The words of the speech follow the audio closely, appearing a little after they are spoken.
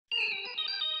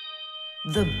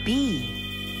The bee.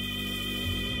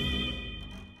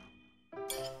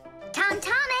 Tom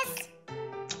Thomas!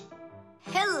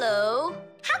 Hello.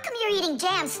 How come you're eating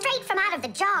jam straight from out of the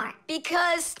jar?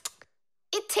 Because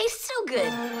it tastes so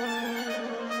good.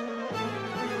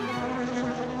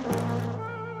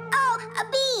 Oh, a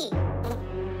bee!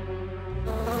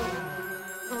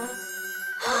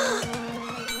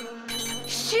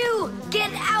 Shoo!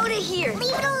 Get out of here!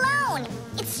 Leave it alone!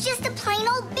 It's just a plain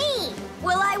old bee!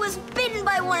 Well, I was bitten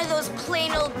by one of those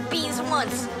plain old bees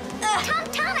once. Tom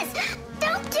Thomas,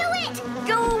 don't do it!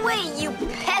 Go away, you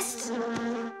pest!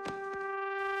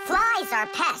 Flies are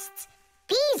pests.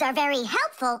 Bees are very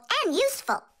helpful and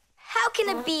useful. How can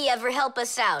a bee ever help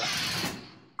us out?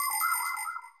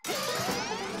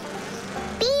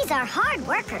 Bees are hard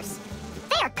workers.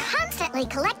 They are constantly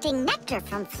collecting nectar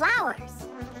from flowers.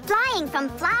 Flying from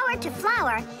flower to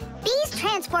flower, bees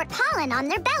transport pollen on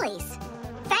their bellies.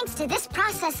 Thanks to this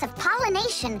process of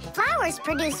pollination, flowers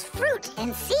produce fruit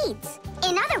and seeds.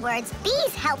 In other words,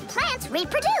 bees help plants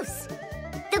reproduce.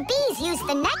 The bees use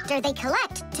the nectar they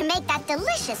collect to make that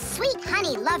delicious sweet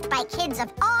honey loved by kids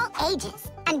of all ages.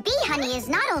 And bee honey is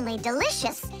not only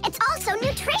delicious, it's also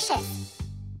nutritious.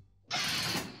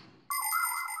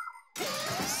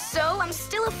 So I'm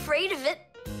still afraid of it.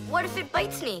 What if it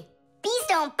bites me? Bees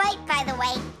don't bite, by the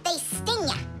way. They sting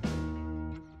ya.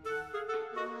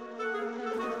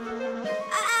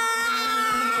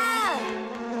 Ah!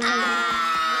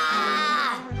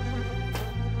 Ah!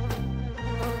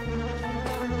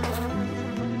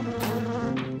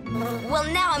 Well,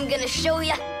 now I'm gonna show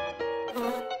ya.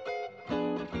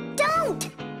 Don't!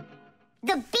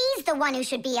 The bee's the one who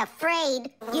should be afraid,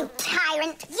 you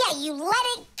tyrant. Yeah, you let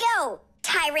it go,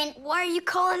 tyrant. Why are you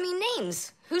calling me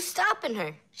names? Who's stopping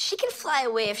her? She can fly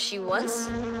away if she wants.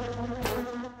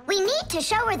 We need to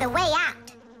show her the way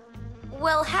out.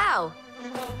 Well, how?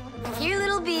 Here,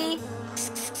 little bee.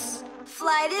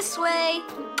 Fly this way.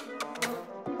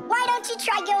 Why don't you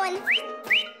try going?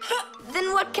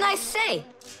 Then what can I say?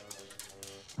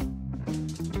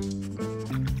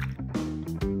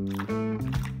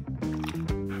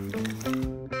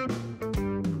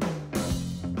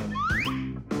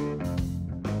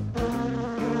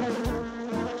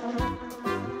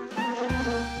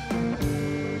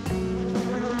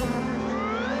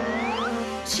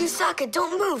 Chewsocka,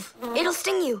 don't move. It'll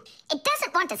sting you. It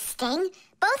doesn't want to sting.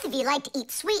 Both of you like to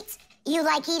eat sweets. You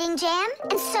like eating jam,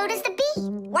 and so does the bee.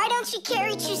 Why don't you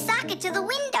carry Chewsocka to the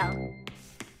window?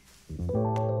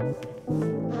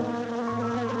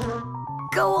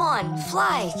 Go on,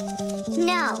 fly.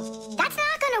 No, that's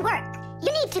not gonna work.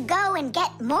 You need to go and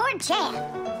get more jam.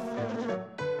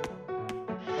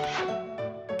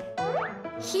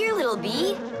 Here, little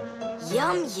bee.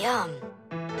 Yum, yum.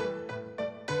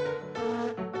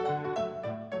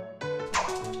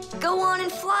 Go on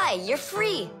and fly. You're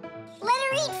free. Let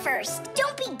her eat first.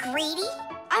 Don't be greedy.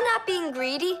 I'm not being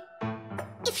greedy.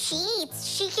 If she eats,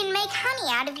 she can make honey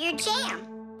out of your jam.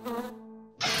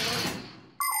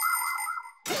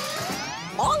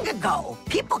 Long ago,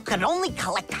 people could only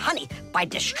collect honey by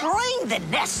destroying the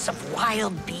nests of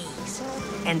wild bees.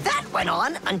 And that went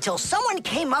on until someone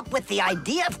came up with the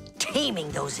idea of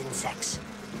taming those insects.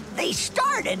 They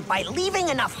started by leaving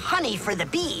enough honey for the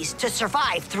bees to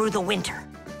survive through the winter.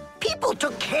 People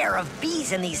took care of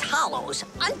bees in these hollows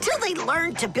until they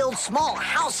learned to build small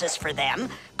houses for them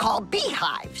called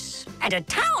beehives. And a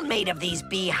town made of these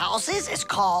bee houses is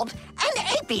called an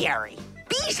apiary.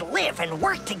 Bees live and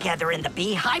work together in the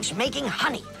beehives making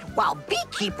honey, while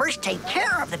beekeepers take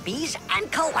care of the bees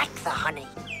and collect the honey.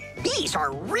 Bees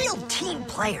are real team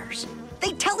players.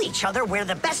 They tell each other where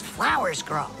the best flowers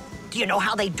grow. Do you know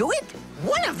how they do it?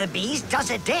 One of the bees does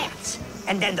a dance,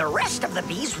 and then the rest of the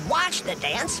bees watch the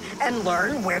dance and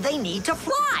learn where they need to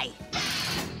fly.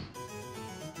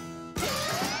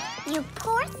 You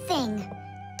poor thing.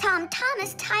 Tom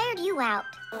Thomas tired you out.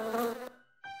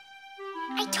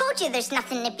 I told you there's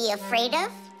nothing to be afraid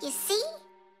of. You see?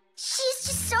 She's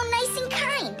just so nice and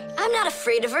kind. I'm not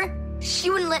afraid of her. She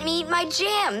wouldn't let me eat my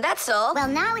jam, that's all. Well,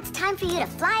 now it's time for you to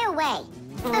fly away.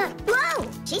 Whoa!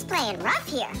 She's playing rough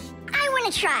here. I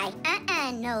want to try.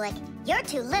 Nolik. You're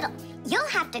too little. You'll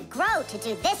have to grow to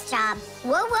do this job.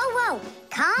 Whoa, whoa, whoa.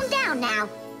 Calm down now.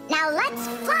 Now let's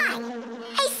fly.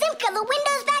 Hey, Simka, the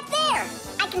window's back there.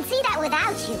 I can see that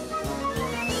without you.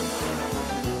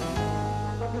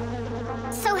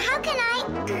 So how can I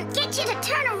get you to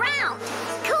turn around?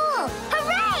 Cool!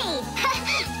 Hooray!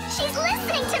 She's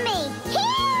listening to me.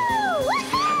 Phew!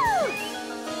 Woohoo!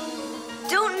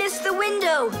 Don't miss the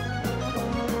window.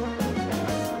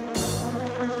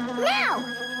 Now!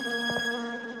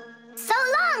 So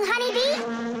long, honeybee!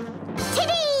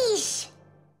 Tiddish!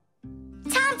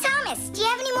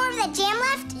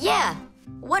 Yeah.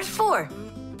 What for?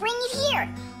 Bring it here.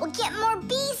 We'll get more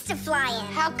bees to fly in.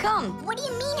 How come? What do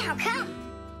you mean, how come?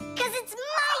 Because it's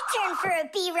my turn for a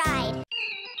bee ride.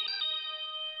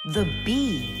 The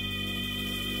bee.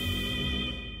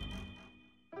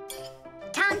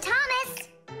 Tom Thomas,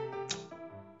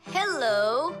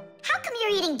 Hello. how come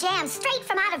you're eating jam straight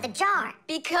from out of the jar?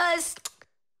 Because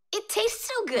it tastes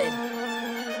so good.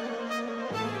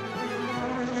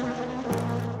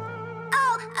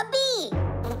 Oh, a bee!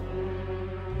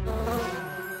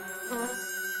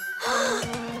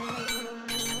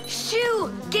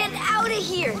 Shoo, get out of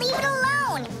here. Leave it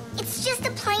alone. It's just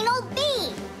a plain old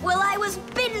bee. Well, I was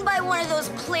bitten by one of those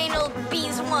plain old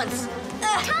bees once.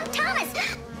 Ugh. Tom Thomas,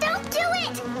 don't do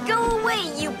it! Go away,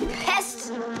 you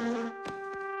pest.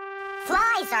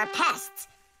 Flies are pests.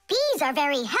 Bees are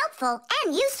very helpful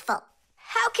and useful.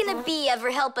 How can a bee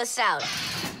ever help us out?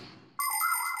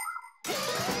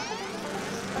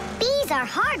 Bees are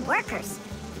hard workers.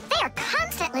 They are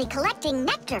constantly collecting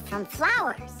nectar from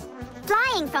flowers.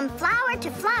 Flying from flower to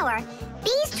flower,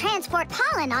 bees transport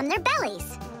pollen on their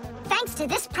bellies. Thanks to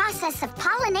this process of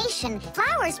pollination,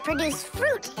 flowers produce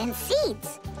fruit and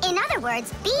seeds. In other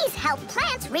words, bees help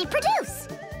plants reproduce.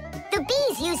 The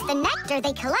bees use the nectar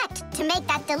they collect to make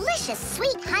that delicious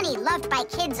sweet honey loved by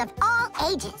kids of all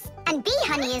ages. And bee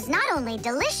honey is not only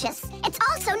delicious, it's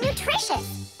also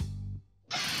nutritious.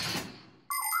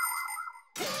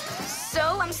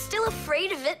 So I'm still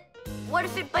afraid of it. What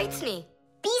if it bites me?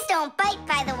 Bees don't bite,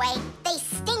 by the way. They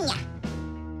sting ya.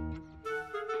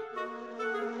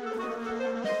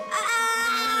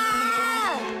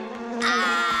 Ah!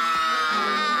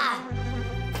 Ah!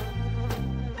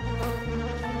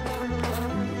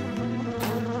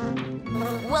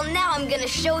 Well, now I'm gonna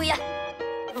show ya.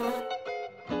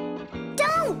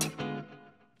 Don't!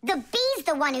 The bee's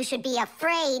the one who should be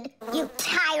afraid, you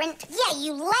tyrant. Yeah,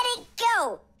 you let it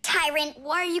go, tyrant.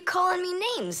 Why are you calling me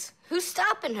names? Who's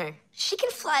stopping her? She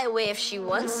can fly away if she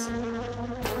wants.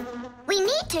 We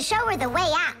need to show her the way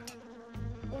out.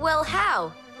 Well,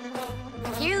 how?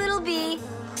 Here, little bee.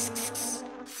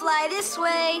 Fly this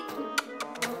way.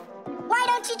 Why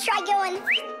don't you try going?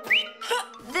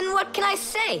 Then what can I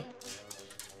say?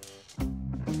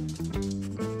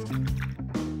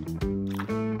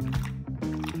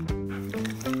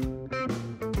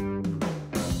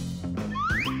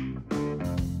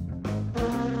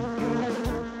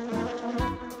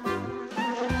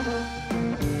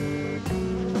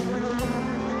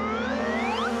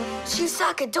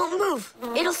 Chewsocka, don't move.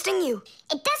 It'll sting you.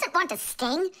 It doesn't want to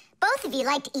sting. Both of you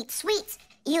like to eat sweets.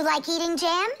 You like eating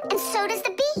jam, and so does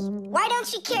the bee. Why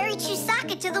don't you carry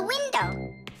Chewsocka to the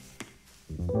window?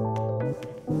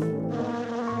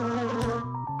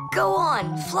 Go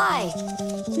on, fly.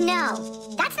 No,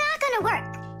 that's not gonna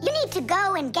work. You need to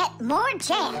go and get more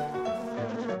jam.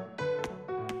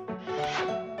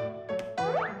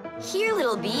 Here,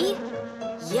 little bee.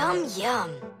 Yum,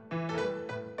 yum.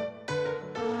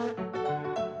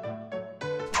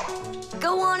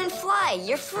 Go on and fly.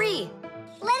 You're free.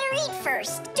 Let her eat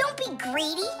first. Don't be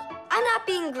greedy. I'm not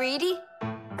being greedy.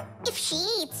 If she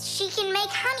eats, she can make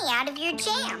honey out of your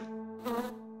jam.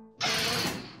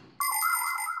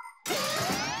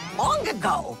 Long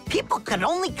ago, people could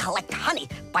only collect honey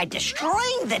by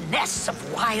destroying the nests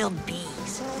of wild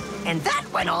bees. And that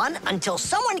went on until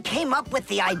someone came up with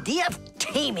the idea of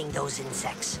taming those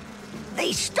insects.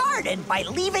 They started by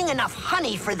leaving enough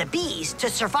honey for the bees to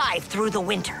survive through the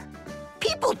winter.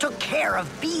 People took care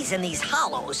of bees in these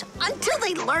hollows until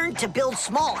they learned to build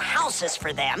small houses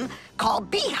for them called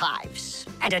beehives.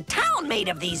 And a town made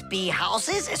of these bee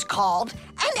houses is called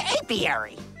an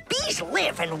apiary. Bees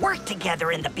live and work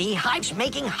together in the beehives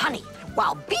making honey,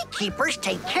 while beekeepers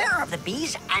take care of the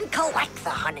bees and collect the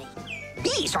honey.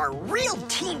 Bees are real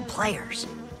team players.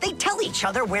 They tell each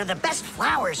other where the best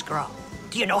flowers grow.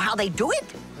 Do you know how they do it?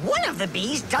 One of the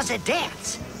bees does a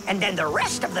dance, and then the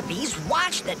rest of the bees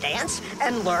watch the dance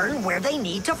and learn where they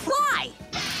need to fly.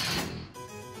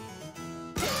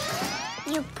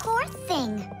 You poor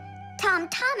thing. Tom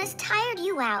Thomas tired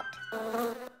you out.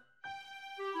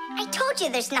 I told you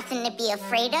there's nothing to be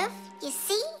afraid of. You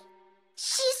see?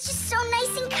 She's just so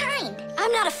nice and kind.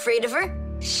 I'm not afraid of her.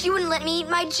 She wouldn't let me eat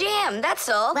my jam, that's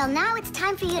all. Well, now it's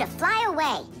time for you to fly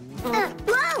away.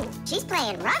 Whoa! She's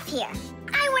playing rough here.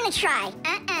 I want to try.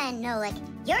 Nolik.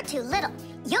 You're too little.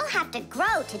 You'll have to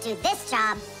grow to do this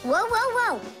job. Whoa,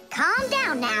 whoa, whoa. Calm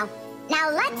down now. Now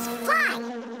let's fly.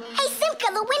 Hey,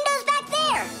 Simka, the window's back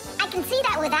there. I can see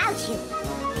that without you.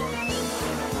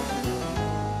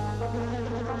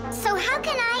 So how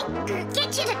can I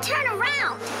get you to turn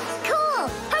around? Cool!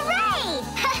 Hooray!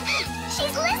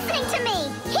 She's listening to me!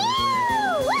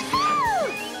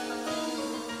 Woohoo!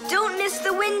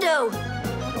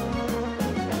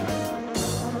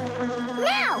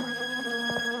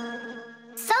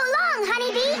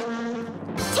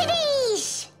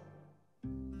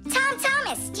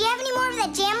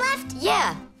 that jam left?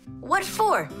 Yeah. What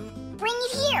for? Bring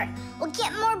it here. We'll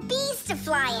get more bees to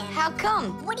fly in. How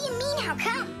come? What do you mean, how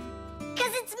come?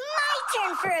 Because it's my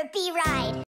turn for a bee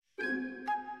ride.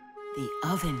 The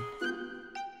oven.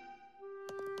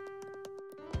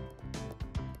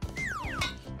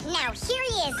 Now here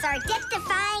he is, our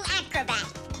death-defying acrobat.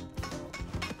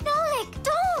 Nolik,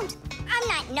 don't! I'm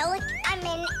not Nolik, I'm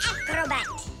an acrobat.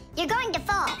 You're going to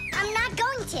fall. I'm not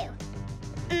going to.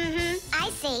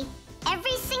 I see.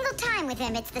 Every single time with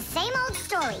him, it's the same old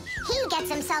story. He gets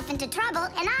himself into trouble,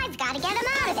 and I've got to get him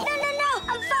out of it. No,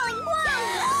 I'm falling. Whoa!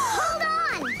 Hold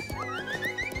on!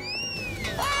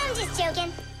 I'm just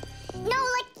joking.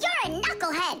 Nolik, you're a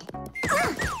knucklehead.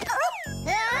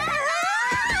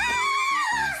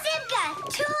 Simka,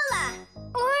 Tula,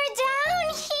 we're down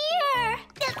here.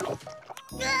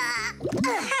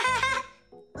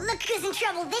 Look who's in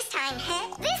trouble this time,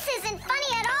 huh? This isn't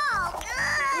funny at all.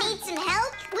 Need some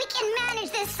help? We can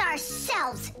manage this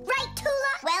ourselves. Right,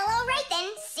 Tula? Well, all right then.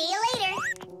 See you later.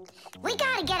 We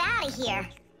gotta get out of here.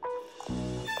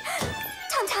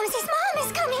 Tom Thomas's mom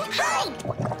is coming. Hide!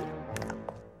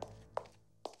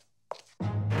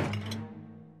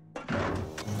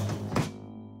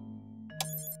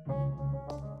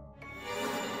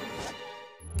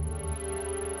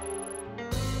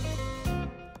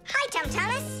 Hi, Tom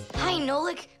Thomas. Hi,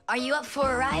 Nolik. Are you up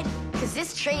for a ride? Because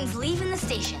this train's leaving the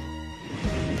station.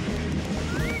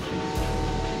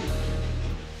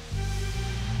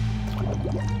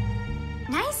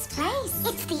 Nice place.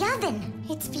 It's the oven.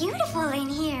 It's beautiful in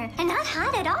here and not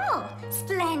hot at all.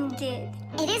 Splendid.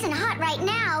 It isn't hot right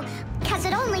now because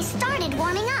it only started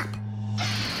warming up.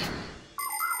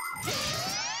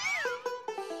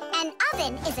 An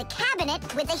oven is a cabinet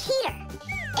with a heater.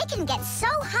 It can get so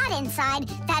hot inside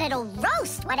that it'll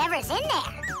roast whatever's in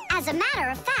there. As a matter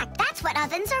of fact, that's what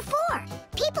ovens are for.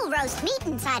 People roast meat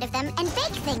inside of them and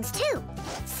bake things too.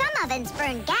 Some ovens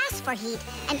burn gas for heat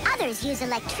and others use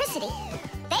electricity.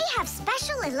 They have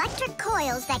special electric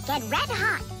coils that get red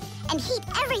hot and heat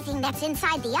everything that's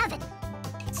inside the oven.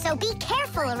 So be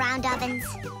careful around ovens.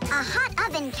 A hot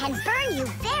oven can burn you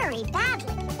very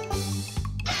badly.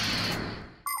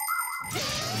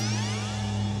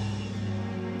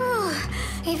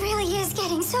 It really is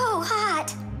getting so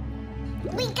hot.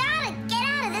 We gotta get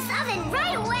out of this oven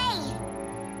right away.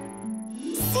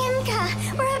 Simka,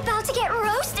 we're about to get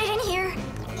roasted in here.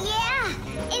 Yeah,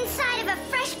 inside of a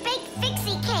fresh-baked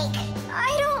Fixie cake.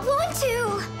 I don't want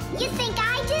to. You think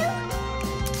I do?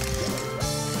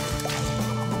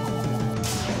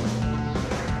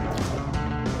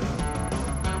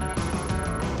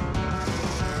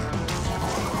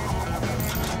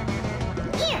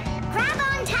 Here, grab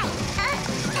on tight.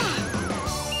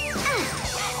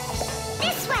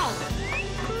 This way.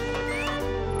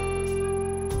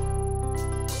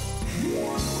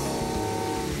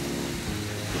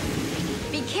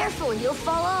 Be careful, you'll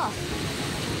fall off.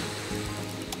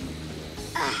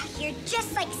 You're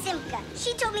just like Simka.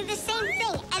 She told me the same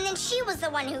thing, and then she was the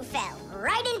one who fell.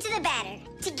 Right into the batter.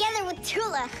 Together with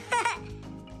Tula.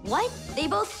 What? They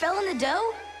both fell in the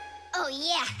dough? Oh,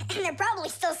 yeah. And they're probably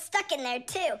still stuck in there,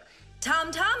 too.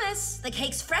 Tom Thomas, the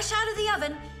cake's fresh out of the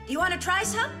oven. Do you want to try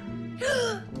some?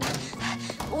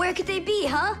 Where could they be,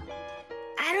 huh?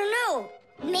 I don't know.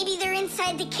 Maybe they're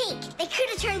inside the cake. They could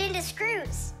have turned into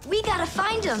screws. We gotta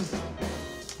find them.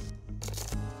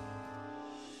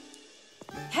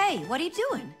 Hey, what are you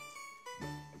doing?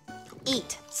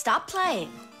 Eat. Stop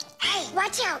playing. Hey,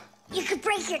 watch out. You could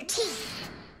break your teeth.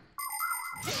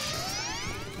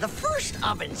 The first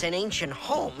ovens in ancient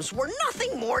homes were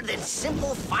nothing more than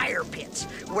simple fire pits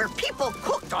where people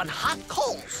cooked on hot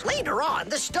coals. Later on,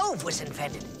 the stove was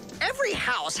invented. Every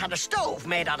house had a stove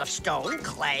made out of stone,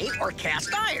 clay, or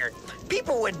cast iron.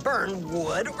 People would burn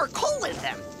wood or coal in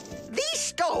them. These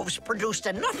stoves produced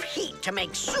enough heat to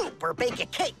make soup or bake a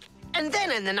cake. And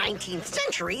then in the 19th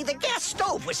century, the gas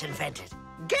stove was invented.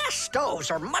 Gas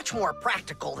stoves are much more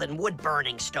practical than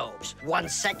wood-burning stoves. 1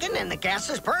 second and the gas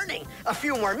is burning. A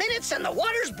few more minutes and the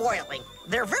water's boiling.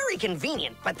 They're very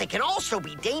convenient, but they can also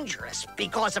be dangerous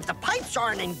because if the pipes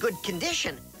aren't in good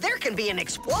condition, there can be an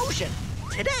explosion.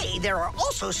 Today, there are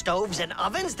also stoves and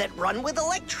ovens that run with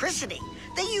electricity.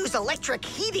 They use electric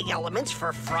heating elements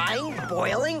for frying,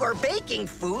 boiling, or baking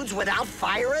foods without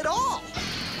fire at all.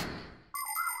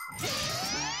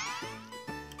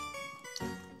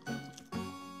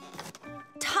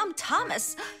 Tom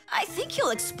Thomas, I think you'll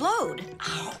explode.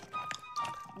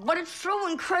 But it's so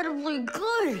incredibly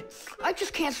good. I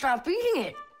just can't stop eating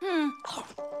it.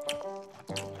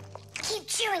 Keep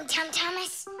chewing, Tom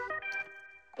Thomas.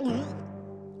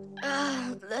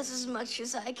 That's as much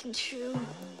as I can chew.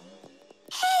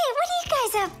 Hey, what are you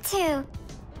guys up to?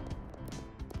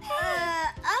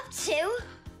 Up to?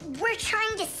 We're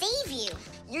trying to save you.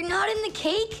 You're not in the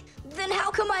cake? Then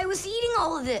how come I was eating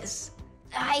all of this?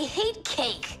 I hate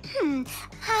cake. Maybe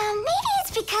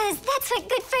it's because that's what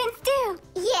good friends do.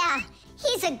 Yeah,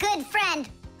 he's a good friend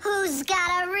who's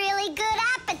got a really good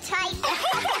appetite.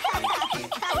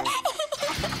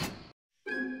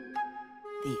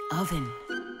 The oven.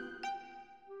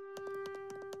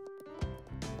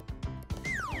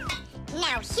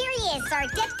 Now here he is, our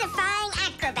death-defying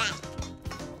acrobat.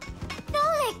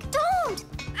 Nolik, don't!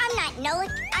 I'm not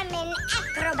Nolik, I'm an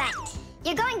acrobat.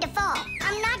 You're going to fall.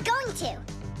 I'm not going to.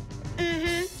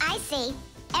 I see.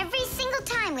 Every single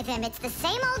time with him, it's the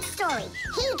same old story.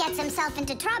 He gets himself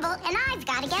into trouble, and I've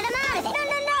got to get him out of it.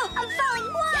 No, I'm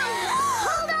falling. Whoa!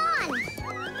 Hold on!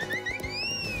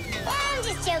 I'm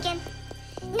just joking.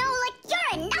 Nolik,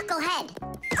 you're a knucklehead.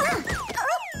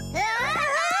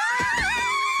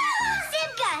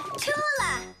 Simka,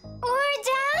 Tula! We're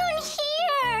down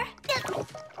here!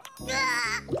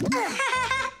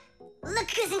 Look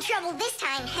who's in trouble this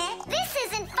time, huh? This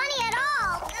isn't funny at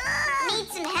all. Need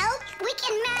some help? We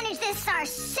can manage this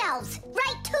ourselves.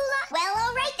 Right, Tula? Well,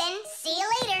 all right then. See you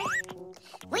later.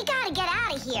 We gotta get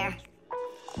out of here.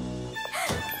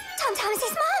 Tom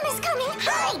Thomas's mom is coming!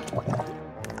 Hide!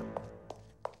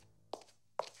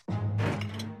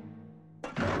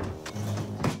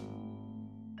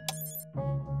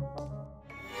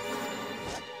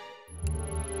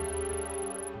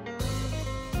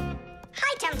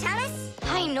 Hi, Tom Thomas.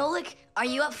 Hi, Nolik. Are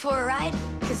you up for a ride?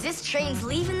 Because this train's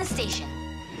leaving the station.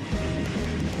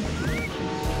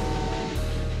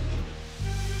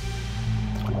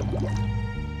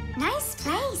 Nice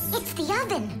place. It's the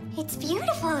oven. It's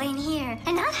beautiful in here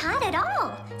and not hot at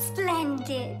all.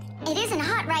 Splendid. It isn't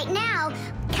hot right now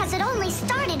because it only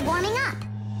started warming up.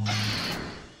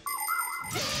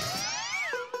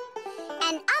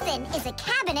 An oven is a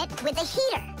cabinet with a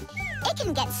heater. It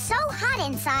can get so hot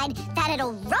inside that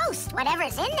it'll roast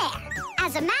whatever's in there.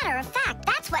 As a matter of fact,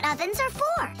 that's what ovens are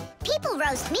for. People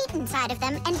roast meat inside of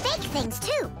them and bake things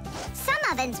too. Some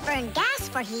ovens burn gas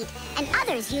for heat and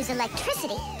others use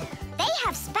electricity. They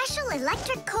have special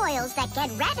electric coils that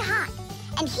get red hot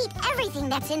and heat everything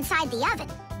that's inside the oven.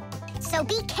 So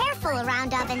be careful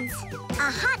around ovens.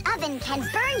 A hot oven can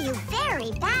burn you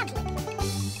very badly.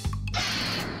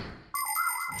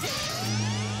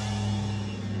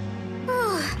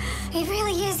 It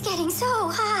really is getting so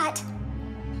hot.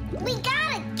 We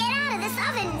gotta get out of this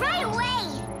oven right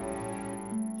away!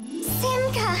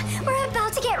 Simka, we're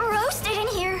about to get roasted in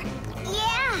here.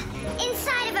 Yeah,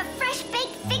 inside of a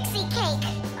fresh-baked Fixie cake.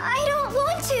 I don't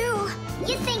want to.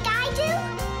 You think I do?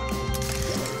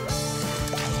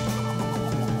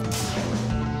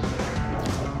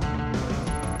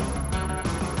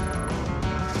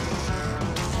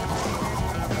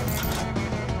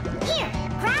 Here,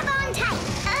 grab on tight.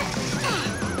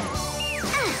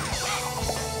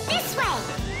 This way.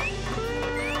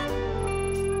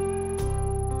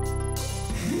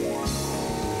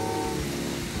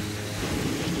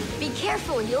 Be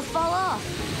careful, you'll fall off.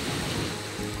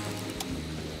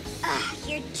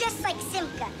 You're just like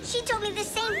Simka. She told me the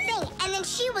same thing, and then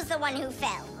she was the one who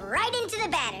fell. Right into the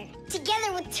batter.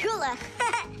 Together with Tula.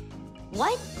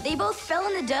 What? They both fell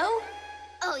in the dough?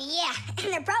 Oh, yeah.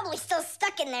 And they're probably still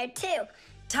stuck in there, too.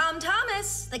 Tom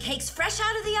Thomas, the cake's fresh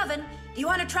out of the oven. Do you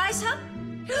want to try some?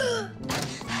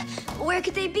 Where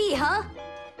could they be, huh?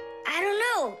 I don't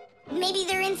know. Maybe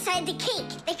they're inside the cake.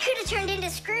 They could have turned into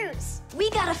screws. We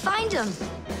gotta find them.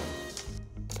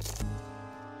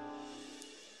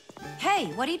 Hey,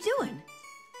 what are you doing?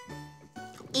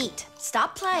 Eat.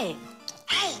 Stop playing.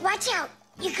 Hey, watch out.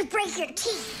 You could break your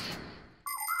teeth.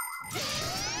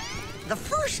 The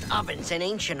first ovens in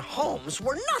ancient homes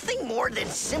were nothing more than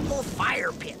simple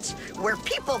fire pits where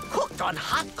people cooked on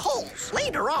hot coals.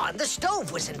 Later on, the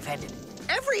stove was invented.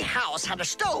 Every house had a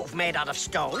stove made out of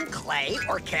stone, clay,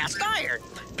 or cast iron.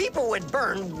 People would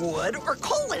burn wood or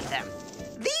coal in them.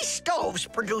 These stoves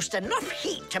produced enough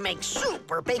heat to make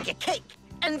soup or bake a cake.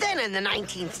 And then in the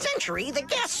 19th century, the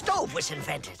gas stove was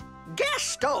invented. Gas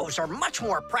stoves are much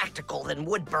more practical than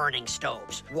wood-burning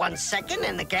stoves. 1 second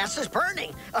and the gas is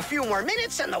burning. A few more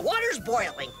minutes and the water's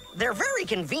boiling. They're very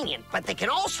convenient, but they can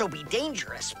also be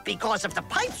dangerous because if the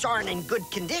pipes aren't in good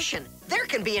condition, there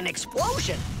can be an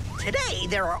explosion. Today,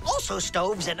 there are also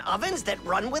stoves and ovens that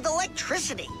run with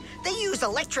electricity. They use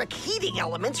electric heating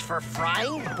elements for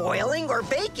frying, boiling, or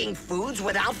baking foods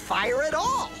without fire at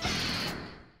all.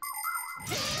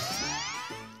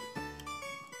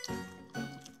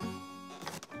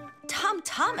 Tom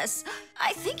Thomas,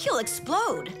 I think you'll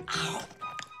explode.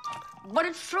 but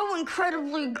it's so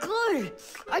incredibly good.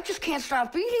 I just can't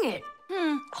stop eating it.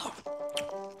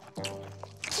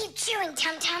 Keep chewing,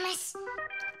 Tom Thomas.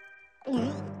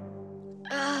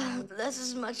 That's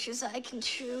as much as I can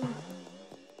chew.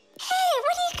 Hey,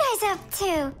 what are you guys up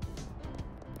to?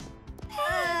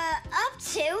 Up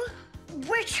to?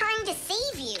 We're trying to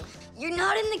save you. You're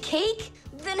not in the cake?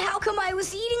 Then how come I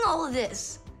was eating all of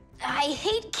this? I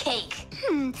hate cake.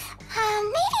 Maybe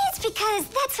it's because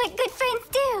that's what good friends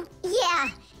do. Yeah,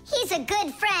 he's a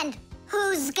good friend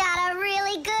who's got a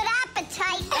really good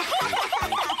appetite.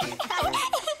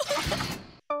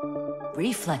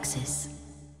 Reflexes.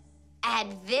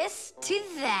 Add this to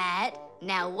that.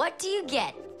 Now what do you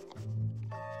get?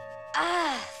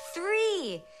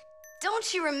 3.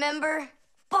 Don't you remember?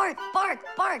 Bark, bark,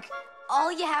 bark. All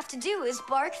you have to do is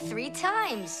bark 3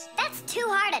 times. That's too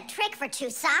hard a trick for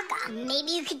Chewsocka.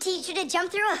 Maybe you could teach her to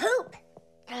jump through a hoop.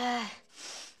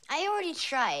 I already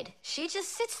tried. She just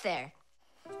sits there.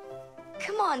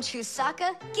 Come on,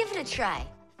 Chewsocka, give it a try.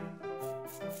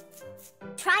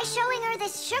 Try showing her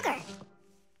this sugar.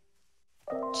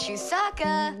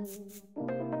 Chewsocka.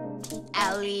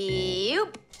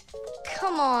 Alley-oop.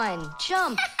 Come on,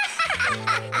 jump.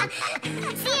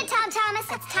 See you, Tom Thomas.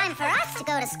 It's time for us to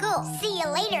go to school. See you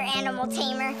later, animal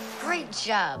tamer. Great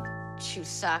job,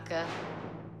 Chewsocka.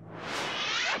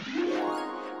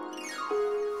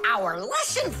 Our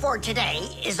lesson for today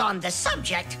is on the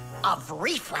subject of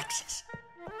reflexes.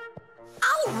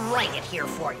 I'll write it here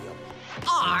for you.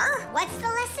 What's the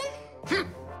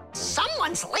lesson?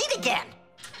 Someone's late again.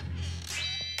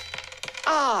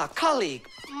 Ah, colleague,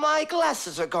 my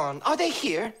glasses are gone. Are they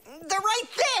here? They're right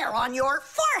there on your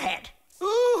forehead.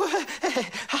 Ooh,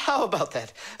 how about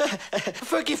that?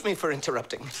 Forgive me for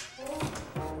interrupting.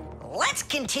 Let's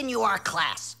continue our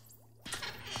class.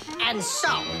 And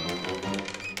so...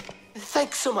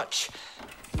 Thanks so much.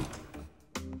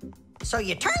 So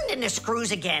you turned into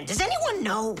screws again. Does anyone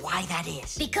know why that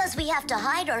is? Because we have to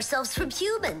hide ourselves from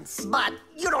humans. But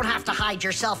you don't have to hide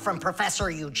yourself from Professor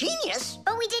Eugenius.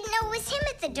 But we didn't know it was him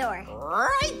at the door.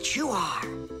 Right you are.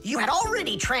 You had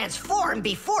already transformed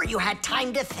before you had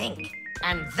time to think.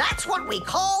 And that's what we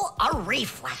call a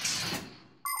reflex.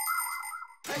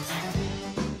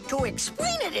 To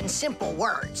explain it in simple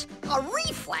words, a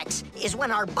reflex is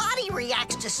when our body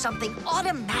reacts to something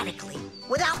automatically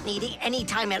without needing any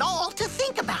time at all to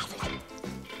think about it.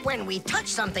 When we touch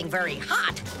something very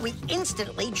hot, we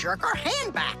instantly jerk our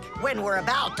hand back. When we're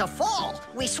about to fall,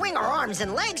 we swing our arms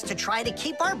and legs to try to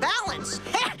keep our balance.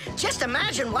 Just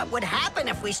imagine what would happen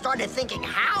if we started thinking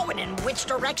how and in which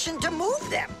direction to move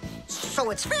them.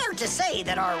 So it's fair to say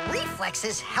that our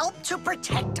reflexes help to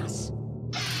protect us.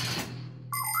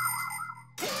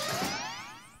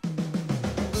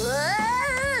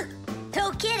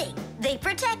 No kidding. They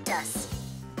protect us.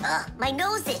 My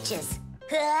nose itches.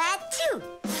 Achoo!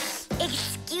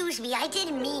 Excuse me, I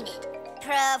didn't mean it.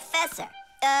 Professor,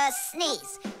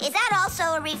 sneeze. Is that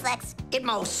also a reflex? It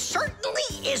most certainly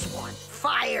is one.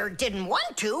 Fire didn't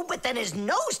want to, but then his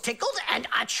nose tickled and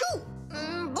achoo.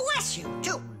 Bless you,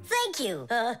 too. Thank you.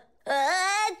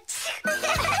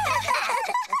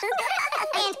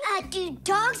 And do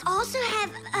dogs also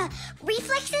have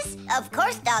reflexes? Of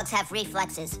course dogs have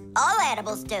reflexes. All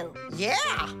animals do.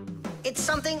 Yeah. It's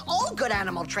something all good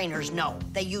animal trainers know.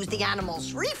 They use the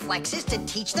animals' reflexes to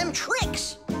teach them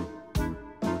tricks.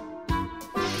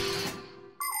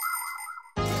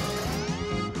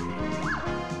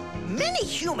 Many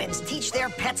humans teach their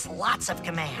pets lots of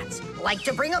commands, like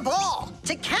to bring a ball,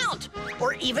 to count,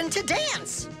 or even to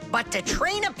dance. But to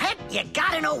train a pet, you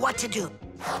gotta know what to do.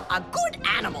 A good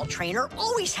animal trainer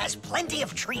always has plenty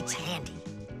of treats handy.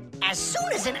 As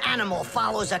soon as an animal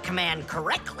follows a command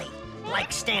correctly,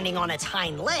 like standing on its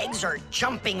hind legs or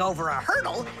jumping over a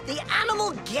hurdle, the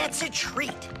animal gets a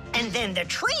treat. And then the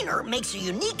trainer makes a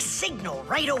unique signal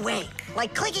right away,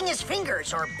 like clicking his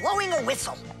fingers or blowing a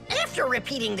whistle. After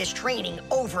repeating this training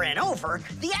over and over,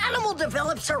 the animal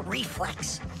develops a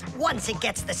reflex. Once it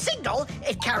gets the signal,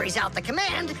 it carries out the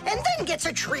command and then gets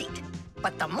a treat.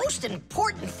 But the most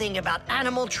important thing about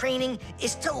animal training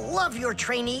is to love your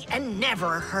trainee and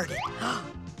never hurt it.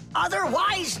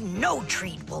 Otherwise, no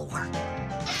treat will work.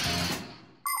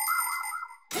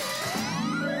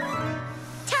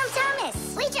 Tom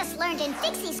Thomas, we just learned in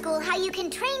Fixie school how you can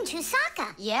train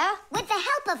Chewsocka. Yeah? With the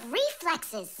help of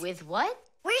reflexes. With what?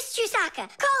 Where's Chewsocka?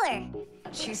 Call her.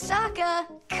 Chewsocka,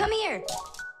 come here.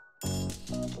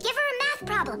 Give her a math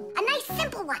problem. A nice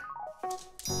simple one.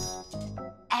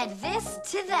 Add this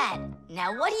to that.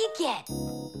 Now what do you get?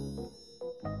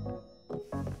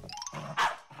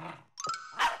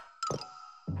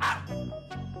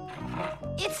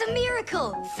 It's a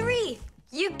miracle. 3.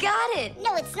 You got it.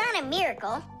 No, it's not a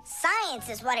miracle. Science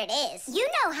is what it is. You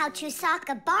know how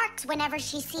Chewsocka barks whenever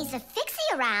she sees a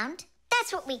Fixie around.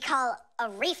 That's what we call a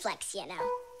reflex, you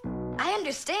know. I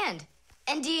understand.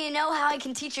 And do you know how I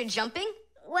can teach her jumping?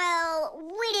 Well,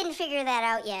 we didn't figure that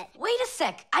out yet. Wait a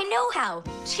sec. I know how.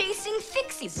 Chasing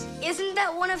Fixies. Isn't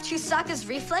that one of Chewsocka's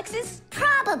reflexes?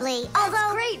 Probably,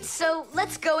 although... Great, so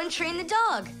let's go and train the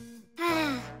dog.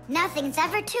 Nothing's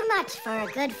ever too much for a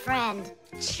good friend.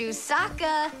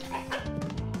 Chewsocka.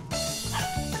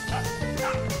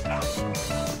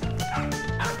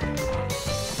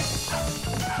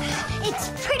 It's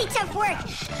pretty tough work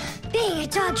being a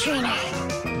dog trainer.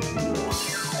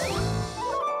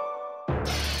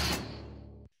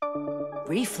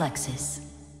 Reflexes.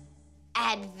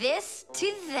 Add this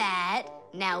to that.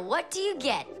 Now what do you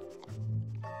get?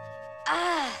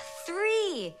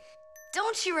 3.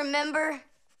 Don't you remember?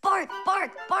 Bark,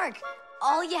 bark, bark.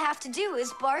 All you have to do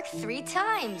is bark 3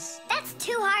 times. That's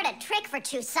too hard a trick for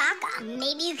Chewsocka.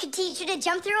 Maybe you could teach her to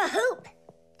jump through a hoop.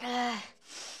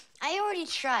 I already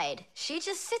tried. She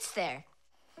just sits there.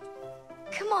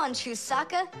 Come on,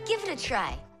 Chewsocka, give it a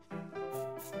try.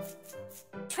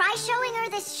 Try showing her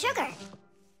this sugar.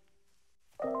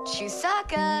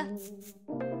 Chewsocka.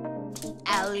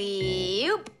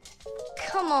 Alley-oop.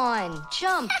 Come on,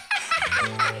 jump.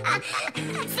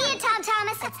 See you, Tom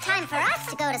Thomas. It's time for us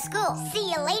to go to school.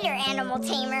 See you later, animal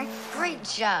tamer. Great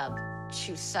job,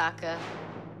 Chewsocka.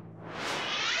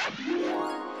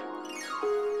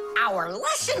 Our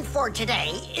lesson for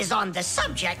today is on the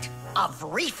subject of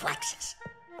reflexes.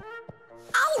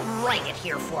 I'll write it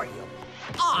here for you.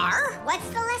 What's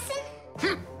the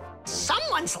lesson?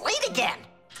 Someone's late again.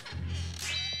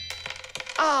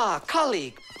 Ah,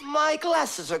 colleague, my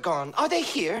glasses are gone. Are they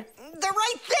here? They're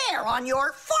right there on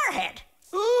your forehead.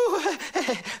 Ooh,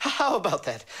 how about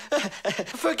that?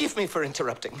 Forgive me for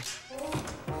interrupting.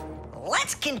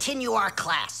 Let's continue our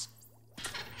class.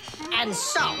 And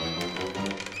so...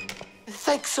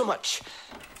 Thanks so much.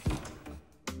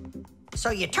 So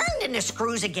you turned into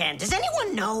screws again. Does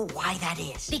anyone know why that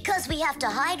is? Because we have to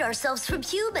hide ourselves from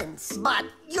humans. But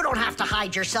you don't have to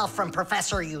hide yourself from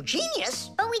Professor Eugenius.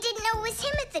 But we didn't know it was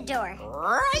him at the door.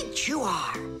 Right you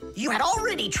are. You had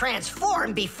already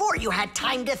transformed before you had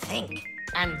time to think.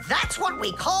 And that's what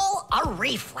we call a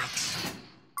reflex.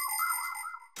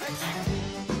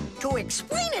 To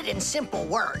explain it in simple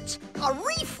words, a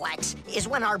reflex is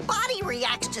when our body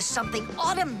reacts to something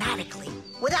automatically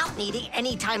without needing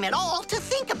any time at all to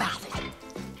think about it.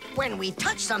 When we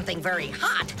touch something very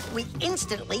hot, we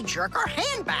instantly jerk our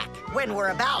hand back. When we're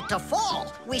about to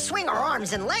fall, we swing our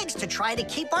arms and legs to try to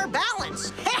keep our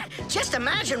balance. Just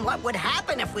imagine what would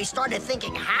happen if we started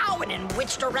thinking how and in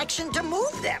which direction to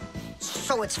move them.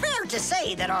 So it's fair to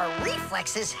say that our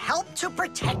reflexes help to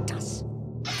protect us.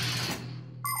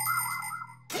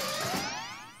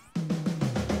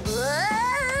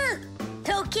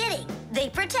 No kidding. They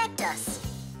protect us.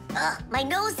 Ugh, my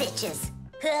nose itches.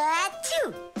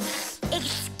 Achoo!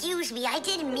 Excuse me, I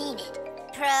didn't mean it.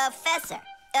 Professor,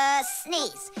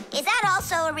 sneeze. Is that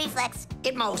also a reflex?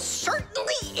 It most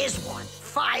certainly is one.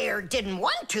 Fire didn't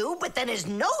want to, but then his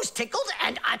nose tickled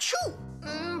and achoo.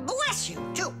 Bless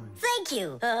you, too. Thank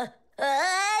you.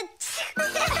 And,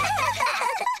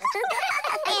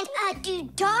 do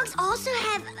dogs also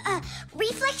have,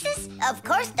 reflexes? Of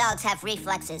course dogs have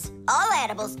reflexes. All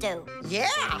animals do.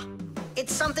 Yeah.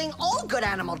 It's something all good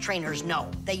animal trainers know.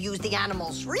 They use the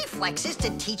animals' reflexes to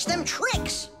teach them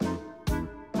tricks.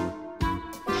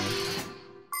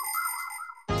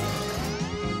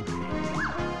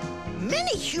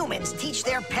 Many humans teach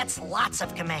their pets lots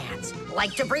of commands,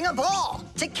 like to bring a ball,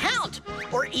 to count,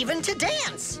 or even to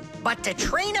dance. But to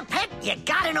train a pet, you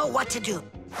gotta know what to do.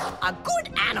 A good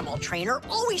animal trainer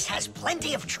always has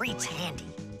plenty of treats handy.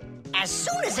 As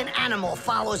soon as an animal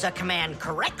follows a command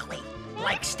correctly,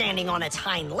 like standing on its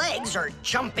hind legs or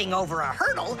jumping over a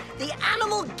hurdle, the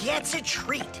animal gets a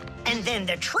treat. And then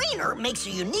the trainer makes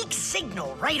a unique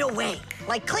signal right away,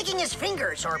 like clicking his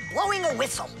fingers or blowing a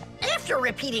whistle. After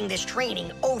repeating this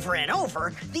training over and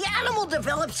over, the animal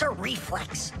develops a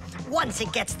reflex. Once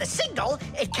it gets the signal,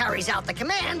 it carries out the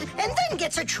command and then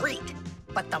gets a treat.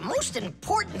 But the most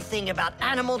important thing about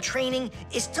animal training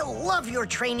is to love your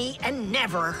trainee and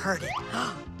never hurt it.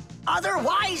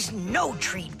 Otherwise, no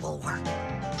treat will work.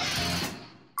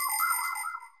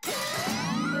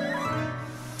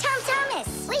 Tom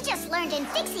Thomas, we just learned in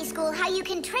Fixie school how you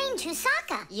can train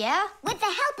Chewsocka. Yeah? With the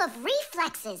help of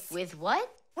reflexes. With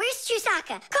what? Where's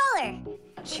Chewsocka? Call her.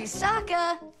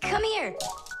 Chewsocka, come here.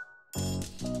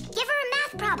 Give her a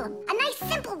math problem. A nice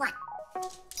simple one.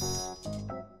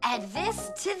 Add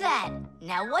this to that.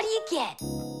 Now what do you get?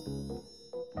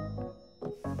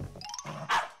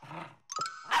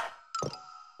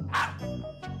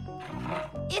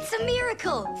 It's a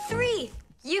miracle! 3!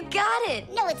 You got it!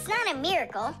 No, it's not a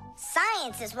miracle.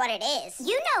 Science is what it is.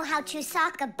 You know how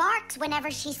Chewsocka barks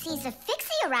whenever she sees a Fixie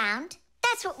around.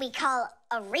 That's what we call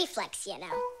a reflex, you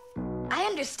know. I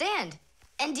understand.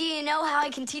 And do you know how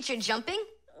I can teach her jumping?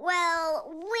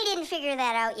 Well, we didn't figure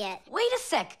that out yet. Wait a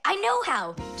sec, I know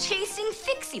how. Chasing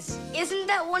Fixies. Isn't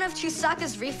that one of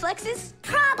Chewsocka's reflexes?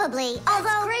 Probably, That's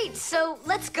although... great, so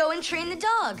let's go and train the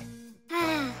dog.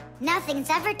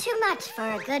 Nothing's ever too much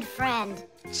for a good friend.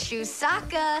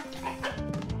 Chewsocka.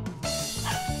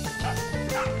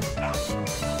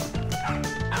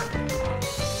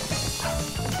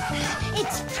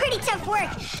 It's pretty tough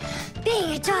work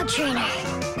being a dog trainer.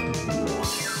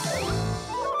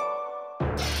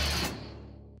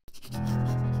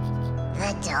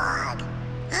 The dog.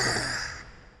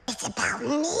 It's about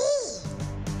me.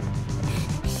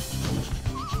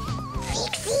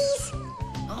 Fixies?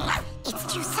 It's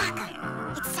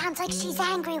Chewsocka. It sounds like she's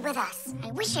angry with us.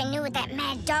 I wish I knew what that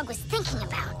mad dog was thinking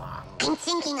about. I'm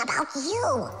thinking about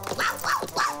you.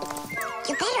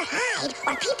 You better hide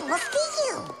or people will see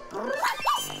you.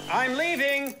 I'm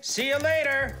leaving. See you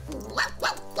later.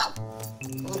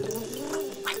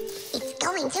 It's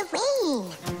going to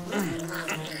rain.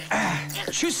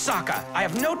 Chewsocka, I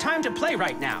have no time to play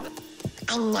right now.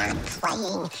 I'm not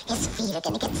playing. His feet are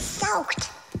gonna get soaked.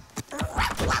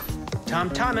 Tom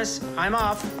Thomas, I'm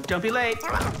off. Don't be late.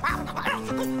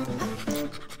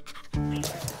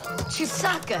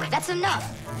 Chewsocka, that's enough.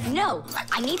 No,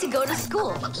 I need to go to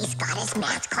school. He's got his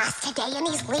math class today and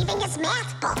he's leaving his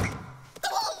math book.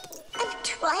 I'm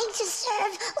trying to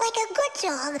serve like a good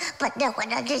dog, but no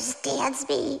one understands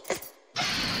me.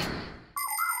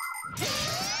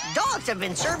 Dogs have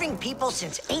been serving people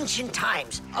since ancient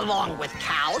times, along with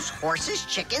cows, horses,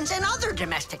 chickens, and other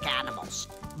domestic animals.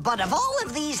 But of all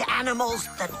of these animals,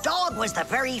 the dog was the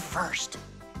very first.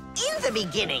 In the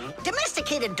beginning,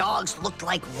 domesticated dogs looked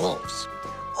like wolves.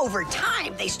 Over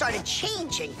time, they started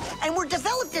changing and were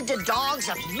developed into dogs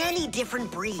of many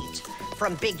different breeds,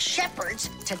 from big shepherds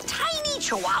to tiny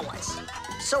chihuahuas.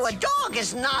 So a dog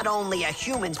is not only a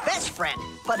human's best friend,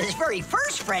 but his very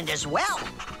first friend as well.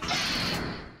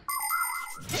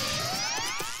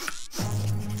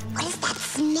 What is that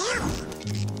smell?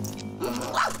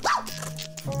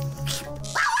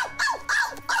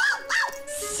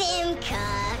 Simka,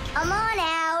 come on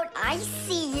out. I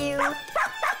see you.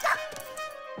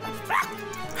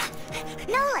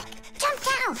 Nolik, jump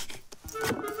down.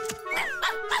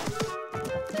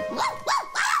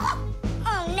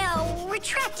 Oh no, we're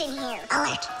trapped in here.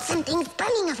 Alert, something's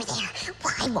burning over there.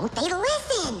 Why won't they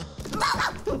listen?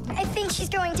 I think she's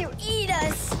going to eat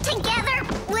us. Together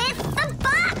with the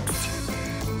box.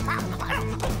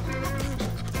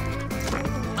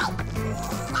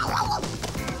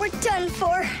 We're done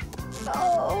for.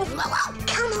 Oh.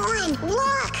 Come on,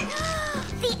 look.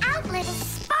 The outlet is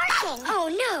sparking. Oh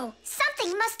no,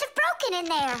 something must have broken in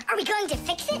there. Are we going to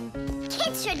fix it?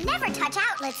 Kids should never touch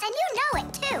outlets, and you know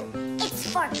it too. It's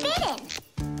forbidden.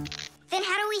 Then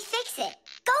how do we fix it?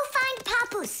 Go find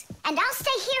Papoose, and I'll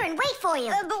stay here and wait for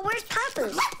you. But where's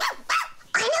Papoose?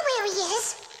 I know where he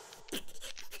is.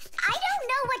 I don't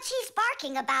know what she's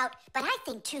barking about, but I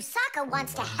think Chewsocka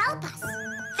wants to help us.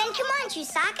 Then come on,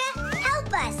 Chewsocka,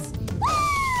 help us. Woo!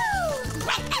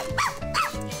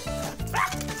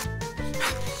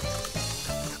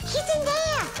 He's in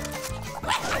there.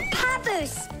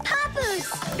 Papoose! Papoose!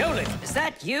 Nolik, is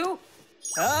that you?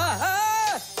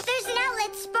 Ah! There's an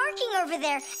outlet sparking over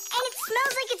there, and it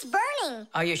smells like it's burning.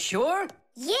 Are you sure?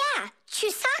 Yeah,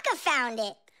 Chewsocka found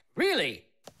it. Really?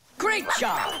 Great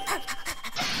job!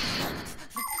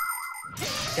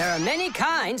 There are many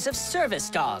kinds of service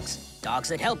dogs. Dogs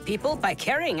that help people by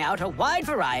carrying out a wide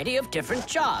variety of different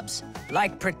jobs,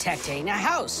 like protecting a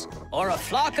house or a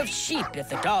flock of sheep if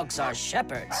the dogs are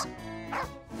shepherds.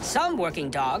 Some working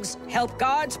dogs help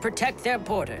guards protect their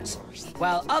borders,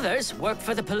 while others work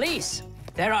for the police.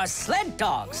 There are sled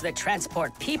dogs that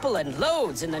transport people and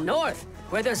loads in the north,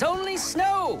 where there's only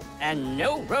snow and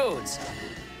no roads.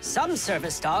 Some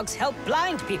service dogs help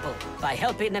blind people by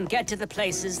helping them get to the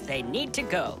places they need to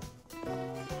go.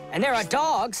 And there are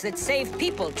dogs that save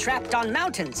people trapped on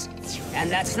mountains. And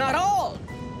that's not all.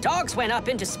 Dogs went up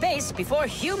into space before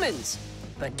humans.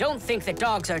 But don't think that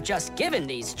dogs are just given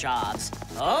these jobs.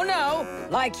 Oh no,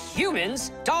 like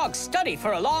humans, dogs study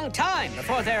for a long time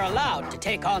before they're allowed to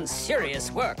take on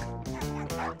serious work.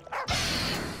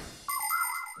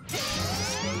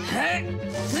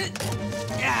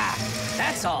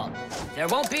 That's all. There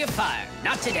won't be a fire.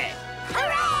 Not today.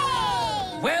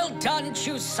 Hooray! Well done,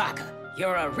 Chewsocka.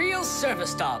 You're a real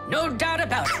service dog, no doubt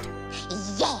about it.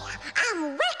 Yeah,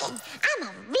 I'm working. I'm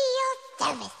a real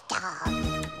service dog.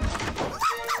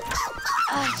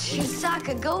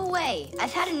 Chewsocka, go away.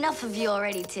 I've had enough of you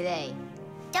already today.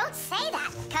 Don't say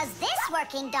that, because this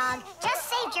working dog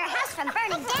just saved your house from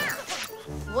burning down.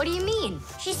 What do you mean?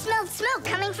 She smelled smoke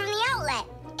coming from the outlet.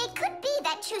 It could be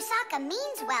that Chewsocka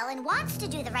means well and wants to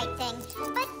do the right thing,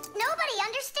 but nobody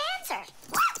understands her.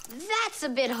 That's a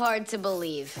bit hard to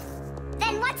believe.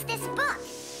 Then what's this book?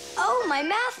 Oh, my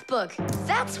math book.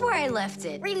 That's where I left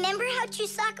it. Remember how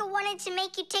Chewsocka wanted to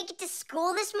make you take it to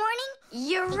school this morning?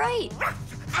 You're right.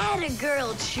 Atta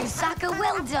girl, Chewsocka.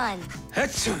 Well done.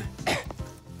 Achoo.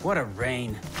 What a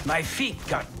rain. My feet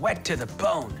got wet to the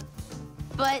bone.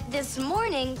 But this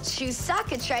morning,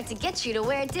 Chewsocka tried to get you to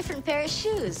wear a different pair of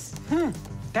shoes.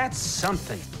 That's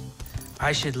something.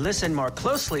 I should listen more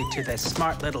closely to this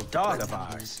smart little dog of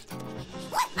ours.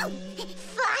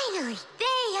 Finally,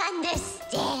 they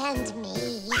understand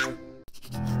me.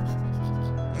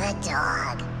 The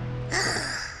dog.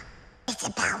 It's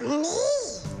about me.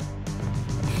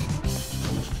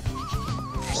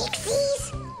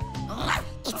 Fixies?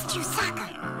 It's Chewsocka.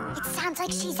 It sounds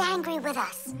like she's angry with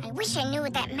us. I wish I knew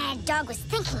what that mad dog was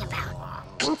thinking about.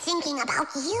 I'm thinking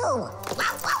about you.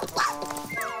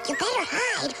 You better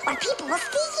hide or people will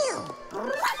see you.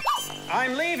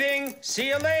 I'm leaving. See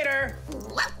you later.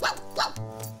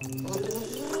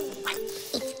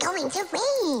 It's going to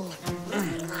rain.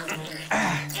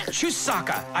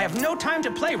 Chewsocka, I have no time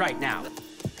to play right now.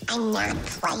 I'm not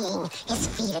playing. His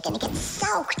feet are gonna get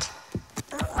soaked.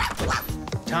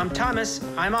 Tom Thomas,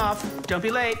 I'm off. Don't be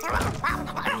late.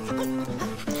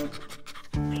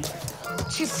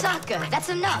 Chewsocka, that's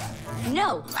enough.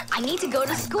 No, I need to go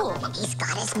to school. He's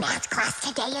got his math class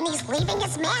today and he's leaving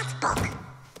his math book.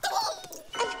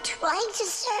 I'm trying to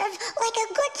serve like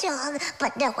a good dog,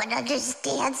 but no one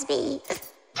understands me.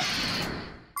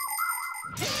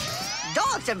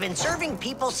 Dogs have been serving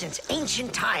people since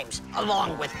ancient times,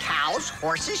 along with cows,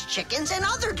 horses, chickens, and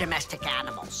other domestic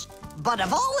animals. But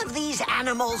of all of these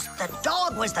animals, the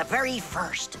dog was the very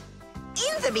first.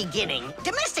 In the beginning,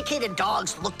 domesticated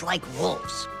dogs looked like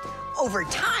wolves. Over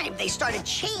time, they started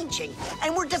changing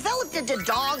and were developed into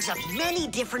dogs of many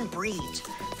different breeds,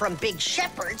 from big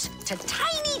shepherds to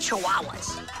tiny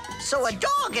chihuahuas. So a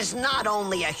dog is not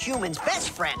only a human's best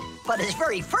friend, but his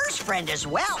very first friend as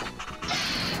well.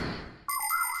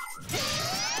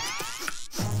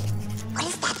 What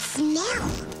is that smell?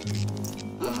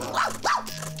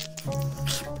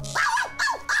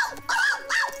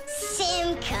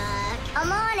 Simka,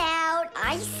 come on out.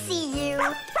 I see you.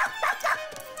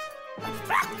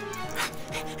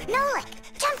 Nolik,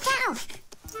 jump down.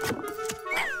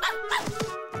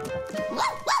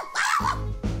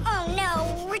 Oh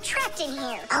no, we're trapped in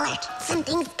here. Alert,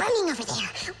 something's burning over there.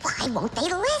 Why won't they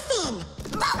listen?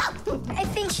 I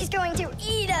think she's going to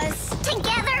eat us.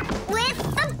 Together with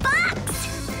the box.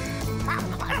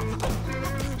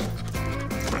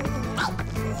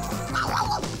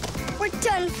 We're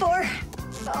done for.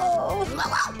 Oh.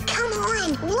 Come on,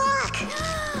 look.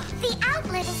 The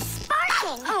outlet is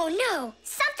sparking. Oh no,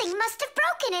 something must have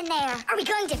broken in there. Are we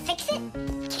going to fix it?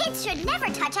 Kids should never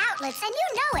touch outlets, and you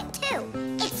know it too.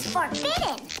 It's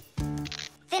forbidden.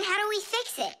 Then how do we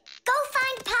fix it? Go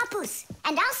find Papoose,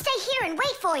 and I'll stay here and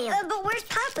wait for you. But where's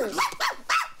Papoose?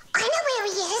 I know where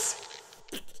he is.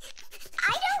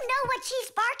 I don't know what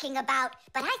she's barking about,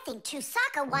 but I think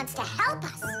Chewsocka wants to help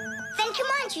us. Then come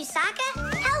on, Chewsocka,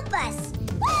 help us.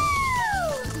 Woo!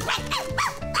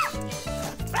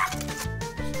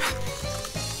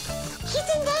 He's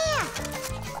in there.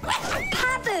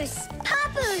 Papoose!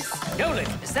 Papoose!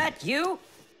 Nolik, is that you?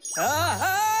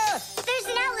 There's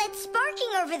an outlet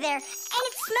sparking over there, and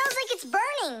it smells like it's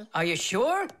burning. Are you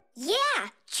sure? Yeah,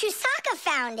 Chewsocka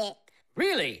found it.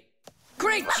 Really?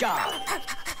 Great job!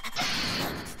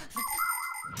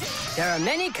 There are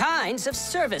many kinds of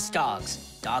service dogs.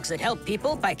 Dogs that help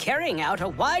people by carrying out a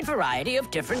wide variety of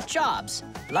different jobs,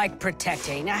 like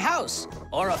protecting a house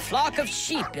or a flock of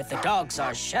sheep if the dogs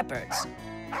are shepherds.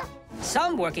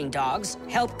 Some working dogs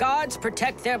help guards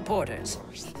protect their borders,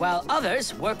 while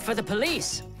others work for the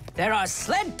police. There are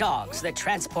sled dogs that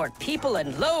transport people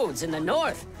and loads in the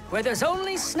north, where there's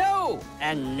only snow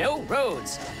and no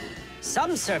roads.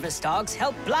 Some service dogs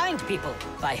help blind people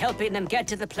by helping them get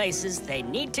to the places they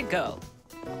need to go.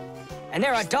 And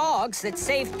there are dogs that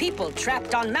save people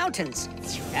trapped on mountains.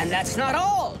 And that's not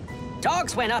all.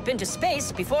 Dogs went up into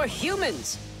space before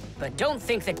humans. But don't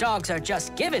think that dogs are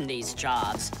just given these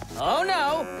jobs. Oh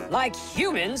no! Like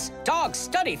humans, dogs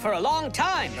study for a long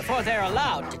time before they're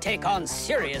allowed to take on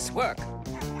serious work.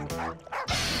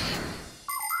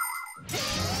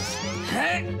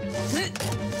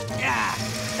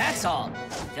 That's all.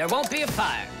 There won't be a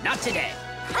fire. Not today.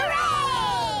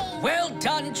 Hooray! Well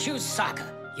done, Chewsocka.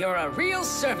 You're a real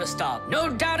service dog,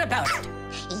 no doubt about it.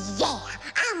 Yeah,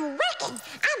 I'm working.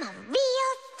 I'm a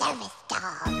real service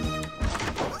dog.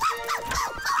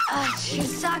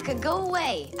 Chewsocka, go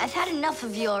away. I've had enough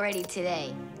of you already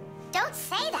today. Don't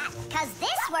say that, because this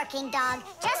working dog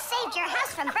just saved your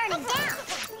house from burning down.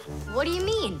 What do you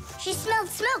mean? She smelled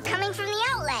smoke coming from the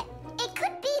outlet. It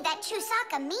could be that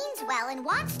Chewsocka means well and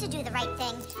wants to do the right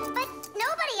thing, but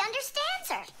nobody understands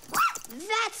her.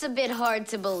 That's a bit hard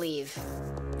to believe.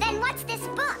 Then what's this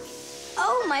book?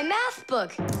 Oh, my math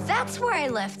book. That's where I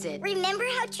left it. Remember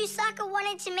how Chewsocka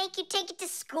wanted to make you take it to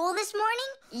school this morning?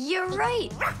 You're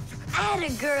right. Atta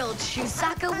girl,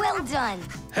 Chewsocka. Well done.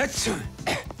 Achoo.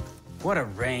 What a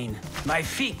rain. My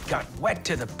feet got wet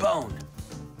to the bone.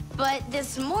 But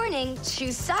this morning,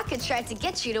 Chewsocka tried to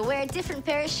get you to wear a different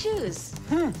pair of shoes.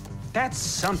 That's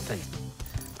something.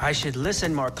 I should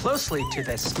listen more closely to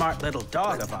this smart little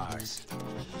dog of ours.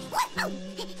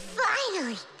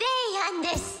 Finally, they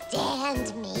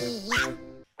understand me.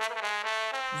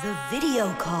 The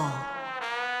video call.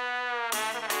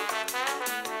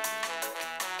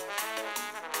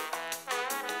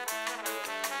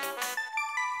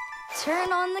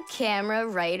 Turn on the camera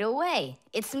right away.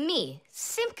 It's me,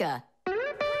 Simka.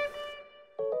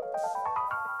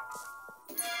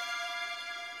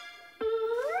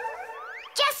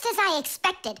 Just as I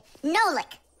expected.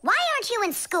 Nolik, why aren't you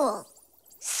in school?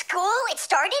 School? It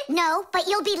started? No, but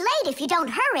you'll be late if you don't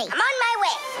hurry. I'm on my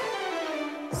way.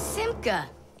 Simka,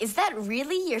 is that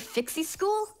really your Fixie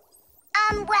school?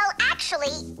 Well,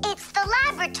 actually, it's the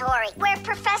laboratory where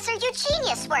Professor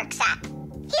Eugenius works at.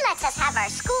 He lets us have our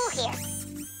school here.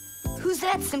 Who's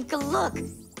that, Simka? Look.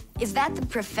 Is that the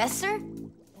professor?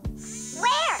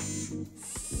 Where?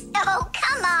 Oh,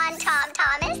 come on, Tom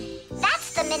Thomas.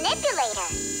 That's the manipulator.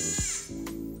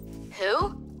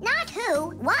 Who? Not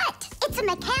who, what? It's a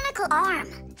mechanical arm.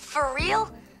 For real?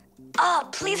 Oh,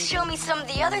 please show me some of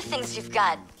the other things you've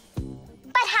got.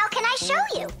 But how can I show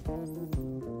you?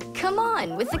 Come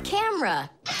on, with the camera.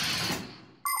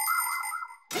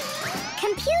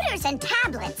 Computers and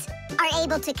tablets are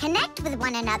able to connect with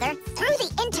one another through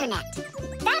the internet.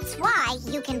 That's why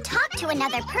you can talk to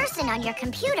another person on your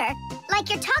computer like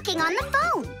you're talking on the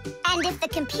phone. And if the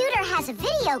computer has a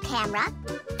video camera,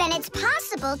 then it's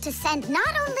possible to send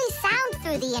not only sound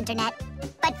through the internet,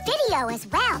 but video as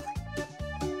well.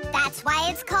 That's why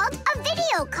it's called a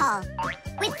video call.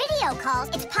 With video calls,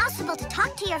 it's possible to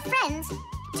talk to your friends,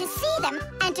 to see them,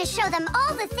 and to show them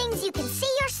all the things you can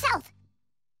see yourself.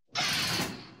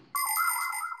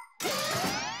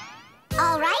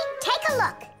 All right, take a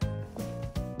look.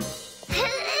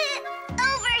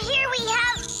 Over here we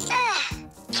have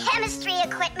chemistry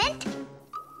equipment.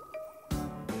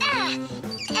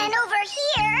 And over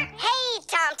here... Hey,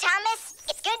 Tom Thomas.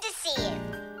 It's good to see you.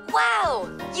 Wow,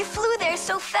 you flew there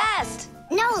so fast.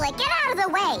 Nolik, get out of the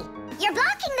way. You're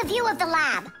blocking the view of the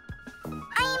lab.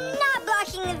 I am not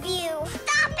blocking the view.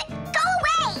 Stop it. Go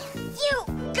away. You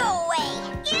go away.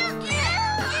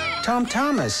 Tom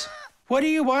Thomas, what are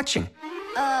you watching?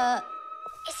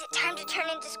 Is it time to turn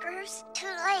into screws? Too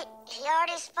late. He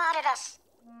already spotted us.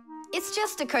 It's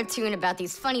just a cartoon about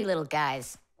these funny little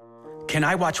guys. Can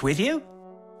I watch with you?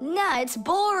 Nah, it's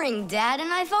boring, Dad,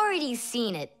 and I've already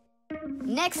seen it.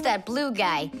 Next, that blue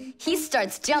guy, he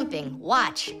starts jumping.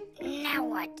 Watch. Now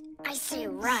what? I say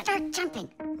run. Start jumping.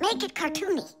 Make it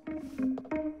cartoony.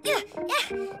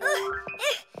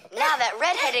 Now that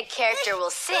redheaded character will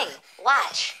sing.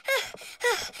 Watch.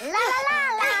 La la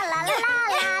la la la la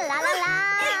la la la la.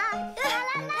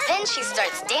 Then she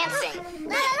starts dancing.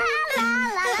 La la la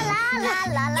la la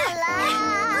la la la.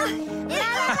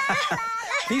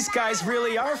 These guys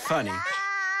really are funny.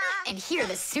 And here are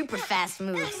the super fast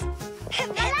moves.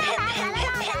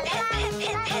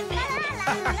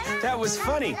 That was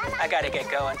funny. I gotta get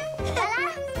going.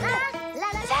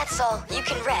 That's all. You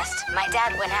can rest. My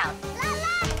dad went out.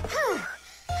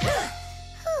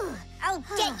 I'll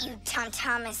get you, Tom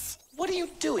Thomas. What are you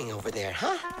doing over there,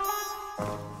 huh?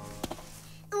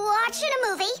 Watching a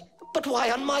movie. But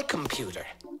why on my computer?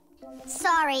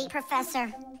 Sorry,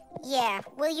 Professor. Yeah,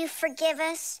 will you forgive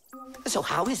us? So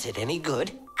how is it any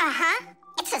good? Uh-huh.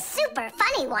 It's a super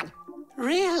funny one.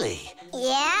 Really?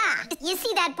 Yeah. You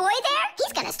see that boy there?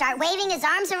 He's gonna start waving his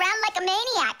arms around like a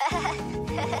maniac.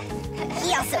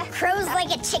 He also crows like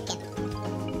a chicken.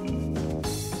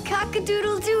 Cut!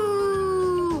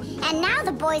 Cock-a-doodle-doo! And now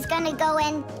the boy's gonna go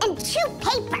in and chew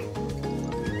paper.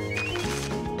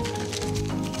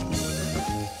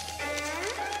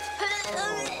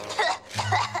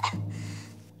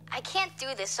 I can't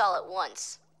do this all at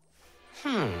once.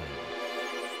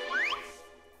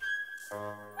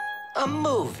 A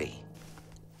movie.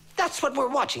 That's what we're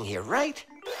watching here, right?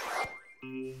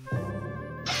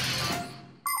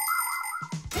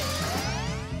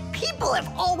 People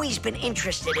have always been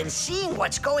interested in seeing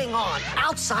what's going on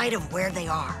outside of where they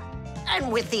are.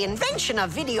 And with the invention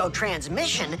of video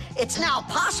transmission, it's now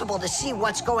possible to see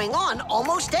what's going on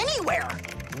almost anywhere.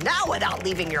 Now, without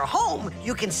leaving your home,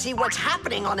 you can see what's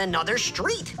happening on another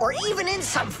street or even in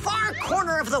some far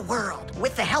corner of the world.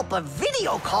 With the help of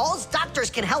video calls,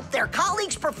 doctors can help their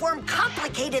colleagues perform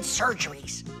complicated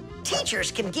surgeries.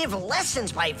 Teachers can give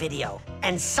lessons by video,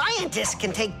 and scientists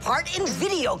can take part in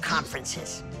video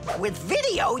conferences. With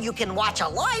video, you can watch a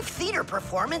live theater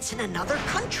performance in another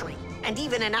country. And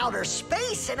even in outer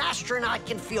space, an astronaut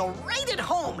can feel right at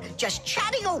home just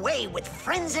chatting away with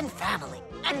friends and family.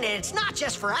 And it's not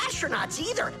just for astronauts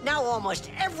either. Now almost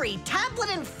every tablet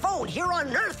and phone here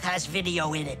on Earth has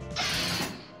video in it.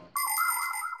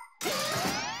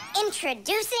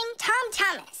 Introducing Tom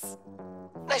Thomas.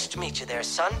 Nice to meet you there,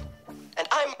 son. And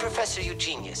I'm Professor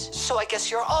Eugenius, so I guess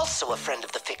you're also a friend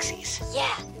of the Fixies.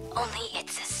 Yeah, only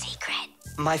it's a secret.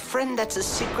 My friend, that's a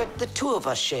secret the two of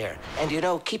us share. And you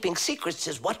know, keeping secrets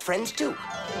is what friends do.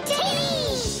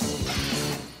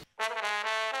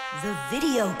 The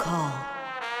video call.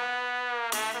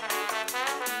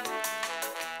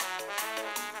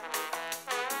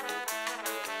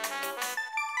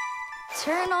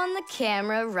 Turn on the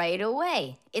camera right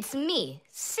away. It's me,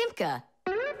 Simka.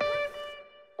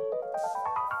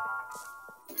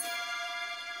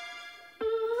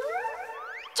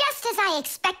 Just as I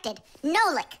expected.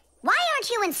 Nolik, why aren't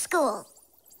you in school?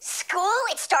 School?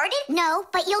 It started? No,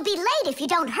 but you'll be late if you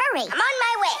don't hurry. I'm on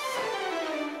my way.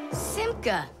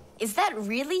 Simka, is that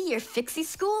really your Fixie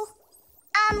school?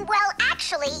 Well,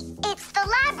 actually, it's the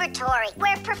laboratory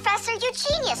where Professor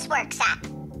Eugenius works at.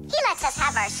 He lets us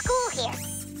have our school here.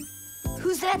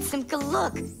 Who's that, Simka?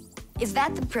 Look. Is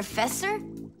that the professor?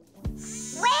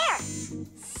 Where?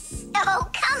 Oh,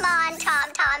 come on,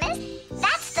 Tom Thomas.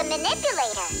 That's the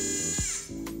manipulator.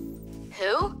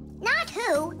 Who? Not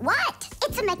who, what?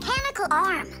 It's a mechanical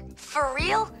arm. For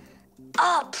real?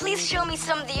 Oh, please show me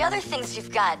some of the other things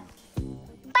you've got.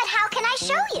 But how can I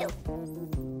show you?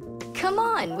 Come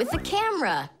on, with the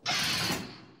camera.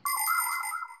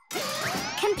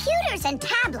 Computers and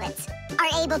tablets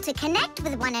are able to connect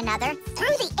with one another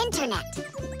through the internet.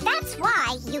 That's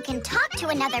why you can talk to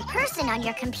another person on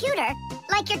your computer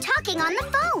like you're talking on the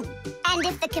phone. And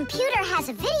if the computer has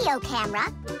a video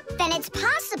camera, then it's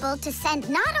possible to send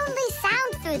not only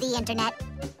sound through the internet,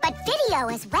 but video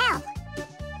as well.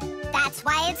 That's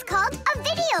why it's called a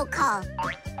video call.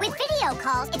 With video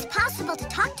calls, it's possible to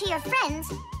talk to your friends,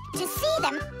 to see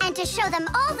them, and to show them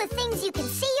all the things you can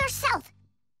see yourself.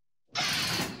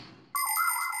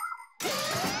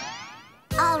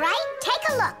 All right, take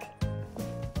a look.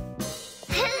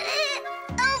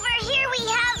 Over here we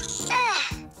have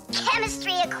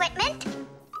chemistry equipment.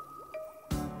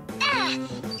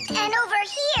 And over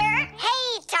here...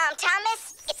 Hey, Tom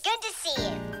Thomas. It's good to see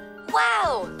you.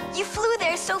 Wow, you flew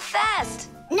there so fast.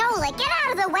 Nolik, get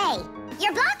out of the way.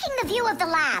 You're blocking the view of the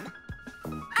lab.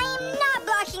 I am not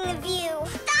blocking the view.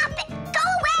 Stop it. Go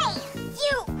away.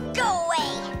 You go away.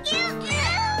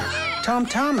 Tom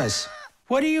Thomas,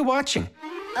 what are you watching?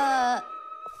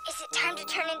 Is it time to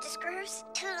turn into screws?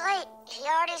 Too late. He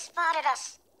already spotted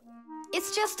us.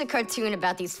 It's just a cartoon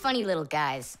about these funny little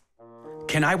guys.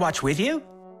 Can I watch with you?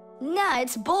 Nah,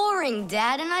 it's boring,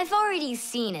 Dad, and I've already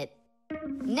seen it.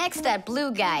 Next, that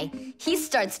blue guy, he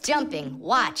starts jumping.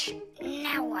 Watch.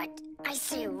 Now what? I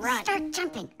say run. Start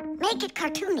jumping. Make it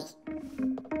cartoony.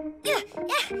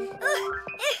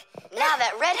 Now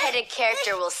that redheaded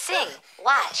character will sing.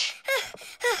 Watch.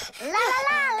 La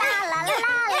la la la la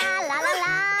la la la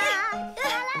la.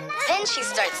 Then she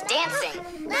starts dancing.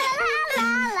 La la la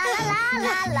la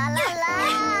la la la la.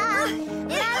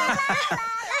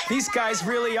 These guys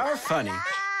really are funny.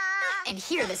 And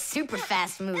here are the super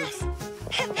fast moves.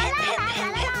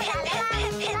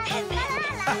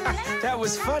 That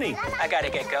was funny. I gotta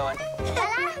get going.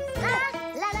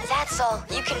 That's all.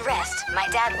 You can rest. My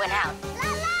dad went out.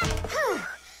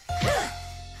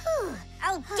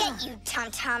 I'll get you, Tom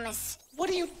Thomas. What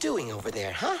are you doing over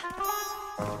there, huh?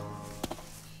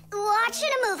 Watching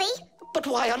a movie. But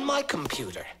why on my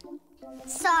computer?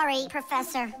 Sorry,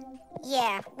 Professor.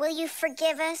 Yeah, will you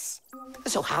forgive us?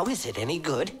 So how is it any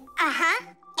good?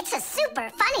 Uh-huh. It's It's a super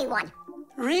funny one.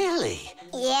 Really?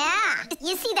 Yeah.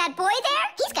 You see that boy there?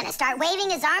 He's gonna start waving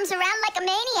his arms around like a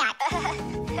maniac.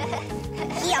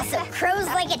 He also crows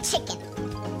like a chicken.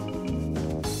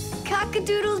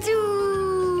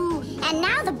 Cock-a-doodle-doo! And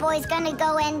now the boy's gonna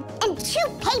go in and chew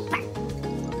paper.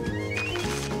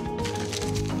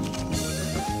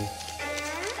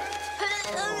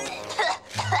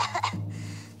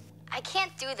 I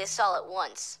can't do this all at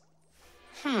once.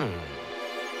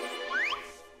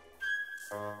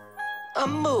 A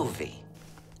movie.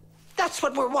 That's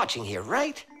what we're watching here,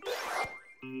 right?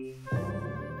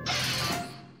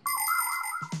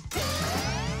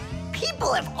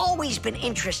 People have always been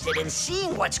interested in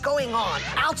seeing what's going on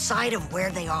outside of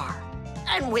where they are.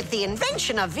 And with the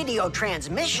invention of video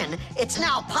transmission, it's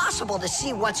now possible to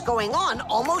see what's going on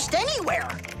almost anywhere.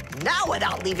 Now,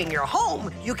 without leaving your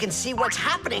home, you can see what's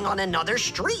happening on another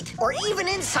street or even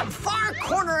in some far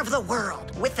corner of the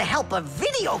world. With the help of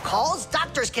video calls,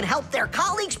 doctors can help their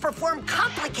colleagues perform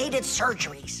complicated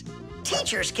surgeries.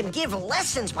 Teachers can give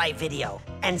lessons by video,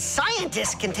 and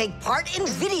scientists can take part in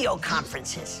video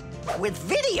conferences. With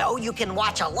video, you can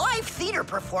watch a live theater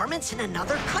performance in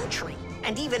another country.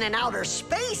 And even in outer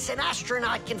space, an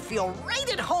astronaut can feel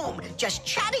right at home just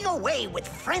chatting away with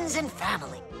friends and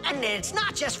family. And it's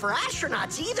not just for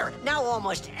astronauts either. Now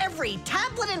almost every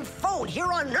tablet and phone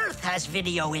here on Earth has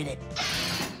video in it.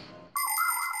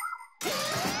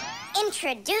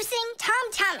 Introducing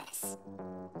Tom Thomas.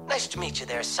 Nice to meet you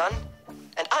there, son.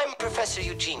 And I'm Professor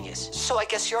Eugenius, so I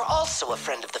guess you're also a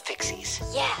friend of the Fixies.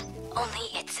 Yeah,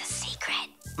 only it's a secret.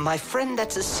 My friend,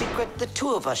 that's a secret the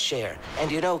two of us share.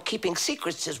 And you know, keeping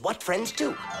secrets is what friends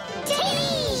do.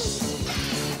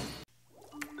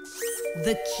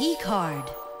 The key card.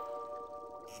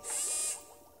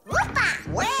 Whoopa!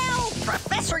 Well,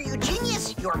 Professor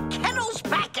Eugenius, your kennel's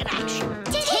back in action.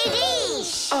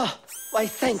 Tiddish! Ah, why,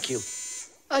 thank you.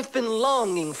 I've been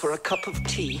longing for a cup of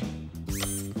tea.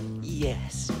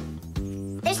 Yes.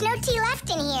 There's no tea left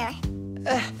in here.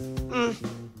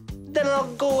 Then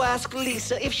I'll go ask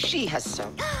Lisa if she has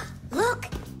some. Look!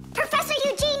 Professor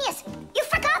Eugenius! You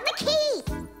forgot the key!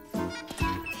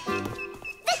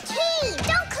 The key!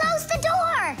 Don't close the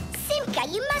door! Simka,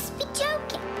 you must be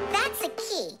joking. That's a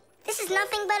key. This is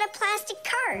nothing but a plastic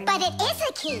card. But it is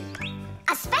a key.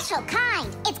 A special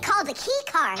kind. It's called a key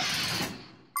card.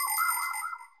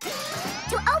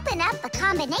 To open up a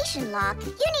combination lock,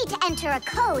 you need to enter a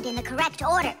code in the correct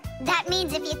order. That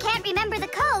means if you can't remember the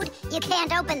code, you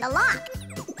can't open the lock.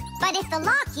 But if the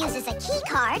lock uses a key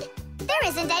card, there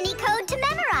isn't any code to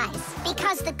memorize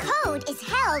because the code is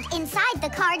held inside the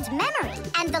card's memory,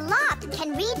 and the lock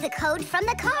can read the code from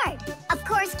the card. Of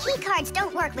course, key cards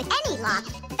don't work with any lock.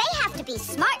 They have to be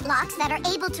smart locks that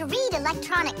are able to read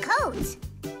electronic codes.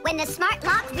 When the smart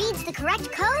lock reads the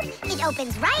correct code, it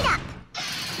opens right up.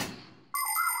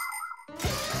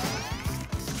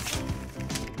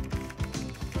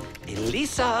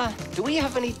 Lisa, do we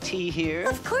have any tea here?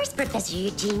 Of course, Professor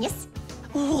Eugenius.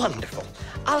 Wonderful.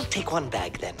 I'll take one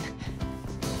bag then.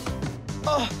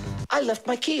 Oh, I left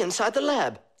my key inside the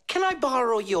lab. Can I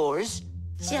borrow yours?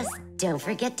 Just don't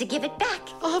forget to give it back.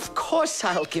 Of course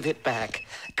I'll give it back.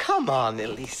 Come on,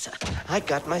 Elisa. I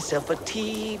got myself a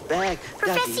tea bag.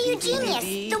 Professor Eugenius,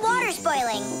 the water's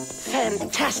boiling.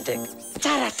 Fantastic.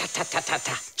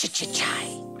 Ta-ta-ta-ta-ta-ta.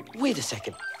 Ch-ch-chai. Wait a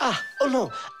second. Oh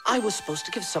no. I was supposed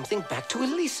to give something back to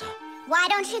Elisa. Why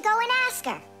don't you go and ask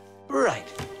her? Right.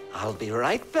 I'll be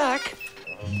right back.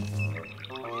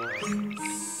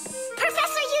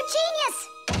 Professor Eugenius!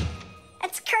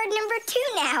 That's card number 2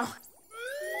 now.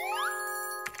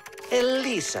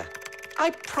 Elisa,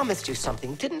 I promised you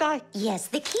something, didn't I? Yes,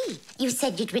 the key. You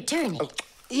said you'd return it.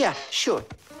 Yeah, sure.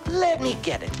 Let me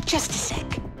get it. Just a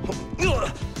sec.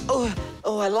 Oh,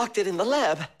 I locked it in the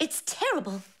lab. It's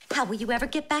terrible. How will you ever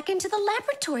get back into the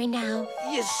laboratory now?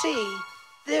 You see,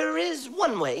 there is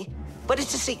one way, but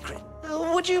it's a secret.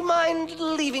 Would you mind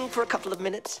leaving for a couple of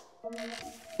minutes?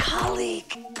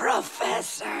 Colleague,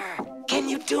 Professor, can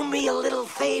you do me a little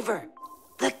favor?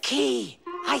 The key.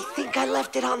 I think I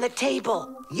left it on the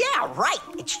table. Yeah, right.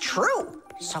 It's true.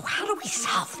 So how do we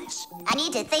solve this? I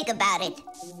need to think about it.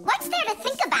 What's there to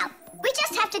think about? We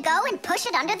just have to go and push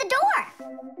it under the door.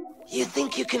 You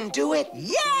think you can do it?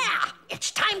 Yeah!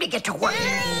 It's time to get to work.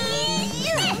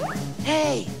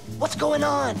 Hey, what's going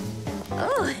on?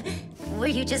 Oh, were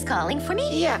you just calling for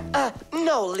me? Yeah,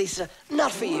 no, Lisa,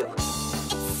 not for you.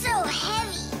 It's so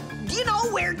heavy. Do you know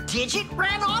where Digit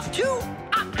ran off to?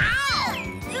 Ow!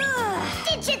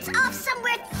 Digit's off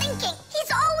somewhere thinking.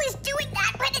 He's always doing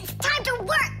that when it's time to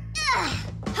work.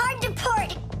 Hard to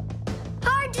port.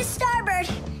 Hard to starboard.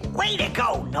 Way to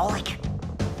go, Nolik.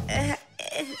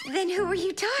 Then who were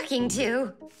you talking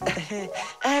to?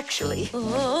 Actually...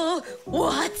 Oh,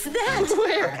 what's that?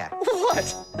 Where?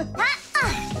 What?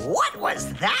 What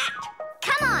was that?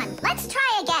 Come on, let's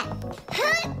try again.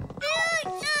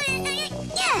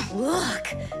 Look,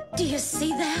 do you see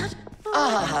that?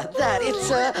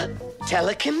 It's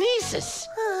telekinesis.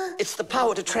 It's the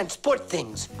power to transport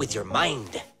things with your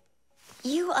mind.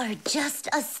 You are just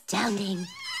astounding.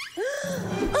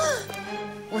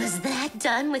 Was that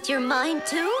done with your mind,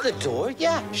 too? The door?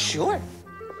 Yeah, sure.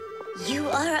 You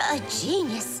are a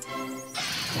genius.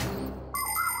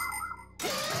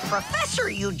 Professor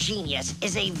Eugenius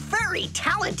is a very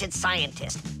talented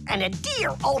scientist and a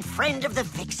dear old friend of the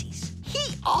Fixies.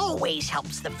 He always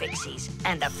helps the Fixies,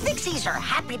 and the Fixies are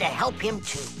happy to help him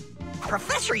too.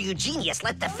 Professor Eugenius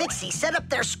let the Fixies set up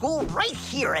their school right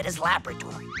here at his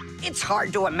laboratory. It's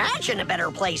hard to imagine a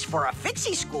better place for a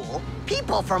Fixie school.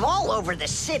 People from all over the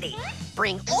city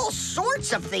bring all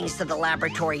sorts of things to the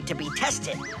laboratory to be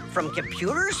tested, from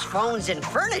computers, phones, and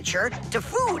furniture to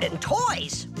food and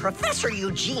toys. Professor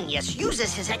Eugenius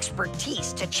uses his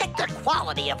expertise to check the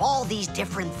quality of all these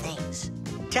different things.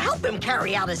 To help him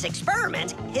carry out his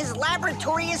experiment, his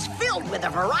laboratory is filled with a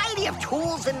variety of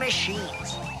tools and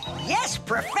machines. Yes,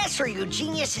 Professor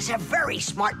Eugenius is a very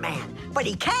smart man, but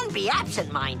he can be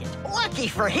absent-minded. Lucky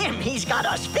for him, he's got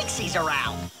us Fixies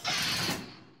around.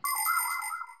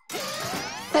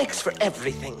 Thanks for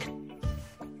everything.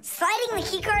 Sliding the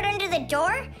keycard under the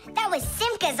door? That was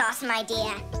Simka's awesome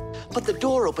idea. But the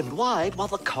door opened wide while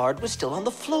the card was still on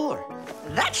the floor.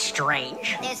 That's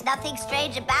strange. There's nothing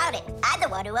strange about it. I'm the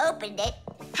one who opened it.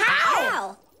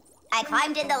 How? I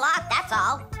climbed in the lock, that's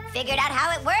all. Figured out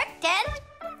how it worked, and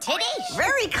Tadish.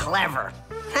 Very clever.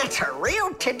 That's a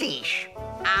real Tadish.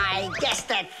 I guess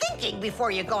that thinking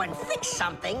before you go and fix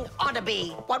something ought to be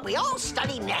what we all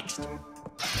study next.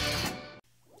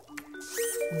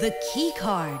 The key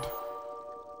card.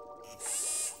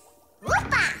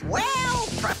 Whoopa! Well,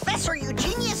 Professor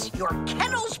Eugenius, your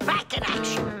kennel's back in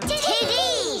action.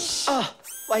 Tadish!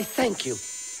 Why, thank you.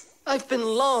 I've been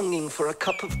longing for a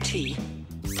cup of tea.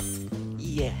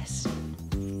 Yes.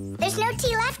 There's no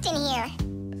tea left in here.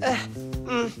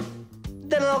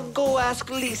 Then I'll go ask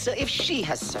Lisa if she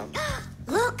has some.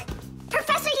 Look!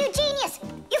 Professor Eugenius!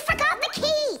 You forgot the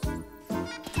key!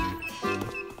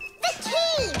 The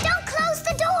key! Don't close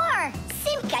the door!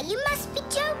 Simka, you must be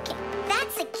joking.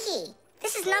 That's a key.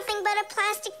 This is nothing but a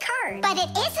plastic card. But it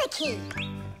is a key.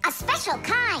 A special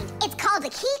kind. It's called a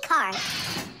key card.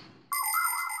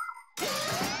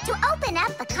 To open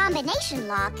up a combination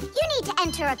lock, you need to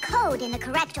enter a code in the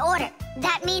correct order.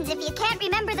 That means if you can't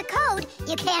remember the code,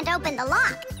 you can't open the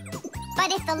lock.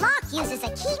 But if the lock uses a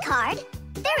key card,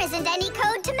 there isn't any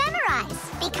code to memorize,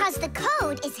 because the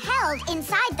code is held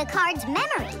inside the card's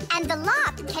memory, and the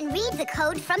lock can read the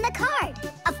code from the card.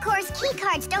 Of course, key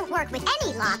cards don't work with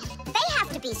any lock. They have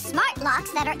to be smart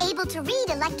locks that are able to read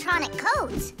electronic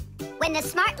codes. When the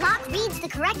smart lock reads the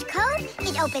correct code,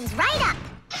 it opens right up.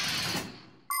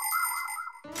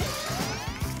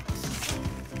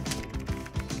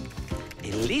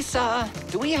 Lisa,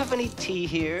 do we have any tea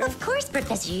here? Of course,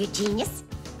 Professor Eugenius.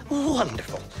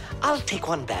 Wonderful. I'll take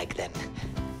one bag then.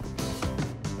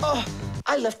 Oh,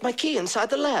 I left my key inside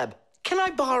the lab. Can I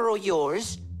borrow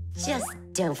yours? Just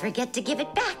don't forget to give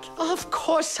it back. Of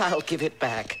course I'll give it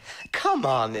back. Come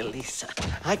on, Elisa.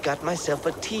 I got myself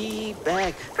a tea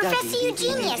bag. Professor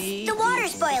Eugenius, the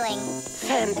water's boiling.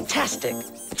 Fantastic.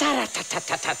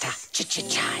 Ta-ta-ta-ta-ta-ta.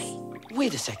 Ch-ch-chai.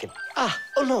 Wait a second. Oh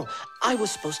no. I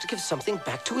was supposed to give something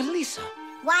back to Elisa.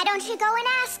 Why don't you go and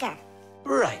ask her?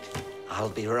 Right. I'll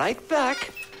be right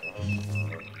back.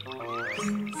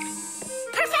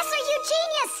 Professor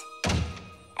Eugenius!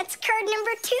 That's card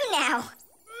number 2 now.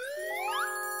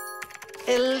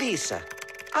 Elisa,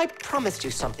 I promised you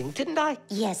something, didn't I?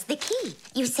 Yes, the key.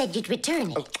 You said you'd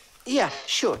return it. Yeah,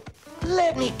 sure.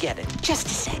 Let me get it. Just a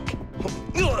sec.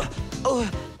 Oh,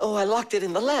 I locked it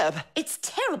in the lab. It's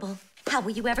terrible. How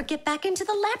will you ever get back into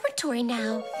the laboratory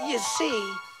now? You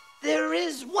see, there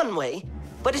is one way,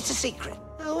 but it's a secret.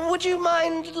 Would you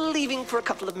mind leaving for a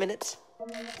couple of minutes?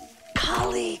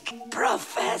 Colleague,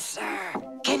 Professor,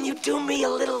 can you do me a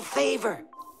little favor?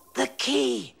 The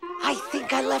key. I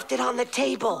think I left it on the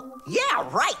table. Yeah,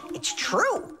 right. It's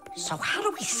true. So how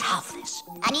do we solve this?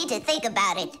 I need to think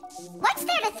about it. What's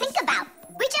there to think about?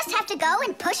 We just have to go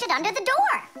and push it under the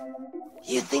door.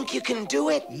 You think you can do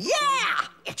it? Yeah!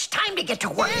 It's time to get to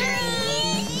work.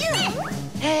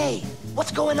 Hey,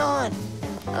 what's going on?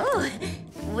 Oh,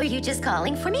 were you just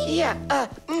calling for me? Yeah,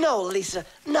 no, Lisa,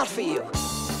 not for you.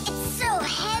 It's so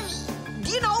heavy.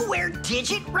 Do you know where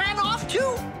Digit ran off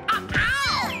to? Ow!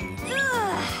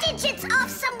 Digit's Human's off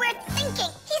somewhere thinking.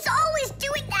 He's always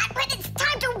doing that when it's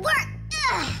time to work.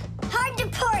 Ugh. Hard to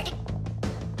port.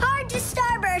 Hard to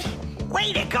starboard.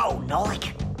 Way to go,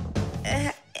 Nolik.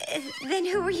 Then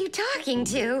who were you talking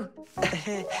to?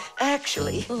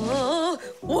 Actually... Oh,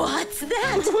 what's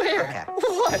that? Where?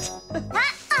 What?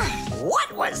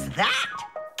 What was that?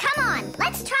 Come on,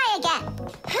 let's try again.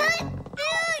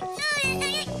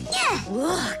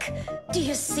 Look, do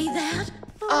you see that?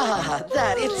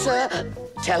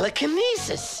 It's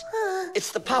telekinesis.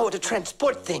 It's the power to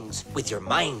transport things with your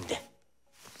mind.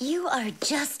 You are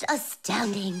just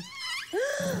astounding.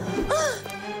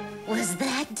 Was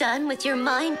that done with your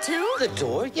mind, too? The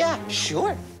door? Yeah,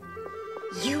 sure.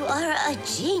 You are a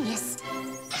genius.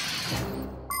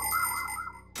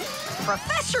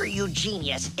 Professor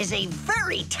Eugenius is a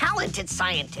very talented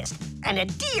scientist and a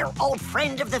dear old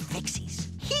friend of the Fixies.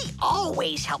 He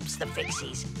always helps the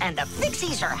Fixies, and the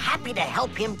Fixies are happy to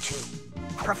help him too.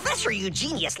 Professor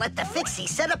Eugenius let the Fixies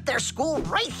set up their school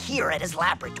right here at his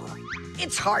laboratory.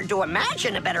 It's hard to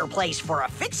imagine a better place for a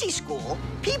Fixie school.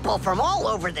 People from all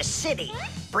over the city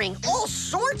bring all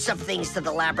sorts of things to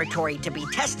the laboratory to be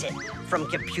tested, from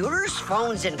computers,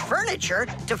 phones, and furniture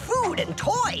to food and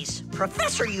toys.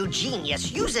 Professor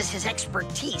Eugenius uses his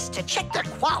expertise to check the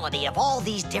quality of all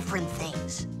these different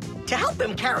things. To help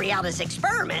him carry out his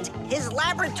experiment, his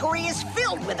laboratory is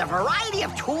filled with a variety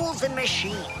of tools and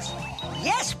machines.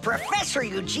 Yes, Professor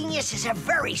Eugenius is a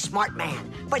very smart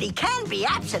man, but he can be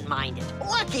absent-minded.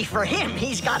 Lucky for him,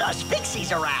 he's got us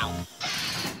Fixies around.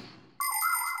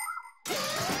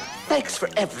 Thanks for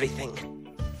everything.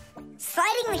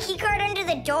 Sliding the keycard under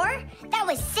the door? That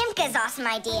was Simka's awesome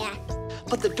idea.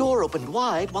 But the door opened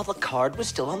wide while the card was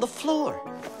still on the floor.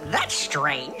 That's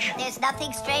strange. There's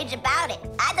nothing strange about it.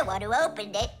 I'm the one who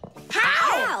opened it.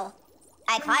 How?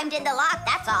 I climbed in the lock,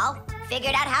 that's all.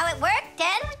 Figured out how it worked,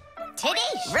 and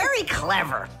Tadish. Very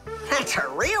clever. That's a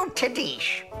real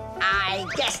Tadish. I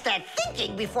guess that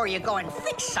thinking before you go and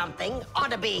fix something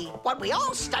ought to be what we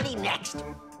all study next.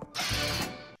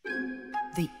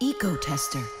 The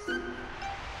eco-tester.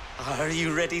 Are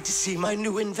you ready to see my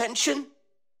new invention?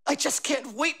 I just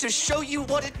can't wait to show you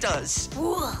what it does.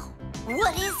 Whoa,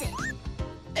 what is it?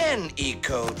 An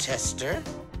eco-tester.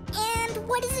 And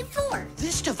what is it for?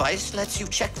 This device lets you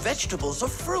check vegetables or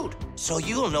fruit, so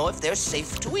you'll know if they're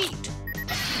safe to eat.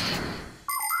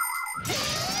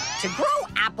 To grow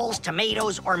apples,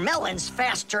 tomatoes, or melons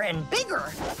faster and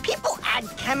bigger, people add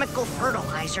chemical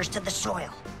fertilizers to the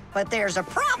soil. But there's a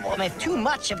problem if too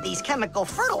much of these chemical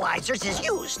fertilizers is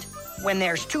used. When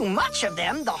there's too much of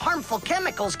them, the harmful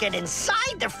chemicals get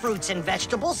inside the fruits and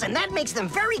vegetables, and that makes them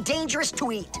very dangerous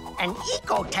to eat. An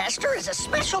eco-tester is a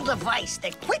special device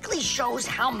that quickly shows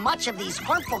how much of these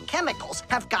harmful chemicals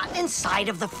have gotten inside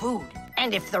of the food.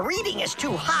 And if the reading is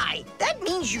too high, that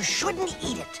means you shouldn't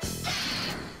eat it.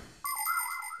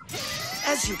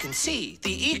 As you can see,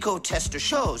 the eco-tester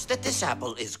shows that this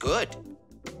apple is good.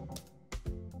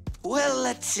 Well,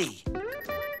 let's see.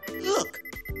 Look,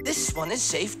 this one is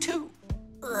safe too.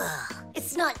 Ugh,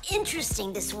 it's not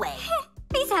interesting this way.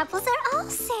 These apples are all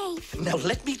safe. Now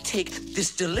let me take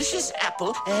this delicious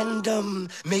apple and,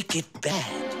 make it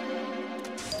bad.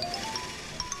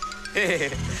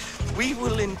 We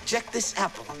will inject this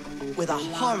apple with a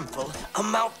harmful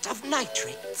amount of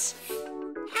nitrates.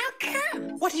 How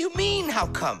come? What do you mean, how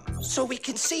come? So we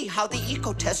can see how the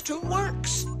eco-tester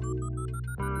works.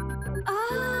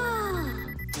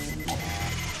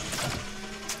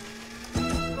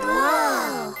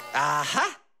 Whoa!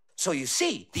 Aha! So you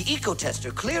see, the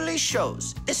eco-tester clearly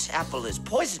shows this apple is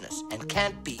poisonous and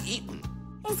can't be eaten.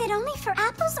 Is it only for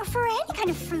apples or for any kind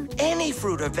of fruit? Any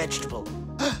fruit or vegetable.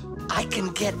 I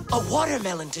can get a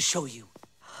watermelon to show you.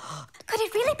 Could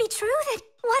it really be true that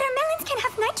watermelons can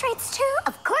have nitrates too?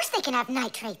 Of course they can have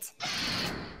nitrates.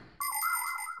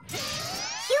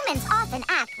 Humans often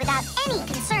act without any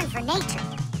concern for nature.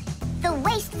 The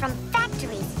waste from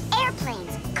factories,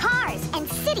 airplanes, cars, and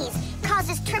cities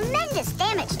causes tremendous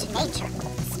damage to nature.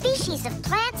 Species of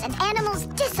plants and animals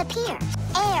disappear.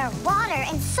 Air, water,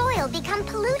 and soil become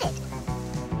polluted.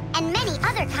 And many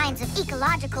other kinds of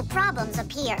ecological problems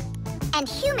appear. And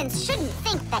humans shouldn't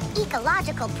think that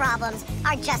ecological problems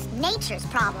are just nature's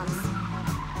problems.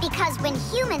 Because when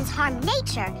humans harm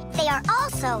nature, they are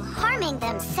also harming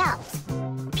themselves.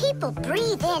 People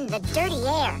breathe in the dirty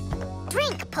air,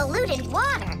 drink polluted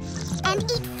water, and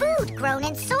eat food grown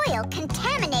in soil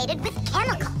contaminated with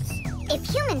chemicals. If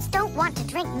humans don't want to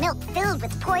drink milk filled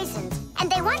with poisons, and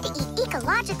they want to eat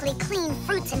ecologically clean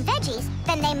fruits and veggies,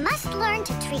 then they must learn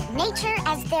to treat nature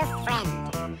as their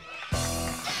friend.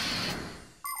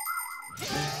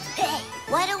 Hey,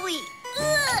 why don't we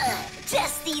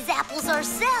test these apples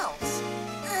ourselves.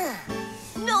 Ugh.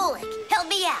 Nolik, help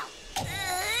me out.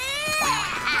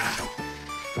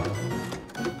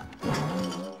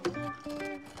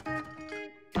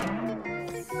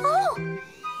 Oh,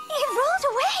 it rolled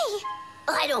away.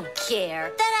 I don't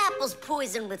care. That apple's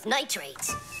poisoned with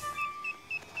nitrates.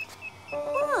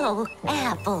 Whoa,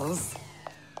 apples.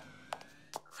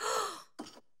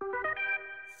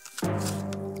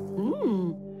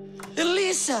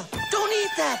 Elisa, don't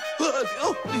eat that!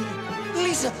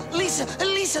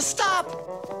 Elisa, stop!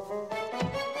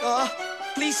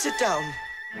 Please sit down.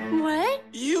 What?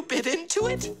 You bit into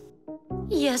it?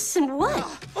 Yes, and what?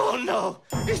 Oh no,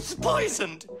 it's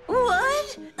poisoned!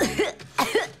 What?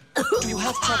 Do you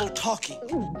have trouble talking?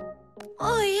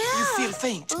 Oh, yeah. You feel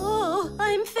faint? Oh,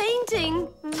 I'm fainting.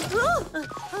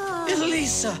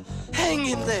 Elisa, hang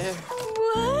in there.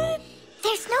 What?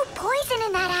 There's no poison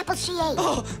in that apple she ate.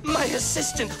 Oh, my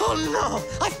assistant. Oh no,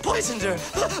 I've poisoned her.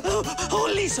 Oh,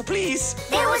 Elisa, please.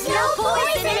 There was no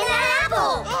poison in that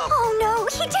apple. Oh no,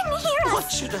 he didn't hear us.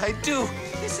 What should I do?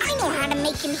 I know how to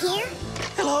make him hear.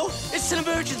 Hello? It's an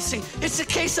emergency. It's a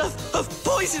case of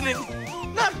poisoning.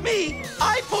 Not me.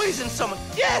 I poisoned someone.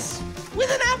 Yes,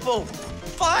 with an apple.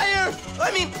 Fire.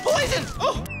 Poison.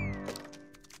 Oh.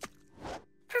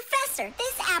 Professor,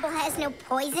 this apple has no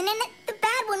poison in it. The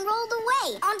bad one rolled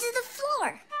away onto the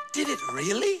floor. Did it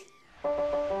really?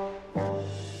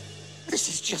 This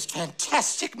is just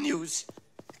fantastic news.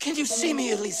 Can you see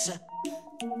me, Elisa?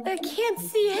 I can't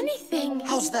see anything.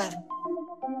 How's that?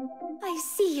 I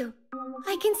see you.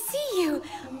 I can see you.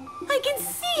 I can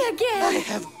see again. I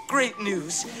have great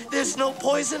news. There's no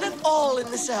poison at all in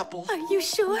this apple. Are you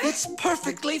sure? It's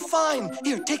perfectly fine.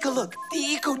 Here, take a look. The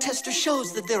eco-tester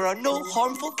shows that there are no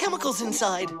harmful chemicals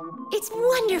inside. It's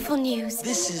wonderful news.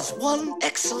 This is one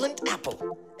excellent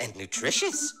apple. And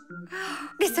nutritious.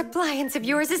 This appliance of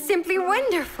yours is simply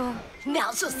wonderful.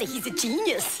 Now she'll say he's a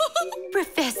genius.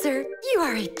 Professor, you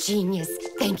are a genius.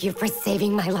 Thank you for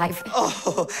saving my life.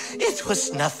 Oh, it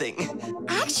was nothing.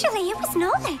 Actually, it was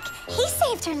Nolik. He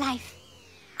saved her life.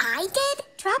 I did?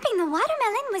 Dropping the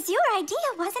watermelon was your idea,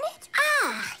 wasn't it?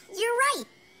 Ah, you're right.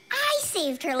 I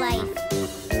saved her life.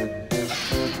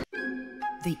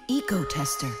 The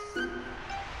eco-tester.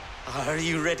 Are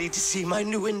you ready to see my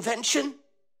new invention?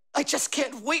 I just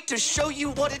can't wait to show you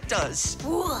what it does.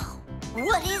 Whoa,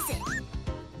 what is it?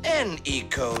 An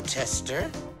eco-tester.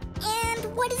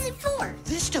 And what is it for?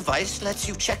 This device lets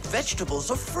you check vegetables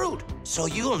or fruit, so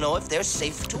you'll know if they're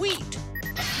safe to eat.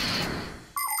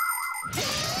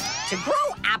 To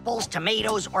grow apples,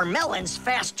 tomatoes, or melons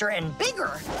faster and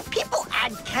bigger, people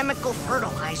add chemical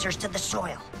fertilizers to the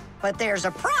soil. But there's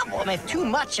a problem if too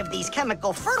much of these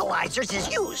chemical fertilizers is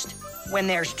used. When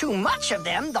there's too much of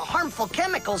them, the harmful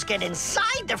chemicals get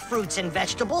inside the fruits and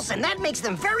vegetables, and that makes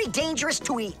them very dangerous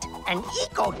to eat. An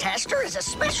eco-tester is a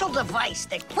special device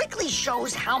that quickly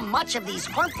shows how much of these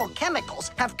harmful chemicals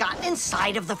have gotten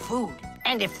inside of the food.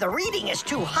 And if the reading is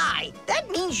too high, that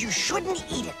means you shouldn't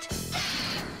eat it.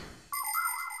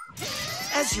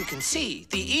 As you can see,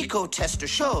 the eco-tester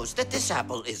shows that this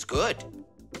apple is good.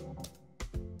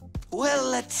 Well,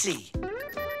 let's see.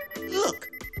 Look,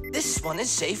 this one is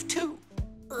safe too.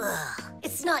 Ugh,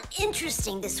 it's not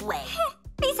interesting this way.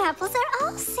 These apples are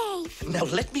all safe. Now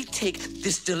let me take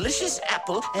this delicious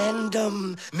apple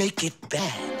and, make it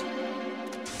bad.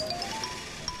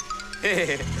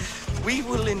 We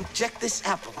will inject this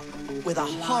apple with a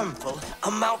harmful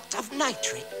amount of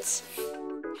nitrates.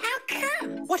 How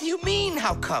come? What do you mean,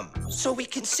 how come? So we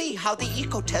can see how the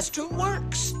eco-tester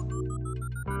works.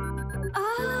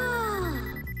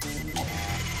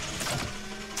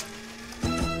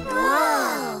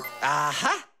 Whoa!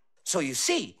 Aha! So you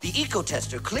see, the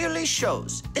eco-tester clearly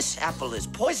shows this apple is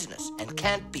poisonous and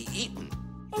can't be eaten.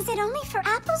 Is it only for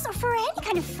apples or for any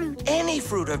kind of fruit? Any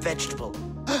fruit or vegetable.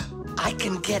 I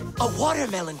can get a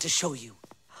watermelon to show you.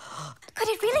 Could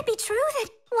it really be true that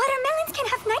watermelons can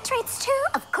have nitrates too?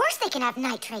 Of course they can have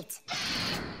nitrates.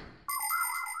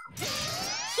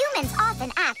 Humans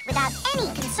often act without any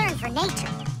concern for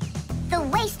nature. The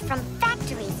waste from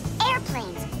factories,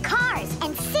 airplanes, cars,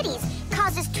 and cities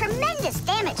causes tremendous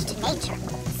damage to nature.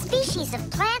 Species of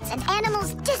plants and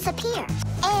animals disappear.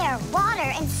 Air,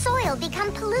 water, and soil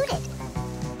become polluted.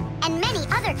 And many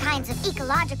other kinds of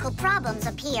ecological problems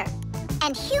appear.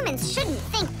 And humans shouldn't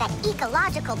think that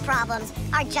ecological problems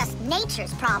are just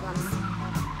nature's problems.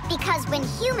 Because when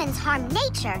humans harm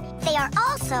nature, they are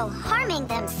also harming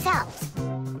themselves.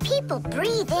 People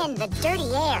breathe in the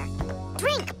dirty air,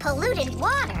 drink polluted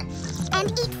water,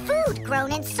 and eat food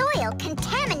grown in soil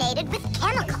contaminated with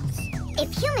chemicals.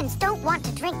 If humans don't want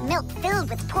to drink milk filled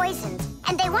with poisons,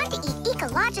 and they want to eat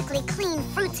ecologically clean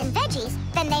fruits and veggies,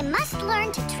 then they must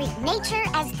learn to treat nature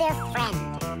as their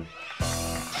friend.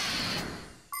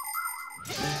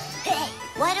 Hey,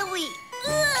 why don't we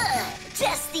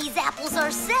test these apples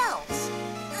ourselves?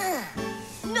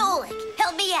 Nolik,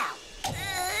 help me out.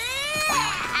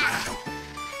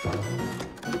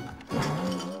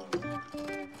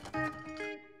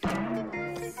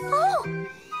 Oh,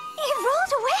 it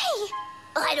rolled away.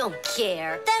 I don't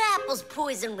care. That apple's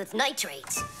poisoned with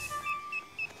nitrates.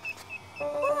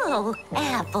 Oh,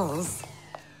 apples.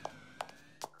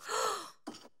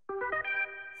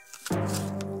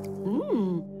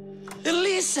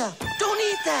 Lisa, don't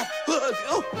eat that!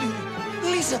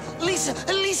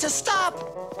 Lisa, stop!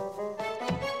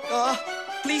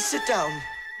 Please sit down.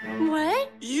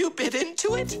 What? You bit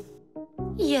into it?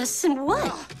 Yes, and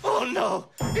what? Oh no,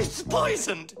 it's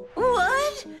poisoned!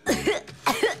 What?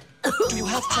 Do you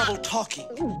have trouble talking?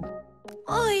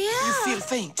 Oh, yeah. You feel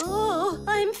faint? Oh,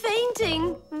 I'm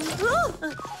fainting.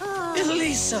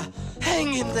 Lisa,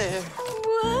 hang in there.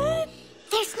 What?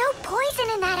 There's no poison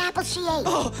in that apple she ate.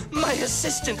 Oh, my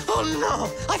assistant. Oh no,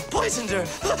 I've poisoned her.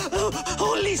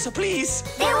 Oh, Lisa, please.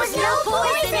 There was no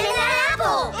poison in that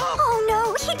apple. Oh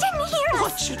no, he didn't hear us.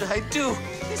 What should I do?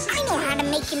 I know how to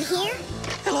make him hear.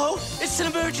 Hello? It's an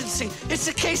emergency. It's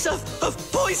a case of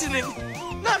poisoning.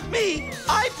 Not me.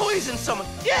 I poisoned someone.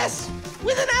 Yes,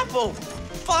 with an apple.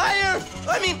 Fire.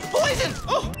 Poison.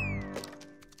 Oh.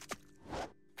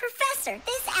 Professor,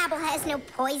 this apple has no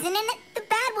poison in it. The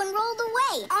bad one rolled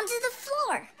away onto the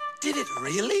floor. Did it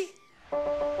really?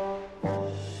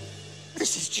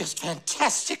 This is just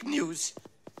fantastic news.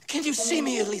 Can you see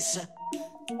me, Elisa?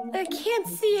 I can't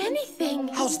see anything.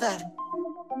 How's that?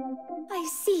 I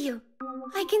see you.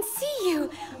 I can see you.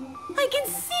 I can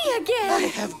see again.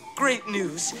 I have great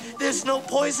news. There's no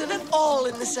poison at all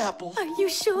in this apple. Are you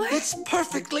sure? It's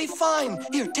perfectly fine.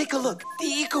 Here, take a look. The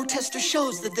eco-tester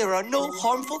shows that there are no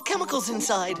harmful chemicals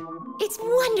inside. It's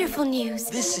wonderful news.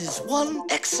 This is one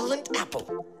excellent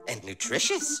apple. And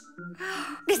nutritious.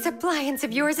 This appliance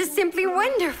of yours is simply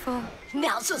wonderful.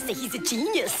 Now she'll say he's a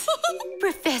genius.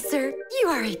 Professor, you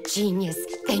are a genius.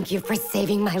 Thank you for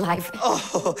saving my life.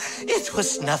 Oh, it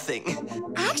was nothing.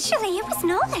 Actually, it was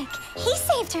Nolik. He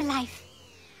saved her life.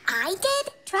 I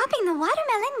did? Dropping the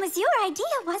watermelon was your idea,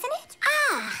 wasn't it?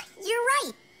 Ah, you're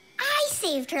right. I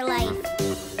saved her life.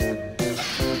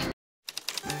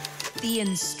 The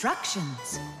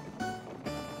instructions.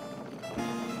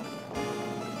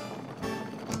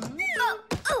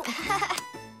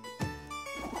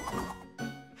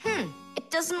 It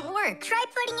doesn't work. Try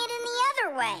putting it in the other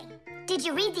way. Did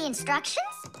you read the instructions?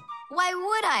 Why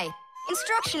would I?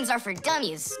 Instructions are for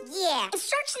dummies. Yeah,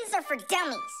 instructions are for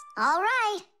dummies. All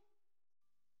right.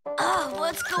 Oh,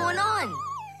 what's going on?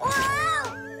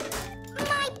 Whoa!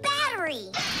 My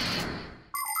battery!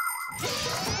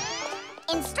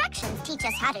 Instructions teach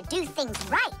us how to do things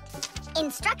right.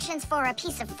 Instructions for a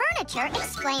piece of furniture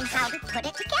explain how to put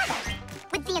it together.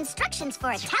 With the instructions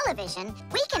for a television,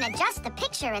 we can adjust the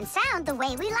picture and sound the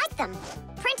way we like them.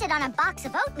 Printed on a box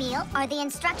of oatmeal are the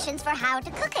instructions for how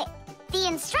to cook it. The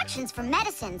instructions for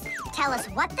medicines tell us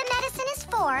what the medicine is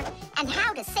for and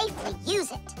how to safely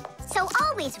use it. So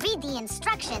always read the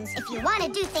instructions if you want to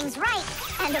do things right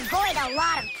and avoid a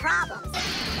lot of problems.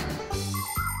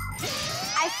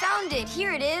 I found it.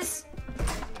 Here it is.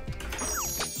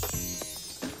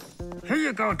 Here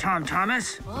you go, Tom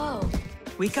Thomas. Whoa.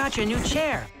 We got you a new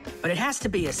chair, but it has to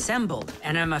be assembled,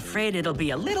 and I'm afraid it'll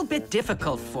be a little bit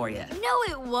difficult for you. No,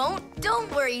 it won't.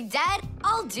 Don't worry, Dad.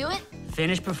 I'll do it.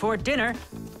 Finish before dinner,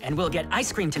 and we'll get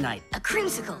ice cream tonight. A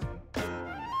creamsicle.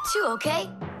 2, okay?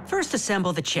 First,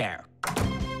 assemble the chair. Tom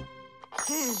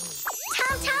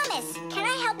Thomas, can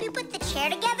I help you put the chair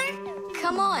together?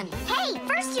 Come on. Hey,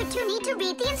 first you two need to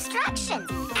read the instructions.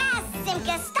 Ah,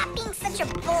 Simka, stop being such a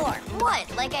bore. What,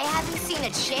 like I haven't seen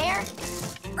a chair?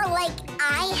 Or like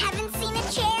I haven't seen a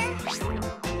chair?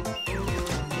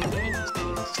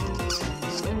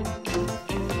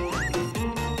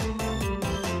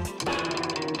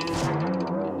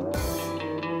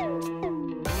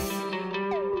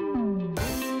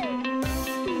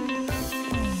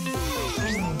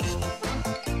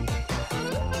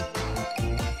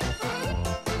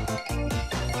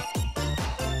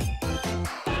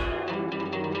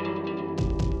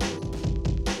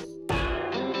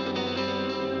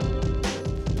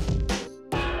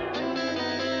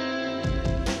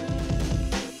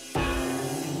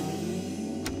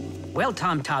 Well,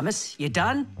 Tom Thomas, you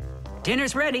done?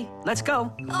 Dinner's ready. Let's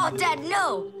go. Oh, Dad,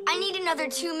 no. I need another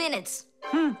 2 minutes.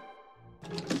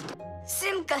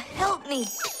 Simka, help me.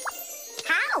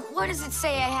 How? know. What does it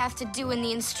say I have to do in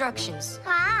the instructions?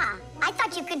 Ah, I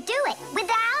thought you could do it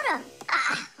without them.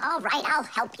 All right, I'll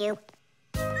help you.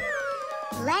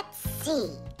 Let's see.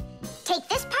 Take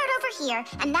this part over here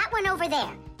and that one over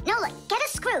there. Nolik, get a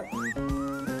screw.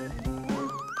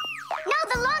 No,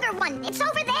 the longer one. It's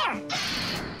over there.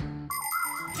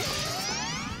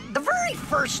 The very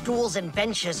first stools and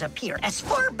benches appear as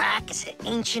far back as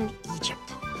ancient Egypt.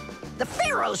 The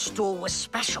pharaoh's stool was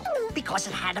special because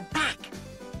it had a back.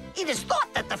 It is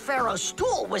thought that the pharaoh's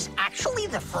stool was actually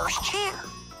the first chair.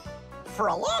 For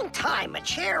a long time, a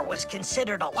chair was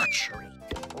considered a luxury.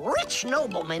 Rich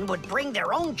noblemen would bring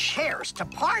their own chairs to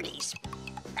parties.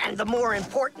 And the more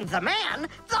important the man,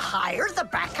 the higher the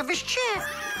back of his chair.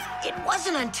 It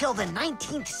wasn't until the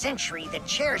 19th century that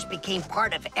chairs became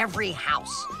part of every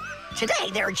house. Today,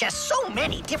 there are just so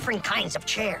many different kinds of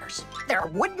chairs. There are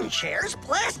wooden chairs,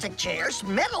 plastic chairs,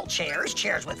 metal chairs,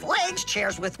 chairs with legs,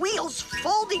 chairs with wheels,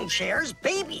 folding chairs,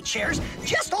 baby chairs,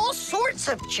 just all sorts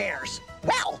of chairs.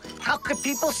 Well, how could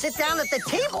people sit down at the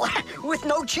table with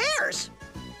no chairs?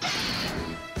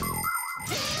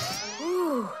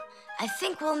 Ooh, I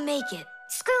think we'll make it.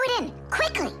 Screw it in,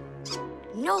 quickly.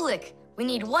 Nolik, we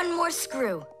need one more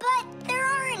screw. But there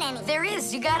aren't any. There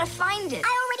is, you gotta find it.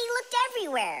 I already looked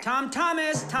everywhere. Tom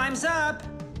Thomas, time's up.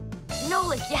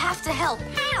 Nolik, you have to help.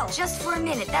 How? Just for a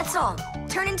minute, that's all.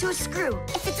 Turn into a screw.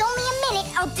 If it's only a minute,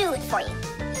 I'll do it for you.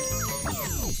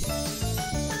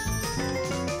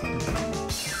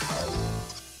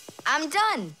 I'm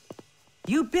done.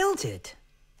 You built it.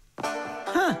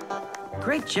 Huh.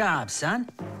 Great job, son.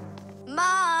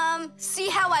 Mom, see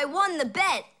how I won the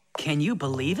bet? Can you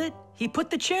believe it? He put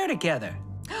the chair together.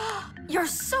 You're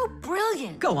so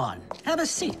brilliant. Go on, have a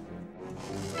seat.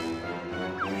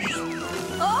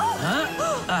 Oh!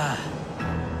 Huh?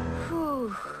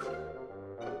 Whew.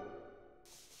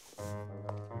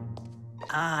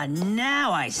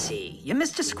 Now I see. You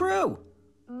missed a screw.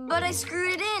 But I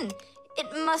screwed it in.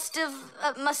 It must have,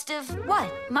 what?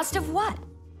 Must have what?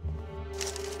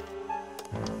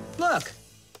 Look,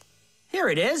 here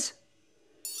it is.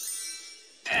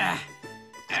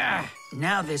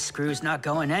 Now this screw's not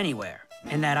going anywhere.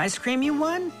 And that ice cream you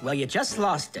won? Well, you just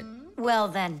lost it. Well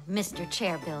then, Mr.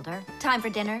 Chair Builder, time for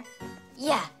dinner?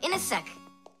 Yeah, in a sec.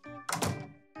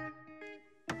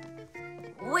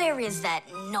 Where is that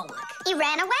Nolik? He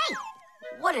ran away.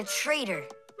 What a traitor.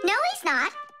 No, he's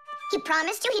not. He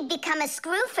promised you he'd become a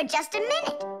screw for just a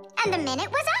minute. And the minute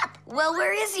was up. Well,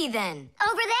 where is he then?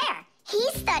 Over there.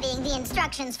 He's studying the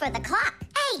instructions for the clock.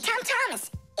 Hey, Tom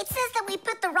Thomas, it says that we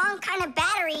put the wrong kind of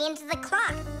battery into the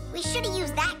clock. We should have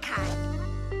used that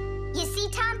kind. You see,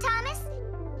 Tom Thomas?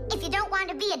 If you don't want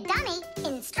to be a dummy,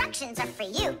 instructions are for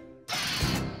you.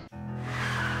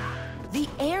 The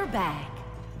airbag.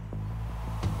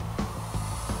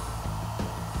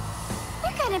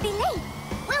 We're gonna be late.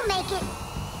 We'll make it.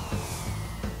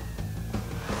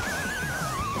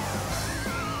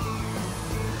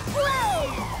 Whoa!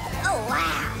 Oh,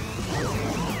 wow.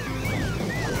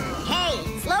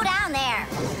 Hey, slow down there.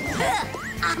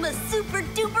 I'm a super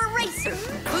duper racer.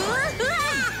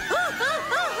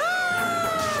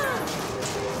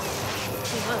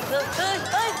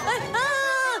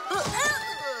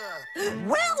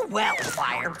 Well,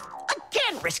 Fire.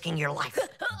 Again, risking your life.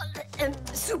 And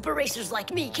super racers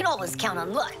like me can always count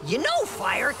on luck. You know,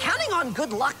 Fire, counting on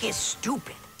good luck is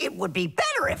stupid. It would be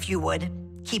better if you would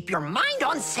keep your mind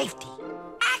on safety.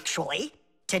 Actually,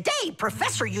 today,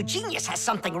 Professor Eugenius has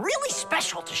something really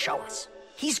special to show us.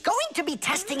 He's going to be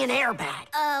testing an airbag.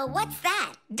 What's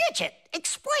that? Ditch it.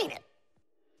 Explain it.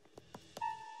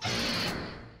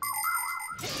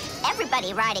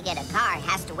 Everybody riding in a car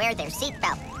has to wear their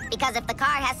seatbelt, because if the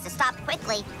car has to stop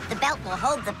quickly, the belt will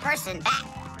hold the person back.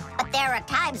 But there are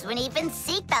times when even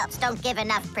seatbelts don't give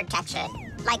enough protection,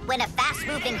 like when a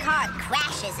fast-moving car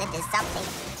crashes into something.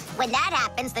 When that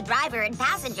happens, the driver and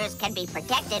passengers can be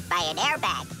protected by an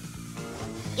airbag.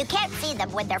 You can't see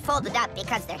them when they're folded up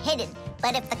because they're hidden,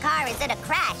 but if the car is in a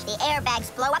crash, the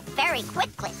airbags blow up very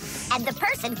quickly, and the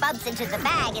person bumps into the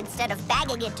bag instead of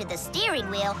banging into the steering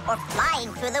wheel or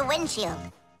flying through the windshield.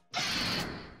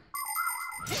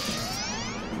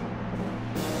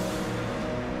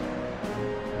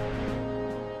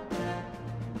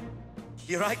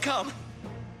 Here I come.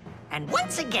 And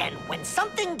once again, when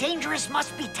something dangerous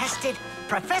must be tested,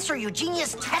 Professor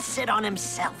Eugenius tests it on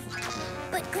himself.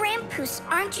 But Grandpoos,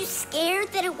 aren't you scared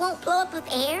that it won't blow up with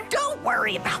air? Don't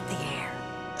worry about the air.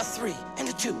 A 3 and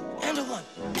a 2 and a 1.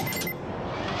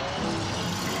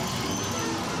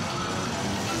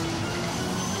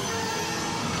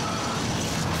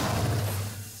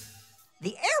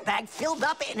 The airbag filled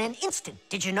up in an instant.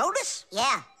 Did you notice?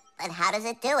 Yeah, And how does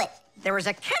it do it? There is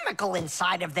a chemical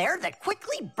inside of there that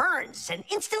quickly burns and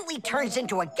instantly turns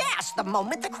into a gas the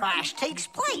moment the crash takes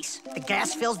place. The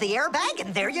gas fills the airbag,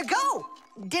 and there you go.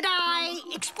 Did I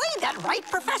explain that right,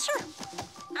 Professor?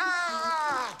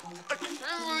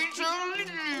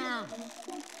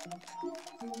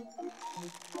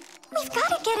 We've got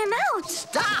to get him out.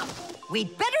 Stop!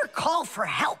 We'd better call for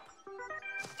help.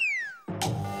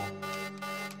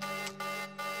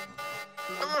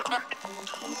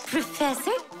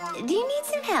 Professor, do you need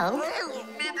some help?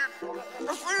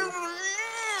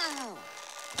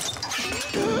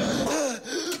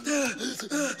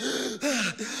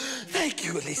 Thank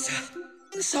you, Elisa.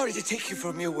 Sorry to take you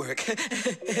from your work.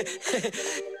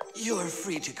 You're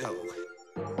free to go.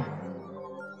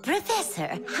 Professor,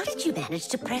 how did you manage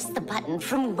to press the button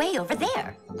from way over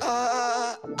there?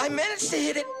 I managed to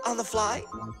hit it on the fly.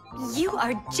 You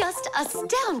are just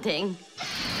astounding.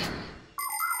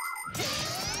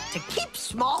 To keep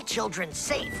small children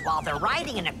safe while they're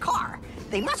riding in a car,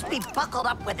 they must be buckled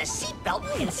up with a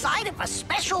seatbelt inside of a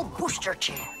special booster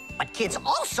chair. But kids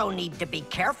also need to be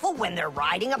careful when they're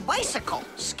riding a bicycle,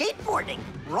 skateboarding,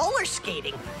 roller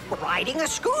skating, or riding a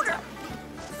scooter.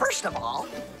 First of all,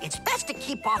 it's best to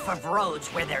keep off of roads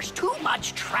where there's too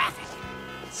much traffic.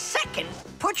 Second,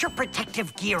 put your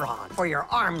protective gear on. For your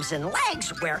arms and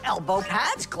legs, wear elbow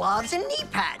pads, gloves, and knee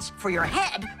pads. For your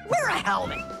head, wear a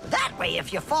helmet. That way,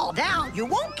 if you fall down, you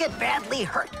won't get badly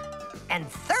hurt. And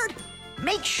third,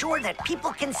 make sure that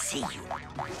people can see you.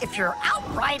 If you're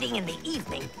out riding in the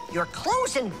evening, your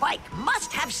clothes and bike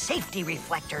must have safety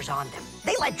reflectors on them.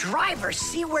 They let drivers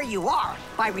see where you are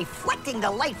by reflecting the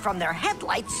light from their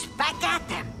headlights back at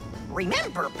them.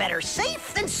 Remember, better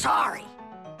safe than sorry.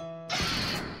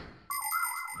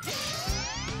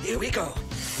 Here we go.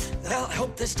 Well, I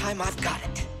hope this time I've got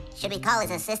it. Should we call his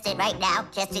assistant right now,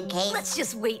 just in case? Let's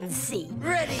just wait and see.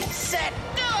 Ready, set,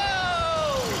 go!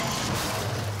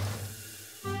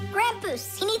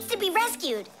 Grampus, he needs to be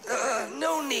rescued.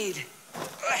 No need.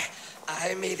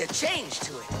 I made a change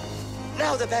to it.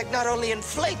 Now the bag not only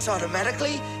inflates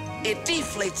automatically, it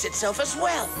deflates itself as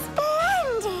well.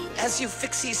 Splendid! As you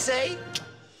Fixies say,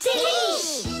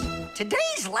 Teesh!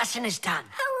 Today's lesson is done.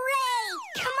 Hooray!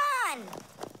 Come on!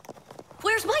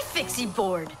 Where's my Fixie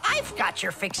board? I've got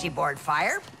your Fixie board,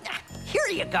 Fire. Here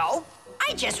you go.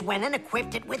 I just went and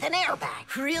equipped it with an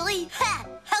airbag. Really? Ha!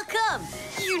 How come?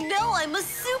 You know I'm a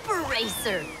super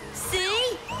racer.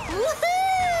 See?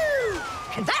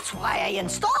 Woohoo! And that's why I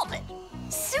installed it.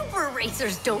 Super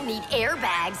racers don't need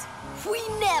airbags. We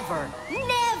never,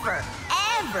 ever.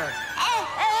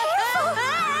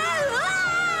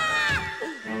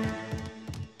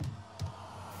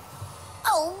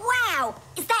 Oh, wow!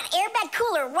 Is that airbag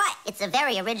cool or what? It's a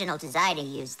very original design you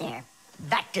used there.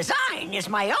 That design is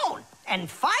my own, and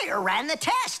Fire ran the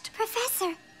test.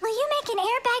 Professor, will you make an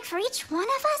airbag for each one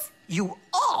of us? You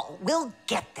all will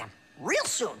get them real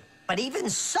soon. But even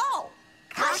so...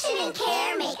 Caution and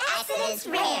care make accidents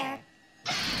rare.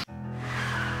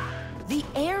 The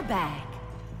airbag.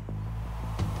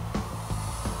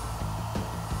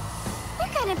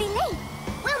 We're gonna be late.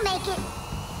 We'll make it.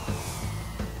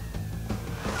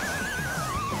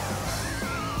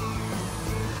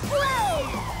 Whoa!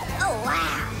 Oh,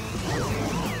 wow.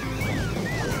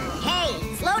 Hey,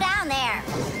 slow down there.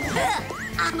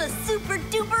 I'm a super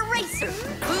duper racer.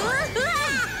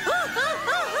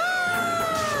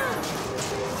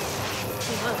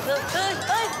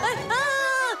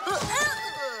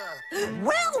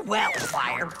 Well,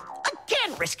 Fire.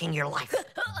 Again, risking your life.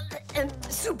 And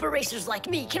super racers like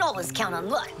me can always count on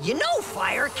luck. You know,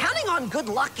 Fire, counting on good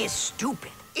luck is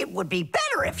stupid. It would be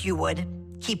better if you would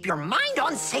keep your mind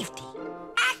on safety.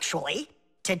 Actually,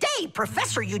 today,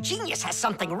 Professor Eugenius has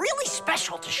something really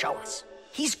special to show us.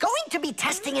 He's going to be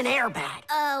testing an airbag.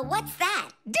 What's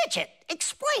that? Digit,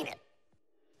 explain it.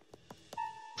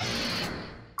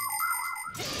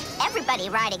 Everybody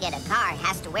riding in a car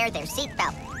has to wear their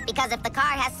seatbelt, because if the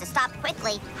car has to stop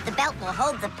quickly, the belt will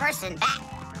hold the person back.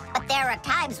 But there are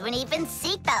times when even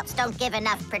seatbelts don't give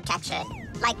enough protection,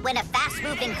 like when a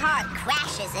fast-moving car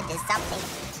crashes into something.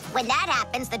 When that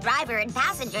happens, the driver and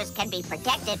passengers can be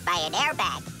protected by an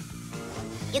airbag.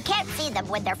 You can't see them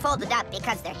when they're folded up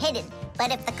because they're hidden,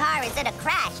 but if the car is in a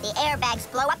crash, the airbags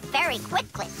blow up very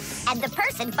quickly, and the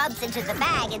person bumps into the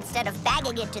bag instead of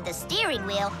banging into the steering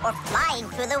wheel or flying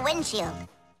through the windshield.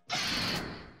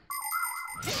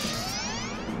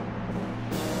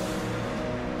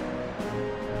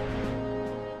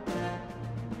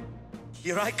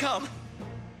 here I come.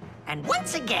 And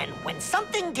once again, when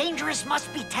something dangerous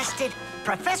must be tested,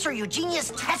 Professor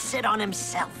Eugenius tests it on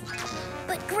himself.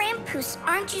 But Grandpoos,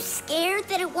 aren't you scared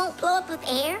that it won't blow up with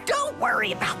air? Don't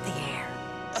worry about the air.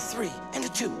 A 3 and a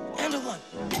 2 and a 1.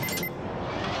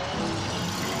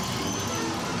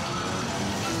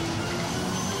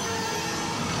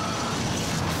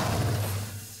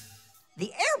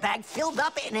 The airbag filled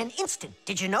up in an instant.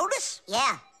 Did you notice?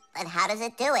 Yeah, but how does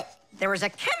it do it? There is a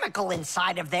chemical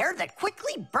inside of there that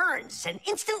quickly burns and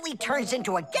instantly turns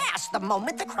into a gas the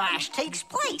moment the crash takes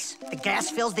place. The gas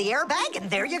fills the airbag, and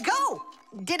there you go.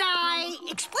 Did I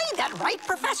explain that right,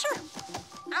 Professor?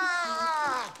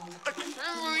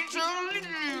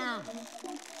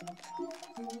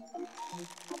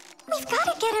 We've got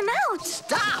to get him out.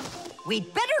 Stop!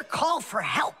 We'd better call for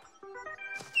help.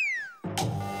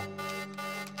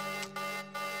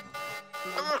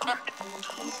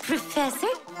 Professor,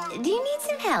 do you need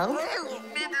some help?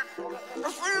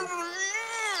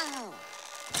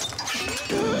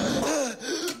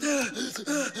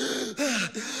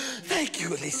 Thank you,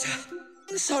 Elisa.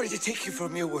 Sorry to take you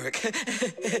from your work.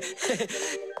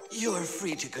 You're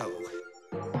free to go.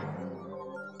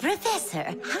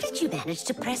 Professor, how did you manage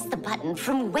to press the button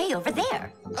from way over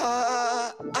there?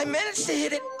 I managed to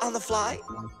hit it on the fly.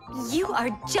 You are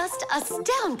just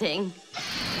astounding.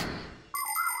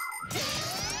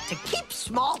 To keep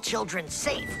small children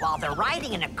safe while they're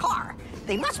riding in a car,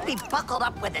 they must be buckled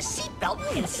up with a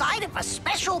seatbelt inside of a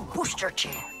special booster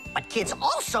chair. But kids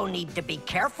also need to be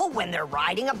careful when they're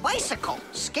riding a bicycle,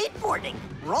 skateboarding,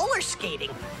 roller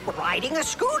skating, or riding a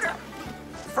scooter.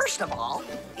 First of all,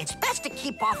 it's best to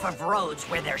keep off of roads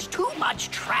where there's too much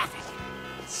traffic.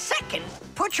 Second,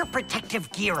 put your protective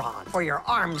gear on. For your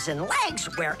arms and legs,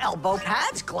 wear elbow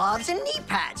pads, gloves, and knee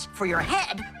pads. For your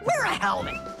head, wear a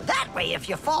helmet. That way, if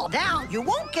you fall down, you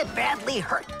won't get badly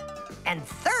hurt. And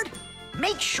third,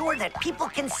 make sure that people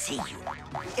can see you.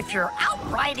 If you're out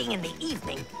riding in the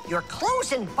evening, your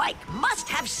clothes and bike must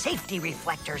have safety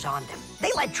reflectors on them.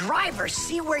 They let drivers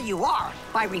see where you are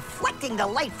by reflecting the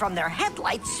light from their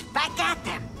headlights back at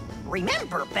them.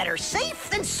 Remember, better safe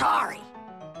than sorry.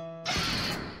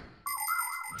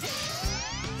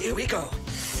 Here we go.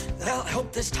 Well, I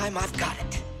hope this time I've got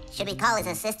it. Should we call his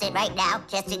assistant right now,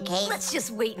 just in case? Let's just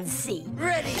wait and see.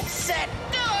 Ready, set,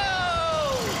 go!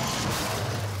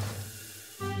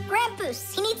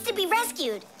 Grandpoos, he needs to be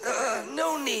rescued.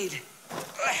 No need.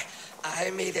 I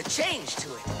made a change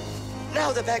to it.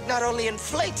 Now the bag not only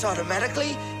inflates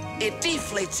automatically, it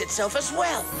deflates itself as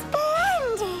well.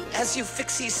 Splendid! As you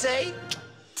Fixies say,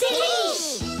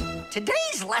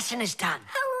 Today's lesson is done.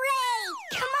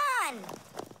 Hooray! Come on!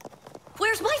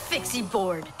 Where's my Fixie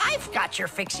board? I've got your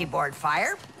Fixie board,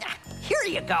 Fire. Here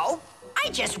you go. I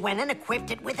just went and equipped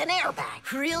it with an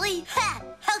airbag. Really? Ha!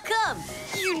 How come?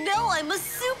 You know I'm a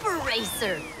super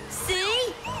racer.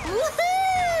 See?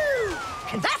 Woohoo!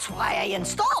 And that's why I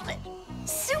installed it.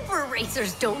 Super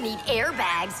racers don't need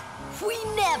airbags. We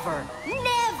never,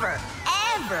 ever.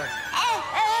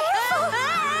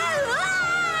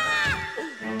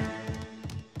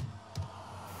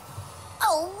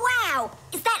 Oh, wow!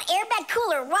 Is that airbag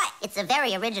cool or what? It's a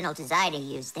very original design you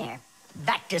used there.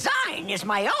 That design is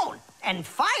my own, and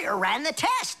Fire ran the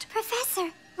test. Professor,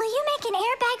 will you make an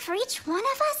airbag for each one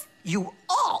of us? You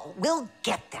all will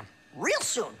get them real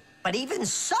soon. But even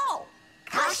so,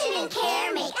 Caution and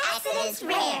care make accidents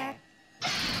rare.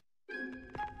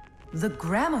 The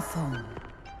gramophone.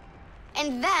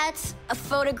 And that's a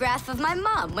photograph of my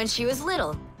mom when she was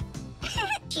little.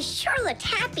 She sure looked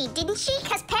happy, didn't she?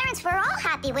 Because parents were all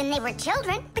happy when they were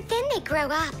children. But then they grow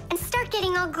up and start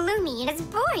getting all gloomy and as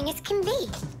boring as can be.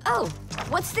 Oh,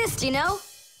 what's this, do you know?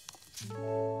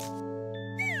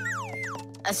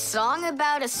 A song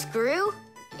about a screw?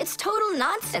 It's total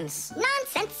nonsense.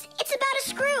 Nonsense! It's about a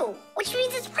screw, which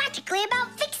means it's practically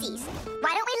about Fixies.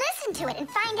 Why don't we listen to it and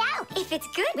find out? If it's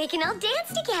good, we can all dance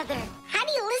together. How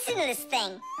do you listen to this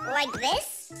thing? Like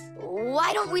this?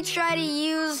 Why don't we try to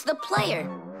use the player?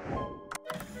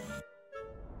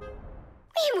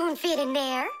 We won't fit in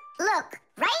there. Look,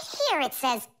 right here it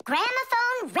says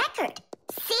gramophone record.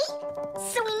 See?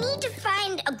 So we need to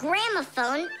find a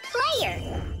gramophone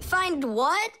player. Find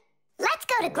what? Let's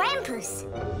go to Grandpoos.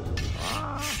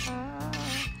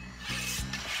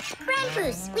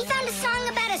 Grandpoos, we found a song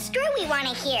about a screw we want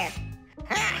to hear.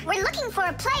 We're looking for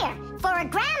a player for a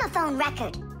gramophone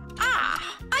record.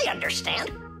 Ah, I understand.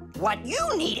 What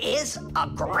you need is a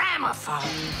gramophone.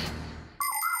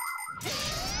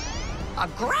 A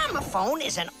gramophone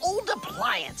is an old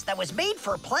appliance that was made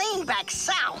for playing back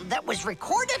sound that was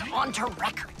recorded onto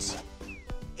records.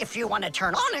 If you want to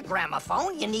turn on a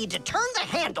gramophone, you need to turn the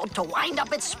handle to wind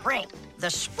up its spring. The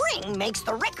spring makes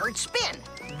the record spin.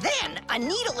 Then a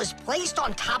needle is placed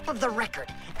on top of the record,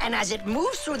 and as it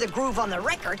moves through the groove on the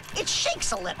record, it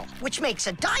shakes a little, which makes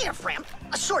a diaphragm,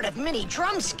 a sort of mini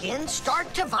drum skin,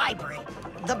 start to vibrate.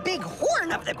 The big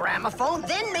horn of the gramophone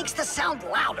then makes the sound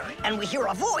louder, and we hear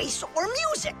a voice or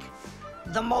music.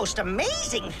 The most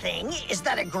amazing thing is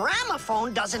that a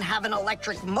gramophone doesn't have an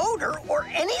electric motor or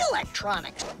any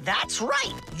electronics. That's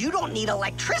right. You don't need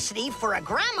electricity for a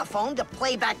gramophone to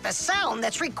play back the sound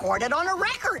that's recorded on a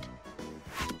record.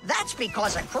 That's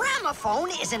because a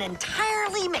gramophone is an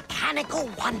entirely mechanical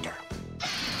wonder.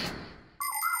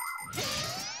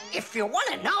 If you want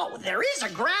to know, there is a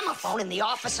gramophone in the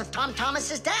office of Tom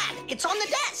Thomas's dad. It's on the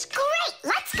desk. Great,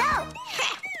 let's go.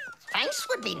 Thanks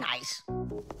would be nice.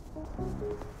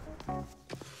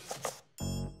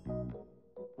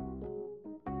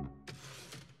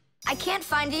 I can't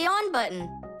find the on button.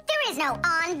 There is no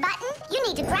on button. You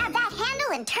need to grab that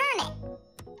handle and turn it.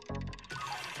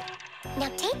 Now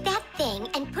take that thing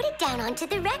and put it down onto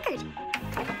the record.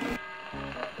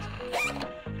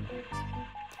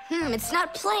 It's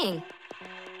not playing.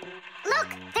 Look,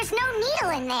 there's no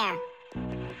needle in there.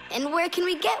 And where can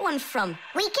we get one from?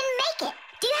 We can make it.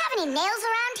 Do you have any nails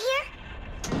around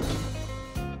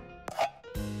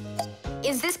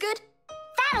here? Is this good?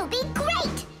 That'll be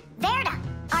great. Verda,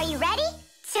 are you ready?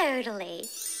 Totally.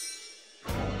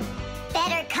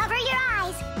 Better cover your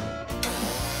eyes.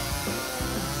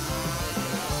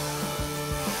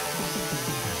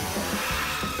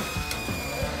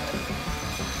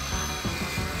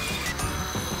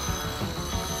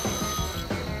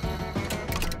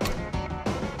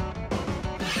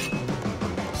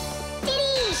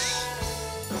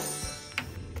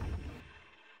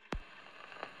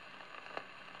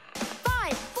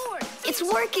 It's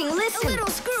working, listen. A little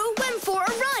screw went for a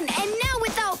run, and now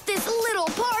without this little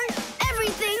part,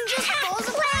 everything just falls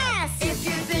apart. If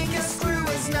you think a screw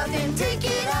is nothing, take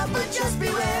it out, but just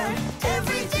beware.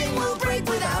 Everything will break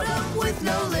without them, with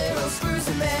no little screws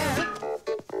in there.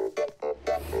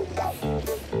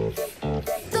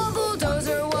 The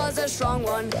bulldozer was a strong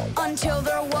one, until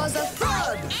there was a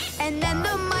thud. And then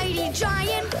the mighty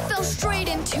giant fell straight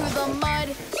into the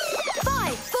mud.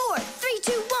 5, 4, 3,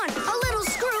 2, 1, a little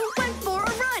screw went for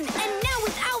a run, and now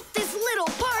without this little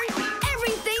part,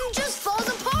 everything just falls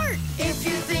apart. If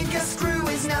you think a screw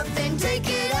is nothing, take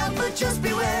it out, but just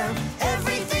beware.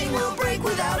 Everything will break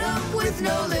without them, with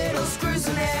no little screws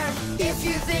in there. If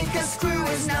you think a screw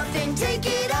is nothing, take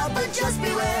it out, but just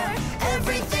beware.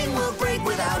 Everything will break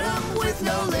without them, with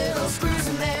no little screws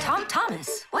in there. Tom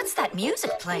Thomas, what's that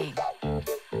music playing?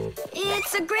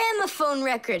 It's a gramophone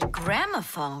record.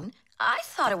 Gramophone? I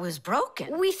thought it was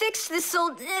broken. We fixed this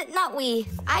old... not we.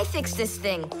 I fixed this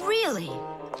thing. Really?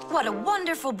 What a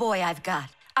wonderful boy I've got.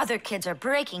 Other kids are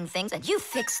breaking things and you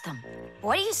fixed them.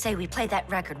 What do you say we play that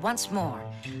record once more?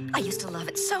 I used to love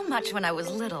it so much when I was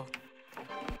little.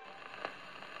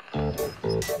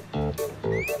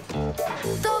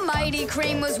 The mighty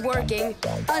crane was working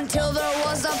until there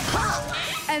was a pop.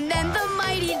 And then the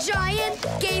mighty giant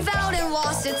gave out and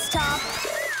lost its top.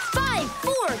 5,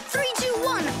 4, 3, 2,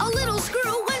 1, a little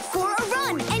screw went for a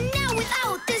run. And now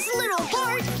without this little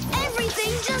part,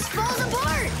 everything just falls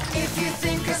apart. If you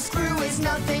think a screw is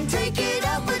nothing, take it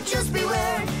out, but just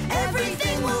beware.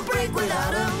 Everything will break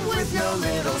without them, with no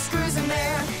little screws in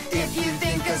there. If you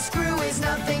think a screw is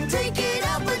nothing, take it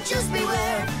out, but just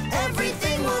beware.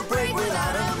 Everything will break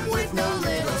without them, with no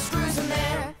little screws in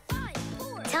there.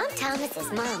 Tom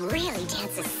Thomas's mom really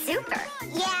dances super.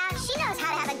 Yeah, she knows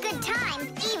how to have a good time,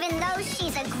 even though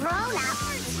she's a grown-up.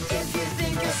 If you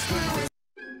think a screw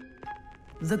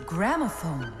is... The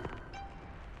gramophone.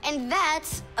 And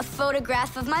that's a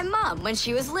photograph of my mom when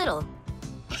she was little.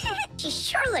 She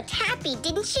sure looked happy,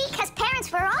 didn't she? Because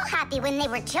parents were all happy when they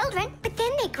were children. But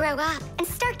then they grow up and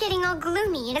start getting all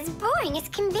gloomy and as boring as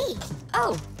can be.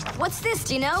 Oh, what's this,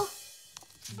 do you know?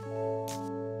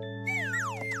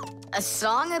 A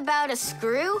song about a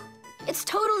screw? It's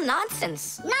total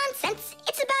nonsense. Nonsense?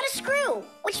 It's about a screw,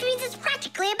 which means it's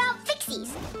practically about Fixies.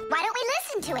 Why don't we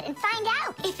listen to it and find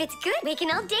out? If it's good, we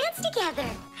can all dance together.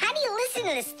 How do you listen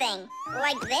to this thing?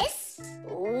 Like this?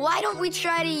 Why don't we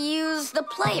try to use the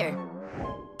player?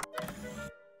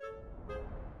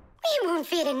 We won't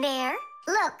fit in there.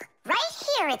 Look, right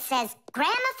here it says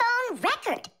gramophone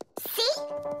record. See?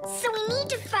 So we need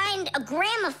to find a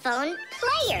gramophone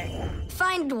player.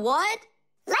 Find what?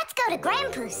 Let's go to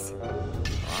Grandpa's.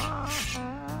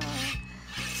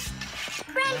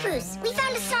 Grandpa's, we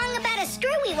found a song about a screw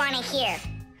we want to hear.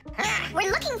 We're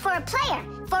looking for a player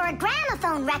for a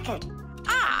gramophone record.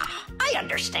 Ah, I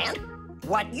understand.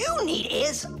 What you need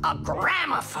is a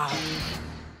gramophone.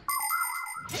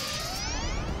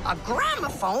 A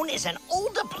gramophone is an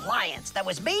old appliance that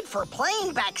was made for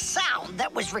playing back sound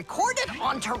that was recorded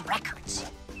onto records.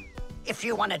 If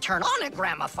you want to turn on a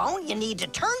gramophone, you need to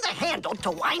turn the handle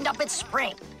to wind up its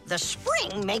spring. The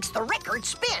spring makes the record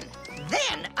spin.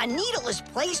 Then, a needle is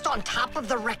placed on top of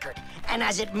the record, and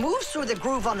as it moves through the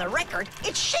groove on the record,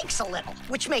 it shakes a little,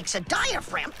 which makes a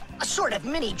diaphragm, a sort of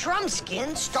mini drum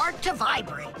skin, start to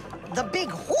vibrate. The big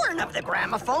horn of the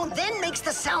gramophone then makes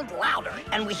the sound louder,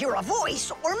 and we hear a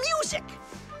voice or music.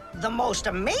 The most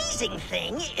amazing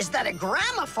thing is that a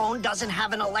gramophone doesn't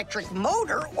have an electric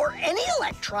motor or any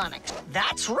electronics.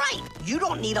 That's right, you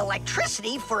don't need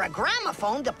electricity for a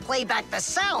gramophone to play back the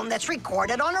sound that's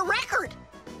recorded on a record.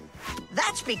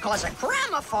 That's because a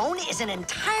gramophone is an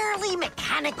entirely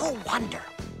mechanical wonder.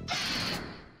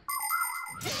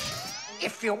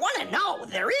 If you want to know,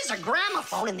 there is a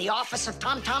gramophone in the office of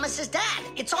Tom Thomas's dad.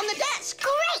 It's on the desk.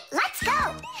 Great, let's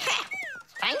go.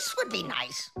 Thanks would be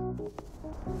nice.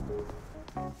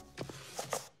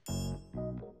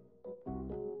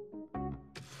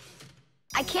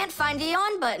 I can't find the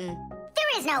on button.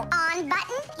 There is no on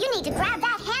button. You need to grab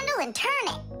that handle and turn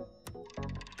it.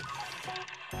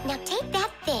 Now take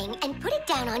that thing and put it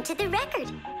down onto the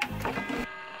record.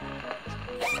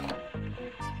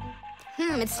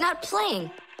 It's not playing.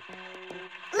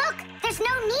 Look, there's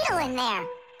no needle in there.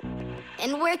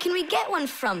 And where can we get one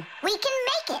from? We can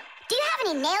make it. Do you have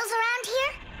any nails around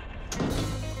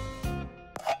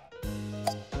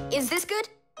here? Is this good?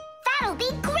 That'll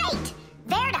be great.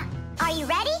 Verda, are you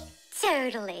ready?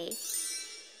 Totally.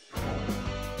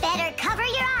 Better cover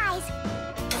your eyes.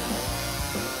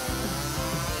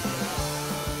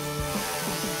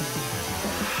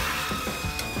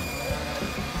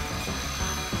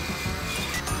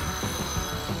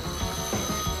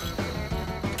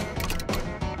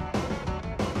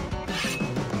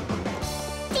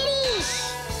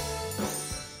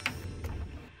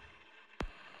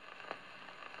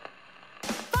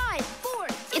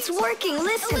 It's working,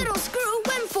 listen. A little screw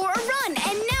went for a run,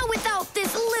 and now without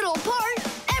this little part,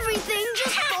 everything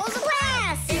just falls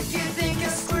apart. If you think a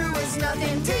screw is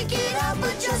nothing, take it out,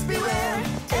 but just beware.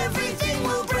 Everything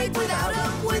will break without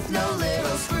 'em, with no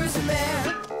little screws in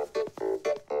there.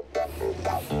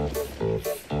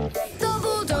 The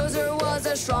bulldozer was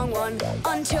a strong one,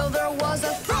 until there was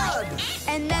a thud.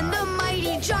 And then the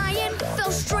mighty giant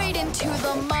fell straight into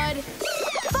the mud.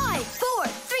 5, 4,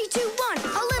 3, 2, 1,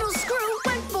 a little screw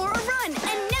went for a run,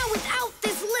 and now without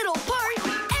this little part,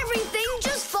 everything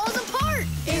just falls apart.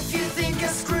 If you think a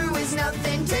screw is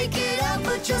nothing, take it out,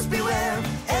 but just beware.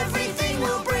 Everything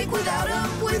will break without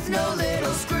 'em, with no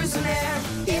little screws in there.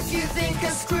 If you think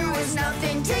a screw is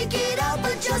nothing, take it out,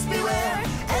 but just beware.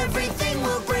 Everything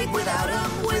will break without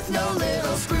 'em, with no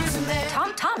little screws in there.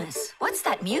 Tom Thomas, what's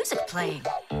that music playing?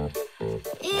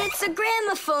 It's a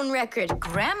gramophone record.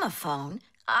 Gramophone?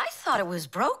 I thought it was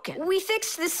broken. We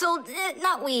fixed this old...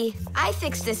 not we. I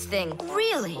fixed this thing.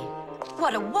 Really?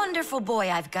 What a wonderful boy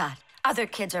I've got. Other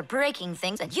kids are breaking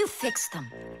things, and you fix them.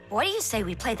 What do you say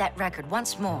we play that record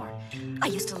once more? I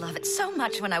used to love it so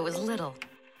much when I was little.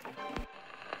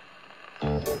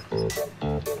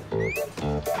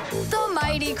 The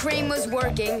mighty crane was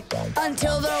working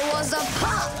until there was a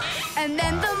pop. And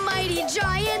then the mighty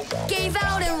giant gave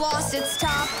out and lost its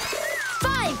top.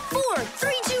 5, 4,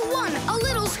 3, 2, 1, a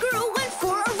little screw went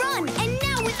for a run. And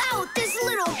now without this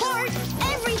little part,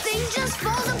 everything just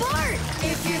falls apart.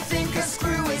 If you think a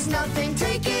screw is nothing,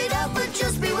 take it out, but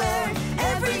just beware.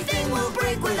 Everything will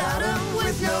break without 'em,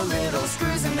 with no little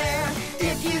screws in there.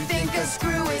 If you think a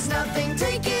screw is nothing,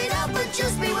 take it out, but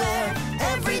just beware.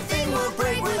 Everything will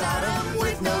break without 'em,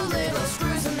 with no little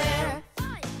screws in there.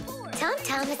 Tom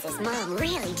Thomas's mom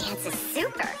really dances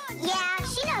super. Yeah,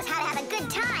 she knows how to have a good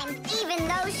time, even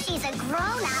though she's a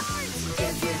grown-up.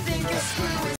 If you think a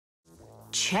screw is...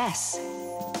 Chess.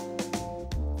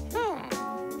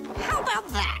 How about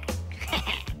that?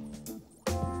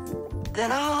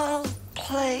 Then I'll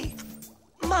play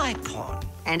my pawn.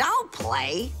 And I'll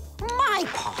play my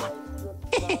pawn.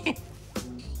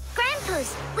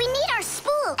 Grandpa's, we need our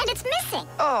spool, and it's missing.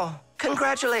 Oh,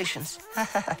 congratulations.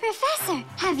 Professor,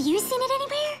 have you seen it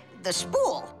anywhere? The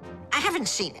spool? I haven't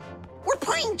seen it. We're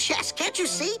playing chess, can't you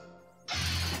see?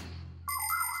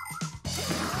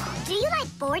 Do you like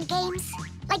board games?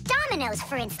 Like dominoes,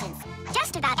 for instance.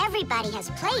 Just about everybody has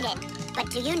played it. But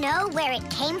do you know where it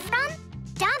came from?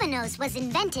 Dominoes was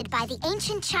invented by the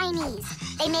ancient Chinese.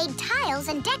 They made tiles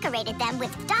and decorated them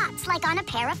with dots like on a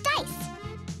pair of dice.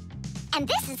 And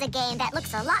this is a game that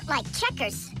looks a lot like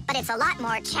checkers, but it's a lot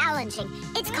more challenging.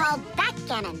 It's called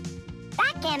backgammon.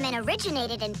 Backgammon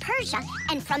originated in Persia,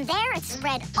 and from there it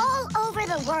spread all over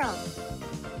the world.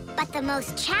 But the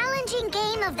most challenging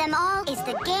game of them all is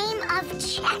the game of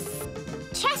chess.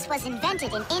 Chess was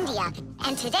invented in India,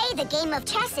 and today the game of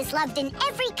chess is loved in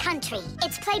every country.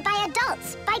 It's played by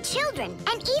adults, by children,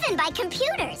 and even by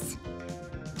computers.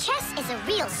 Chess is a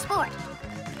real sport.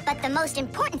 But the most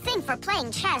important thing for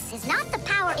playing chess is not the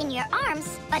power in your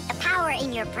arms, but the power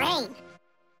in your brain.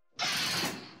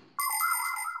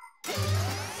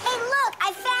 Hey, look,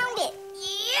 I found it.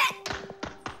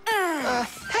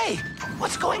 Hey,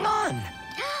 what's going on?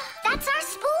 That's our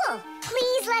spool.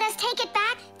 Please let us take it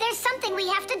back. There's something we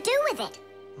have to do with it.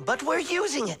 But we're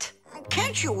using it.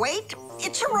 Can't you wait?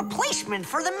 It's a replacement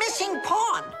for the missing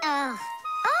pawn. Oh,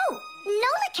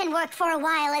 Nolik can work for a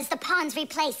while as the pawn's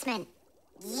replacement.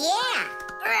 Yeah.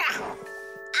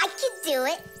 I could do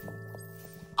it.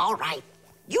 All right,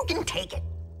 you can take it.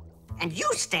 And you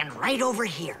stand right over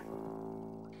here.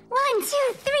 1, 2,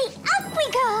 3, up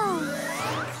we go!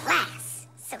 Class.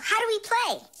 So how do we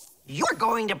play? You're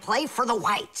going to play for the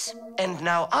whites. And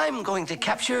now I'm going to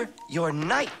capture your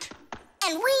knight.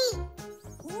 And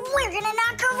we're gonna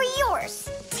knock over yours.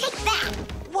 Take that.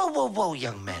 Whoa, whoa, whoa,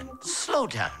 young man. Slow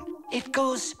down. It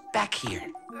goes back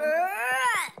here.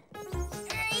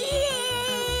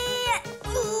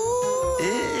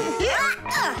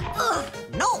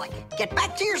 Nolik, get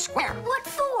back to your square. What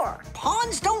for?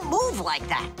 Pawns don't move like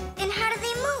that. And how do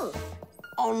they move?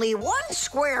 Only one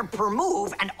square per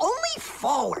move and only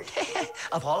forward.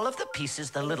 Of all of the pieces,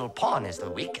 the little pawn is the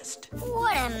weakest.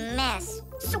 What a mess.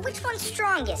 So which one's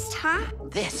strongest, huh?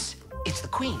 This, it's the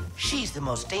queen. She's the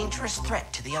most dangerous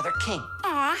threat to the other king.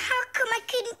 Aw, how come I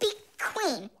couldn't be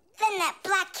queen? Then that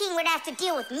black king would have to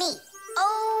deal with me.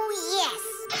 Oh,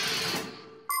 yes.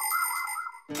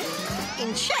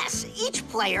 In chess, each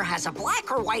player has a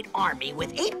black or white army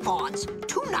with 8 pawns,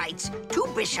 2 knights, 2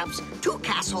 bishops, 2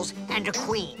 castles, and a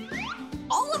queen.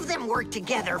 All of them work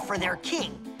together for their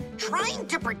king, trying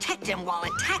to protect him while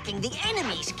attacking the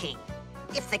enemy's king.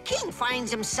 If the king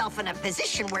finds himself in a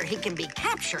position where he can be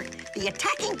captured, the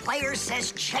attacking player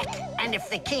says check. And if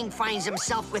the king finds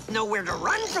himself with nowhere to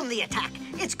run from the attack,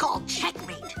 it's called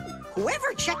checkmate.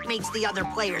 Whoever checkmates the other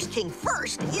player's king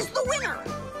first is the winner.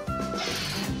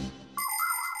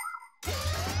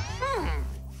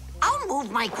 I'll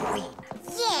move my queen.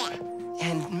 Yeah.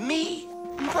 And me,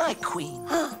 my queen.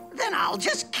 Then I'll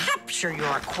just capture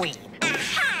your queen.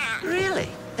 Aha! Really?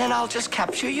 Then I'll just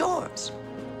capture yours.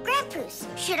 Grandpoos,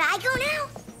 should I go now?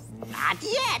 Not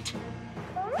yet.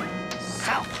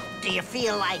 So, do you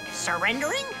feel like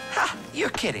surrendering? Ha! You're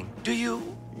kidding. Do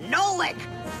you? Nolik,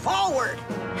 forward.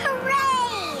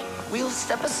 Hooray! We'll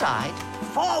step aside.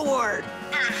 Forward.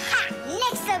 Aha!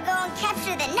 Next I'll go and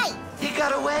capture the knight. He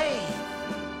got away.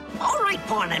 All right,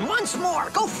 pawn, and once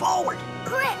more, go forward.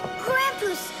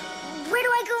 Grandpoos, where do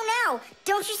I go now?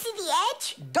 Don't you see the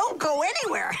edge? Don't go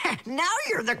anywhere. Now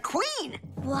you're the queen.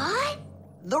 What?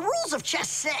 The rules of chess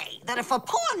say that if a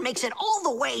pawn makes it all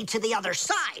the way to the other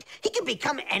side, he can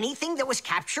become anything that was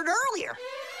captured earlier.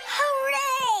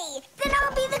 Hooray! Then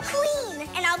I'll be the queen,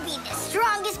 and I'll be the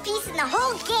strongest piece in the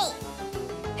whole game.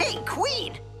 Hey,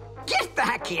 queen, get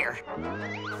back here.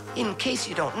 In case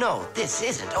you don't know, this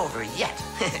isn't over yet.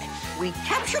 We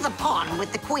capture the pawn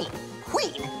with the queen.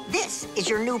 Queen, this is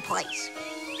your new place.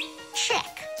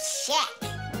 Check.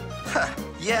 Check. Huh,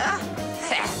 yeah?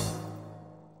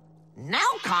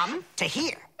 Now come to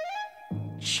here.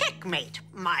 Checkmate,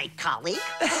 my colleague.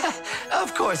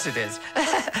 Of course it is.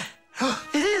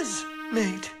 It is,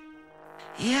 mate.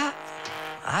 Yeah,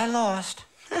 I lost.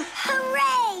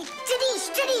 Hooray! Tadish,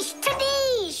 tadish,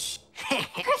 tadish!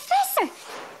 Professor,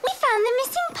 we found the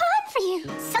missing pawn for you.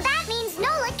 So that means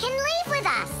Nolik can leave with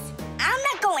us. I'm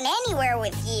not going anywhere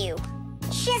with you.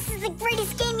 Chess is the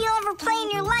greatest game you'll ever play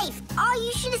in your life. Oh,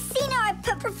 you should have seen how I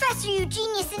put Professor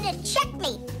Eugenius into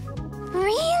checkmate.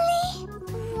 Really?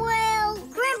 Well,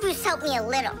 Grandpoos helped me a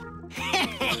little.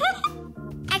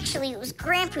 Actually, it was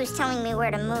Grandpoos telling me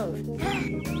where to move.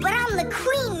 But I'm the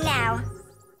queen now.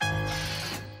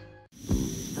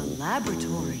 The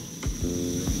laboratory.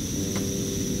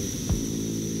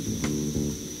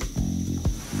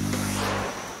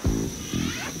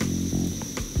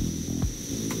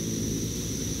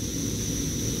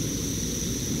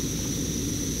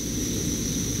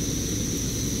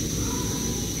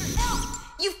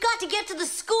 You've got to get to the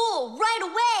school right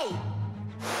away.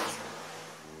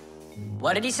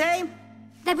 What did he say?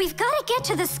 That we've got to get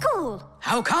to the school.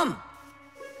 How come?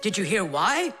 Did you hear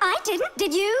why? I didn't,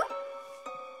 did you?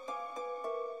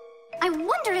 I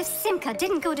wonder if Simka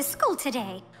didn't go to school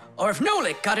today. Or if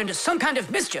Nolik got into some kind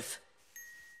of mischief.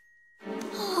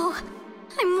 Oh,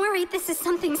 I'm worried this is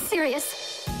something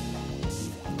serious.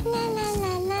 La la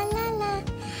la la la la.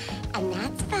 And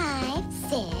that's fine.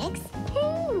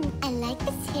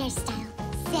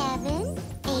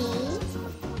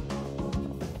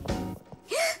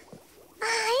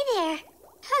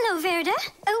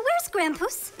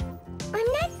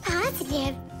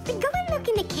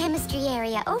 chemistry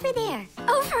area, over there.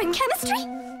 Over in chemistry?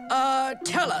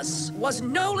 Tell us, was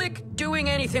Nolik doing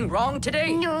anything wrong today?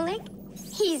 Nolik?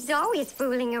 He's always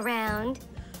fooling around.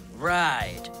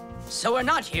 Right. So we're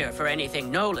not here for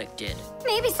anything Nolik did.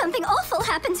 Maybe something awful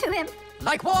happened to him.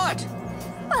 Like what?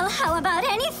 Well, how about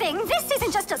anything? This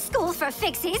isn't just a school for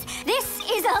Fixies. This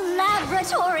is a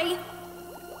laboratory.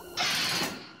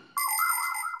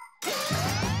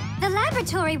 The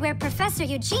laboratory where Professor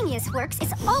Eugenius works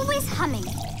is always humming.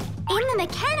 In the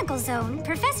mechanical zone,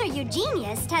 Professor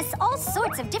Eugenius tests all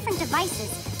sorts of different devices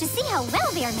to see how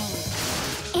well they are made.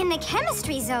 In the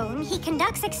chemistry zone, he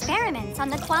conducts experiments on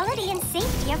the quality and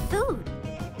safety of food.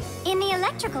 In the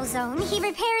electrical zone, he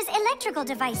repairs electrical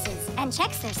devices and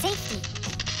checks their safety.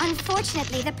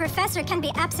 Unfortunately, the professor can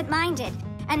be absent-minded,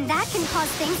 and that can cause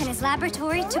things in his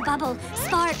laboratory to bubble,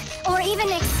 spark, or even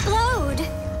explode.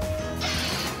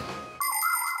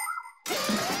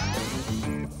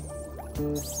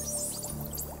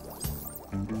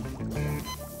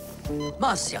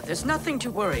 Marcia, there's nothing to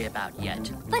worry about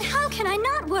yet. But how can I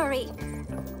not worry?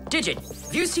 Digit,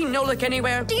 have you seen Nolik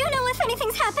anywhere? Do you know if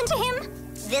anything's happened to him?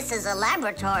 This is a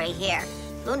laboratory here.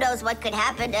 Who knows what could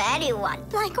happen to anyone?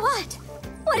 Like what?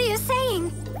 What are you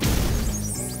saying?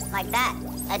 Like that.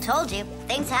 I told you,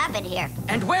 things happen here.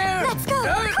 And where? Let's go,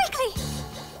 quickly!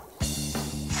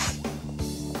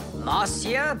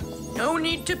 Marcia, no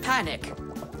need to panic.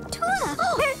 Tula,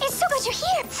 it's so good you're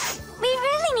here. We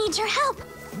really need your help.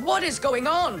 What is going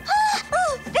on?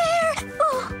 There!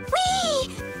 Wee!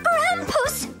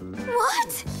 Grampus!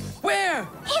 What? Where?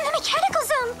 In the mechanical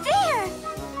zone, there!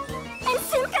 And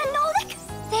Simka and Nolik,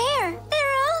 there!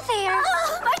 They're all there!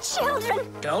 Oh, my children!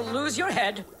 Don't lose your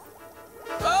head.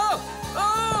 Oh!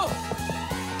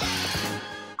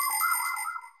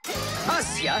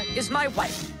 Marcia is my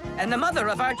wife, and the mother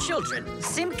of our children,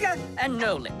 Simka and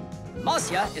Nolik.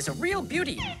 Marcia is a real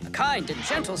beauty, a kind and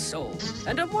gentle soul,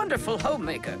 and a wonderful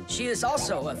homemaker. She is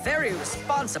also a very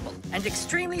responsible and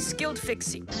extremely skilled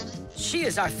Fixie. She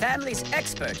is our family's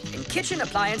expert in kitchen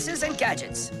appliances and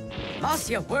gadgets.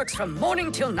 Marcia works from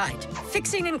morning till night,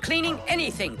 fixing and cleaning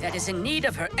anything that is in need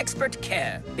of her expert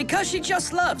care, because she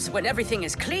just loves when everything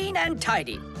is clean and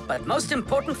tidy. But most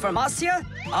important for Marcia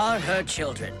are her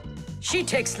children. She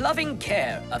takes loving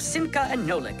care of Simka and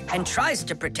Nolik and tries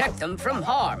to protect them from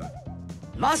harm.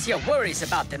 Marcia worries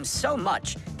about them so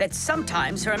much that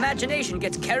sometimes her imagination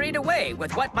gets carried away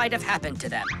with what might have happened to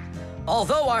them.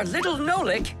 Although our little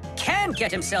Nolik can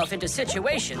get himself into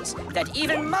situations that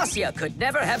even Marcia could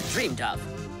never have dreamed of.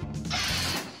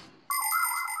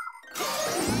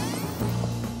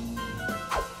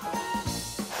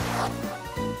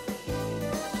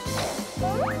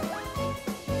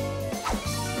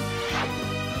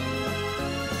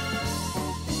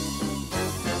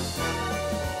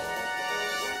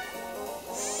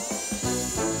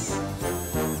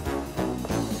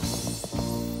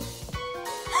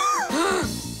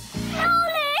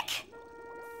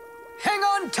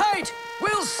 Tight!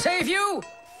 We'll save you!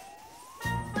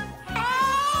 Hey!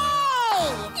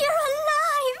 You're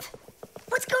alive!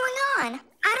 What's going on?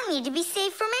 I don't need to be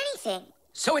saved from anything.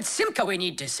 So it's Simka we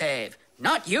need to save,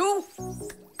 not you?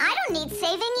 I don't need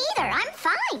saving either. I'm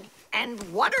fine. And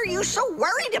what are you so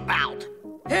worried about?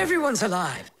 Everyone's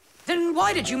alive. Then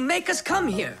why did you make us come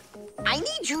here? I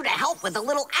need you to help with a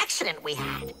little accident we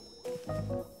had.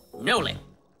 Nolik,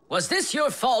 was this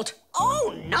your fault?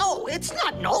 Oh, no, it's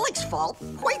not Nolik's fault.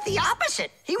 Quite the opposite.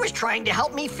 He was trying to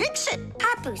help me fix it.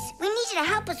 Papoose, we need you to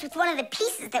help us with one of the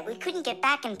pieces that we couldn't get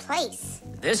back in place.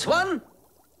 This one?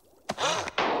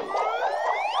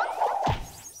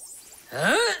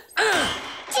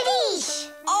 Tadish!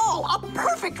 Oh, a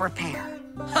perfect repair.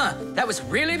 Huh, that was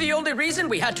really the only reason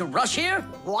we had to rush here?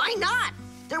 Why not?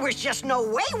 There was just no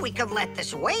way we could let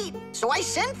this wait, so I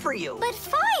sent for you. But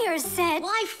Fire said...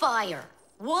 Why fire?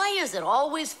 Why is it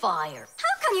always fire?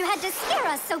 How come you had to scare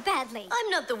us so badly? I'm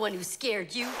not the one who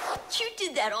scared you. You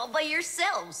did that all by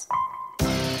yourselves.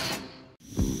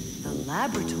 The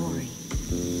laboratory.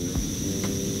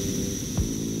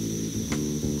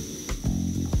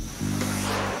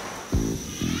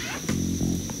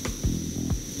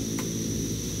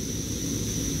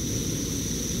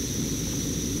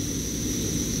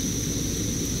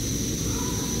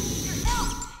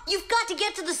 You've got to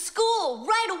get to the school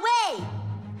right away.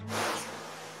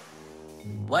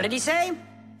 What did he say?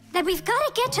 That we've got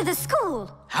to get to the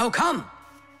school. How come?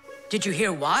 Did you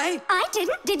hear why? I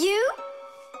didn't, did you?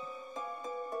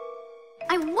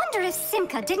 I wonder if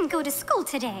Simka didn't go to school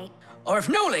today. Or if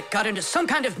Nolik got into some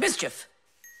kind of mischief.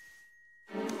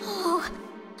 Oh,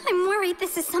 I'm worried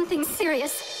this is something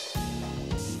serious.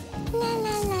 La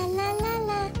la la la la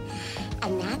la.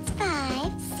 And that's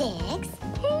 5,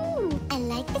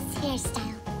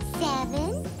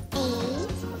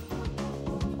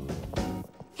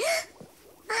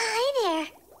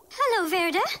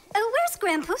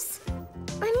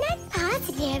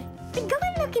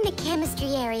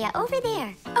 chemistry area, over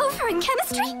there. Over in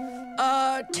chemistry?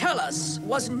 Tell us,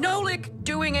 was Nolik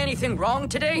doing anything wrong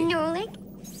today? Nolik?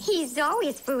 He's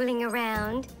always fooling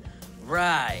around.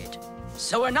 Right.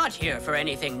 So we're not here for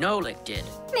anything Nolik did.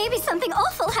 Maybe something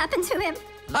awful happened to him.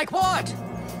 Like what?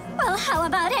 Well, how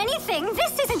about anything?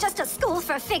 This isn't just a school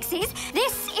for Fixies.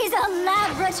 This is a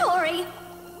laboratory.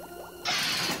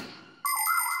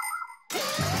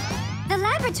 The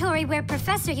laboratory where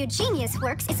Professor Eugenius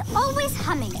works is always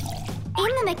humming.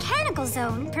 In the mechanical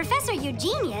zone, Professor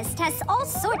Eugenius tests all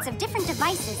sorts of different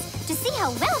devices to see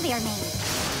how well they are made.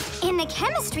 In the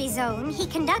chemistry zone, he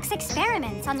conducts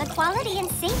experiments on the quality and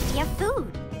safety of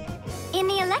food. In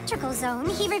the electrical zone,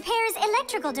 he repairs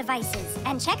electrical devices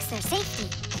and checks their safety.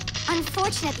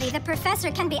 Unfortunately, the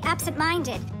professor can be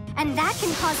absent-minded, and that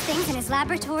can cause things in his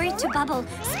laboratory to bubble,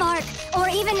 spark, or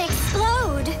even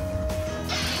explode.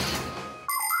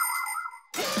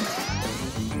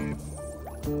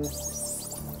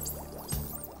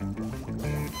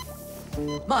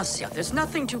 Marcia, there's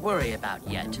nothing to worry about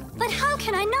yet. But how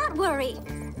can I not worry?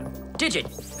 Digit,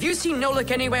 have you seen Nolik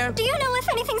anywhere? Do you know if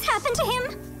anything's happened to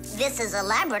him? This is a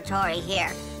laboratory here.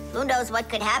 Who knows what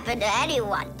could happen to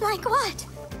anyone? Like what?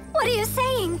 What are you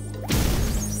saying?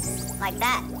 Like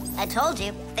that. I told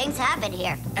you, things happen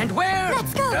here. And where?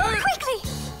 Let's go, quickly!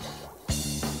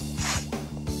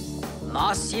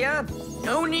 Marcia,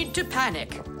 no need to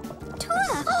panic.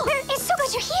 Tula, it's so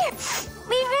good you're here.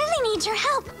 We really need your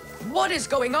help. What is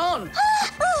going on?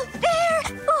 There!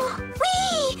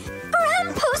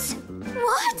 Brampus!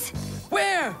 What?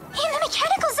 Where? In the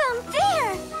mechanical zone,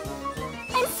 there!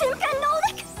 And Simka and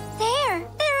Nolik, there!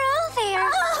 They're all there!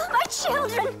 Oh, my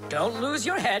children! Don't lose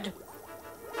your head.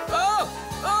 Oh!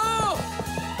 Oh!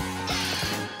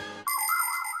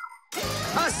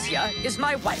 Marcia is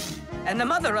my wife, and the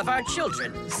mother of our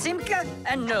children, Simka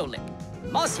and Nolik.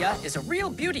 Marcia is a real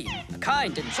beauty, a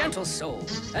kind and gentle soul,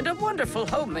 and a wonderful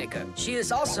homemaker. She is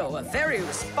also a very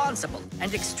responsible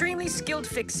and extremely skilled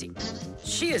Fixie.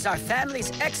 She is our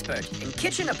family's expert in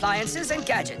kitchen appliances and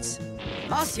gadgets.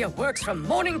 Marcia works from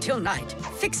morning till night,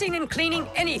 fixing and cleaning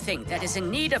anything that is in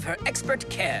need of her expert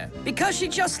care, because she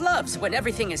just loves when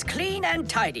everything is clean and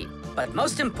tidy. But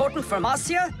most important for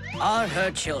Marcia are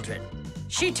her children.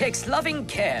 She takes loving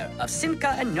care of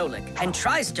Simka and Nolik and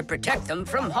tries to protect them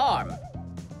from harm.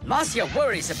 Marcia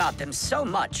worries about them so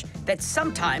much that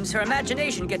sometimes her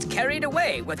imagination gets carried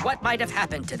away with what might have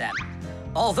happened to them.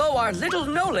 Although our little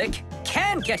Nolik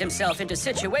can get himself into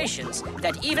situations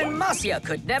that even Marcia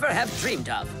could never have dreamed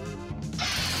of.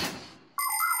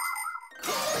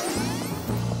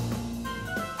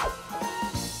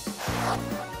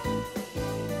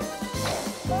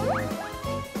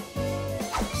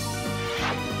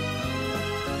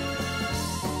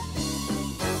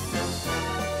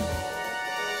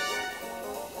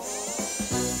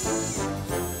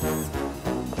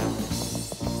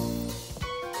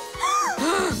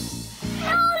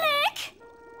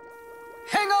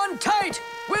 Tight!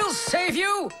 We'll save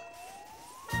you!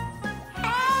 Hey!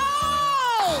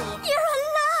 You're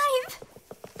alive!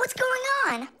 What's going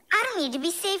on? I don't need to be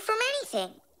saved from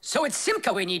anything. So it's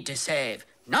Simka we need to save,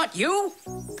 not you?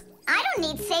 I don't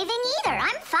need saving either.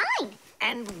 I'm fine.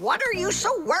 And what are you so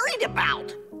worried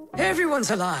about? Everyone's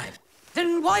alive.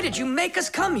 Then why did you make us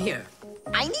come here?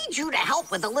 I need you to help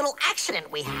with a little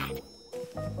accident we had.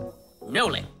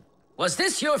 Nolik, was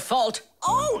this your fault?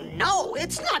 Oh, no,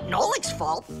 it's not Nolik's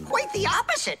fault. Quite the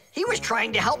opposite. He was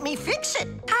trying to help me fix it.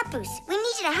 Papoose, we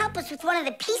need you to help us with one of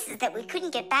the pieces that we couldn't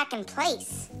get back in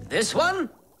place. This one?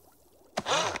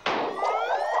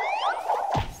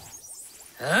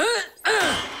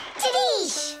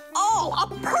 Tadish! Oh, a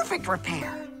perfect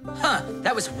repair. Huh,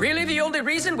 that was really the only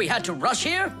reason we had to rush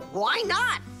here? Why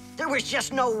not? There was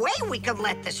just no way we could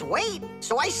let this wait,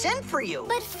 so I sent for you.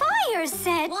 But Fire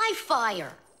said... Why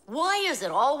fire? Why is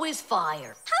it always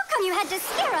fire? How come you had to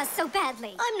scare us so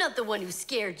badly? I'm not the one who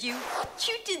scared you.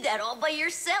 You did that all by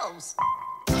yourselves.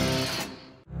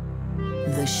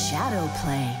 The shadow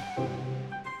play.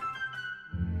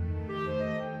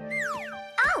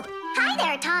 Oh, hi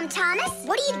there, Tom Thomas.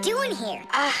 What are you doing here?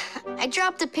 I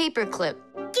dropped a paper clip.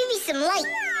 Give me some light.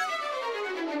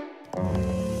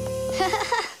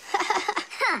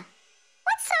 Huh.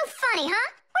 What's so funny, huh?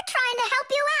 We're trying to help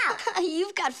you out.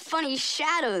 You've got funny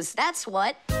shadows, that's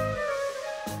what.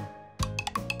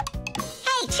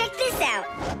 Hey, check this out.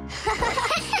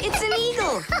 It's an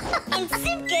eagle. And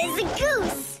Simka is a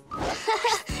goose.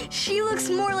 She looks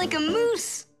more like a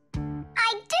moose.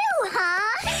 I do,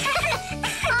 huh?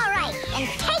 All right, and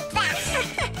take that.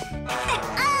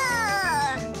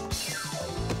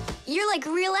 You're like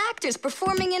real actors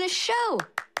performing in a show.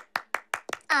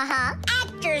 Uh-huh.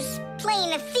 Actors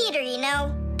playing a theater, you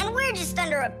know? And we're just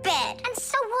under a bed. And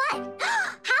so what?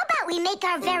 How about we make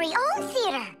our very own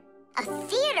theater? A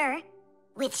theater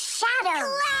with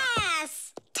shadows.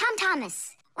 Class! Tom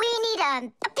Thomas, we need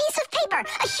a piece of paper,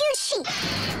 a huge sheet.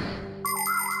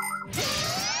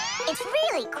 It's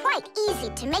really quite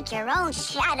easy to make your own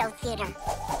shadow theater.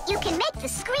 You can make the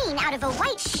screen out of a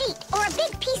white sheet or a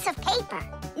big piece of paper.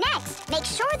 Next, make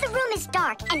sure the room is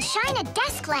dark and shine a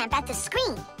desk lamp at the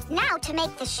screen. Now, to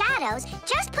make the shadows,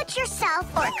 just put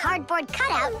yourself or a cardboard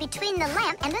cutout between the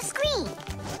lamp and the screen.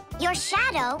 Your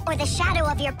shadow, or the shadow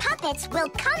of your puppets, will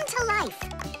come to life.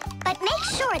 But make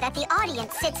sure that the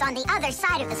audience sits on the other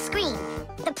side of the screen.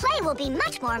 The play will be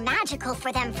much more magical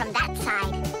for them from that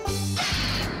side.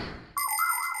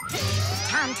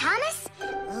 Tom Thomas,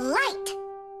 light.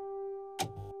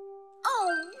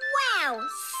 Oh, wow!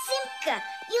 Simka,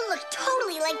 you look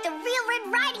totally like the real Red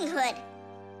Riding Hood.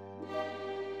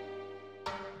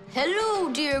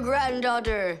 Hello, dear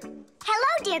granddaughter.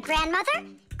 Hello, dear grandmother.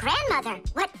 Grandmother,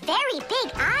 what very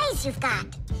big eyes you've got.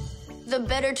 The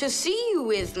better to see you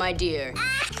with, my dear.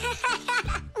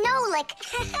 Nolik,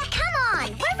 come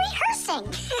on, we're rehearsing.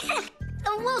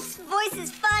 The wolf's voice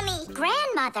is funny.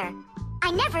 Grandmother,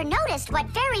 I never noticed what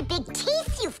very big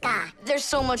teeth you've got. They're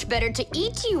so much better to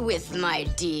eat you with, my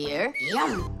dear.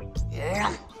 Yum,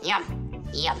 yum, yum,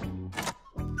 yum.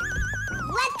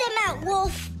 Let them out,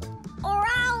 wolf. Or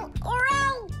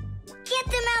I'll get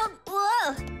them out,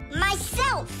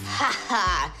 myself. Ha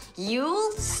ha!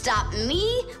 You'll stop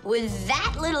me with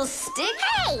that little stick?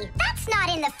 Hey, that's not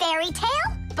in the fairy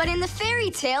tale. But in the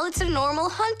fairy tale, it's a normal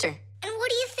hunter. And what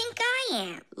do you think I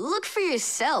am? Look for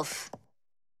yourself.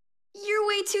 You're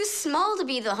way too small to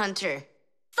be the hunter.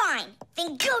 Fine,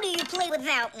 then go to your play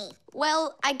without me.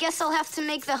 Well, I guess I'll have to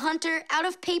make the hunter out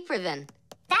of paper then.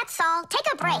 That's all. Take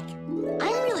a break.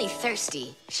 I'm really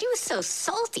thirsty. She was so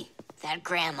salty, that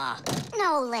grandma.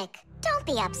 Nolik, don't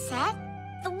be upset.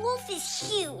 The wolf is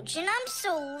huge, and I'm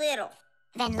so little.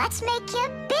 Then let's make you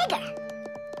bigger.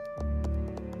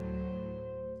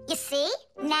 You see?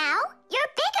 Now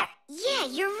you're bigger. Yeah,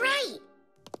 you're right.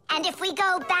 And if we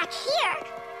go back here,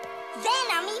 then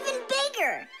I'm even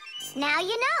bigger. Now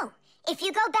you know. If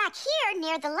you go back here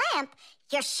near the lamp,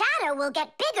 your shadow will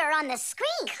get bigger on the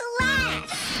screen. Class!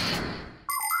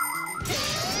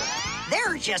 There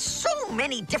are just so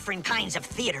many different kinds of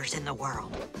theaters in the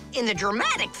world. In the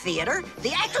dramatic theater,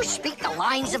 the actors speak the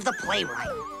lines of the playwright.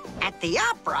 At the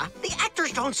opera, the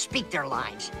actors don't speak their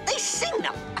lines. They sing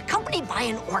them, accompanied by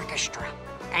an orchestra.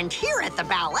 And here at the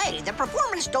ballet, the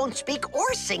performers don't speak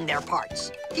or sing their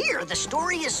parts. Here, the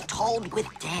story is told with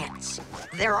dance.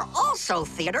 There are also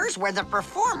theaters where the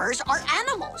performers are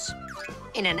animals.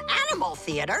 In an animal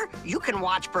theater, you can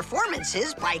watch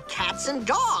performances by cats and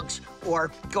dogs,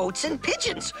 or goats and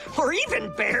pigeons, or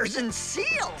even bears and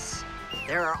seals.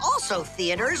 There are also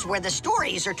theaters where the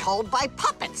stories are told by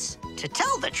puppets. To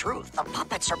tell the truth, the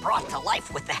puppets are brought to life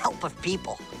with the help of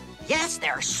people. Yes,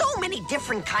 there are so many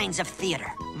different kinds of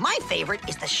theater. My favorite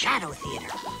is the shadow theater.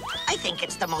 I think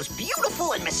it's the most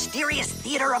beautiful and mysterious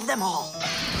theater of them all.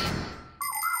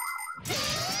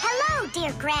 Hello,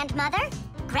 dear grandmother.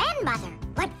 Grandmother,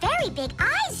 what very big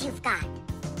eyes you've got.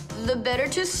 The better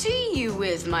to see you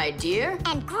with, my dear.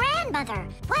 And grandmother,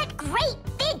 what great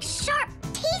big sharp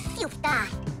teeth you've got.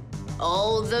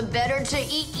 Oh, the better to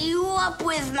eat you up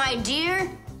with, my dear.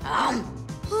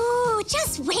 Ooh,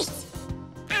 just wait.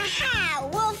 Aha,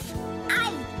 wolf!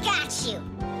 I've got you.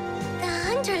 The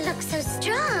hunter looks so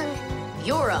strong.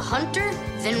 You're a hunter?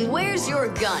 Then where's your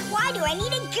gun? Why do I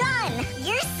need a gun?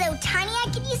 You're so tiny I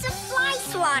could use a fly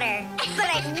swatter. But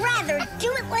I'd rather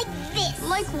do it like this.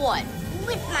 Like what?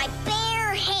 With my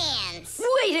bare hands.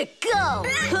 Way to go!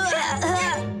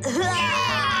 Hooray!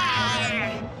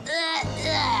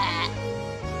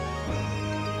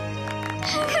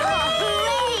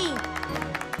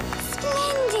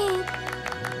 Splendid!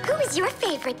 Who was your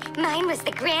favorite? Mine was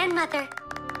the grandmother.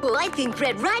 Well, I think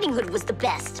Red Riding Hood was the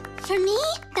best. For me,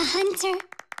 the hunter.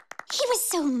 He was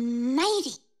so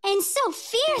mighty and so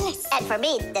fearless. And for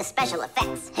me, the special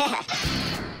effects.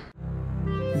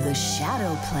 The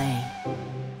shadow play.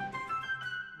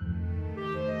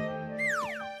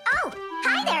 Oh,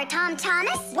 hi there, Tom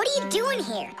Thomas. What are you doing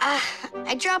here?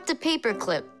 I dropped a paper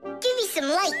clip. Give me some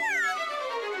light.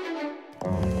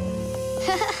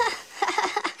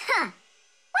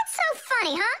 What's so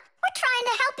funny, huh? We're trying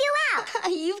to help you out.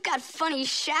 You've got funny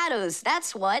shadows,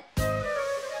 that's what.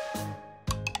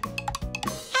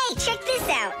 Hey, check this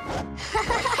out.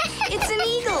 It's an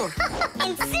eagle.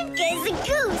 And Simka is a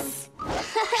goose.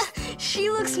 She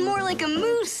looks more like a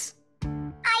moose.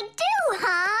 I do,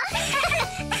 huh?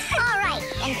 All right,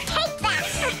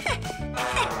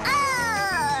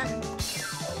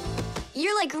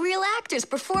 like real actors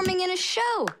performing in a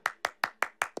show.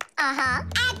 Uh-huh.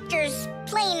 Actors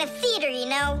playing a theater, you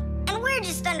know? And we're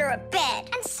just under a bed.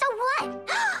 And so what?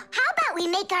 How about we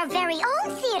make our very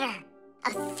own theater?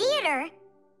 A theater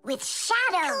with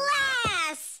shadows.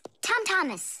 Class! Tom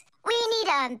Thomas, we need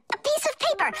a piece of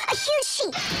paper, a huge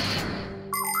sheet.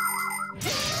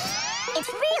 It's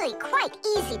really quite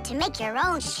easy to make your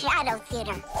own shadow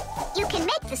theater. You can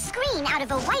make the screen out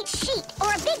of a white sheet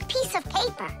or a big piece of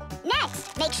paper.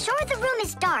 Next, make sure the room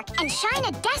is dark and shine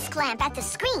a desk lamp at the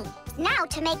screen. Now,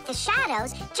 to make the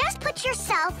shadows, just put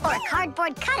yourself or a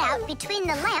cardboard cutout between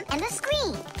the lamp and the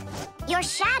screen. Your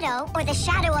shadow or the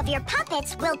shadow of your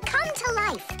puppets will come to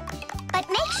life. But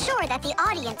make sure that the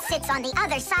audience sits on the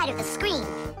other side of the screen.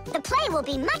 The play will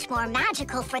be much more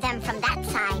magical for them from that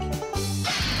side.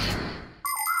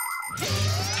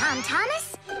 Tom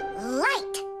Thomas,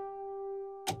 light.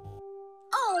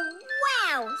 Oh,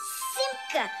 wow!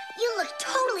 Simka, you look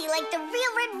totally like the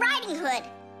real Red Riding Hood.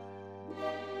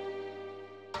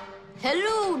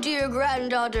 Hello, dear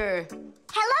granddaughter.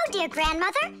 Hello, dear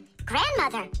grandmother.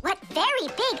 Grandmother, what very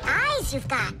big eyes you've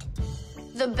got.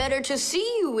 The better to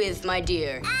see you with, my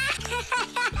dear.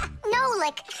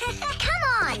 Nolik, come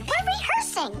on, we're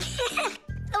rehearsing.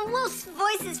 The wolf's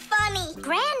voice is funny.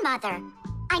 Grandmother,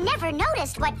 I never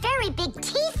noticed what very big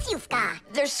teeth you've got.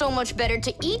 They're so much better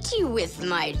to eat you with,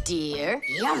 my dear.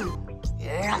 Yum,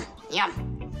 yum,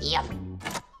 yum, yum.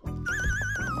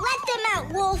 Let them out,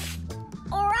 wolf.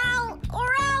 Or I'll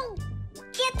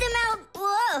get them out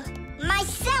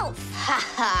myself. Ha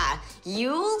ha!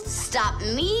 You'll stop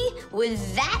me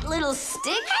with that little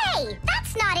stick? Hey,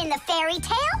 that's not in the fairy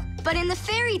tale. But in the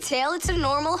fairy tale, it's a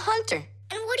normal hunter.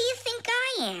 And what do you think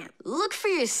I am? Look for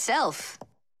yourself.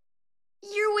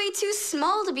 You're way too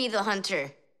small to be the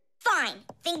hunter. Fine,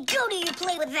 then go do your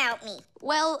play without me.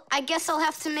 Well, I guess I'll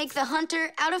have to make the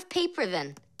hunter out of paper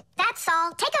then. That's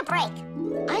all. Take a break.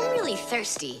 I'm really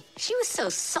thirsty. She was so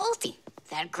salty,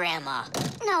 that grandma.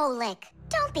 Nolik,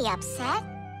 don't be upset.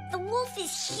 The wolf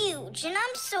is huge, and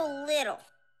I'm so little.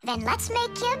 Then let's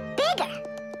make you bigger.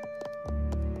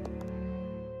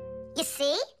 You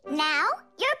see? Now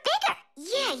you're bigger.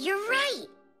 Yeah, you're right.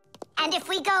 And if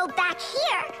we go back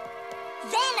here,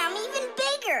 then I'm even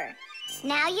bigger.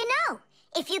 Now you know.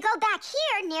 If you go back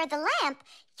here near the lamp,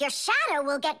 your shadow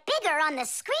will get bigger on the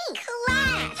screen.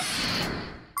 Class!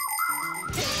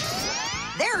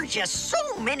 There are just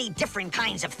so many different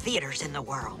kinds of theaters in the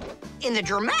world. In the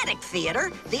dramatic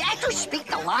theater, the actors speak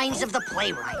the lines of the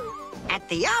playwright. At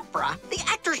the opera, the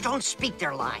actors don't speak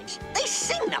their lines. They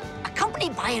sing them,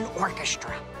 accompanied by an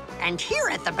orchestra. And here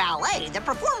at the ballet, the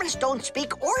performers don't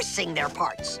speak or sing their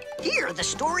parts. Here, the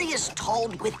story is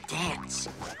told with dance.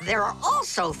 There are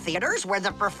also theaters where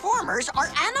the performers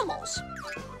are animals.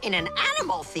 In an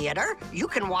animal theater, you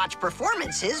can watch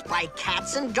performances by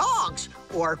cats and dogs,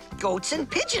 or goats and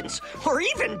pigeons, or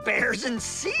even bears and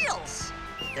seals.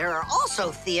 There are also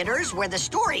theaters where the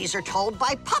stories are told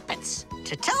by puppets.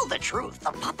 To tell the truth,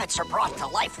 the puppets are brought to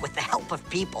life with the help of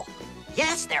people.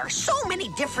 Yes, there are so many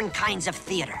different kinds of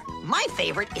theater. My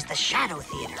favorite is the shadow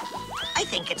theater. I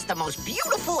think it's the most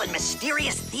beautiful and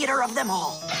mysterious theater of them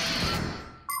all.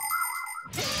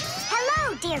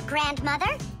 Hello, dear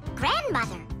grandmother.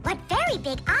 Grandmother, what very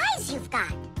big eyes you've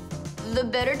got. The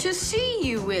better to see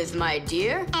you with, my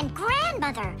dear. And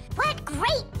grandmother, what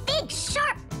great big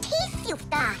sharp teeth you've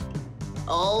got.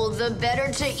 Oh, the better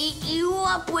to eat you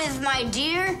up with, my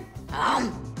dear.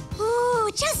 Ooh,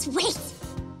 just wait.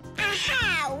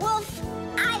 Aha, wolf!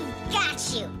 I've got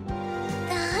you.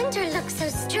 The hunter looks so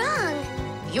strong.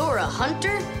 You're a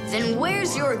hunter? Then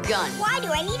where's your gun? Why do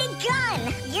I need a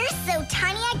gun? You're so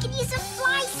tiny I could use a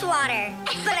fly swatter.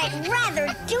 But I'd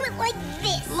rather do it like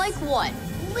this. Like what?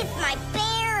 With my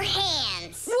bare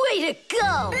hands. Way to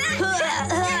go!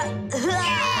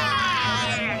 Hooray!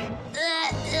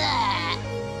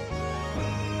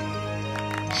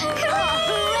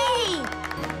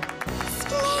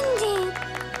 Splendid!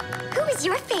 Who was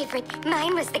your favorite?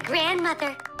 Mine was the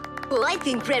grandmother. Well, I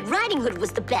think Red Riding Hood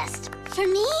was the best. For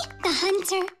me, the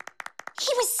hunter.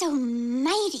 He was so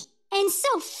mighty and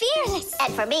so fearless.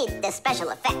 And for me, the special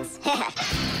effects.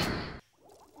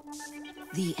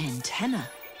 The antenna.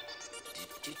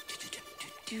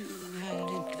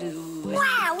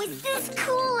 Wow, is this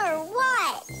cool or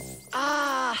what?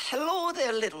 Hello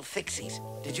there, little Fixies.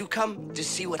 Did you come to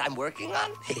see what I'm working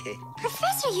on?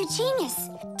 Professor Eugenius,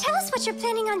 tell us what you're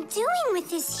planning on doing with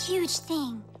this huge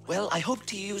thing. Well, I hope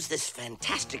to use this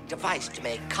fantastic device to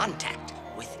make contact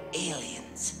with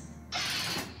aliens.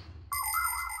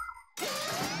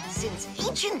 Since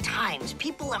ancient times,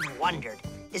 people have wondered,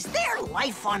 is there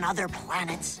life on other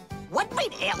planets? What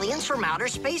might aliens from outer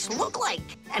space look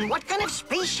like? And what kind of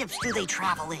spaceships do they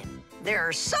travel in? There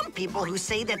are some people who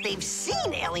say that they've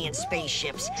seen alien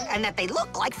spaceships and that they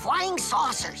look like flying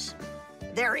saucers.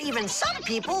 There are even some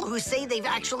people who say they've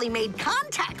actually made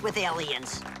contact with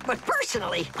aliens. But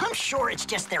personally, I'm sure it's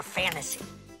just their fantasy.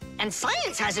 And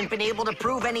science hasn't been able to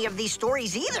prove any of these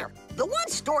stories either. The one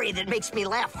story that makes me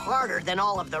laugh harder than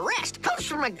all of the rest comes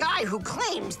from a guy who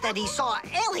claims that he saw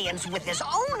aliens with his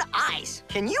own eyes.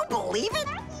 Can you believe it?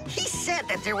 He said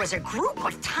that there was a group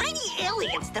of tiny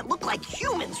aliens that look like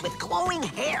humans with glowing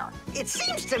hair. It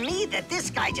seems to me that this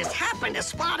guy just happened to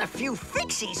spot a few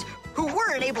Fixies who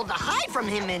weren't able to hide from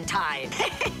him in time.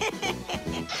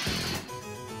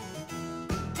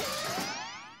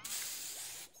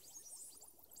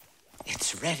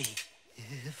 It's ready.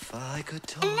 If I could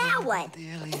talk. And now what?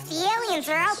 If the aliens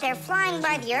are out there flying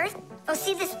by the Earth, they'll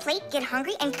see this plate, get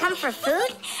hungry, and come for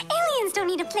food? Aliens don't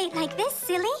need a plate like this,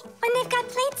 silly. When they've got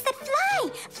plates that fly,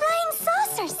 flying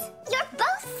saucers. You're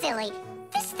both silly.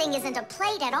 This thing isn't a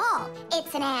plate at all.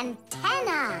 It's an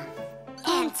antenna.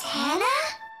 Antenna?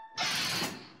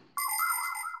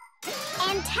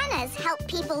 Antennas help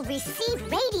people receive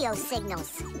radio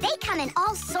signals. They come in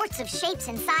all sorts of shapes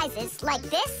and sizes, like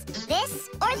this,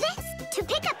 or this, to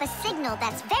pick up a signal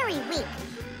that's very weak.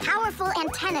 Powerful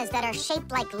antennas that are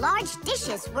shaped like large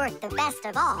dishes work the best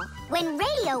of all. When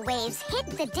radio waves hit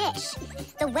the dish,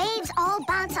 the waves all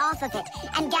bounce off of it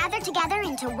and gather together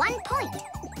into one point.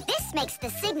 This makes the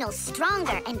signal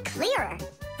stronger and clearer.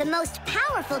 The most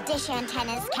powerful dish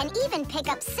antennas can even pick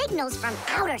up signals from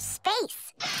outer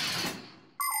space.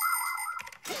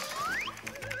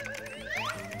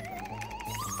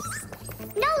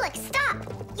 Nolik, stop!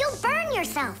 You'll burn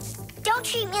yourself. Don't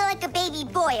treat me like a baby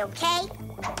boy, okay?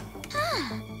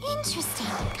 Huh, interesting.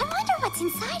 I wonder what's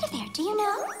inside of there, do you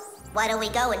know? Why don't we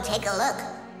go and take a look?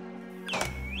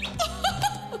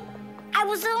 I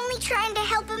was only trying to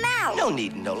help him out. No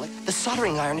need, Nolik. The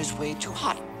soldering iron is way too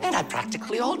hot, and I'm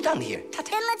practically all done here. Ta-ta.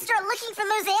 Then let's start looking for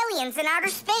those aliens in outer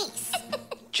space.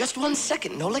 Just 1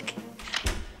 second, Nolik.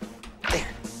 There.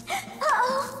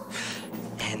 Uh-oh.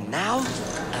 And now,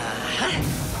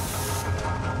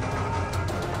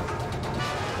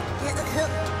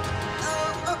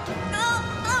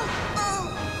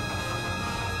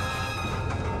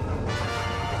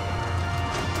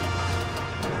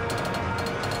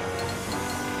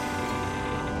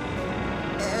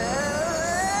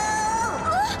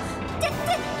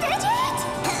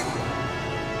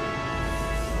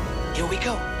 Here we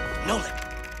go. Nolik,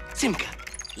 Simka,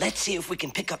 let's see if we can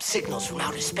pick up signals from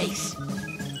outer space.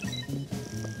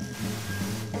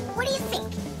 What do you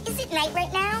think? Is it night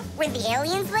right now, where the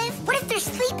aliens live? What if they're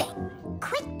sleeping?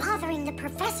 Quit bothering the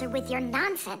professor with your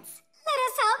nonsense. Let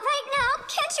us out right now.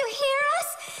 Can't you hear us?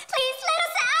 Please let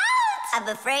us out! I'm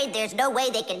afraid there's no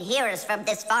way they can hear us from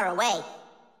this far away.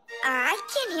 I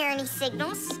can't hear any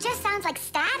signals. It just sounds like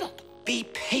static. Be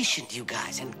patient, you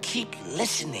guys, and keep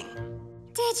listening.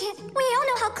 Digit, we all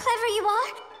know how clever you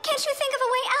are. Can't you think of a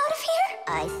way out of here?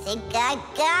 I think I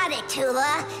got it,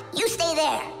 Tula. You stay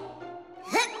there.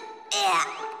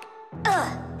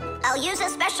 I'll use a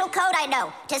special code I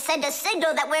know to send a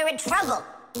signal that we're in trouble.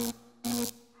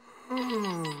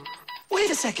 Wait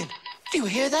a second. Do you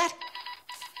hear that?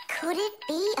 Could it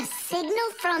be a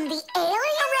signal from the alien?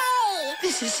 Hooray!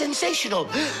 This is sensational.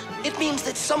 It means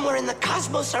that somewhere in the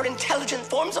cosmos are intelligent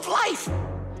forms of life.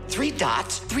 3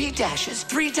 dots, 3 dashes,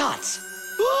 3 dots.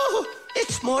 Ooh,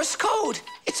 it's Morse code.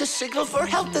 It's a signal for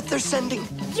help that they're sending.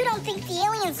 You don't think the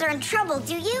aliens are in trouble,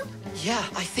 do you? Yeah,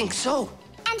 I think so.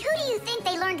 And who do you think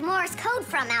they learned Morse code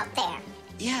from out there?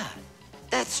 Yeah,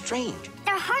 that's strange.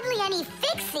 There are hardly any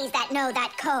Fixies that know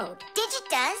that code. Digit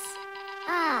does.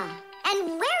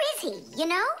 And where is he, you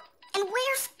know? And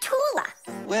where's Tula?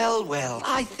 Well,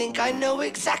 I think I know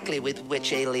exactly with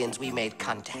which aliens we made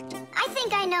contact. I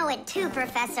think I know it too,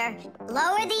 Professor.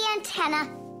 Lower the antenna.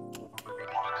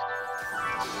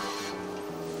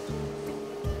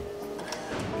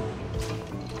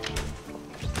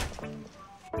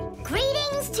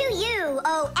 Greetings to you,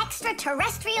 oh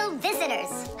extraterrestrial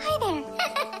visitors. Hi there.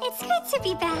 It's good to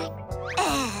be back.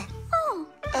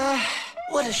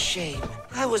 What a shame.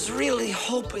 I was really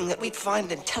hoping that we'd find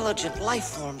intelligent life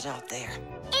forms out there.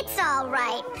 It's all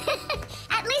right.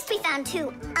 At least we found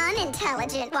 2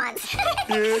 unintelligent ones.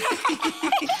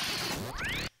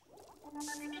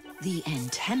 The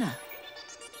antenna.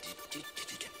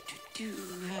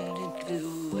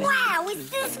 Wow, is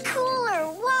this cool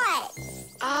or what?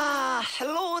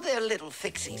 Hello there, little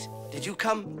Fixies. Did you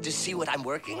come to see what I'm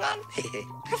working on?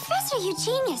 Professor, you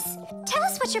genius. Tell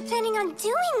us what you're planning on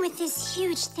doing with this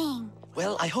huge thing.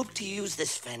 Well, I hope to use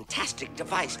this fantastic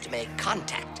device to make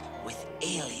contact with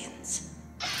aliens.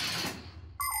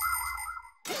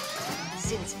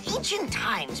 Since ancient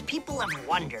times, people have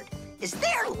wondered, is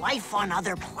there life on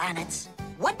other planets?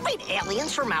 What might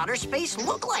aliens from outer space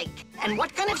look like? And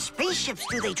what kind of spaceships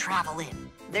do they travel in?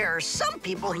 There are some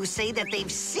people who say that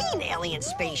they've seen alien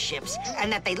spaceships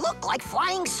and that they look like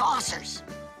flying saucers.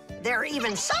 There are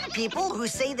even some people who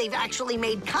say they've actually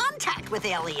made contact with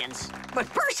aliens. But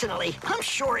personally, I'm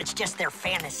sure it's just their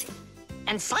fantasy.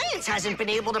 And science hasn't been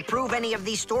able to prove any of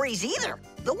these stories either.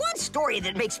 The one story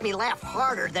that makes me laugh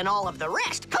harder than all of the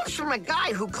rest comes from a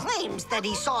guy who claims that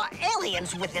he saw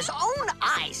aliens with his own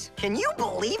eyes. Can you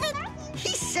believe it?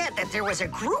 He said that there was a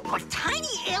group of tiny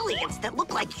aliens that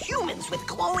looked like humans with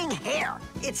glowing hair.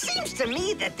 It seems to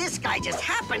me that this guy just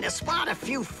happened to spot a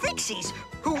few Fixies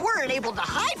who weren't able to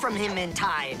hide from him in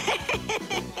time.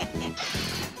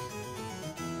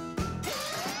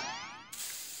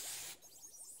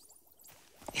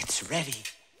 It's ready.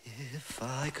 If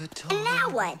I could talk. And now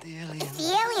what? If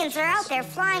the aliens are out there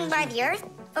flying by the Earth,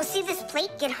 they'll see this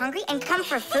plate, get hungry, and come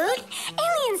for food?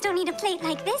 Aliens don't need a plate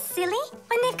like this, silly.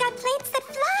 When they've got plates that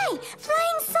fly,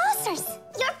 flying saucers.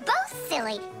 You're both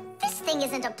silly. This thing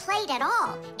isn't a plate at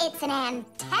all. It's an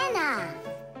antenna.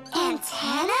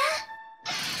 Antenna?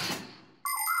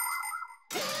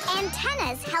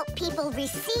 Antennas help people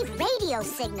receive radio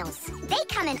signals. They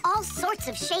come in all sorts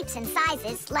of shapes and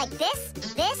sizes, like this,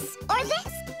 or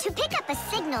this. To pick up a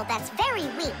signal that's very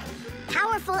weak,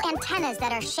 powerful antennas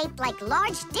that are shaped like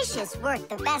large dishes work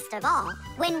the best of all.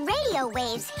 When radio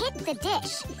waves hit the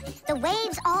dish, the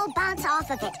waves all bounce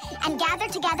off of it and gather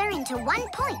together into one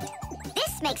point.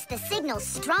 This makes the signal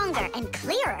stronger and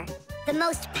clearer. The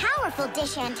most powerful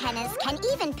dish antennas can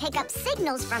even pick up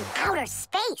signals from outer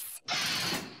space.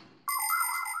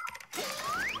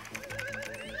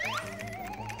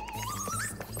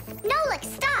 Nolik,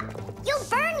 stop! You'll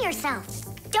burn yourself.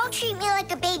 Don't treat me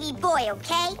like a baby boy,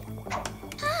 okay?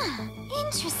 Huh,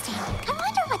 interesting. I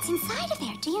wonder what's inside of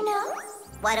there, do you know?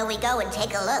 Why don't we go and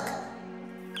take a look?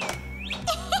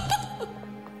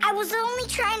 I was only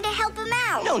trying to help him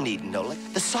out. No need,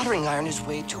 Nolik. The soldering iron is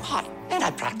way too hot, and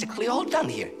I'm practically all done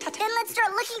here. Ta-ta. Then let's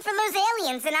start looking for those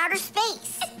aliens in outer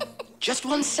space. Just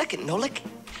 1 second, Nolik.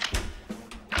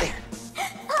 There.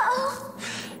 Uh-oh.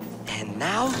 And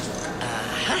now,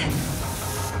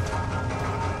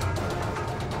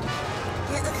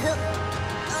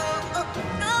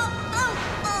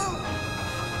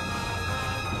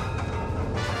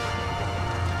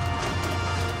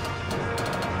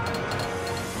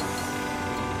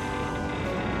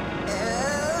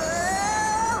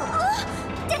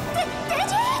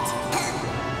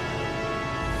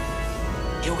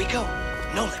 Here we go.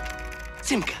 Nolik,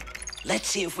 Simka, let's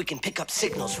see if we can pick up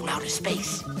signals from outer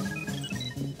space.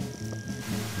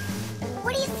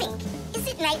 What do you think? Is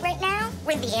it night right now,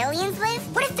 where the aliens live?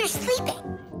 What if they're sleeping?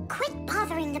 Quit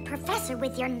bothering the professor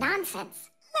with your nonsense.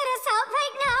 Let us out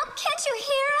right now. Can't you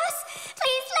hear us?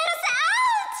 Please let us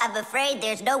out! I'm afraid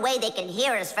there's no way they can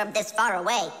hear us from this far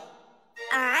away.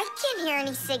 I can't hear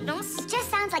any signals. It just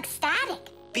sounds like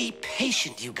static. Be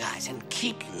patient, you guys, and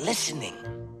keep listening.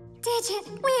 Digit,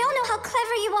 we all know how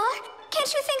clever you are.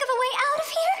 Can't you think of a way out of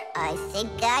here? I think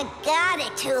I got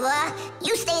it, Tula.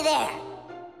 You stay there.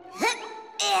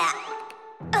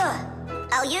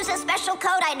 I'll use a special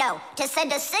code I know to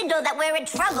send a signal that we're in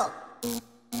trouble.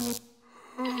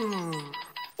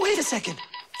 Wait a second.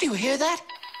 Do you hear that?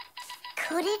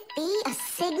 Could it be a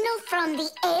signal from the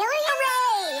aliens?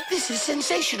 Hooray! This is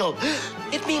sensational.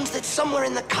 It means that somewhere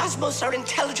in the cosmos are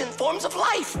intelligent forms of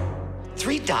life.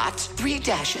 3 dots, 3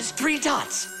 dashes, 3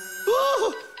 dots.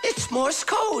 Ooh, it's Morse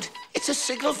code. It's a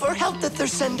signal for help that they're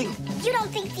sending. You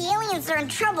don't think the aliens are in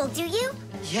trouble, do you?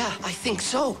 Yeah, I think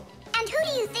so. And who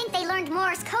do you think they learned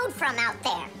Morse code from out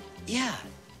there? Yeah,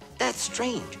 that's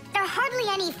strange. There are hardly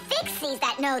any Fixies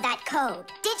that know that code.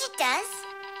 Digit does.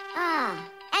 Ah,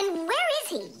 and where is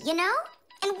he, you know?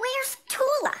 And where's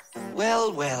Tula?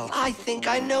 Well, I think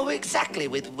I know exactly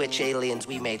with which aliens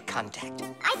we made contact.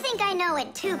 I think I know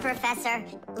it too, Professor.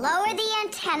 Lower the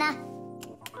antenna.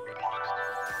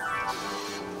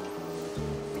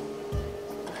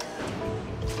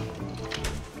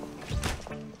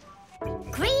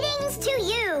 Greetings to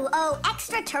you, oh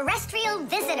extraterrestrial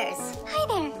visitors. Hi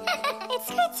there. It's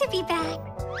good to be back.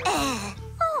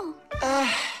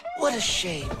 What a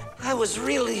shame. I was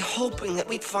really hoping that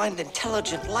we'd find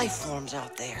intelligent life forms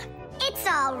out there. It's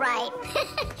all right.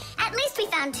 At least we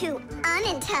found 2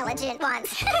 unintelligent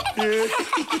ones.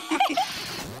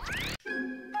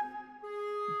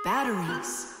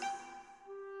 Batteries.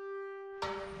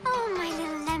 Oh, my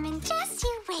little lemon, just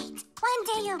you wait. One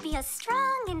day you'll be a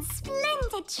strong and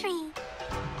splendid tree.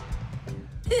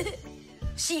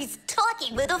 She's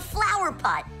talking with a flower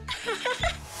pot.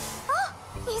 Oh,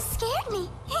 you scared me.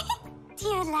 Do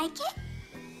you like it?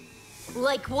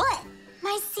 Like what?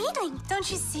 My seedling,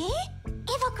 don't you see?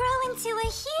 It will grow into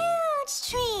a huge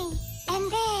tree.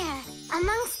 And there,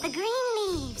 amongst the green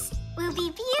leaves, will be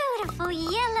beautiful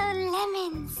yellow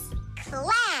lemons.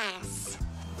 Class!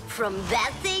 From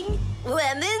that thing?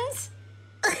 Lemons?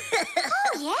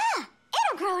 Oh, yeah.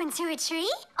 It'll grow into a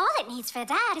tree. All it needs for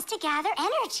that is to gather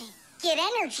energy. Get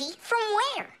energy from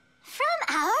where?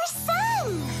 From our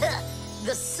sun.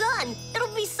 The sun?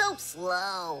 It'll be so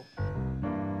slow.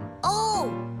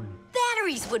 Oh,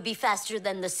 batteries would be faster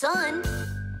than the sun.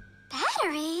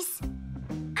 Batteries?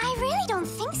 I really don't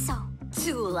think so.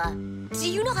 Tula, do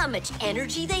you know how much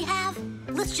energy they have?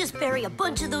 Let's just bury a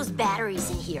bunch of those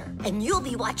batteries in here, and you'll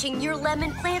be watching your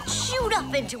lemon plant shoot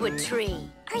up into a tree.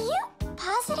 Are you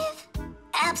positive?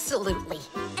 Absolutely.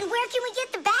 And where can we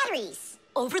get the batteries?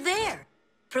 Over there.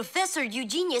 Professor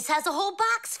Eugenius has a whole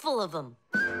box full of them.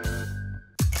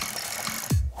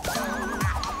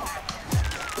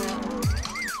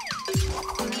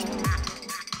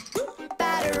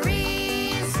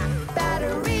 Batteries,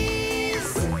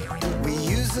 batteries. We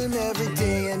use them every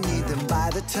day and need them by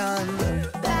the ton.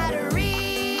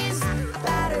 Batteries,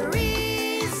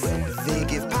 batteries. They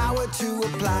give power to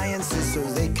appliances so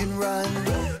they can run.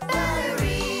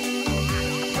 Batteries,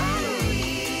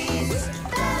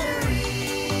 batteries,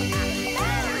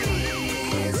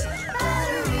 batteries,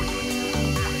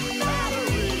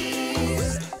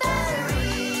 batteries,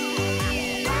 batteries,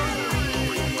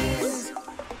 batteries.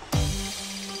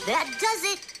 That does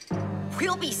it.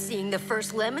 We'll be seeing the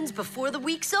first lemons before the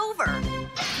week's over.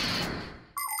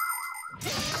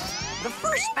 The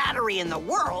first battery in the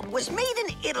world was made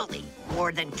in Italy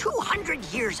more than 200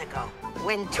 years ago.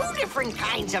 When two different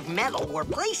kinds of metal were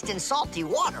placed in salty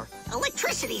water,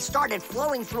 electricity started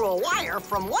flowing through a wire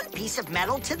from one piece of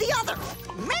metal to the other.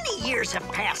 Many years have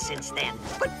passed since then,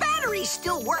 but batteries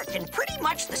still work in pretty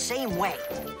much the same way.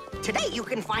 Today, you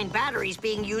can find batteries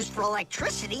being used for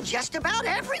electricity just about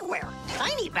everywhere.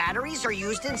 Tiny batteries are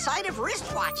used inside of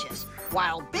wristwatches,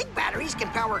 while big batteries can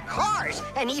power cars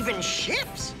and even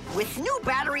ships. With new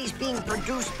batteries being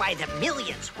produced by the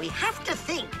millions, we have to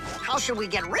think, how should we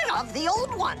get rid of the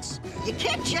old ones? You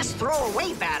can't just throw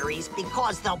away batteries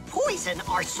because they'll poison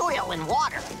our soil and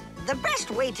water. The best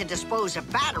way to dispose of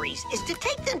batteries is to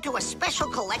take them to a special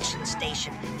collection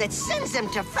station that sends them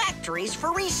to factories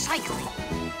for recycling.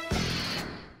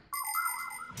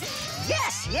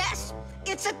 Yes,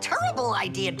 it's a terrible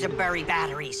idea to bury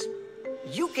batteries.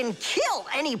 You can kill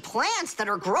any plants that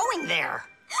are growing there.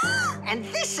 And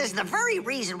this is the very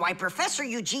reason why Professor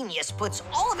Eugenius puts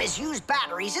all of his used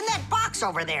batteries in that box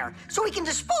over there, so he can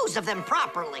dispose of them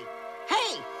properly.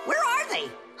 Hey, where are they?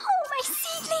 Oh, my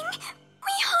seedling!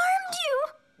 We harmed you!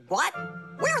 What?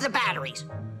 Where are the batteries?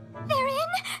 They're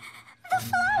in the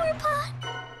flower pot.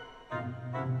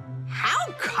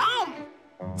 How come?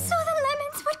 So the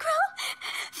lemons would grow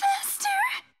faster.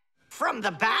 From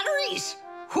the batteries?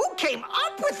 Who came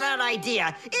up with that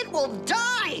idea? It will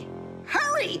die!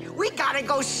 Hurry! We gotta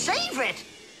go save it!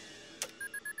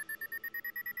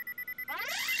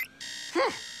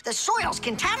 The soil's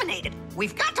contaminated.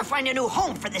 We've got to find a new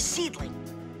home for the seedling.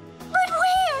 But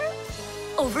where?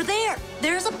 Over there.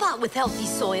 There's a pot with healthy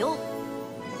soil.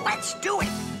 Let's do it.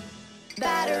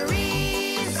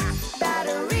 Batteries,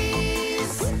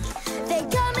 batteries. They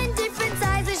come in different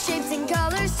sizes, shapes, and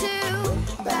colors too.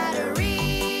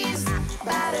 Batteries,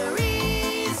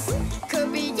 batteries.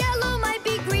 Could be yellow, might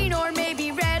be green, or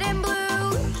maybe red and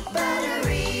blue.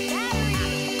 Batteries,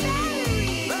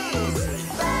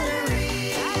 batteries,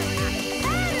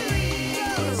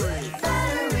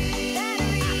 batteries,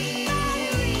 batteries,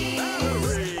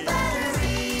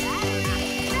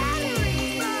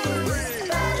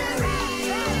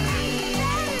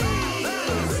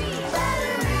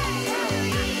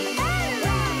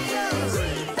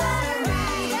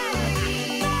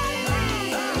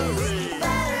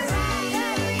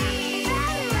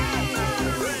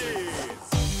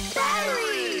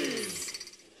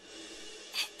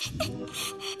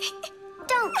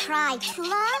 Don't cry,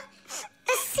 Tula.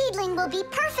 The seedling will be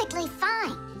perfectly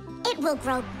fine. It will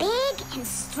grow big and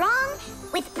strong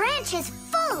with branches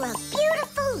full of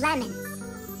beautiful lemons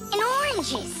and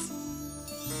oranges.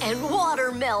 And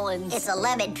watermelons. It's a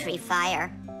lemon tree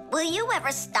fire. Will you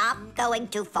ever stop going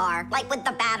too far, like with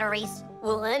the batteries?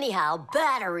 Well, anyhow,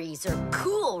 batteries are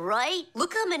cool, right?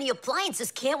 Look how many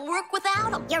appliances can't work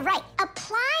without them. You're right.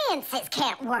 Appliances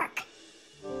can't work.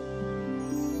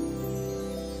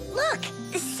 Look,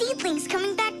 the seedling's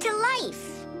coming back to life.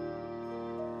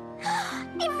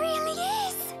 It really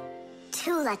is.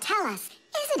 Tula, tell us,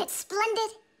 isn't it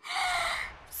splendid?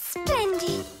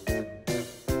 Splendid.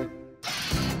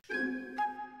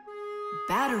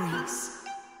 Batteries.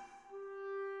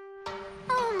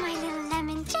 Oh, my little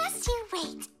lemon, just you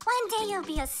wait. One day you'll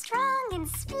be a strong and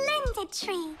splendid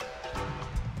tree.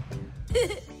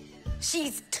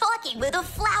 She's talking with a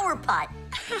flower pot.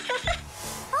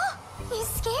 Oh, you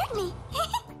scared me.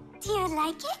 Do you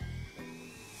like it?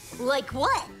 Like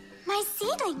what? My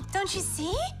seedling, don't you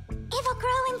see? It will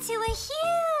grow into a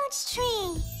huge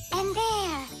tree. And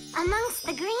there, amongst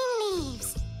the green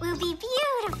leaves, will be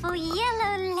beautiful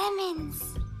yellow lemons.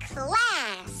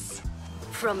 Class!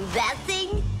 From that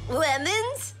thing?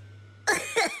 Lemons?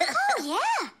 Oh,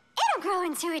 yeah. It'll grow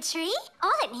into a tree.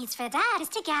 All it needs for that is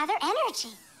to gather energy.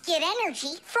 Get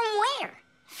energy from where?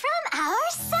 From our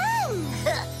sun.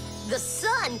 The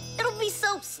sun? It'll be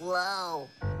so slow.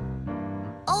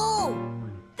 Oh,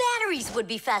 batteries would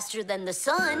be faster than the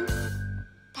sun.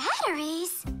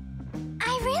 Batteries?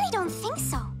 I really don't think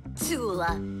so.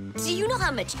 Tula, do you know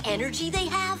how much energy they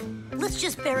have? Let's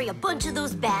just bury a bunch of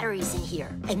those batteries in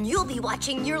here, and you'll be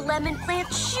watching your lemon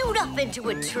plant shoot up into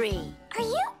a tree. Are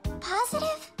you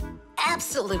positive?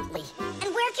 Absolutely.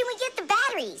 And where can we get the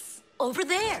batteries? Over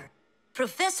there.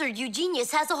 Professor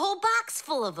Eugenius has a whole box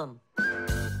full of them.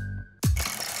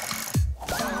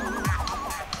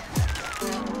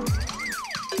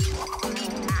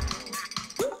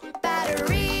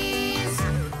 Batteries,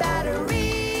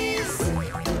 batteries.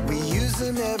 We use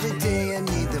them every day and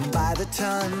need them by the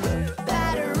ton.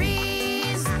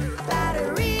 Batteries,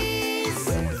 batteries.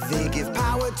 They give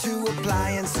power to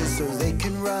appliances so they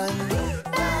can run.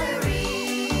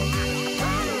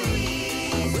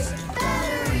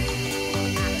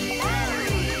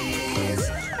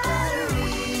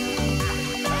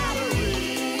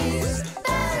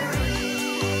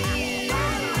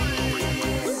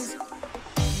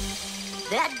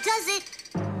 That does it.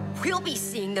 We'll be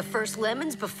seeing the first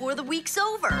lemons before the week's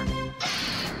over.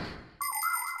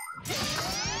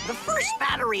 The first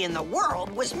battery in the world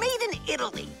was made in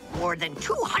Italy more than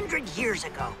 200 years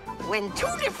ago. When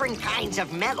two different kinds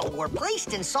of metal were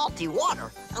placed in salty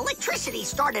water, electricity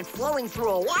started flowing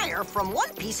through a wire from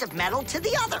one piece of metal to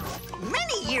the other.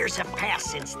 Many years have passed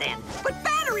since then, but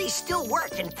batteries still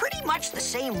work in pretty much the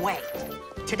same way.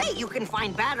 Today, you can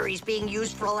find batteries being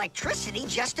used for electricity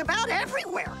just about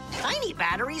everywhere. Tiny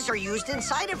batteries are used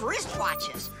inside of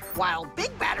wristwatches, while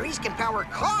big batteries can power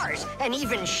cars and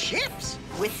even ships.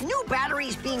 With new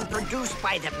batteries being produced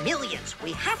by the millions,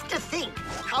 we have to think,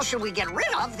 how should we get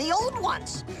rid of the old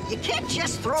ones? You can't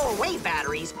just throw away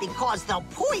batteries because they'll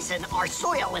poison our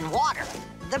soil and water.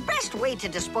 The best way to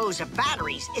dispose of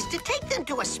batteries is to take them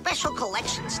to a special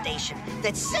collection station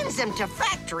that sends them to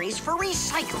factories for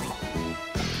recycling.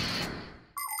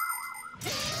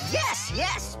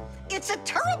 Yes, it's a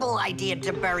terrible idea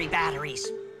to bury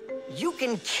batteries. You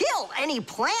can kill any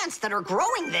plants that are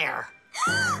growing there.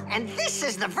 And this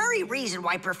is the very reason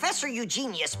why Professor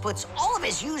Eugenius puts all of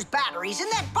his used batteries in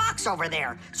that box over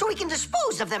there, so he can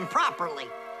dispose of them properly.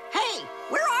 Hey,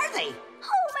 where are they?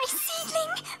 Oh, my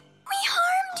seedling, we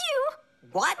harmed you.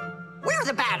 What? Where are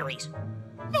the batteries?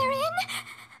 They're in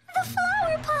the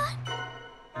flower pot.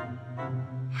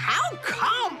 How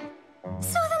come?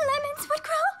 So the lemons would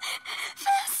grow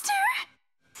faster.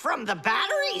 From the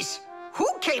batteries? Who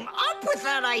came up with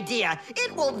that idea?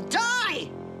 It will die!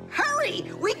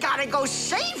 Hurry! We gotta go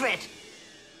save it!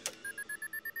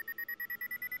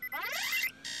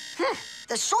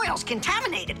 The soil's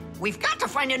contaminated. We've got to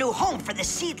find a new home for the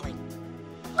seedling.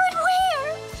 But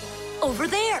where? Over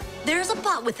there. There's a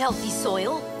pot with healthy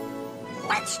soil.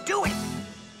 Let's do it!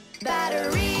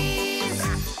 Batteries,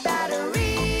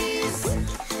 batteries.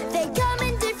 They come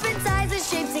in different sizes,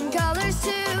 shapes, and colors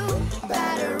too.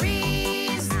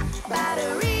 Batteries,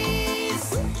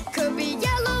 batteries. Could be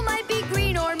yellow, might be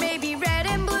green, or maybe red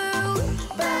and blue.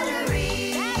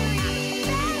 Batteries,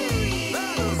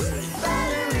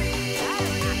 batteries,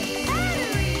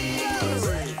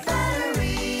 batteries,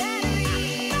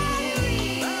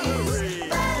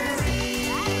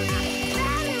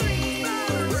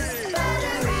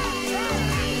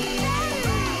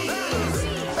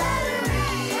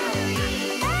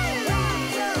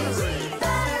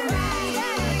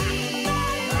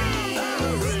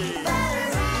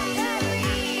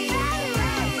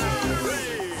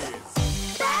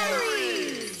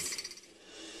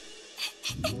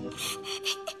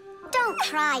 Don't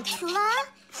cry, Tula.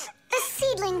 The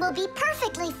seedling will be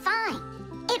perfectly fine.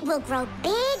 It will grow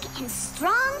big and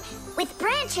strong with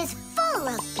branches full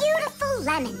of beautiful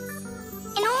lemons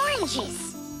and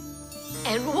oranges.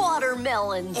 And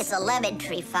watermelons. It's a lemon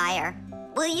tree fire.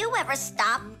 Will you ever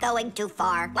stop going too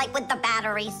far, like with the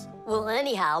batteries? Well,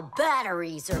 anyhow,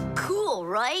 batteries are cool,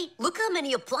 right? Look how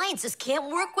many appliances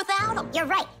can't work without them. You're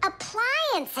right.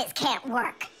 Appliances can't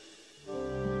work.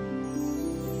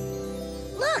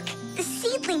 Look, the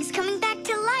seedling's coming back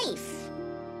to life.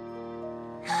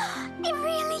 It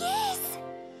really is.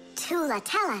 Tula,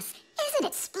 tell us, isn't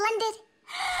it splendid?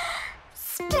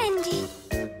 Splendid.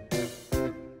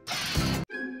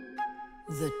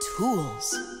 The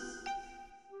tools.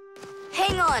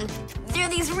 Hang on. There are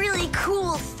these really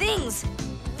cool things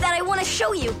that I want to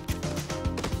show you.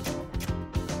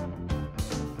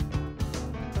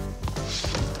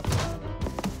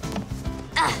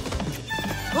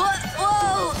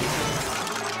 Whoa!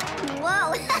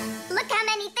 Whoa, look how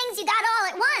many things you got all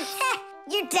at once.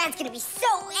 Your dad's gonna be so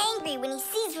angry when he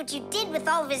sees what you did with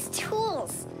all of his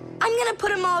tools. I'm gonna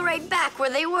put them all right back where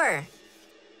they were.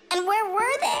 And where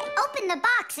were they? Open the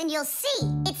box and you'll see.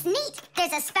 It's neat.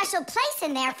 There's a special place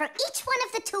in there for each one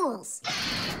of the tools.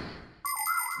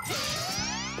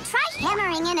 Try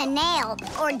hammering in a nail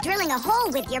or drilling a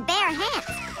hole with your bare hands.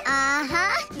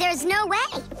 Uh-huh. There's no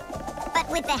way. But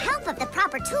with the help of the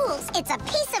proper tools, it's a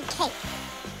piece of cake.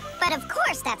 But of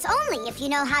course, that's only if you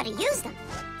know how to use them.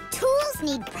 Tools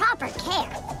need proper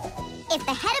care. If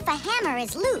the head of a hammer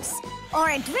is loose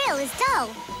or a drill is dull,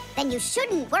 then you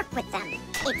shouldn't work with them.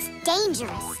 It's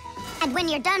dangerous. And when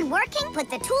you're done working, put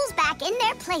the tools back in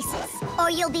their places, or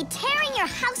you'll be tearing your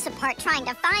house apart trying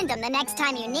to find them the next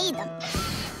time you need them.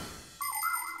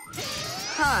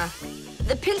 Huh.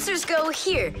 The pincers go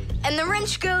here, and the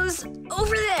wrench goes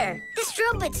over there. This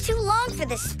drill bit's too long for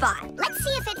this spot. Let's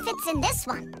see if it fits in this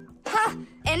one. Huh.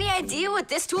 Any idea what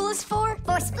this tool is for?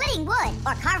 For splitting wood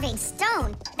or carving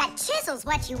stone. That chisel's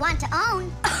what you want to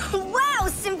own. Wow,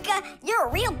 Simka, you're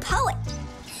a real poet.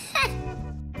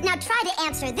 Now try to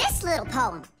answer this little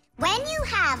poem. When you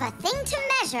have a thing to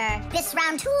measure, this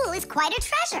round tool is quite a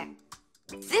treasure.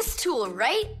 This tool,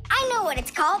 right? I know what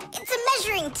it's called. It's a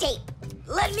measuring tape.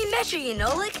 Let me measure you,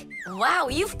 Nolik. Wow,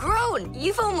 you've grown.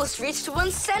 You've almost reached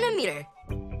 1 centimeter.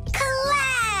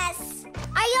 Class!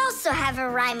 I also have a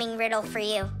rhyming riddle for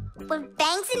you. What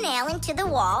bangs a nail into the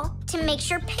wall to make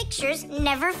sure pictures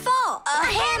never fall? A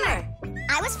hammer!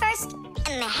 I was first,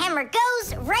 and the hammer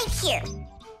goes right here.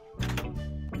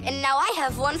 And now I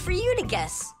have one for you to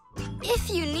guess. If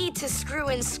you need to screw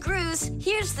in screws,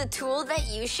 here's the tool that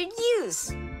you should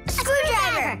use. A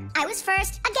screwdriver! I was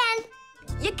first, again.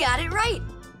 You got it right.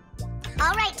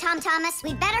 All right, Tom Thomas,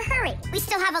 we better hurry. We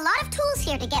still have a lot of tools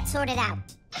here to get sorted out.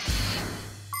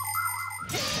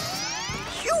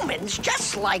 Humans,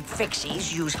 just like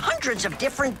Fixies, use hundreds of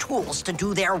different tools to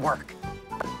do their work.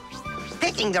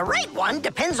 Picking the right one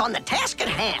depends on the task at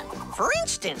hand. For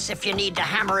instance, if you need to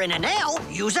hammer in a nail,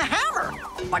 use a hammer.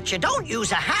 But you don't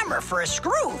use a hammer for a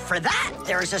screw. For that,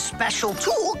 there's a special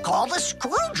tool called a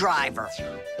screwdriver.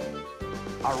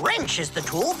 A wrench is the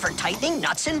tool for tightening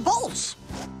nuts and bolts.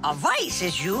 A vise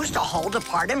is used to hold a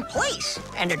part in place,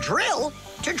 and a drill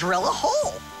to drill a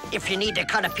hole. If you need to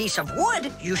cut a piece of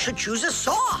wood, you should choose a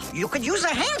saw. You could use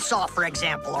a handsaw, for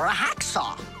example, or a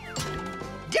hacksaw.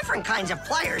 Different kinds of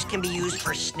pliers can be used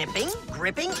for snipping,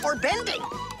 gripping, or bending.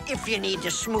 If you need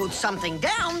to smooth something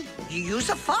down, you use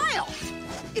a file.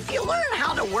 If you learn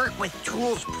how to work with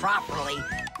tools properly,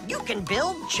 you can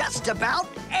build just about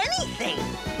anything.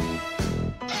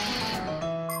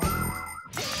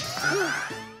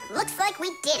 Looks like we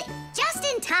did it, just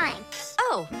in time.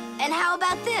 Oh, and how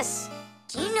about this?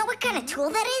 Do you know what kind of tool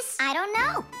that is? I don't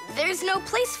know. There's no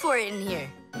place for it in here.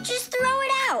 Just throw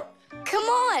it out. Come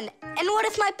on, and what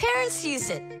if my parents use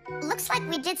it? Looks like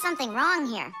we did something wrong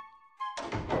here.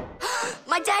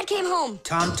 My dad came home.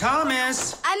 Tom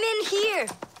Thomas! I'm in here.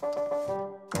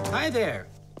 Hi there.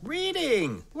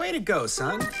 Reading. Way to go,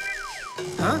 son.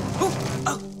 Huh?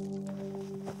 Oh!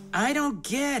 I don't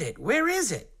get it. Where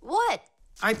is it? What?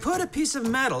 I put a piece of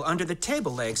metal under the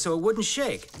table leg so it wouldn't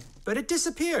shake, but it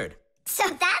disappeared. So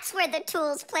that's where the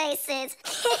tool's place is.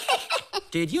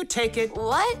 Did you take it?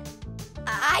 What?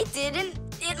 I didn't.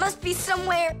 It must be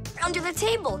somewhere under the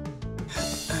table.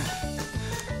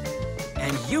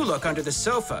 And you look under the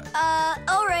sofa.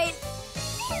 All right.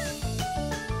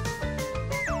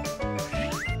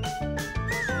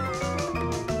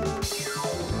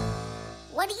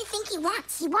 What do you think he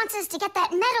wants? He wants us to get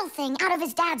that metal thing out of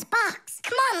his dad's box.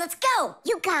 Come on, let's go.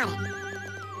 You got it.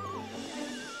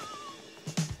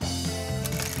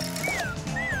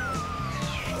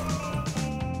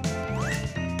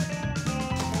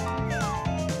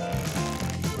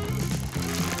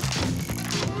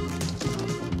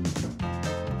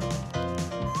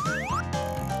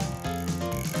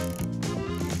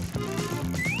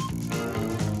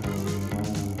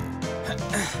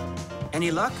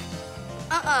 Any luck?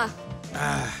 Uh-uh.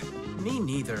 Me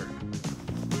neither.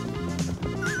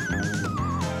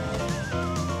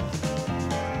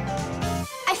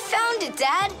 I found it,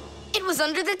 Dad. It was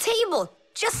under the table,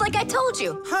 just like I told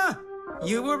you. Huh.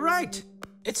 You were right.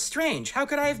 It's strange. How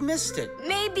could I have missed it?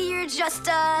 Maybe you're just,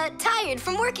 tired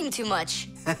from working too much.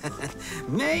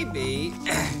 Maybe.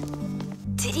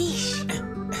 Tadish.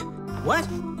 What?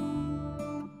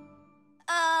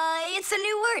 It's a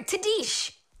new word,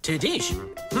 Tadish. Tadish?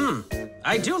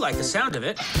 I do like the sound of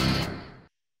it.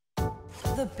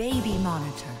 The baby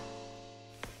monitor.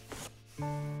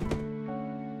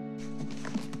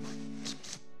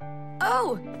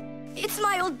 Oh, it's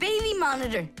my old baby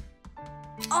monitor.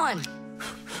 On.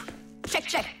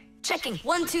 Check. Checking.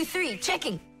 1, 2, 3.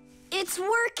 Checking. It's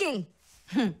working.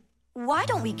 Why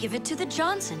don't we give it to the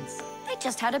Johnsons? They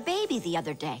just had a baby the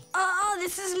other day.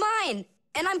 This is mine,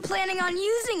 and I'm planning on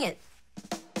using it.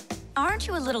 Aren't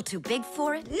you a little too big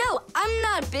for it? No, I'm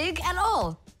not big at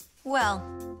all. Well,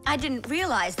 I didn't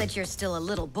realize that you're still a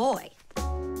little boy.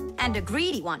 And a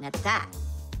greedy one at that.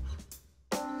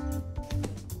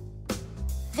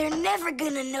 They're never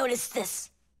gonna notice this.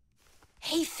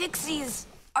 Hey, Fixies,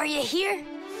 are you here?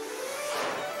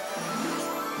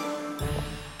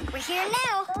 We're here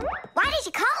now. Why did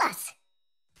you call us?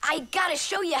 I gotta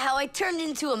show you how I turned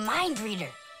into a mind reader.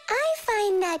 I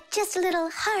find that just a little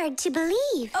hard to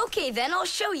believe. Okay, then I'll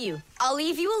show you. I'll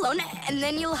leave you alone, and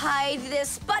then you'll hide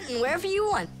this button wherever you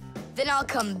want. Then I'll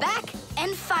come back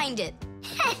and find it.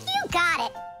 You got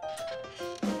it.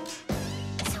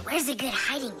 So where's a good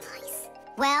hiding place?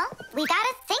 Well, we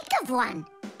gotta think of one.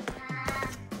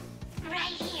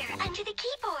 Right here, under the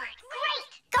keyboard. Great!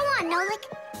 Go on, Nolik.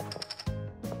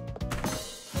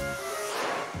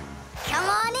 Come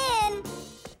on in.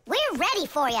 We're ready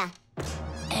for you.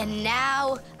 And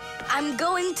now, I'm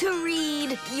going to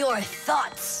read your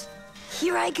thoughts.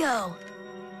 Here I go.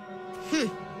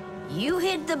 You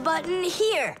hit the button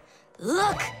here.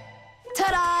 Look.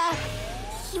 Ta-da!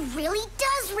 He really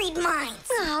does read minds.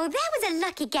 Oh, that was a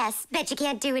lucky guess. Bet you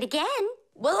can't do it again.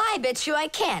 Well, I bet you I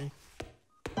can.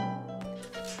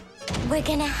 We're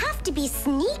gonna have to be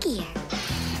sneakier.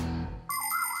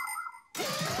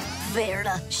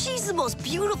 Verda, she's the most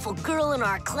beautiful girl in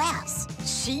our class.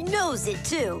 She knows it,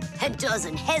 too, and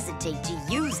doesn't hesitate to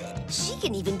use it. She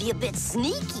can even be a bit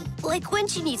sneaky, like when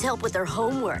she needs help with her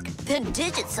homework. Then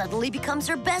Digit suddenly becomes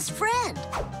her best friend.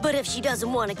 But if she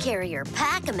doesn't want to carry her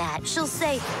pack-a-mat, she'll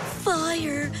say,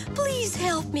 "Fire, please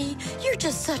help me. You're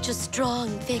just such a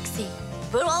strong Fixie."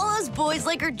 But all us boys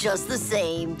like her just the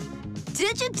same.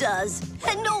 Digit does,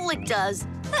 and Nolik does,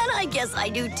 and I guess I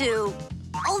do, too.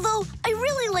 Although, I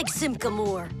really like Simka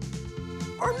more.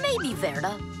 Or maybe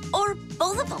Verda. Or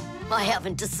both of them. I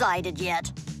haven't decided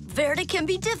yet. Verda can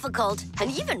be difficult and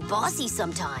even bossy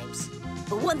sometimes.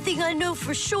 But one thing I know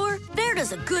for sure,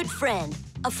 Verda's a good friend.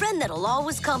 A friend that'll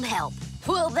always come help.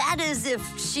 Well, that is if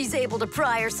she's able to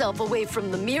pry herself away from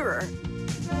the mirror.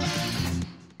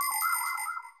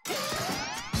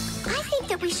 I think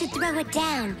that we should throw it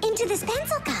down into this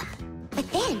pencil cup. But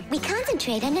then we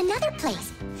concentrate on another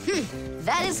place.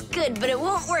 That is good, but it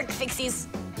won't work, Fixies.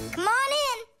 Come on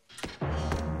in.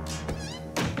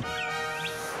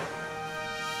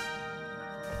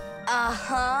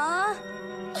 Uh-huh.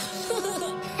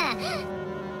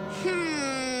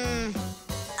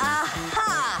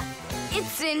 Aha!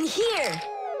 It's in here.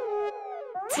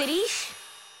 Tadish?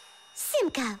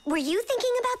 Simka, were you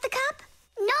thinking about the cup?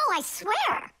 No, I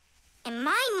swear. And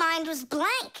my mind was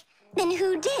blank. Then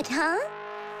who did, huh?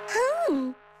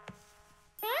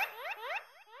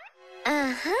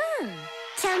 Uh-huh.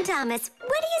 Tom Thomas,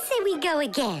 what do you say we go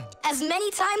again? As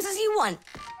many times as you want.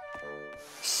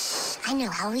 Shh, I know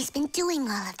how he's been doing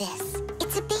all of this.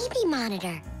 It's a baby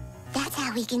monitor. That's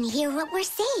how we can hear what we're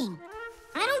saying.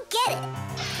 I don't get it.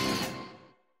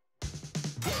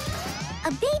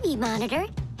 A baby monitor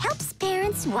helps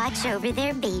parents watch over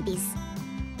their babies.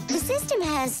 The system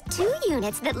has 2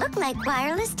 units that look like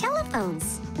wireless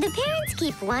telephones. The parents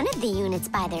keep one of the units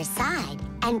by their side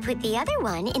and put the other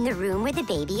one in the room where the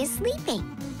baby is sleeping.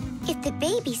 If the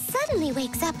baby suddenly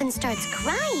wakes up and starts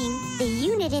crying, the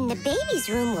unit in the baby's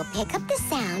room will pick up the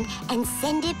sound and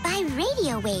send it by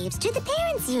radio waves to the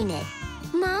parents' unit.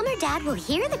 Mom or Dad will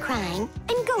hear the crying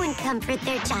and go and comfort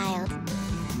their child.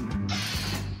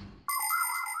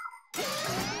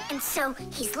 And so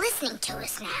he's listening to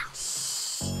us now.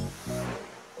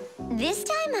 This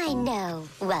time I know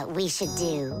what we should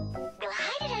do. We'll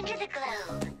hide it under the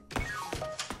globe.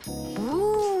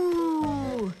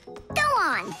 Ooh. Go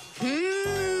on.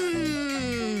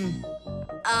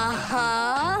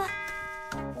 Uh-huh.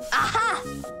 Aha!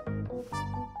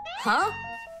 Huh?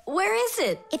 Where is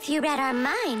it? If you read our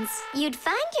minds, you'd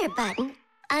find your button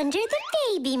under the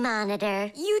baby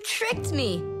monitor. You tricked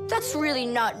me. That's really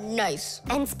not nice.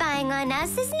 And spying on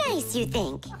us is nice, you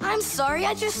think? I'm sorry,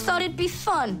 I just thought it'd be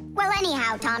fun. Well,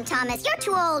 anyhow, Tom Thomas, you're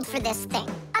too old for this thing.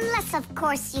 Unless, of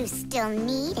course, you still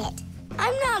need it.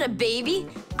 I'm not a baby.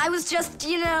 I was just,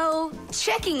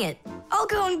 checking it. I'll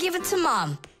go and give it to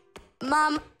Mom.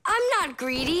 Mom, I'm not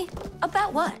greedy.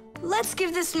 About what? Let's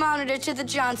give this monitor to the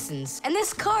Johnsons, and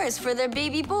this car is for their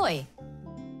baby boy.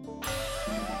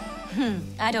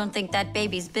 I don't think that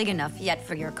baby's big enough yet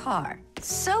for your car.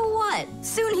 So what?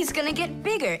 Soon he's gonna get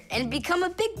bigger and become a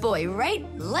big boy, right?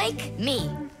 Like me.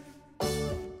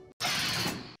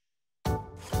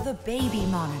 The baby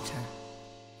monitor.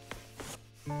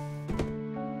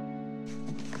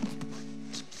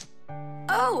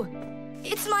 Oh,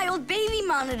 it's my old baby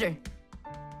monitor.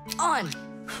 On.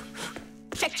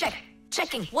 Check.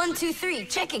 Checking. 1, 2, 3.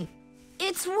 Checking.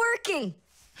 It's working.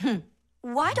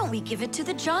 Why don't we give it to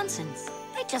the Johnsons?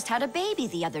 They just had a baby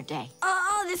the other day.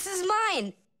 This is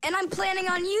mine, and I'm planning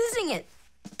on using it.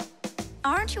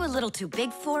 Aren't you a little too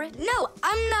big for it? No,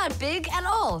 I'm not big at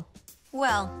all.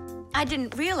 Well, I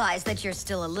didn't realize that you're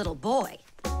still a little boy.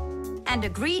 And a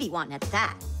greedy one at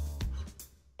that.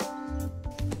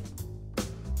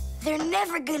 They're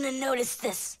never gonna notice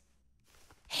this.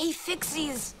 Hey,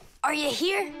 Fixies, are you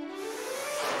here?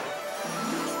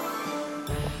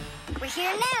 We're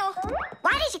here now.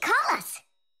 Why did you call us?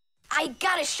 I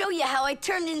gotta show you how I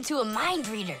turned into a mind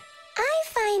reader. I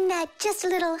find that just a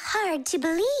little hard to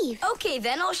believe. Okay,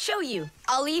 then I'll show you.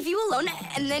 I'll leave you alone,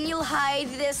 and then you'll hide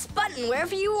this button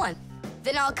wherever you want.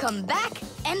 Then I'll come back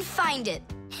and find it.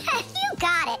 You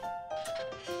got it.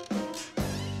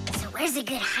 So where's a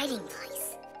good hiding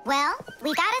place? Well,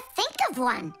 we gotta think of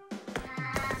one.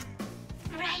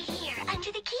 Right here,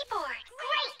 under the keyboard.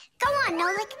 Great! Go on,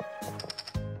 Nolik.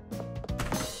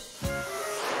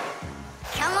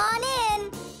 Come on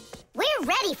in. We're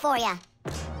ready for you.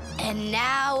 And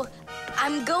now,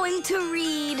 I'm going to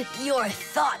read your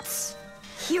thoughts.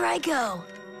 Here I go.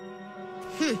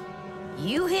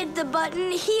 You hit the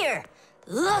button here.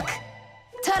 Look.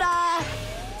 Ta-da!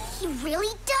 He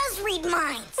really does read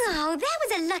minds. Oh, that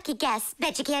was a lucky guess.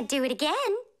 Bet you can't do it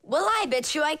again. Well, I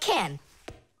bet you I can.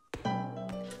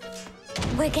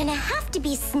 We're gonna have to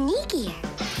be sneakier.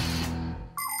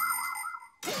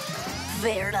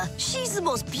 Verda, she's the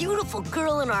most beautiful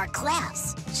girl in our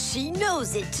class. She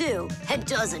knows it, too, and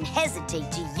doesn't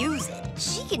hesitate to use it.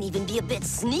 She can even be a bit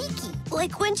sneaky,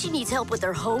 like when she needs help with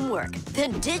her homework.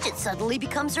 Then Digit suddenly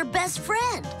becomes her best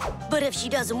friend. But if she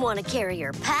doesn't want to carry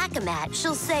her pack-a-mat,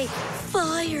 she'll say,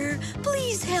 "Fire,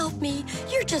 please help me.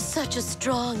 You're just such a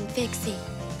strong Fixie."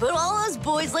 But all us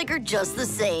boys like her just the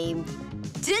same.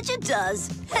 Digit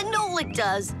does, and Nolik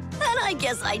does, and I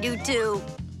guess I do, too.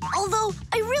 Although,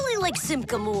 I really like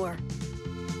Simka more.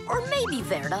 Or maybe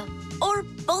Verda. Or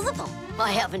both of them.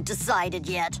 I haven't decided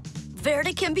yet.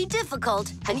 Verda can be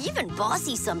difficult and even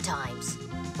bossy sometimes.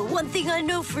 But one thing I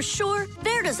know for sure,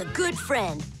 Verda's a good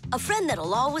friend. A friend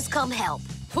that'll always come help.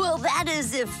 Well, that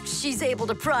is if she's able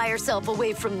to pry herself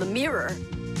away from the mirror.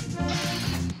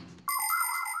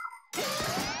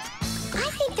 I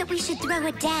think that we should throw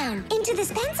it down into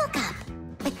this pencil cup.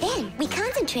 But then we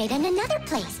concentrate on another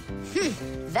place.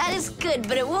 That is good,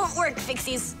 but it won't work,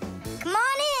 Fixies. Come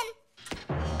on in.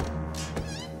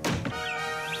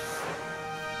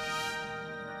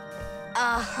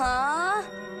 Uh-huh.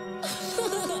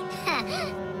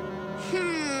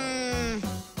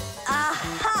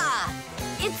 Aha!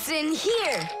 It's in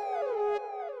here.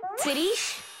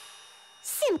 Tadish?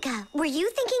 Simka, were you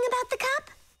thinking about the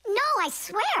cup? No, I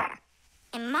swear.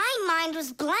 And my mind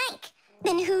was blank.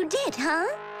 Then who did, huh?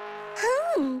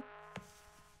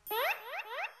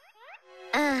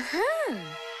 Uh-huh.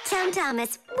 Tom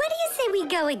Thomas, what do you say we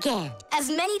go again? As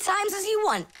many times as you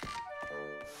want.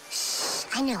 Shh,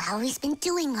 I know how he's been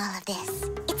doing all of this.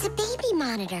 It's a baby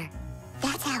monitor.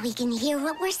 That's how we can hear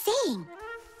what we're saying.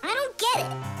 I don't get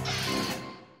it.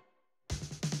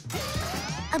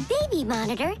 A baby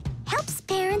monitor helps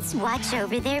parents watch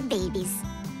over their babies.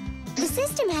 The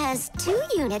system has 2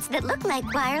 units that look like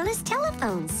wireless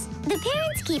telephones. The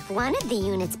parents keep one of the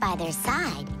units by their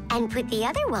side and put the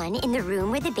other one in the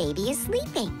room where the baby is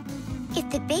sleeping. If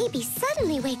the baby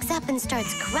suddenly wakes up and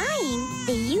starts crying,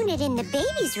 the unit in the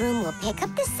baby's room will pick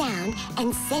up the sound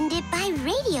and send it by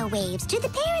radio waves to the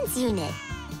parents' unit.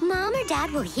 Mom or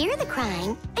Dad will hear the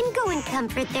crying and go and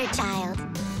comfort their child.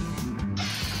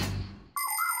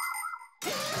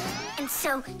 And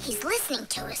so he's listening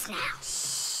to us now.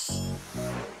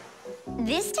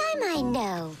 This time I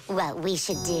know what we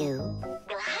should do.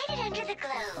 We'll hide it under the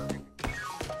globe.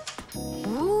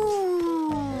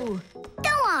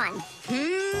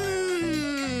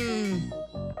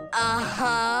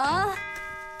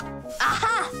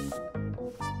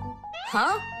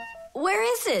 Huh? Where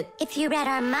is it? If you read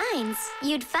our minds,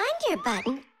 you'd find your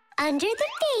button under the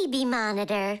baby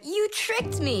monitor. You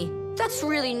tricked me. That's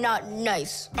really not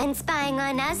nice. And spying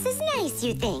on us is nice,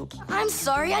 you think? I'm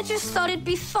sorry, I just thought it'd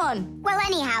be fun. Well,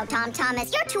 anyhow, Tom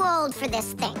Thomas, you're too old for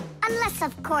this thing. Unless,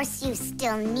 of course, you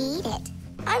still need it.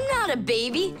 I'm not a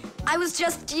baby. I was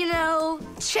just,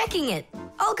 checking it.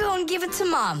 I'll go and give it to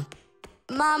Mom.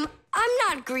 Mom, I'm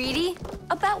not greedy.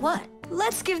 About what?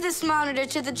 Let's give this monitor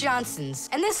to the Johnsons,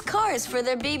 and this car is for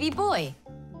their baby boy.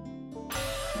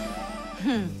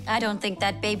 I don't think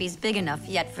that baby's big enough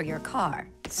yet for your car.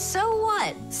 So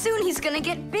what? Soon he's gonna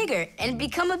get bigger and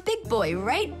become a big boy,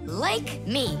 right? Like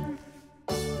me.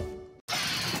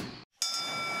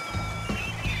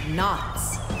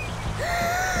 Knots.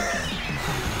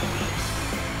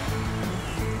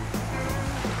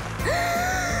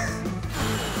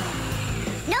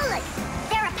 Nolik,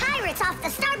 there are pirates off the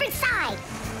starboard side.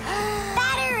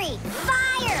 Battery,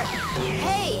 fire!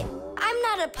 Hey, I'm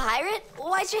not a pirate.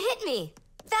 Why'd you hit me?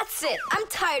 That's it. I'm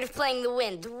tired of playing the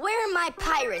wind. Where are my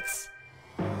pirates?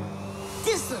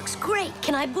 This looks great.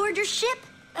 Can I board your ship?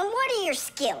 And what are your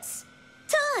skills?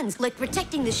 Tons, like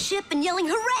protecting the ship and yelling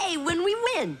hooray when we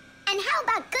win. And how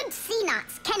about good sea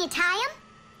knots? Can you tie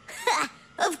them?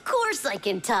 Of course I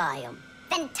can tie them.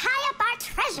 Then tie up our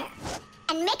treasure.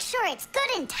 And make sure it's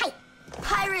good and tight.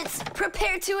 Pirates,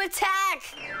 prepare to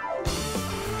attack!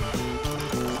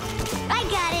 I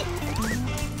got it.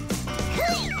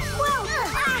 Whoa!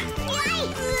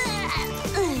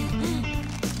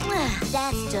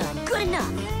 That's done. Good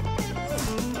enough.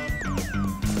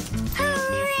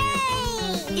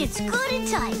 Hooray! It's good and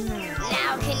tight.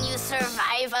 Now can you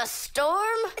survive a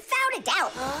storm? Without a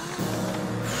doubt.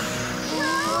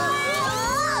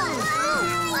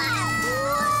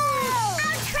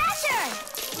 Our treasure!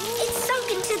 It's sunk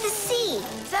into the sea.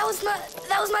 That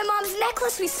was my mom's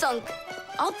necklace we sunk.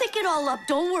 I'll pick it all up,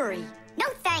 don't worry. No,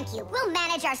 thank you. We'll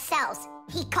manage ourselves.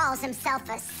 He calls himself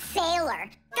a sailor.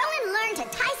 Go and learn to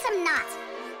tie some knots.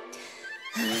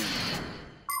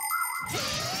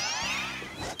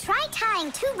 Try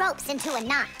tying 2 ropes into a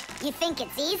knot. You think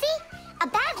it's easy? A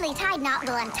badly tied knot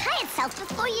will untie itself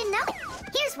before you know it.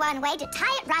 Here's one way to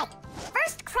tie it right.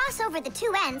 First, cross over the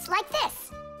 2 ends like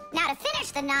this. Now, to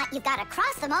finish the knot, you've got to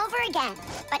cross them over again.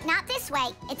 But not this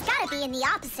way. It's got to be in the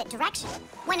opposite direction.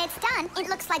 When it's done, it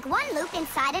looks like one loop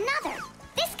inside another.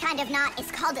 This kind of knot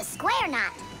is called a square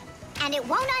knot. And it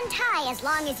won't untie as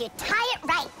long as you tie it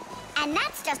right. And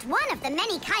that's just one of the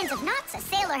many kinds of knots a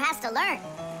sailor has to learn.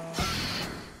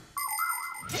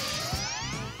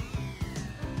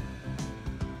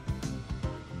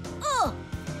 Oh!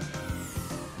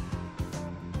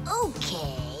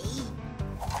 Okay.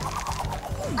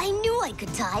 I knew I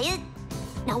could tie it.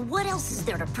 Now, what else is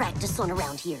there to practice on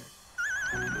around here?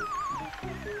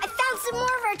 I found some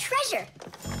more of our treasure.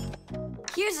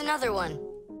 Here's another one.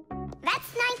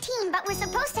 That's 19, but we're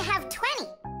supposed to have 20.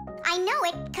 I know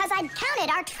it because I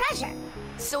counted our treasure.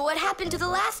 So what happened to the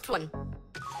last one?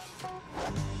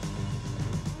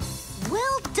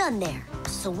 Well done there.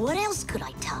 So what else could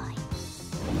I tie?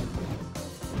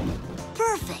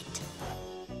 Perfect.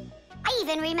 I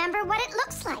even remember what it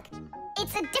looks like.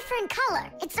 It's a different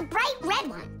color. It's a bright red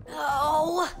one.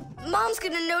 Oh, Mom's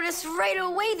gonna notice right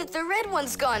away that the red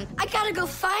one's gone. I gotta go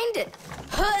find it.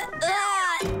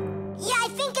 Yeah, I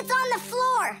think it's on the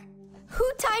floor.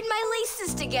 Who tied my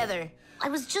laces together? I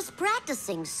was just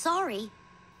practicing, sorry.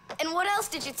 And what else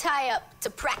did you tie up to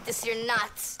practice your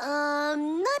knots?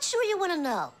 Not sure you want to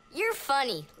know. You're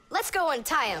funny. Let's go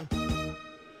untie them.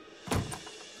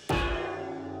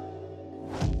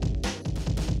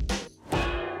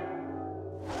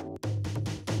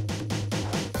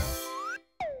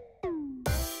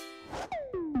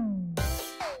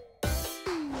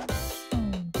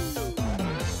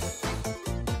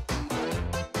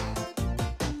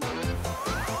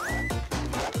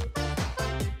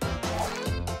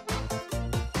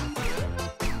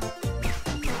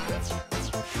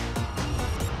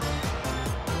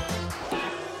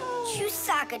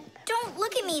 Chewsocka, don't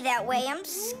look at me that way. I'm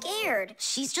scared.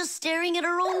 She's just staring at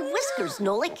her own whiskers,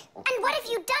 Nolik. And what have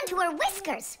you done to her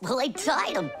whiskers? Well, I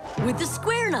tied them with the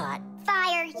square knot.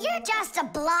 Fire, you're just a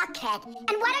blockhead.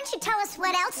 And why don't you tell us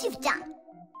what else you've done?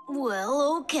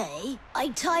 Well, okay. I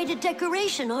tied a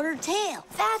decoration on her tail.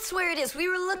 That's where it is. We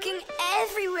were looking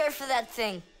everywhere for that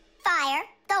thing. Fire,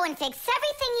 go and fix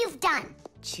everything you've done.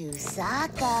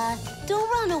 Chewsocka, don't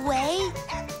run away.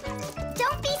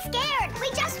 Don't be scared. We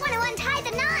just want to untie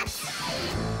the knots.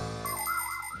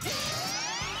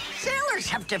 Sailors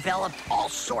have developed all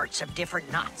sorts of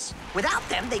different knots. Without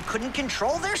them, they couldn't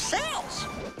control their sails.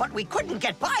 But we couldn't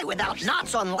get by without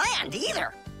knots on land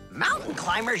either. Mountain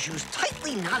climbers use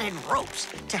tightly knotted ropes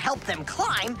to help them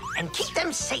climb and keep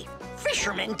them safe.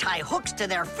 Fishermen tie hooks to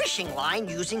their fishing line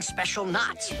using special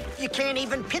knots. You can't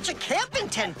even pitch a camping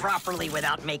tent properly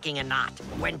without making a knot.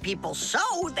 When people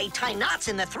sew, they tie knots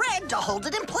in the thread to hold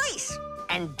it in place.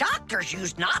 And doctors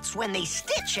use knots when they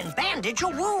stitch and bandage a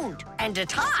wound. And a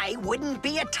tie wouldn't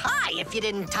be a tie if you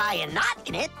didn't tie a knot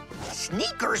in it.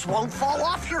 Sneakers won't fall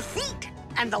off your feet.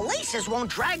 And the laces won't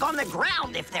drag on the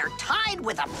ground if they're tied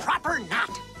with a proper knot.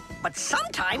 But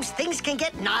sometimes things can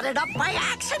get knotted up by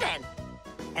accident.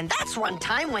 And that's one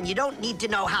time when you don't need to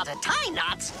know how to tie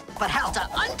knots, but how to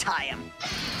untie them.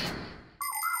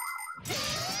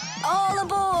 All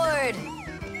aboard!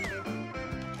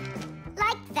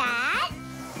 Like that.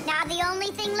 Now the only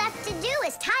thing left to do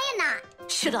is tie a knot.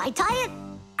 Should I tie it?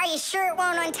 Are you sure it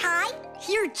won't untie?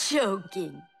 You're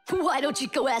joking. Why don't you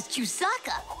go ask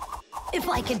Chewsocka if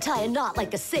I can tie a knot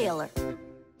like a sailor?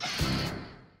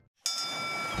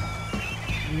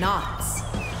 Knots.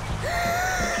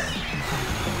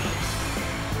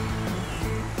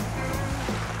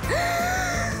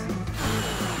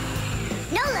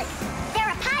 Nolik, there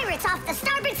are pirates off the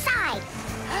starboard side.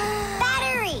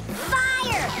 Battery,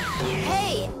 fire!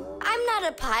 Hey, I'm not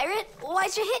a pirate.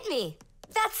 Why'd you hit me?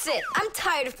 That's it. I'm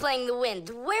tired of playing the wind.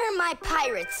 Where are my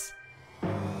pirates?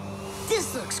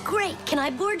 This looks great. Can I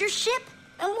board your ship?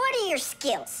 And what are your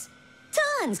skills?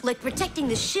 Tons, like protecting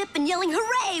the ship and yelling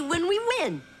hooray when we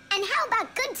win. And how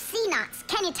about good sea knots?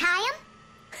 Can you tie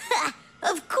them?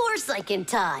 Of course I can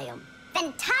tie them.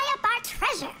 Then tie up our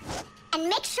treasure. And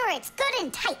make sure it's good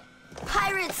and tight.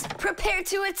 Pirates, prepare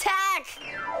to attack!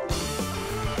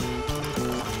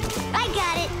 I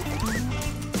got it.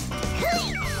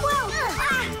 Whoa!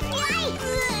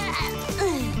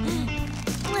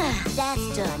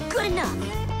 That's done. Good enough.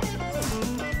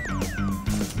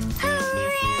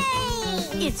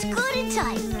 Hooray! It's good and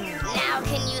tight. Now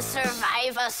can you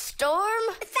survive a storm?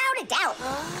 Without a doubt.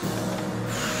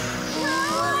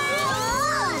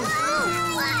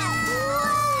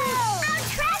 Our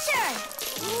treasure!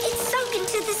 It's sunk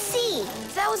into the sea.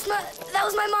 That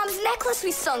was my mom's necklace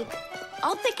we sunk.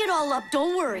 I'll pick it all up,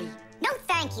 don't worry. No,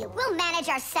 thank you. We'll manage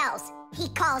ourselves. He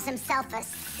calls himself a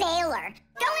sailor.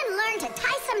 Go and learn to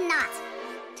tie some knots.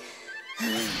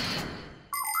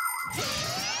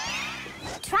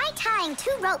 Try tying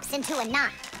 2 ropes into a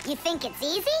knot. You think it's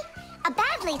easy? A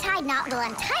badly tied knot will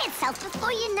untie itself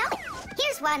before you know it.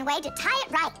 Here's one way to tie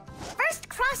it right. First,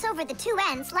 cross over the 2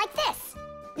 ends like this.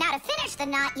 Now, to finish the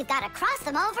knot, you've got to cross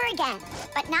them over again.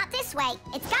 But not this way.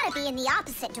 It's got to be in the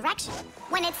opposite direction.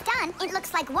 When it's done, it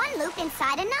looks like one loop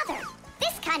inside another.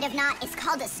 This kind of knot is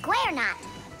called a square knot.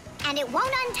 And it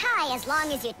won't untie as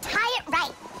long as you tie it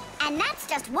right. And that's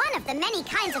just one of the many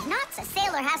kinds of knots a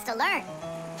sailor has to learn.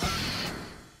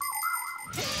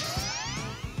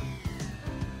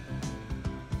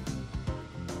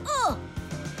 Oh!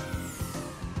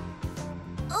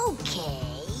 Okay.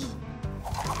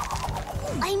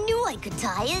 I knew I could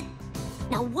tie it.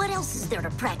 Now, what else is there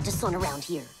to practice on around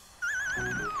here?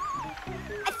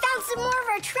 I found some more of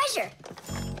our treasure.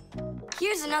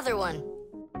 Here's another one.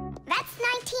 That's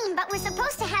 19, but we're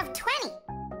supposed to have 20.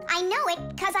 I know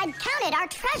it because I counted our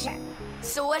treasure.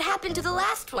 So what happened to the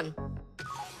last one?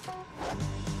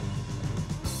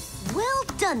 Well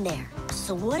done there.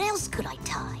 So what else could I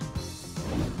tie?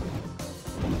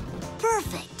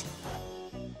 Perfect.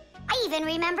 I even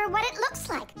remember what it looks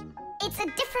like. It's a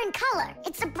different color.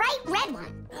 It's a bright red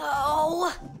one.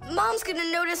 Oh, Mom's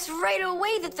gonna notice right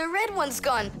away that the red one's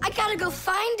gone. I gotta go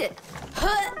find it.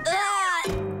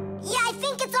 Yeah, I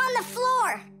think it's on the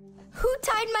floor. Who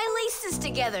tied my laces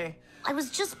together? I was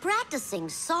just practicing,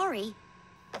 sorry.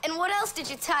 And what else did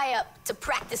you tie up to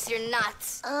practice your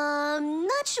knots?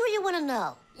 Not sure you want to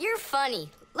know. You're funny.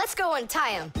 Let's go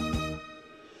untie them.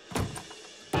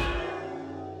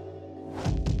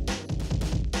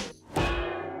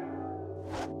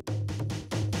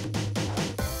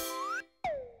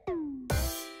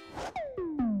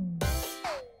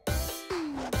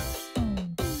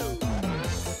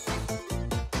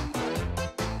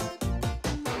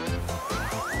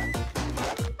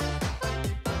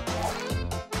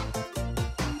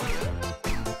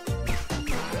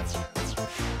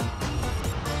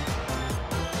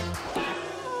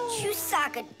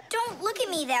 Chewsocka, don't look at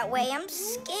me that way. I'm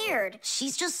scared.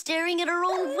 She's just staring at her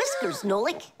own whiskers,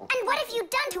 Nolik. And what have you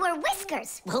done to her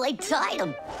whiskers? Well, I tied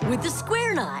them with the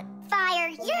square knot. Fire,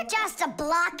 you're just a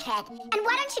blockhead. And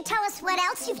why don't you tell us what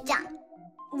else you've done?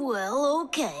 Well,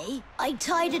 okay. I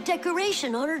tied a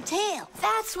decoration on her tail.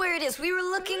 That's where it is. We were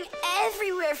looking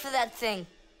everywhere for that thing.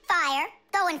 Fire,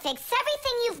 go and fix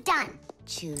everything you've done.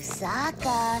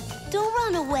 Chewsocka, don't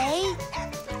run away.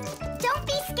 Don't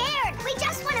be scared. We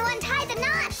just want to untie the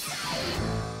knots.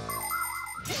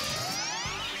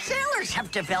 Sailors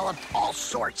have developed all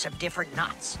sorts of different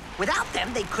knots. Without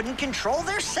them, they couldn't control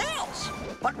their sails.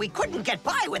 But we couldn't get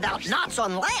by without knots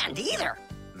on land either.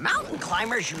 Mountain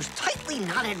climbers use tightly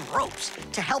knotted ropes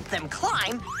to help them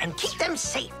climb and keep them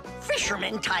safe.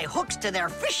 Fishermen tie hooks to their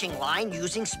fishing line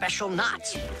using special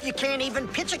knots. You can't even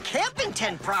pitch a camping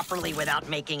tent properly without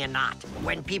making a knot.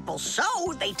 When people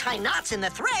sew, they tie knots in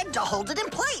the thread to hold it in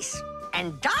place.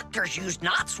 And doctors use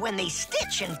knots when they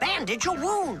stitch and bandage a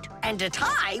wound. And a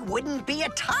tie wouldn't be a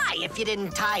tie if you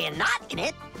didn't tie a knot in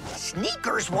it.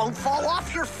 Sneakers won't fall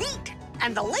off your feet.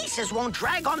 And the laces won't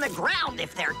drag on the ground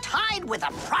if they're tied with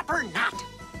a proper knot.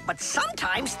 But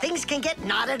sometimes things can get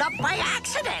knotted up by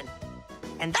accident.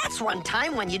 And that's one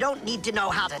time when you don't need to know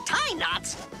how to tie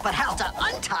knots, but how to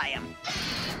untie them.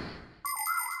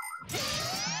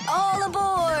 All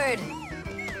aboard!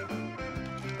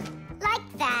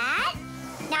 Like that.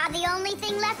 Now the only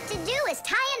thing left to do is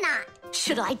tie a knot.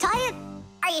 Should I tie it?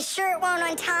 Are you sure it won't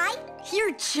untie?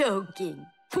 You're joking.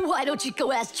 Why don't you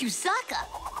go ask Chewsocka?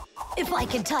 If I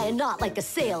can tie a knot like a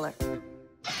sailor.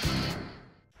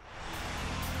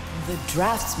 The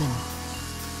draftsman.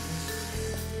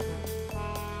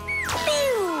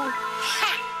 Pew!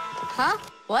 Huh?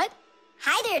 What?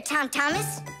 Hi there, Tom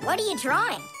Thomas. What are you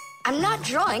drawing? I'm not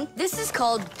drawing. This is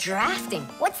called drafting.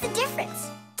 What's the difference?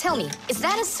 Tell me, is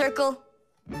that a circle?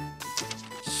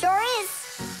 Sure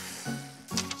is.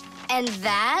 And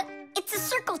that? It's a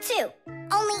circle, too.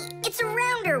 Only it's a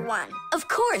rounder one. Of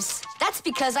course. That's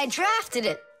because I drafted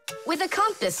it with a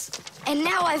compass. And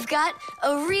now I've got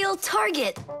a real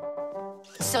target.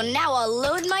 So now I'll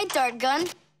load my dart gun.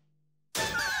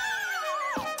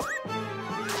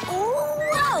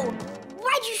 Whoa!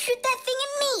 Why'd you shoot that thing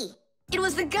at me? It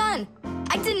was the gun.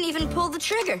 I didn't even pull the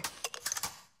trigger.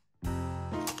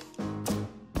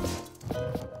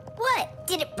 What?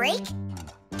 Did it break?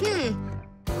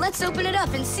 Let's open it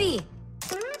up and see.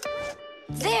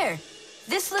 There!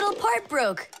 This little part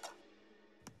broke.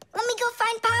 Let me go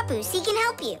find Papoose. He can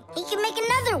help you. He can make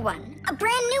another one. A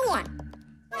brand new one.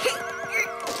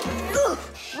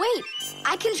 Wait,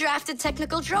 I can draft a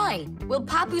technical drawing. Will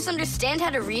Papoose understand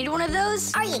how to read one of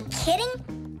those? Are you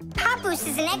kidding? Papoose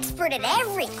is an expert at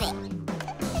everything.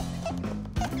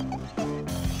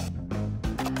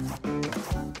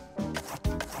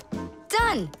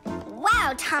 Done!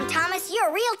 Wow, Tom Thomas, you're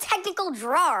a real technical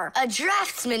drawer. A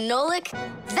draftsman, Nolik.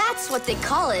 That's what they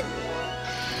call it.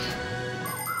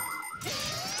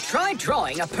 Try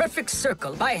drawing a perfect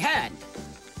circle by hand.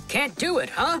 Can't do it,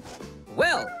 huh?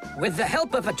 Well, with the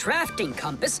help of a drafting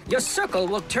compass, your circle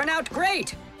will turn out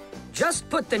great. Just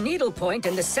put the needle point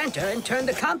in the center and turn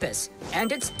the compass,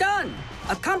 and it's done.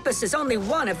 A compass is only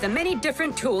one of the many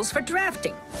different tools for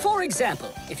drafting. For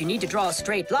example, if you need to draw a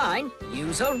straight line,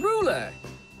 use a ruler.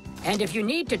 And if you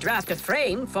need to draft a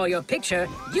frame for your picture,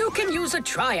 you can use a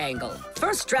triangle.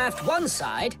 First draft one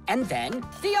side, and then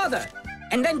the other.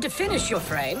 And then to finish your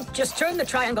frame, just turn the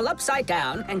triangle upside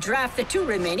down and draft the two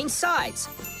remaining sides.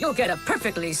 You'll get a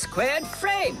perfectly squared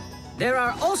frame. There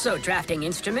are also drafting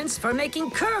instruments for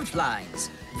making curved lines.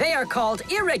 They are called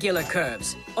irregular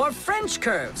curves, or French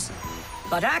curves.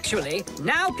 But actually,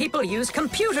 now people use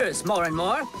computers more and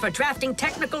more for drafting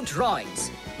technical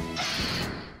drawings.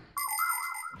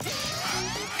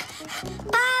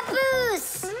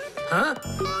 Papoose! Huh?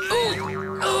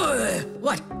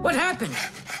 What happened?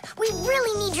 We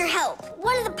really need your help.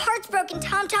 One of the parts broke in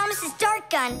Tom Thomas's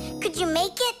dart gun. Could you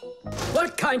make it?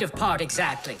 What kind of part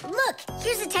exactly? Look,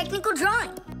 here's a technical drawing.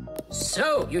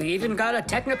 So, you even got a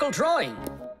technical drawing.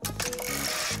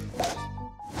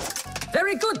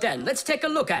 Very good then, let's take a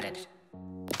look at it.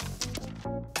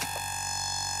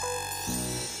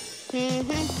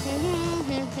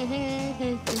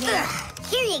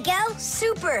 Here you go.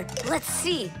 Super. Let's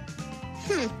see.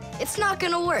 It's not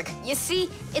gonna work. You see,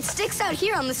 it sticks out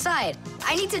here on the side.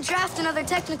 I need to draft another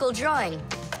technical drawing.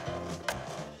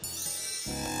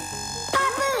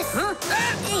 Papoose!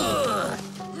 Huh?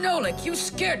 Nolik, you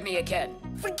scared me again.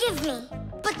 Forgive me,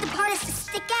 but the part has to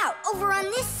stick out over on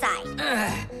this side.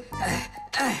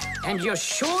 And you're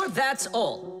sure that's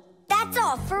all? That's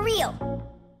all, for real.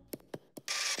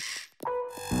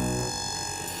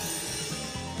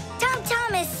 Tom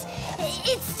Thomas,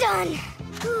 it's done.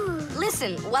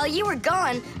 Listen, while you were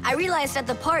gone, I realized that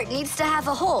the part needs to have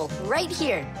a hole right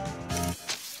here.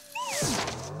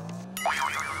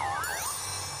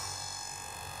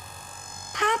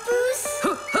 Papoose?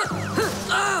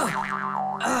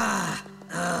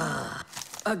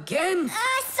 Again?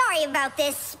 Sorry about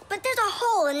this, but there's a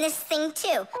hole in this thing,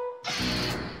 too.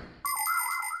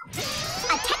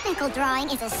 A technical drawing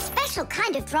is a special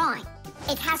kind of drawing.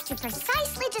 It has to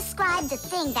precisely describe the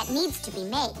thing that needs to be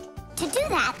made. To do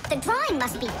that, the drawing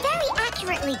must be very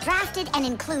accurately drafted and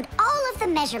include all of the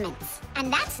measurements.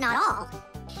 And that's not all.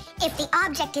 If the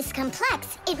object is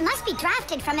complex, it must be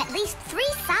drafted from at least 3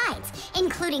 sides,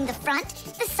 including the front,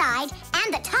 the side,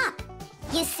 and the top.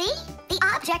 You see? The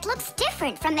object looks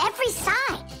different from every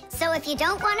side. So if you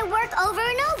don't want to work over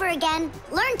and over again,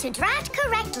 learn to draft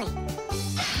correctly.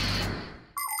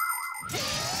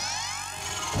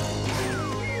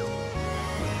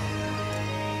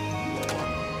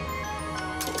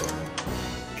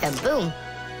 Kaboom.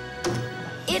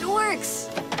 It works.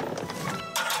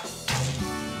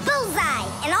 Bullseye!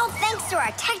 And all thanks to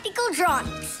our technical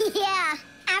drawings. Yeah,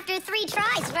 after 3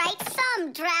 tries, right?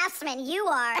 Some draftsman you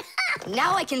are.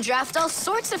 Now I can draft all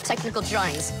sorts of technical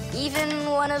drawings. Even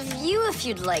one of you if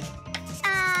you'd like.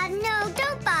 No,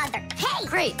 don't bother. Hey!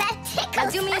 Great. That tickles. Now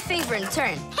do me a favor in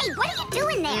turn. Hey, what are you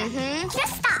doing there?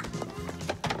 Just stop.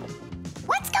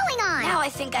 What's going on? Now I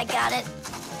think I got it.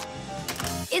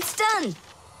 It's done.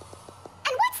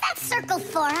 And what's that circle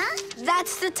for, huh?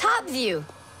 That's the top view.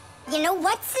 You know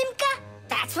what, Simka?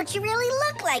 That's what you really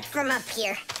look like from up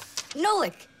here.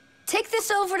 Nolik, take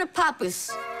this over to Papus.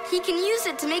 He can use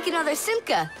it to make another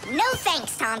Simka. No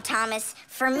thanks, Tom Thomas.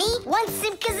 For me, 1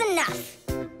 Simka's enough.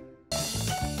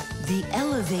 The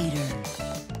elevator.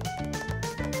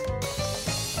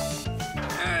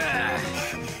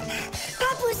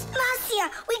 Papus, Marcia,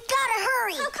 we gotta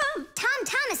hurry. How come? Tom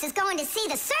Thomas is going to see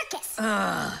the circus.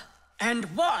 And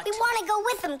what? We want to go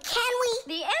with him, can we?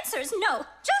 The answer's no.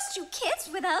 Just you kids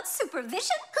without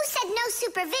supervision. Who said no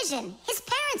supervision? His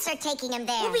parents are taking him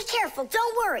there. We'll be careful,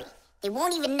 don't worry. They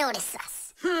won't even notice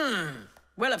us.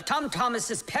 Well, if Tom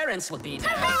Thomas's parents will be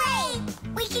there... Hooray!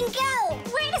 We can go!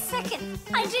 Wait a second.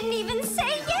 I didn't even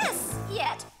say yes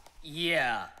yet.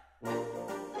 Yeah.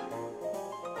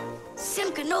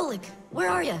 Simka, Nolik, where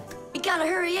are you? We gotta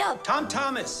hurry up. Tom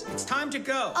Thomas, it's time to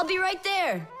go. I'll be right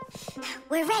there.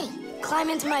 We're ready. Climb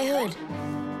into my hood.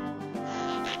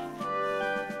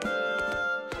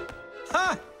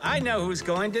 Ha! I know who's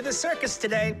going to the circus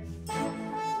today.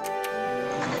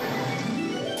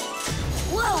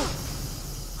 Whoa!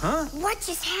 Huh? What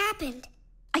just happened?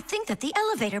 I think that the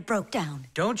elevator broke down.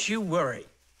 Don't you worry.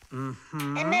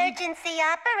 Emergency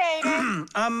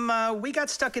operator. We got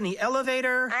stuck in the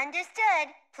elevator.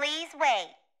 Understood. Please wait.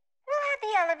 We'll have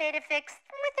the elevator fixed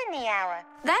within the hour.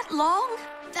 That long?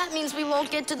 That means we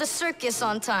won't get to the circus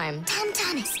on time. Tom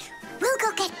Thomas, we'll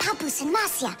go get Papus and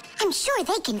Marcia. I'm sure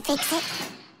they can fix it.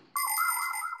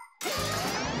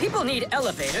 People need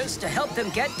elevators to help them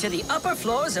get to the upper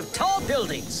floors of tall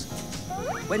buildings.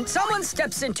 When someone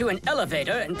steps into an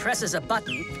elevator and presses a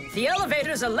button, the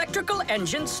elevator's electrical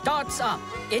engine starts up.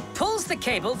 It pulls the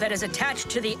cable that is attached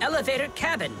to the elevator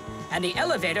cabin, and the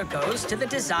elevator goes to the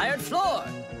desired floor.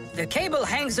 The cable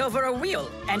hangs over a wheel,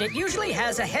 and it usually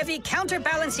has a heavy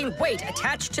counterbalancing weight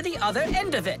attached to the other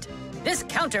end of it. This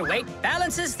counterweight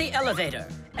balances the elevator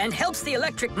and helps the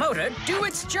electric motor do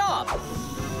its job.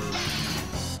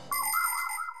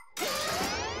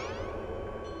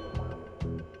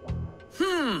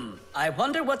 I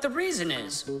wonder what the reason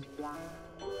is.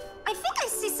 I think I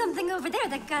see something over there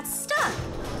that got stuck.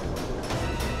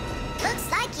 Looks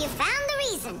like you found the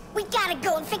reason. We gotta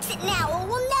go and fix it now, or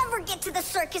we'll never get to the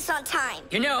circus on time.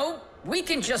 You know, we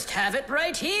can just have it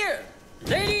right here.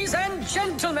 Ladies and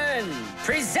gentlemen,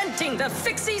 presenting the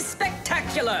Fixie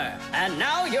Spectacular. And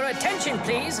now your attention,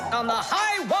 please, on the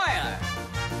high wire.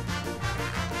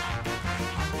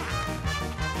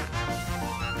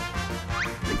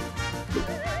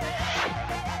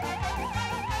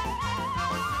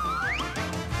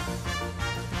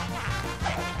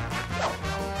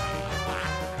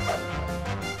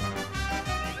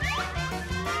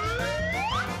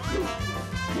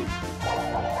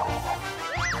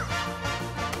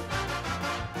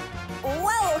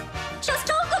 Whoa! Just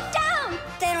don't look down!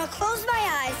 Then I'll close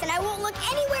my eyes and I won't look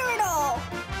anywhere at all.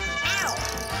 Ow!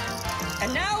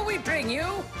 And now we bring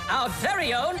you our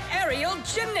very own aerial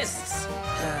gymnasts.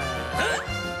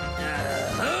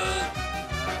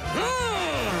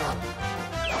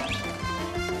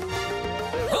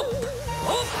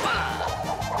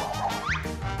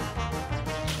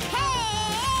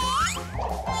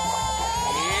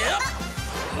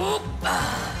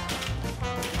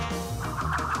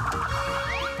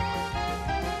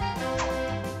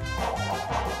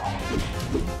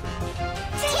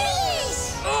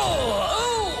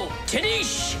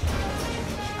 Tadish!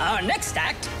 Our next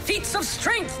act, feats of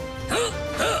strength. It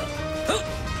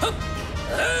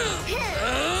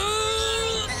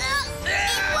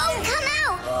won't come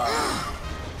out.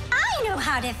 I know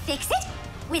how to fix it.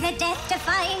 with a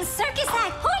death-defying circus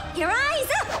act. Point your eyes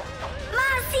up!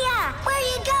 Marcia, where are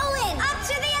you going? Up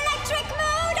to the electric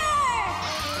motor!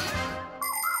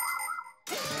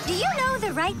 Do you know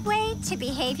the right way to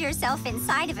behave yourself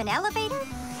inside of an elevator?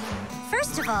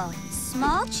 First of all,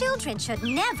 small children should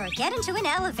never get into an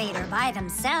elevator by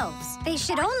themselves. They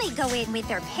should only go in with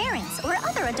their parents or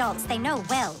other adults they know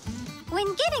well. When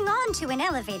getting onto an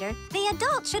elevator, the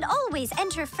adult should always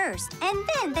enter first, and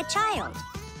then the child.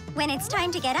 When it's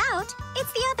time to get out,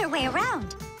 it's the other way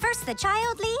around. First the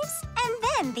child leaves, and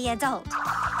then the adult.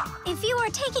 If you are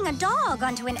taking a dog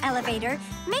onto an elevator,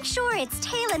 make sure its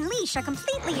tail and leash are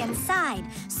completely inside,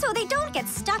 so they don't get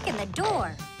stuck in the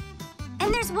door.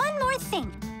 And there's one more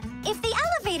thing. If the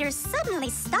elevator suddenly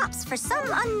stops for some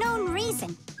unknown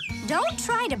reason, don't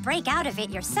try to break out of it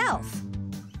yourself.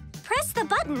 Press the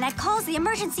button that calls the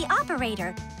emergency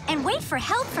operator and wait for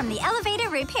help from the elevator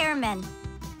repairmen.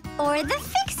 Or the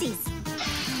Fixies.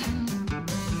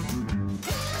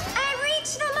 I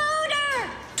reached the motor!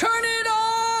 Turn it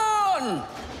on!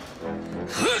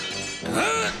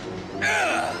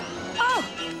 Oh,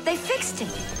 they fixed it.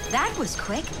 That was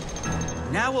quick.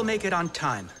 Now we'll make it on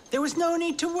time. There was no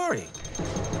need to worry.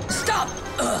 Stop!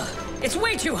 It's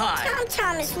way too high. Tom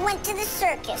Thomas went to the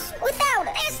circus without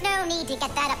us. There's no need to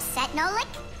get that upset, Nolik.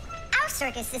 Our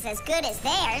circus is as good as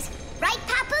theirs. Right,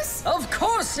 Papoose? Of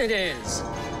course it is.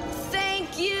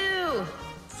 Thank you.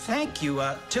 Thank you,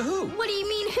 to who? What do you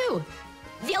mean who?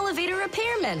 The elevator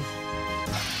repairman.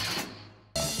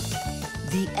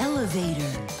 The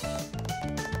elevator.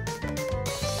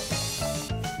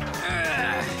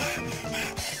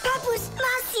 Papoose,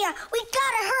 Marcia, we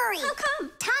gotta hurry. How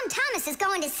come? Tom Thomas is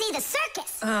going to see the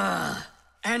circus.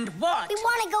 And what? We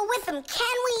want to go with him,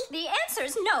 can we? The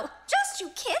answer's no. Just you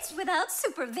kids without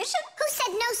supervision. Who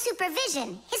said no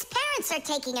supervision? His parents are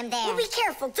taking him there. We'll be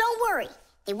careful, don't worry.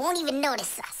 They won't even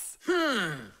notice us.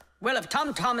 Well, if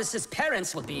Tom Thomas's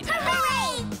parents will be there.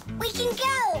 Hooray! We can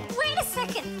go! Wait a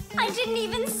second. I didn't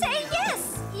even say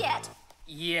yes yet.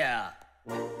 Yeah.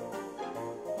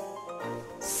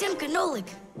 Simka, Nolik,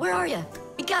 where are you?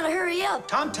 We gotta hurry up.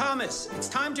 Tom Thomas, it's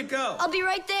time to go. I'll be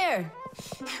right there.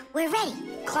 We're ready.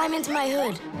 Climb into my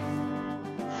hood.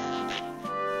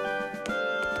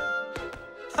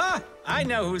 Ha! I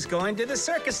know who's going to the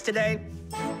circus today.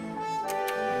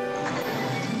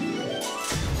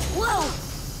 Whoa!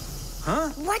 Huh?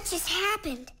 What just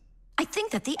happened? I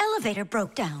think that the elevator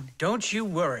broke down. Don't you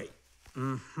worry.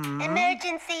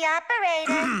 Emergency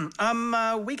operator.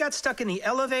 We got stuck in the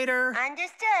elevator.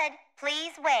 Understood.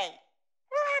 Please wait.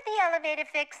 We'll have the elevator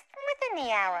fixed within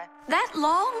the hour. That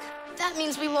long? That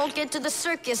means we won't get to the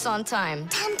circus on time.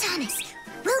 Tom Thomas,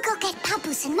 we'll go get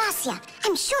Papoose and Marcia.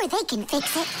 I'm sure they can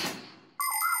fix it.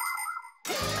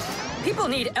 People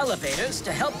need elevators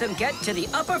to help them get to the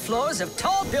upper floors of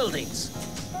tall buildings.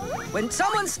 When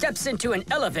someone steps into an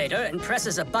elevator and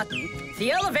presses a button,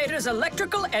 the elevator's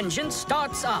electrical engine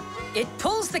starts up. It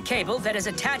pulls the cable that is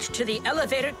attached to the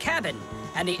elevator cabin,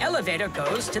 and the elevator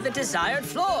goes to the desired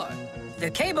floor. The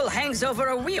cable hangs over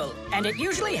a wheel, and it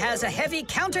usually has a heavy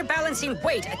counterbalancing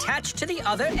weight attached to the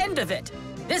other end of it.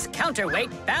 This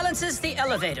counterweight balances the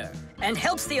elevator and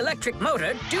helps the electric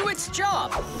motor do its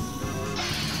job.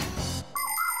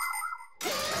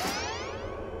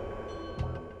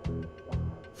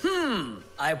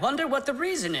 I wonder what the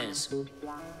reason is.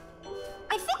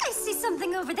 I think I see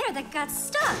something over there that got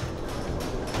stuck.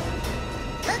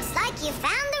 Looks like you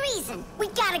found the reason. We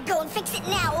gotta go and fix it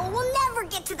now, or we'll never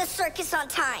get to the circus on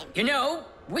time. You know,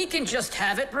 we can just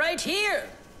have it right here.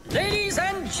 Ladies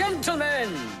and gentlemen,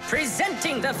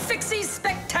 presenting the Fixie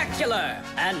Spectacular.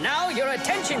 And now your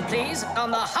attention, please,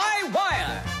 on the high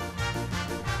wire.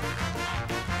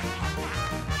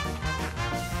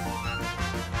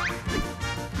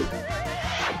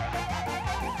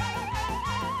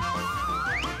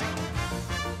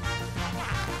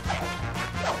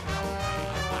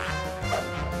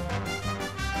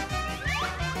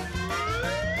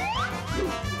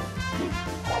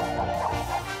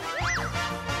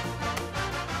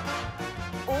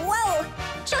 Whoa!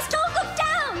 Just don't look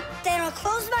down! Then I'll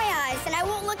close my eyes and I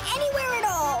won't look anywhere at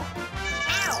all.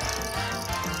 Ow!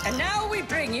 And now we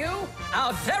bring you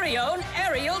our very own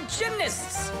aerial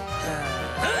gymnasts.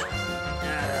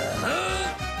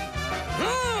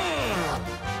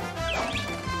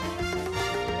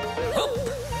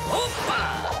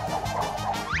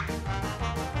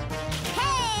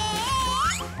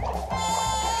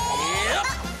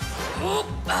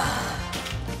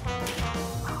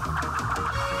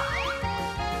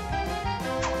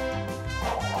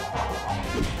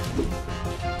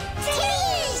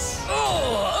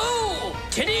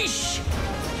 Tadish!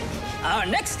 Our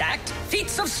next act,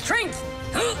 feats of strength.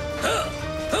 It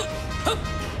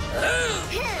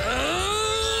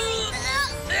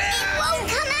won't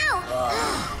come out.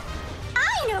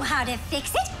 I know how to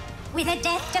fix it. With a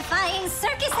death-defying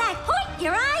circus act. Point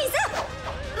your eyes up.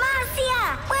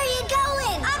 Marcia, where are you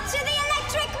going? Up to the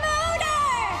electric motor!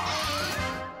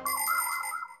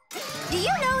 Do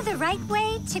you know the right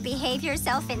way to behave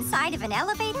yourself inside of an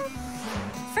elevator?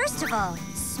 First of all,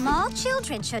 small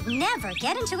children should never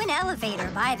get into an elevator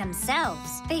by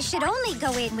themselves. They should only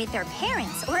go in with their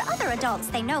parents or other adults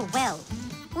they know well.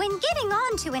 When getting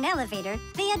onto an elevator,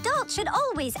 the adult should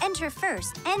always enter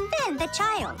first and then the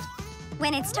child.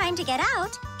 When it's time to get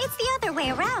out, it's the other way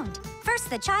around. First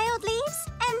the child leaves,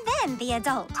 and then the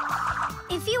adult.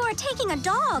 If you are taking a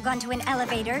dog onto an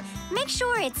elevator, make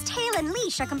sure its tail and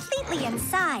leash are completely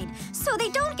inside, so they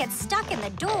don't get stuck in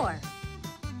the door.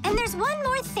 And there's one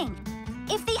more thing.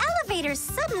 If the elevator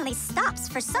suddenly stops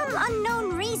for some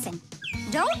unknown reason,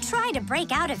 don't try to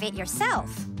break out of it yourself.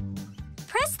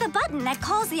 Press the button that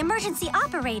calls the emergency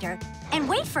operator and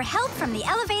wait for help from the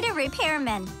elevator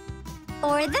repairmen.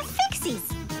 Or the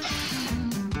Fixies.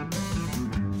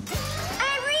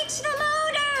 I reached the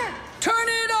motor! Turn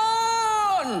it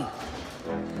on!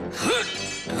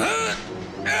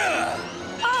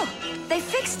 Oh, they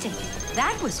fixed it.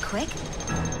 That was quick.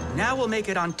 Now we'll make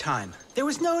it on time. There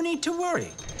was no need to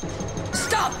worry.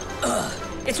 Stop!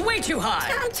 It's way too high.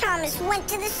 Tom Thomas went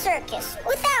to the circus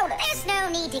without us. There's no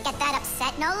need to get that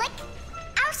upset, Nolik.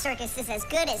 Our circus is as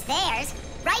good as theirs.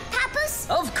 Right, Papoose?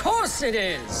 Of course it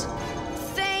is.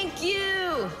 Thank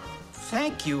you.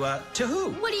 Thank you, to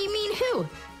who? What do you mean who?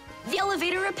 The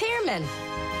elevator repairman.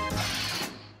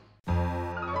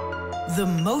 The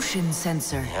motion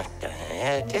sensor.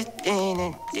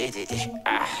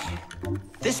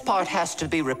 This part has to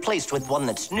be replaced with one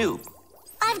that's new.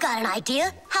 I've got an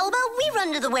idea. How about we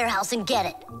run to the warehouse and get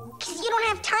it? You don't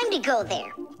have time to go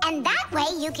there. And that way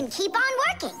you can keep on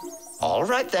working. All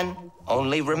right, then.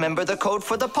 Only remember the code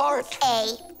for the part.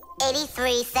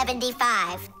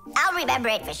 A8375. I'll remember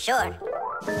it for sure.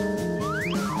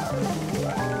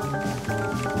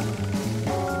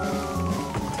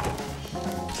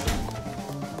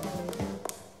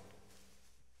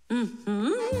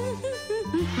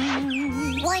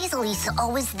 Why is Elisa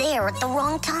always there at the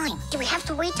wrong time? Do we have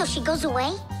to wait till she goes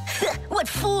away? What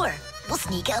for? We'll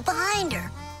sneak out behind her.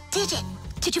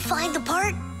 Did you find the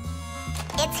part?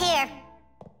 It's here.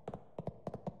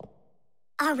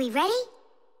 Are we ready?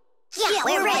 Yeah,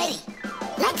 we're ready.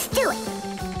 Let's do it.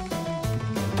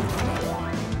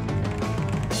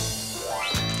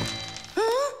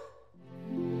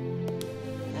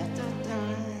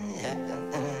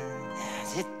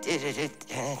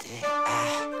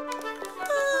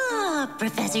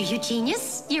 Professor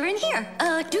Eugenius, you're in here.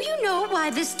 Do you know why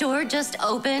this door just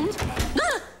opened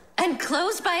and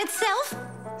closed by itself?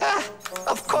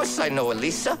 Of course I know,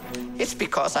 Elisa. It's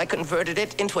because I converted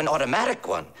it into an automatic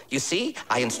one. You see,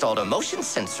 I installed a motion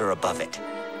sensor above it.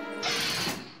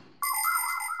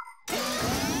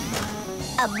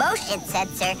 A motion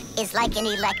sensor is like an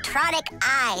electronic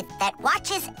eye that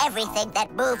watches everything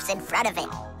that moves in front of it.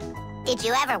 Did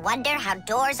you ever wonder how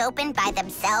doors open by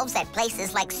themselves at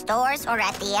places like stores or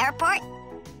at the airport?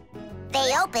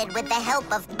 They open with the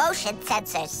help of motion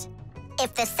sensors.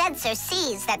 If the sensor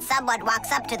sees that someone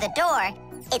walks up to the door,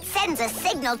 it sends a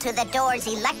signal to the door's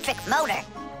electric motor.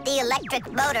 The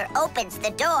electric motor opens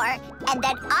the door and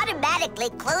then automatically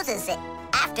closes it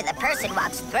after the person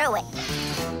walks through it.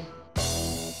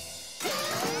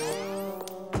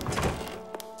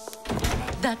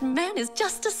 That man is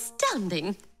just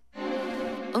astounding.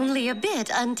 Only a bit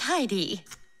untidy.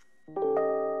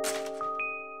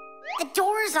 The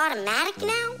door is automatic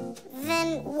now?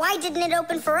 Then why didn't it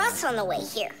open for us on the way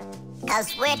here?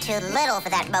 Because we're too little for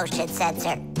that motion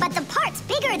sensor. But the part's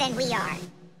bigger than we are.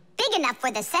 Big enough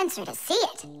for the sensor to see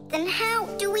it. Then how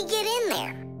do we get in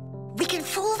there? We can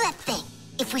fool that thing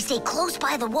if we stay close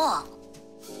by the wall.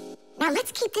 Now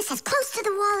let's keep this as close to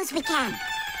the wall as we can.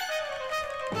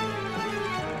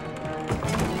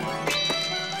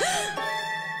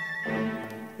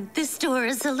 This door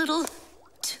is a little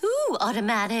too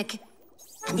automatic.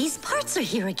 And these parts are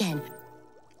here again.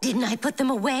 Didn't I put them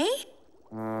away?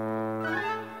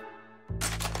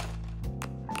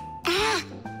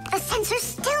 The sensor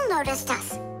still noticed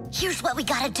us. Here's what we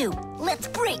gotta do. Let's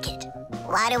break it.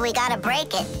 Why do we gotta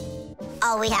break it?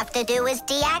 All we have to do is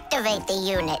deactivate the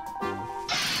unit.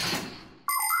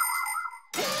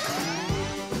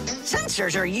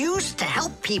 Sensors are used to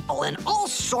help people in all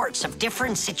sorts of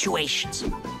different situations.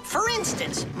 For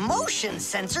instance, motion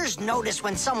sensors notice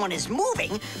when someone is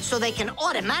moving so they can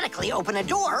automatically open a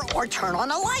door or turn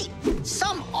on a light.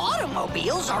 Some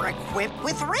automobiles are equipped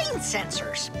with rain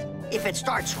sensors. If it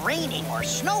starts raining or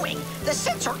snowing, the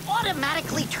sensor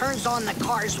automatically turns on the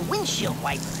car's windshield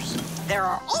wipers. There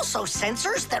are also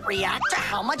sensors that react to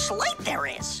how much light there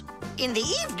is. In the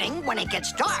evening, when it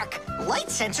gets dark, light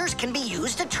sensors can be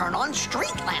used to turn on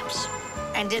street lamps.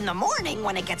 And in the morning,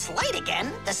 when it gets light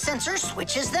again, the sensor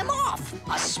switches them off.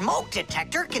 A smoke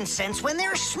detector can sense when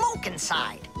there's smoke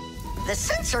inside. The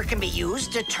sensor can be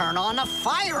used to turn on a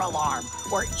fire alarm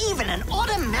or even an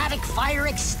automatic fire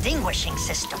extinguishing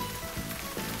system.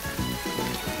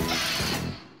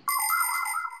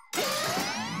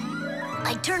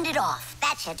 I turned it off.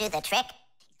 That should do the trick.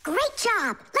 Great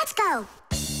job. Let's go.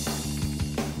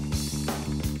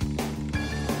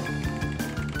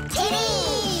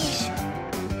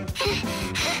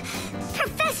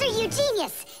 Professor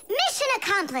Eugenius, mission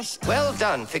accomplished. Well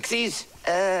done, Fixies.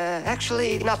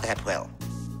 Actually, not that well.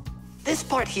 This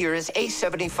part here is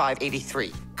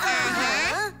A7583.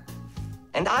 Uh-huh.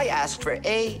 And I asked for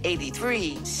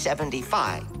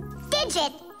A8375.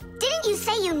 Digit, didn't you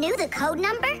say you knew the code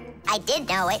number? I did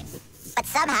know it, but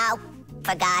somehow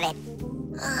forgot it.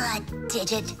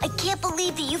 Digit, I can't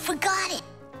believe that you forgot it.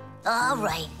 All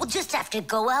right, we'll just have to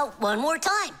go out one more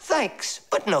time. Thanks,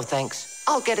 but no thanks.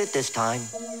 I'll get it this time.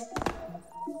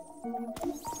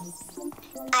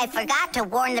 I forgot to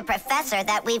warn the professor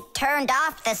that we've turned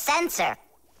off the sensor.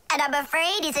 And I'm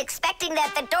afraid he's expecting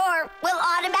that the door will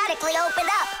automatically open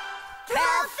up.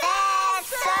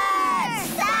 Professor!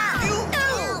 Stop!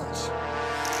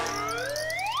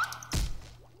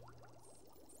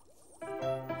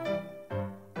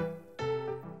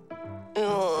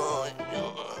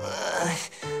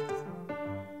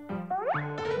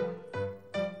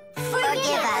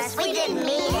 Forgive us, we didn't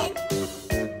mean it.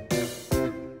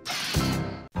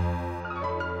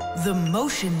 The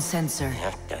motion sensor.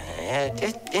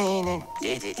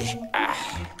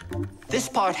 This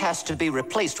part has to be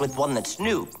replaced with one that's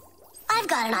new. I've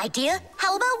got an idea.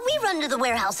 How about we run to the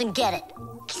warehouse and get it?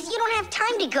 You don't have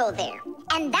time to go there.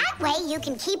 And that way you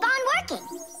can keep on working.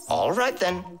 All right,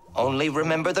 then. Only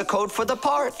remember the code for the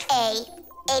part.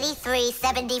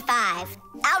 A8375.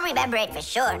 I'll remember it for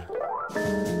sure.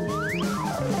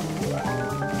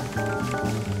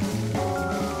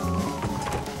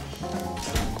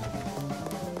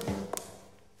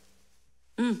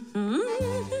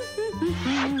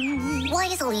 Why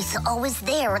is Lisa always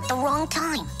there at the wrong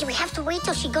time? Do we have to wait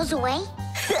till she goes away?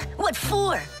 What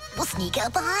for? We'll sneak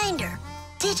out behind her.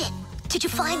 Digit, did you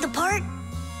find the part?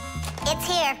 It's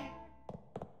here.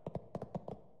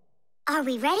 Are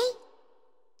we ready?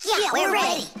 Yeah, we're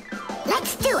ready.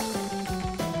 Let's do it.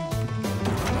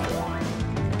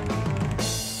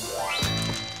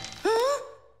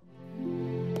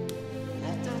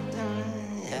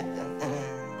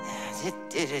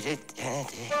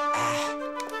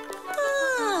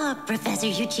 Professor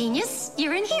Eugenius,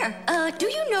 you're in here. Do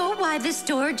you know why this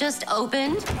door just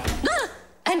opened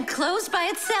and closed by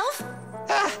itself?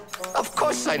 Of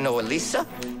course I know, Elisa.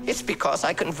 It's because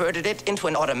I converted it into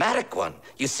an automatic one.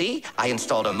 You see, I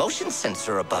installed a motion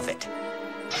sensor above it.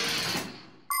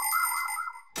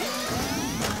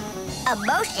 A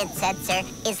motion sensor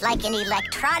is like an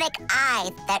electronic eye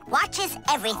that watches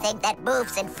everything that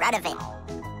moves in front of it.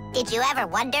 Did you ever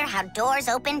wonder how doors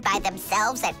open by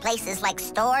themselves at places like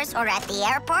stores or at the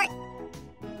airport?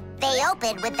 They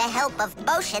open with the help of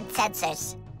motion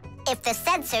sensors. If the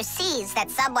sensor sees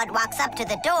that someone walks up to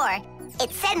the door,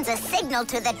 it sends a signal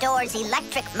to the door's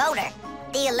electric motor.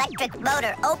 The electric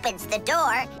motor opens the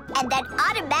door and then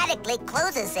automatically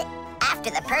closes it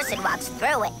after the person walks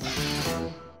through it.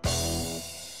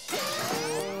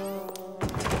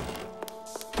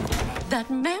 That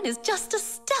man is just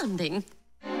astounding.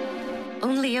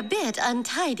 Only a bit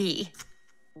untidy.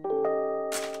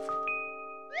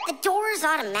 The door is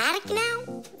automatic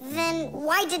now? Then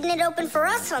why didn't it open for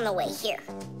us on the way here?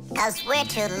 Because we're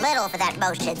too little for that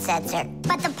motion sensor.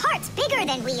 But the part's bigger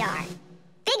than we are.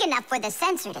 Big enough for the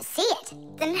sensor to see it.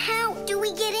 Then how do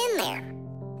we get in there?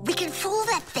 We can fool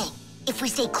that thing if we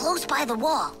stay close by the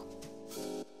wall.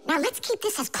 Now let's keep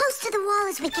this as close to the wall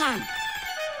as we can.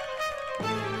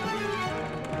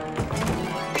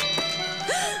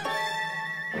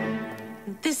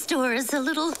 This door is a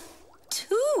little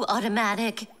too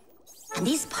automatic. And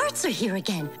these parts are here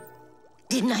again.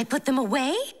 Didn't I put them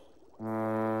away?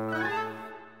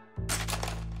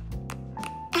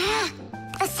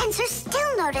 The sensor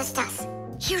still noticed us.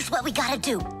 Here's what we gotta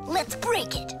do. Let's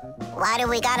break it. Why do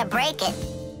we gotta break it?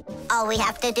 All we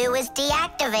have to do is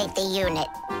deactivate the unit.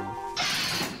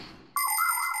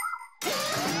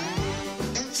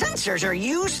 Sensors are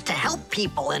used to help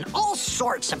people in all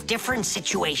sorts of different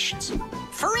situations.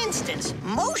 For instance,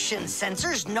 motion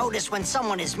sensors notice when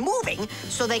someone is moving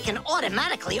so they can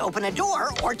automatically open a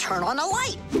door or turn on a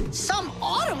light. Some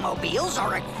automobiles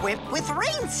are equipped with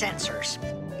rain sensors.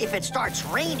 If it starts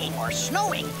raining or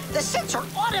snowing, the sensor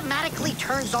automatically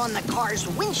turns on the car's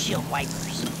windshield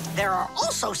wipers. There are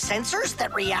also sensors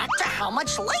that react to how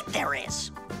much light there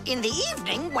is. In the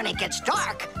evening, when it gets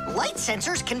dark, light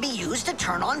sensors can be used to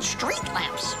turn on street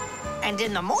lamps. And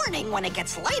in the morning, when it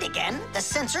gets light again, the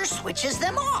sensor switches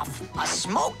them off. A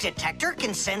smoke detector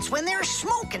can sense when there's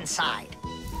smoke inside.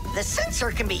 The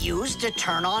sensor can be used to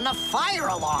turn on a fire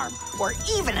alarm or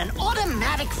even an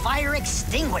automatic fire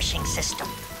extinguishing system.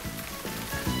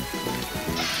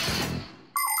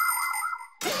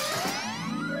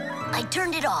 I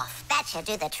turned it off. That should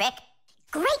do the trick.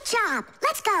 Great job.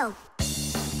 Let's go.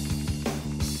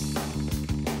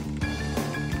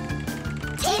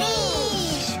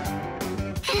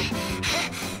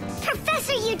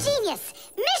 Professor Eugenius,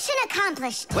 mission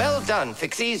accomplished. Well done,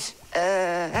 Fixies.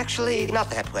 Actually, not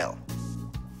that well.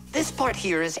 This part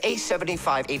here is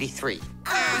A7583.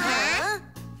 Uh-huh.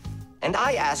 And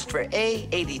I asked for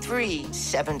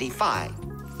A8375.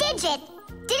 Digit,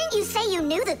 didn't you say you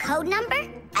knew the code number?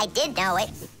 I did know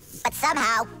it, but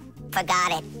somehow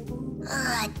forgot it.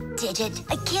 Digit,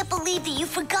 I can't believe that you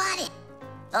forgot it.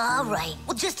 All right,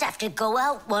 we'll just have to go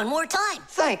out one more time.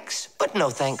 Thanks, but no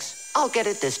thanks. I'll get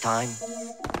it this time.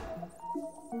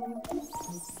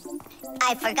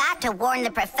 I forgot to warn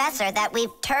the professor that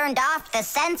we've turned off the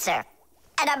sensor.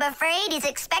 And I'm afraid he's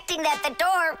expecting that the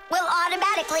door will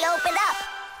automatically open up.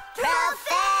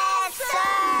 Professor!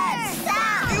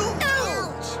 Stop!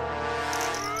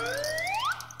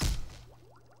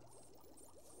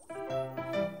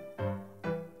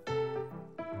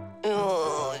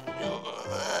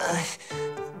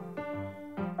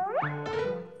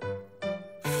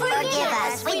 Forgive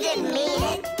us, we didn't mean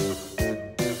it.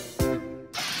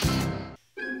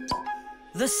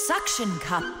 The suction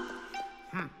cup.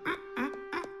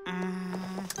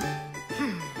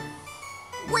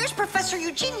 Where's Professor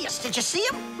Eugenius? Did you see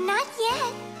him? Not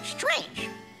yet. Strange.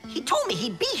 He told me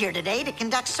he'd be here today to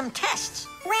conduct some tests.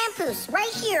 Rampus,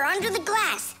 right here under the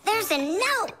glass. There's a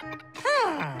note.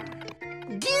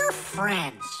 Dear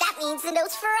friends. That means the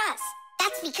note's for us.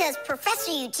 That's because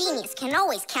Professor Eugenius can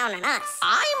always count on us.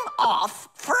 I'm off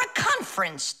for a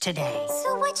conference today.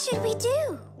 So what should we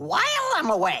do? While I'm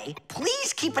away,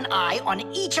 please keep an eye on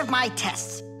each of my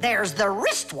tests. There's the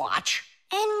wristwatch.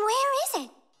 And where is it?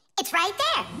 It's right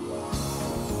there.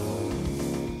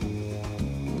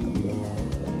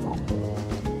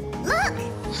 Look!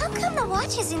 How come the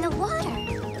watch is in the water?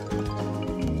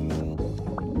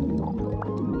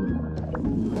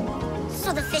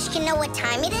 So the fish can know what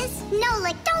time it is?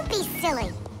 Nolik, don't be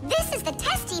silly. This is the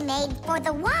test he made for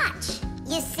the watch.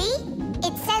 You see?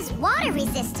 It says water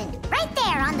resistant right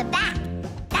there on the back.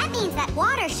 That means that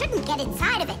water shouldn't get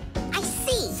inside of it. I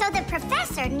see. So the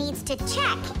professor needs to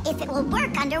check if it will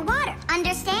work underwater.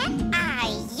 Understand?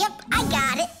 Yep, I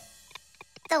got it.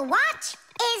 The watch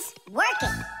is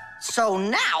working. So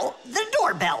now, the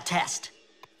doorbell test.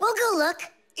 We'll go look.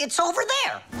 It's over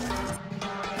there.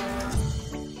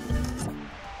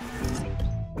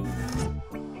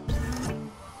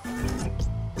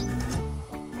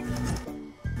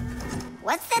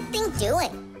 What's that thing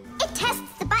doing? It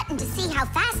tests the button to see how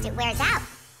fast it wears out.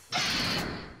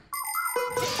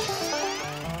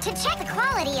 To check the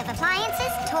quality of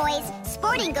appliances, toys,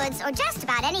 sporting goods, or just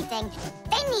about anything,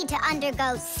 they need to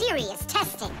undergo serious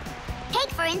testing.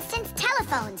 Take, for instance,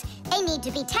 telephones. They need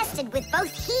to be tested with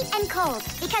both heat and cold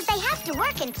because they have to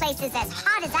work in places as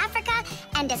hot as Africa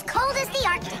and as cold as the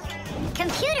Arctic.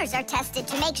 Computers are tested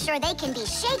to make sure they can be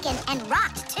shaken and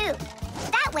rocked, too.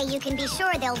 That way you can be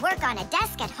sure they'll work on a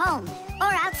desk at home,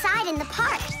 or outside in the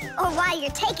park, or while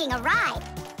you're taking a ride.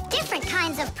 Different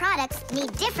kinds of products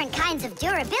need different kinds of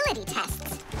durability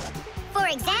tests. For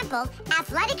example,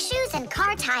 athletic shoes and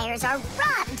car tires are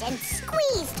rubbed and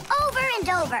squeezed over and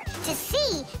over to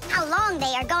see how long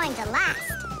they are going to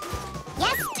last.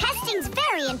 Yes, testing's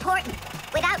very important.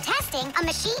 Without testing, a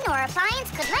machine or appliance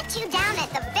could let you down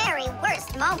at the very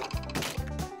worst moment.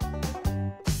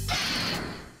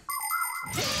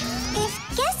 If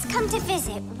guests come to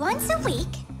visit once a week,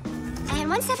 and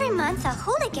once every month a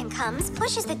hooligan comes,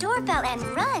 pushes the doorbell and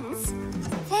runs,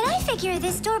 then I figure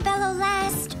this doorbell will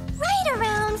last right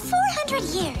around 400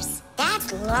 years.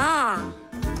 That's long.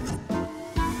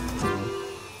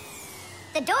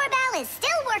 The doorbell is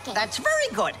still working. That's very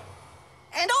good.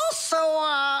 And also,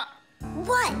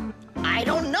 What? I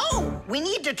don't know. We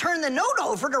need to turn the note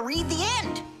over to read the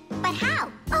end. But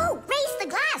how? Oh, raise the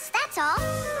glass, that's all.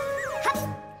 Hup,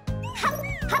 hup,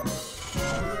 hup.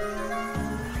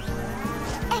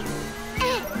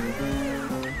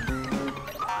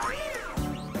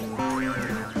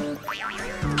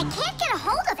 I can't get a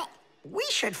hold of it. We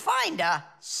should find a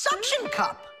suction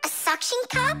cup. A suction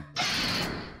cup?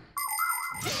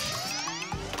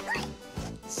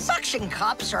 Suction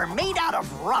cups are made out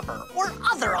of rubber or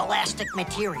other elastic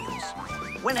materials.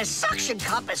 When a suction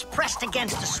cup is pressed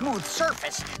against a smooth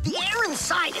surface, the air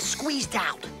inside is squeezed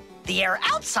out. The air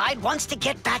outside wants to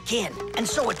get back in, and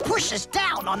so it pushes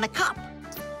down on the cup.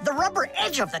 The rubber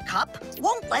edge of the cup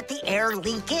won't let the air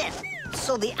leak in,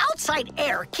 so the outside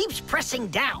air keeps pressing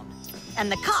down,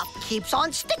 and the cup keeps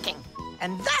on sticking.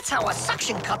 And that's how a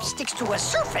suction cup sticks to a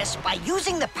surface by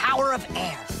using the power of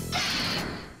air.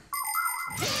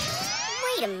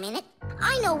 Wait a minute.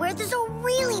 I know where there's a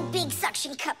really big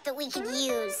suction cup that we could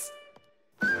use.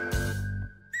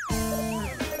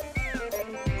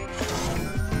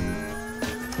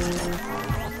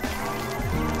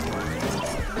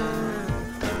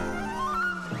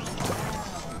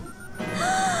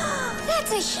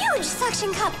 That's a huge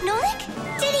suction cup, Nolik.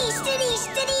 Stiddies, stiddies,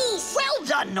 stiddies. Well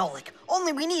done, Nolik.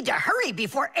 Only we need to hurry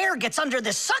before air gets under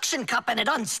this suction cup and it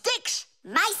unsticks.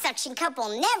 My suction cup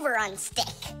will never unstick.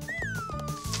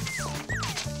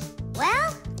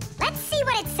 Well, let's see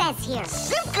what it says here.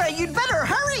 Simka, you'd better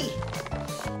hurry.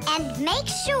 And make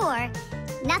sure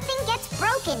nothing gets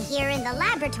broken here in the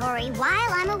laboratory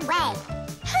while I'm away.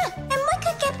 Huh, and what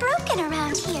could get broken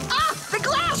around here? Ah, the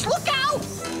glass, look out!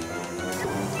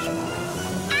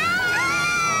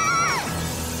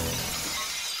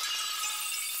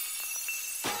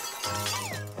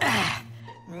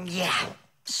 Yeah,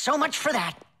 so much for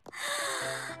that.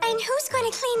 And who's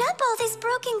going to clean up all this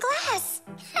broken glass?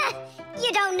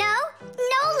 You don't know?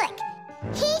 Nolik.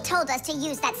 He told us to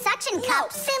use that suction cup. No,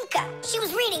 Simka. She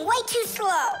was reading way too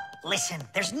slow. Listen,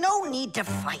 there's no need to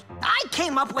fight. I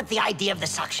came up with the idea of the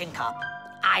suction cup.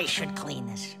 I should clean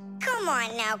this. Come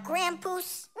on now,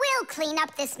 Grandpoos. We'll clean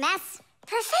up this mess.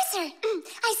 Professor,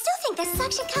 I still think the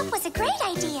suction cup was a great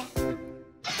idea.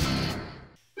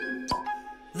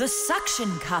 The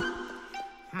suction cup.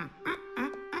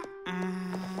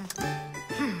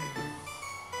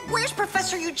 Where's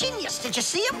Professor Eugenius? Did you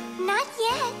see him? Not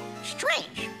yet.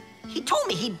 Strange. He told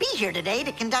me he'd be here today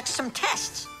to conduct some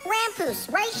tests.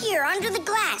 Grandpoos, right here under the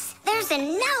glass. There's a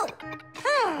note.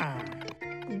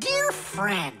 Dear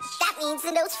friends. That means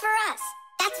the note's for us.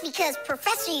 That's because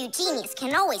Professor Eugenius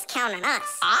can always count on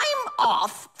us. I'm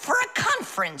off for a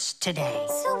conference today.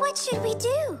 So what should we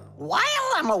do? While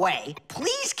I'm away,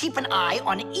 please keep an eye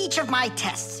on each of my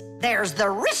tests. There's the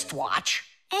wristwatch.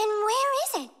 And where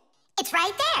is it? It's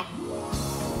right there.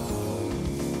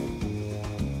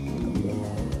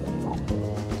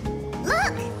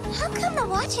 Look! How come the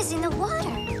watch is in the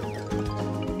water?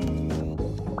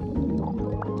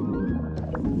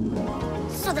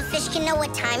 So the fish can know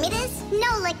what time it is?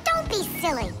 Nolik, don't be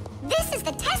silly. This is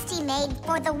the test he made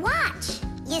for the watch.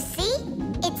 You see?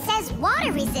 It says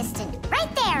water resistant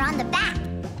right there on the back.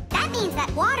 That means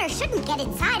that water shouldn't get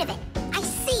inside of it. I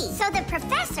see. So the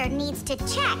professor needs to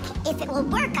check if it will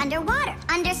work underwater.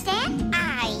 Understand?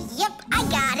 Yep, I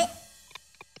got it.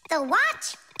 The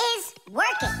watch is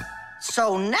working.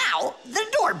 So now, the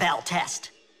doorbell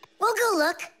test. We'll go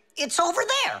look. It's over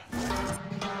there.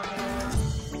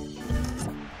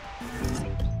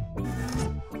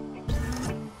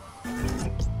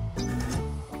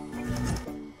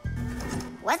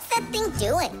 What's that thing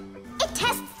doing? It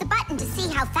tests the button to see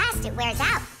how fast it wears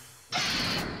out.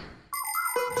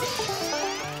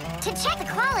 To check the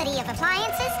quality of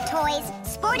appliances, toys,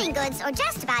 sporting goods, or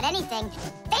just about anything,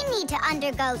 they need to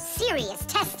undergo serious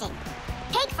testing.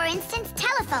 Take, for instance,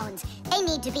 telephones. They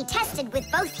need to be tested with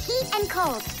both heat and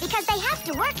cold because they have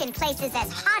to work in places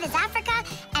as hot as Africa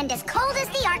and as cold as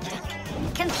the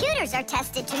Arctic. Computers are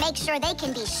tested to make sure they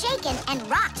can be shaken and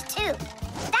rocked, too.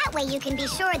 That way you can be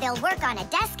sure they'll work on a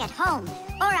desk at home,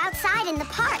 or outside in the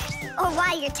park, or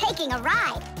while you're taking a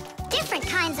ride. Different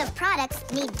kinds of products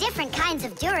need different kinds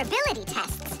of durability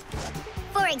tests.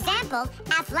 For example,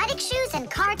 athletic shoes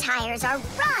and car tires are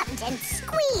rubbed and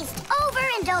squeezed over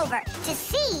and over to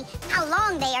see how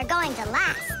long they are going to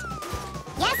last.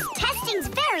 Yes, testing's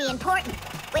very important.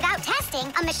 Without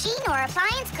testing, a machine or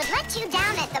appliance could let you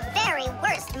down at the very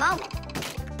worst moment.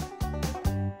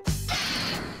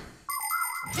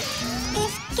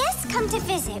 If guests come to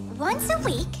visit once a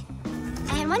week,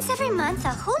 and once every month a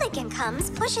hooligan comes,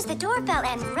 pushes the doorbell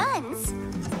and runs,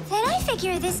 then I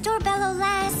figure this doorbell will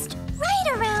last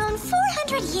right around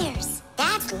 400 years.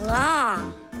 That's It's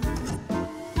long.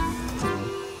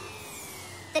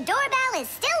 The doorbell is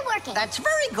still working. That's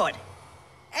very good.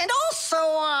 And also,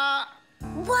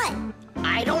 What?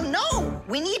 I don't know.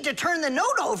 We need to turn the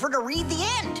note over to read the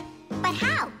end. But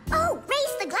how? Oh,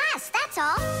 raise the glass, that's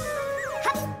all.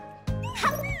 Hup,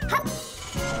 hup, hup.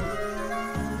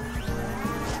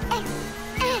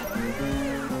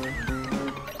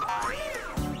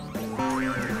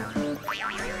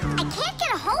 I can't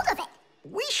get a hold of it.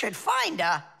 We should find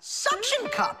a suction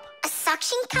cup. A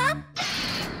suction cup?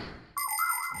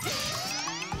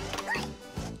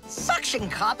 Suction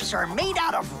cups are made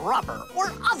out of rubber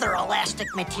or other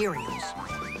elastic materials.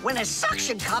 When a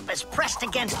suction cup is pressed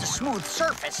against a smooth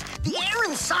surface, the air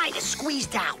inside is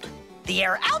squeezed out. The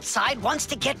air outside wants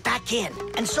to get back in,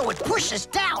 and so it pushes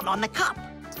down on the cup.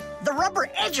 The rubber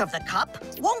edge of the cup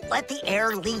won't let the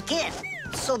air leak in,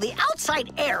 so the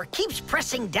outside air keeps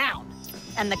pressing down,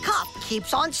 and the cup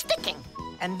keeps on sticking.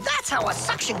 And that's how a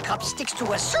suction cup sticks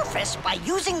to a surface by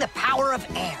using the power of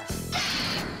air.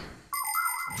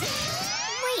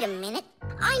 Wait a minute.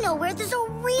 I know where there's a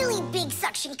really big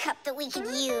suction cup that we could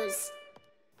use.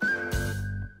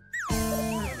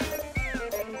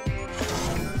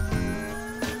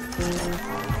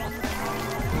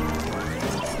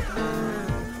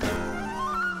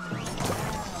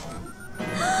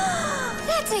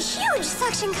 That's a huge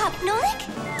suction cup, Nolik.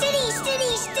 Stiddies,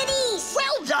 stiddies, stiddies.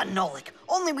 Well done, Nolik.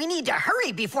 Only we need to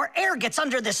hurry before air gets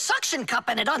under this suction cup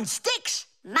and it unsticks.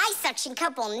 My suction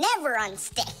cup will never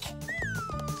unstick.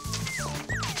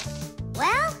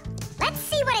 Well, let's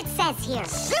see what it says here.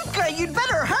 Simka, you'd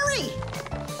better hurry.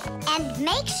 And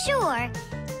make sure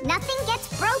nothing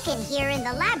gets broken here in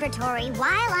the laboratory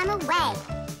while I'm away.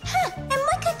 Huh, and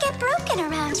what could get broken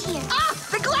around here? Ah,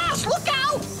 the glass, look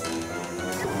out!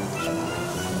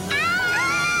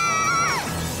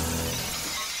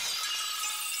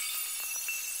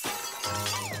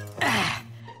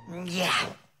 Yeah,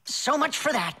 so much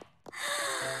for that.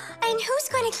 And who's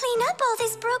going to clean up all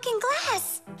this broken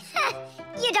glass?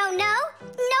 You don't know?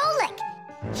 Nolik.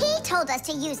 He told us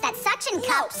to use that suction cup.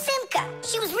 No, Simka.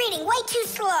 She was reading way too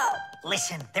slow.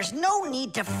 Listen, there's no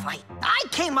need to fight. I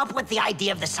came up with the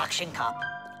idea of the suction cup.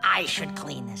 I should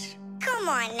clean this. Come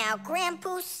on now,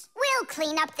 Grandpoos. We'll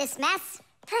clean up this mess.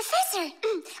 Professor,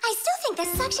 I still think the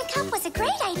suction cup was a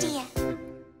great idea.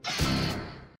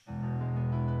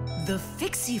 The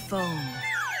Fixie phone.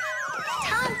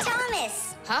 Tom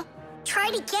Thomas. Huh? Try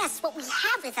to guess what we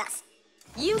have with us.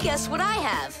 You guess what I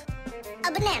have.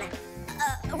 A banana.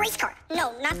 A race car.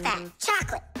 No, not that.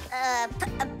 Chocolate.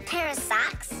 A pair of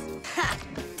socks. Ha!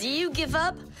 Do you give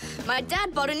up? My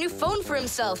dad bought a new phone for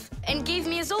himself and gave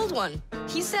me his old one.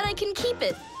 He said I can keep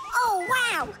it. Oh,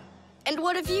 wow. And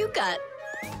what have you got?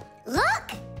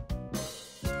 Look!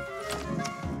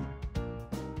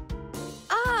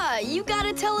 Ah, you got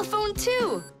a telephone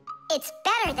too. It's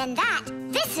better than that.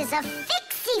 This is a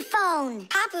Fixie phone.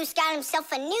 Papu's got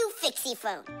himself a new Fixie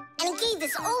phone, and he gave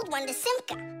this old one to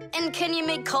Simka. And can you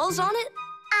make calls on it?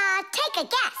 Take a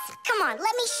guess. Come on,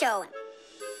 let me show him.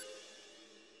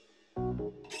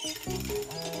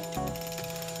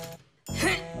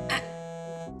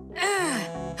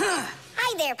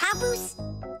 Hi there, Papoose.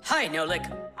 Hi, Nolik.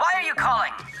 Why are you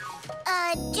calling?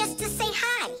 Just to say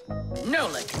hi.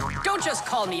 Nolik, don't just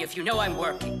call me if you know I'm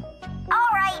working.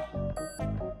 All right.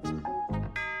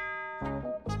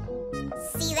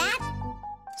 See that?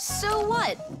 So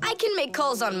what? I can make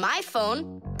calls on my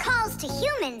phone. Calls to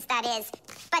humans, that is.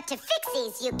 But to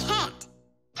Fixies, you can't.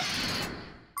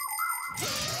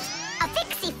 A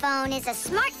Fixie phone is a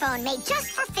smartphone made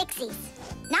just for Fixies.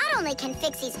 Not only can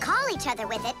Fixies call each other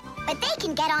with it, but they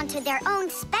can get onto their own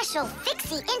special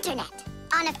Fixie internet.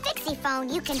 On a Fixie phone,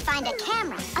 you can find a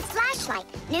camera, a flashlight,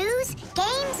 news,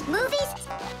 games, movies,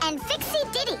 and Fixie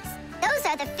ditties. Those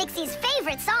are the Fixies'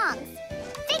 favorite songs.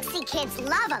 Fixie kids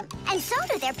love them, and so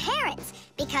do their parents,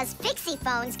 because Fixie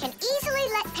phones can easily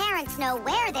let parents know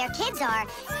where their kids are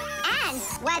and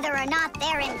whether or not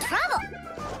they're in trouble.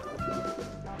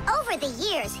 Over the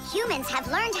years, humans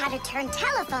have learned how to turn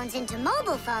telephones into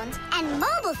mobile phones and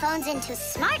mobile phones into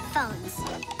smartphones.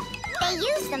 They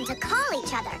use them to call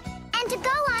each other and to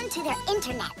go onto their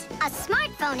internet. A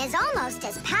smartphone is almost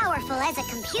as powerful as a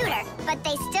computer, but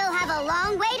they still have a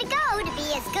long way to go to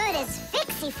be as good as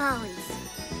Fixie phones.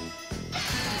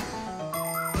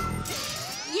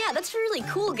 Yeah, that's really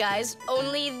cool, guys.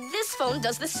 Only this phone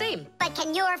does the same. But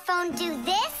can your phone do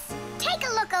this? Take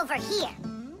a look over here.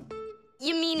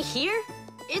 You mean here?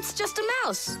 It's just a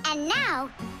mouse. And now,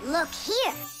 look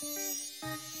here.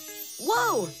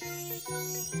 Whoa!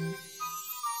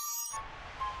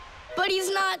 But he's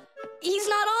not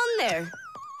on there.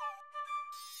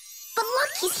 But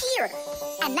look, he's here.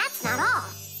 And that's not all.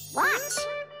 Watch.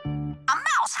 A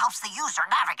mouse helps the user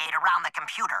navigate around the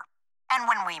computer. And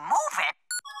when we move it...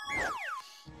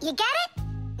 You get it?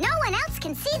 No one else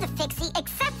can see the Fixie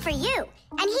except for you.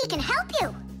 And he can help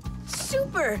you.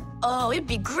 Super! Oh, it'd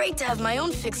be great to have my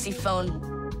own Fixie phone.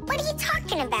 What are you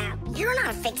talking about? You're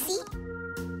not a Fixie.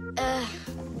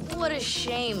 What a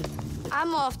shame.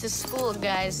 I'm off to school,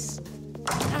 guys.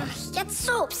 He gets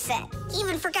so upset. He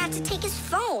even forgot to take his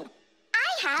phone.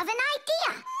 I have an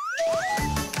idea.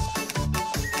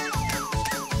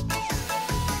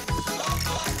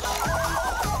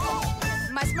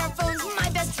 My smartphone's my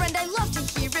best friend. I love to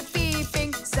hear it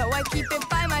beeping, so I keep it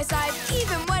by my side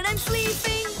even when I'm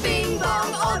sleeping. Bing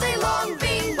bong all day long,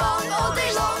 bing bong all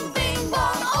day long, bing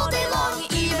bong all day long,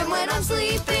 even when I'm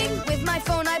sleeping. With my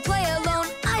phone I play alone.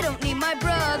 I don't need my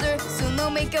brother. Soon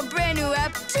they'll make a brand new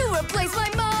app to replace my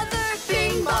mother.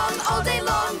 Bing bong all day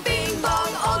long, bing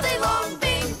bong all day long,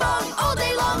 bing bong all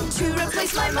day long, to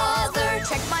replace my mother.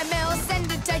 Check my mail,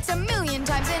 send a text 1,000,000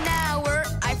 times an hour.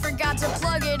 I forgot to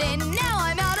plug it in, now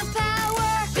I'm out of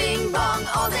power. Bing bong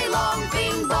all day long,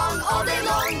 bing bong all day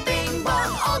long, bing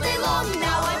bong all day long,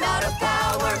 now I'm out of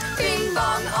power. Bing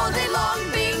bong all day long,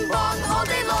 bing bong all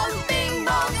day long, bing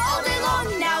bong all day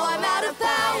long, now I'm out of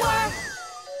power.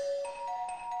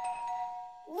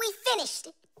 We finished.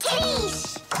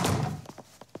 Tish!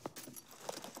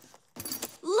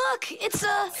 Look, it's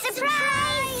a...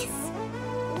 Surprise!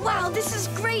 Wow, this is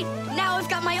great! Now I've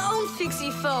got my own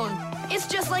Fixie phone. It's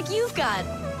just like you've got.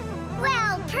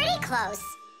 Well, pretty close.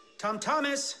 Tom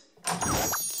Thomas!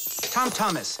 Tom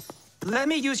Thomas, let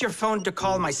me use your phone to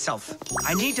call myself.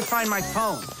 I need to find my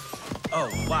phone. Oh,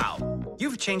 wow.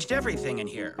 You've changed everything in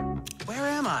here. Where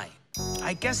am I?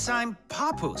 I guess I'm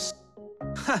Papoose.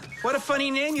 What a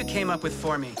funny name you came up with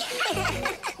for me.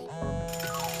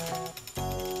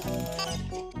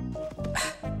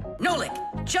 Nolik,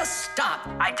 just stop.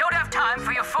 I don't have time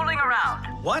for your fooling around.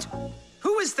 What?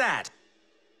 Who is that?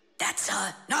 That's,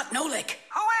 not Nolik.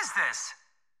 Who is this?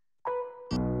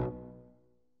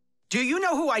 Do you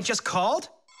know who I just called?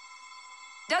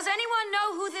 Does anyone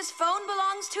know who this phone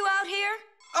belongs to out here?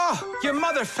 Oh, your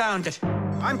mother found it.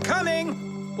 I'm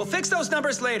coming. We'll fix those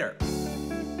numbers later.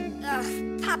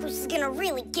 Ugh, Papoose is gonna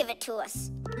really give it to us.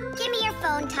 Give me your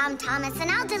phone, Tom Thomas, and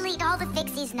I'll delete all the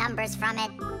Fixie's numbers from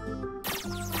it.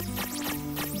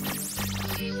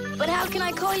 But how can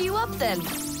I call you up then?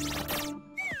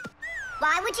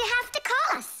 Why would you have to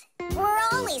call us? We're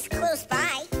always close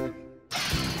by.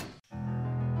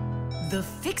 The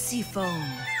Fixie phone.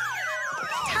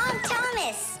 Tom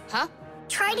Thomas! Huh?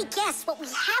 Try to guess what we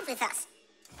have with us.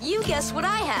 You guess what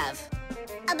I have.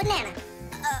 A banana.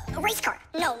 A race car.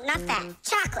 No, not that.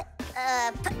 Chocolate.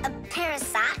 A pair of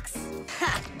socks.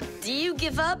 Ha! Do you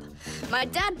give up? My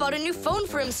dad bought a new phone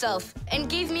for himself and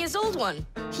gave me his old one.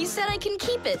 He said I can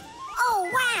keep it. Oh,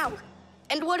 wow!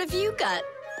 And what have you got?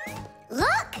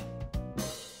 Look!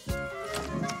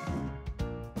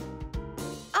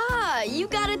 Ah, you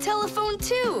got a telephone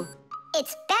too.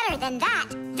 It's better than that.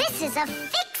 This is a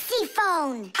Fixie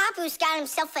phone. Papoose got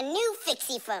himself a new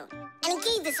Fixie phone, and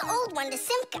he gave this old one to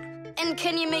Simka. And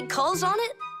can you make calls on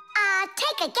it?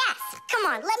 Take a guess. Come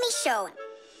on, let me show him.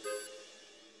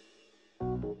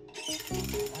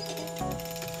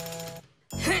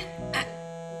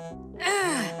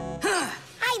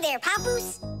 Hi there,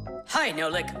 Papoose. Hi,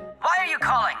 Nolik. Why are you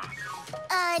calling?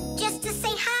 Just to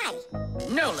say hi.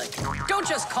 Nolik, don't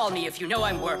just call me if you know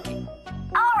I'm working.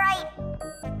 All right.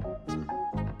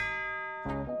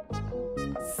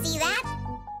 See that?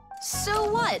 So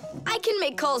what? I can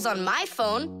make calls on my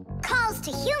phone. Calls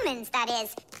to humans, that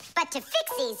is. But to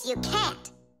Fixies, you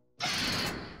can't.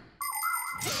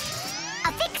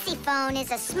 A Fixie phone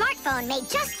is a smartphone made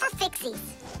just for Fixies.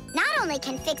 Not only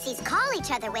can Fixies call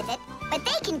each other with it, but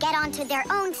they can get onto their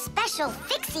own special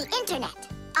Fixie internet.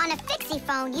 On a Fixie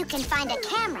phone, you can find a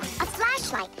camera, a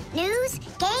flashlight, news,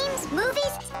 games,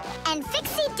 movies, and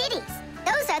Fixie ditties.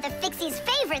 Those are the Fixies'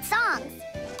 favorite songs.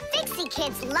 Fixie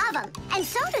kids love them, and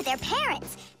so do their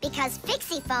parents, because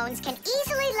Fixie phones can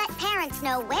easily let parents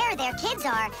know where their kids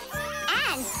are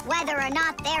and whether or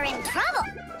not they're in trouble.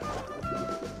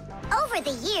 Over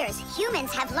the years,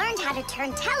 humans have learned how to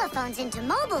turn telephones into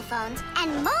mobile phones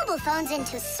and mobile phones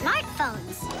into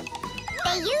smartphones.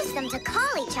 They use them to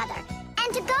call each other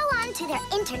and to go onto their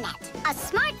internet. A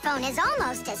smartphone is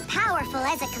almost as powerful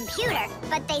as a computer,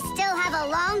 but they still have a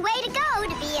long way to go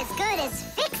to be as good as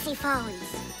Fixie phones.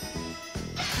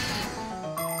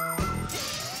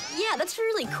 Yeah, that's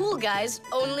really cool, guys.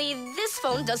 Only this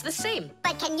phone does the same.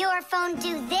 But can your phone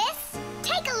do this?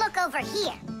 Take a look over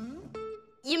here.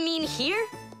 You mean here?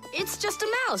 It's just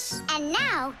a mouse. And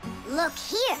now, Look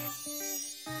here.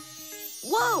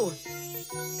 Whoa!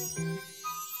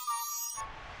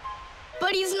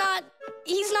 But he's not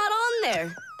on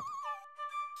there.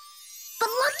 But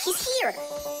look, he's here.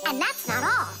 And that's not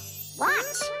all.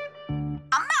 Watch.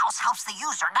 A mouse helps the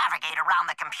user navigate around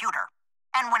the computer.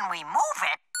 And when we move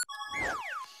it...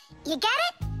 You get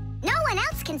it? No one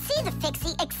else can see the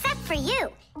Fixie except for you.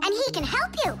 And he can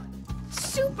help you.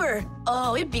 Super!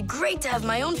 Oh, it'd be great to have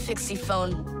my own Fixie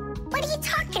phone. What are you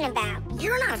talking about?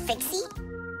 You're not a Fixie.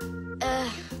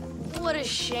 What a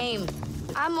shame.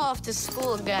 I'm off to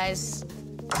school, guys.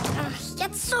 He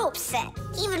gets so upset.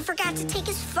 He even forgot to take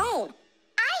his phone.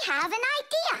 I have an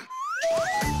idea.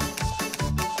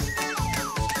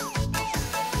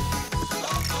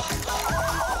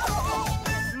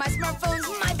 My smartphone's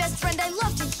my best friend. I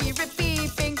love to hear it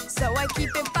beeping, so I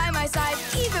keep it by my side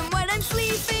even when I'm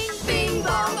sleeping. Bing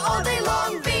bong all day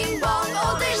long, bing bong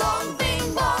all day long,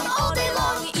 bing bong all day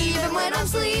long, even when I'm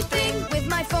sleeping. With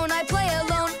my phone I play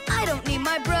alone. I don't need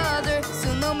my brother.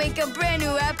 Soon they'll make a brand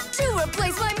new app to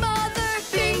replace my mother.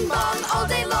 Bing bong all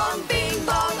day long, bing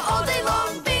bong all day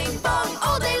long, bing bong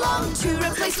all day long, to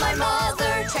replace my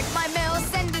mother. Check my mail,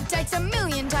 send a text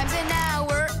 1,000,000 times an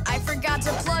hour. I forgot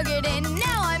to plug it in,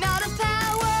 now I'm out of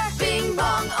power. Bing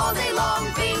bong all day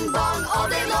long, bing bong all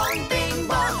day long, bing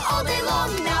bong all day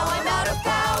long, now I'm out of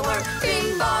power.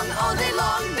 Bing bong all day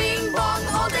long, bing bong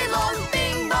all day long,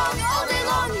 bing bong all day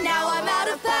long, now I'm out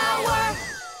of power.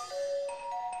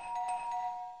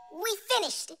 We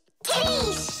finished.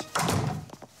 Titties!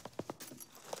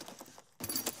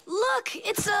 Look,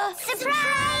 it's a...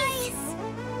 Surprise!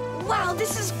 Wow,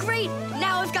 this is great!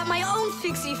 Now I've got my own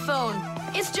Fixie phone.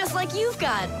 It's just like you've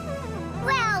got.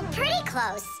 Well, pretty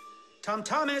close. Tom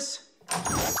Thomas!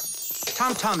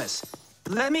 Tom Thomas,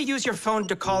 let me use your phone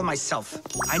to call myself.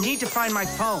 I need to find my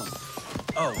phone.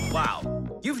 Oh, wow.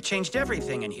 You've changed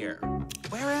everything in here.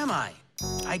 Where am I?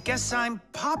 I guess I'm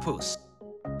Papoose.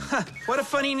 Huh, what a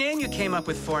funny name you came up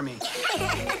with for me.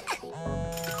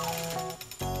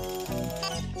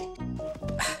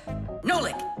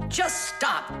 Nolik, just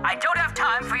stop. I don't have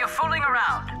time for you fooling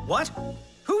around. What?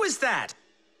 Who is that?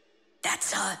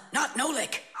 That's, not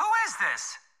Nolik. Who is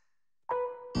this?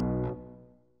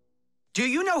 Do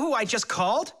you know who I just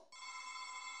called?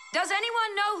 Does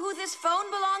anyone know who this phone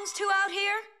belongs to out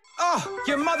here? Oh,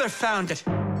 your mother found it.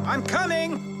 I'm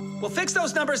coming. We'll fix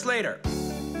those numbers later.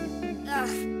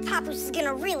 Ugh, Papoose is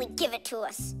gonna really give it to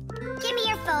us. Give me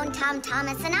your phone, Tom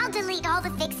Thomas, and I'll delete all the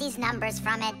Fixie's numbers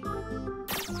from it.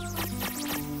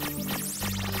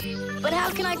 But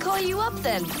how can I call you up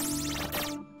then?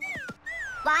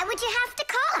 Why would you have to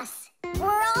call us?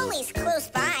 We're always close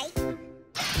by.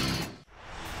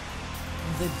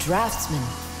 The draftsman.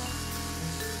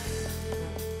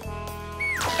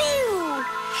 Pew!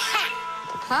 Ha!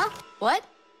 Huh? What?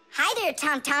 Hi there,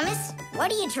 Tom Thomas.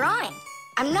 What are you drawing?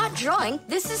 I'm not drawing.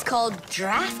 This is called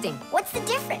drafting. What's the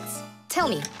difference? Tell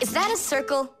me, is that a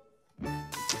circle?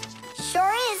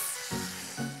 Sure is.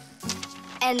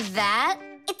 And that?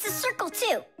 It's a circle,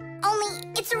 too. Only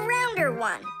it's a rounder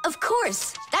one. Of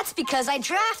course. That's because I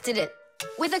drafted it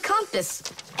with a compass.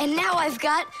 And now I've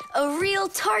got a real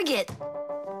target.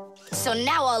 So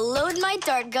now I'll load my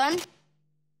dart gun.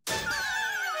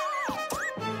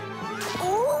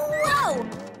 Whoa!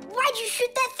 Why'd you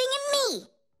shoot that thing at me?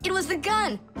 It was the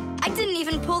gun. I didn't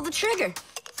even pull the trigger.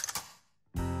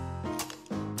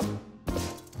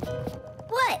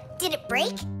 What? Did it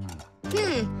break?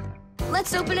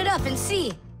 Let's open it up and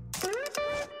see.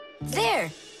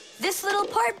 There. This little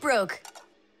part broke.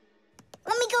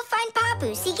 Let me go find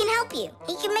Papoose. He can help you.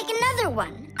 He can make another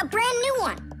one. A brand new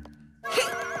one.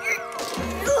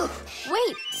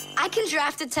 Wait. I can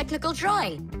draft a technical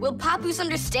drawing. Will Papoose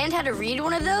understand how to read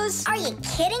one of those? Are you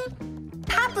kidding?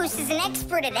 Papoose is an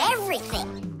expert at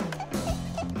everything.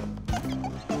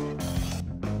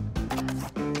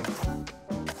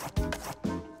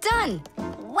 Done.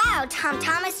 Wow, Tom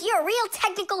Thomas, you're a real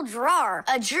technical drawer.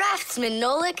 A draftsman,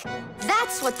 Nolik.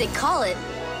 That's what they call it.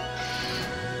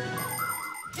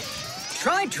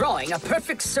 Try drawing a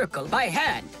perfect circle by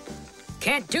hand.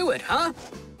 Can't do it, huh?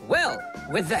 Well,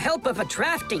 with the help of a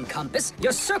drafting compass,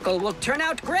 your circle will turn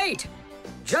out great.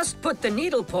 Just put the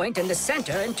needle point in the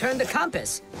center and turn the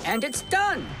compass, and it's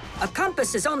done. A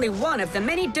compass is only one of the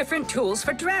many different tools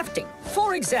for drafting.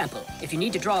 For example, if you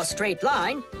need to draw a straight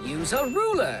line, use a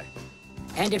ruler.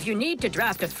 And if you need to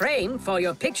draft a frame for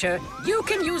your picture, you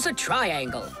can use a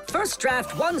triangle. First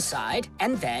draft one side,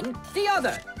 and then the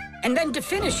other. And then to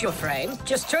finish your frame,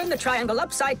 just turn the triangle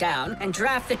upside down and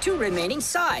draft the two remaining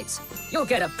sides. You'll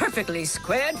get a perfectly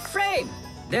squared frame.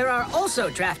 There are also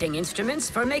drafting instruments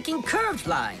for making curved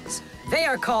lines. They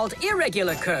are called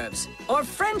irregular curves, or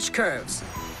French curves.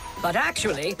 But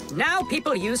actually, now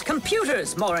people use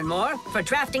computers more and more for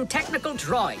drafting technical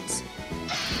drawings.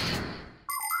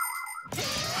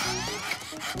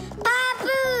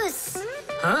 Papoose!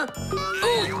 Huh?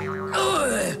 Oh!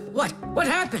 What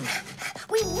happened?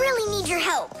 We really need your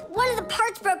help. One of the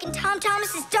parts broke in Tom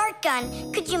Thomas's dart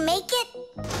gun. Could you make it?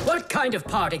 What kind of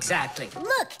part exactly?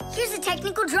 Look, here's a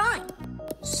technical drawing.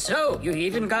 So, you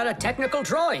even got a technical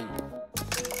drawing.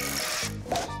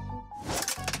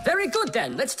 Very good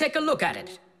then, let's take a look at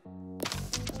it.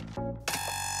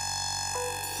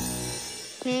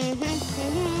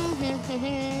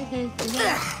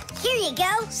 Here you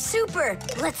go. Super!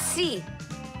 Let's see.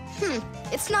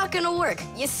 It's not gonna work.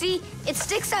 You see, it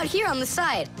sticks out here on the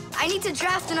side. I need to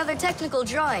draft another technical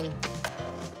drawing.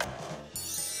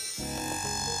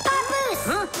 Papoose!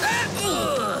 Huh?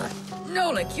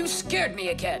 Nolik, you scared me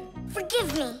again.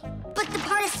 Forgive me, but the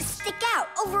part has to stick out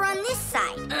over on this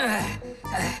side.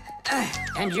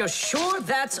 And you're sure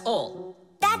that's all?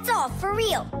 That's all, for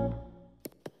real.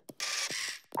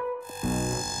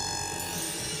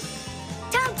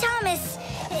 Tom Thomas,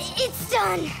 it's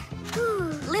done.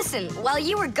 Listen, while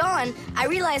you were gone, I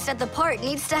realized that the part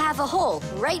needs to have a hole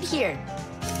right here.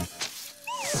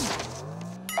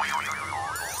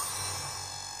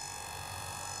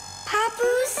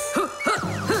 Papoose?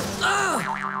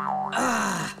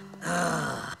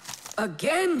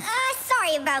 Again?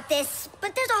 Sorry about this,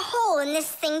 but there's a hole in this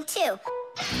thing, too.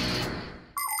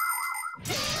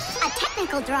 A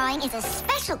technical drawing is a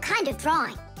special kind of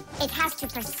drawing. It has to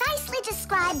precisely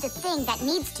describe the thing that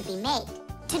needs to be made.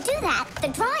 To do that, the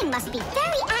drawing must be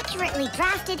very accurately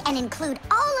drafted and include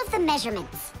all of the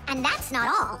measurements. And that's not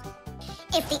all.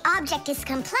 If the object is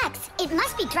complex, it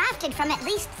must be drafted from at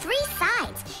least 3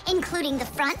 sides, including the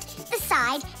front, the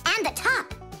side, and the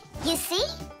top. You see?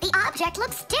 The object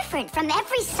looks different from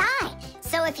every side.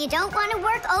 So if you don't want to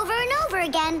work over and over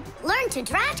again, learn to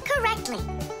draft correctly.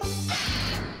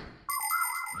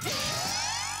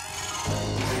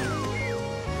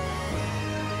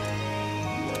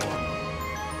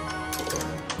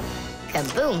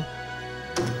 Kaboom!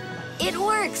 It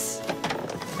works!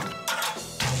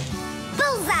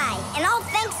 Bullseye! And all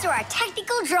thanks to our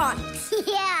technical drawings.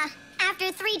 Yeah,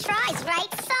 after 3 tries, right?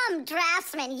 Some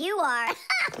draftsman you are.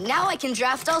 Now I can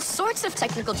draft all sorts of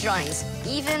technical drawings.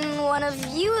 Even one of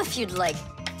you if you'd like.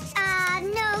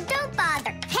 No, don't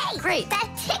bother. Hey! Great. That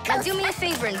tickles. Now do me a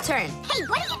favor in turn. Hey,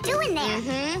 what are you doing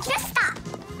there? Just stop.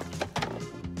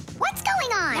 What's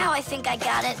going on? Now I think I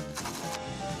got it.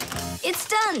 It's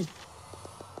done.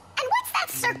 And what's that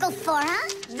circle for, huh?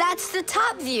 That's the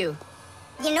top view.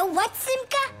 You know what,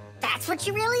 Simka? That's what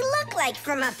you really look like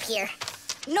from up here.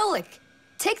 Nolik,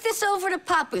 take this over to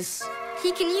Papoose.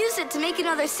 He can use it to make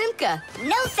another Simka.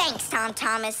 No thanks, Tom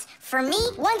Thomas. For me,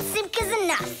 1 Simka's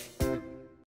enough.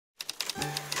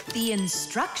 The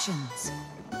instructions.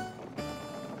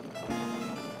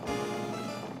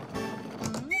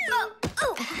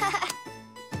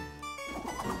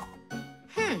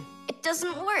 It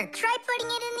doesn't work. Try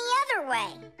putting it in the other way.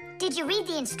 Did you read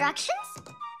the instructions?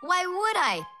 Why would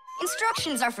I?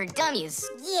 Instructions are for dummies.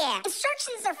 Yeah,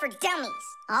 instructions are for dummies.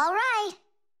 All right.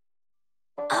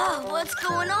 Oh, what's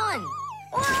going on?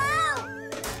 Whoa!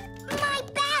 My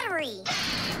battery!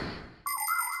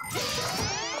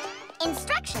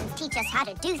 Instructions teach us how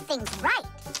to do things right.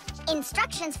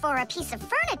 Instructions for a piece of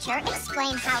furniture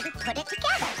explain how to put it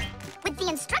together. With the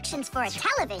instructions for a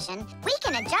television, we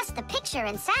can adjust the picture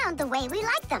and sound the way we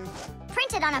like them.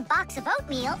 Printed on a box of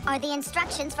oatmeal are the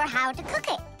instructions for how to cook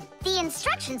it. The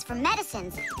instructions for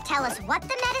medicines tell us what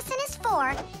the medicine is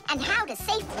for and how to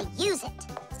safely use it.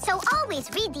 So always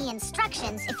read the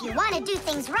instructions if you want to do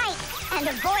things right and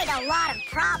avoid a lot of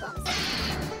problems.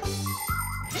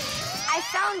 I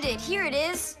found it. Here it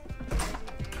is.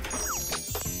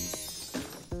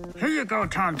 Here you go,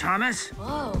 Tom Thomas.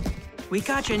 Whoa. We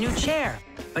got you a new chair,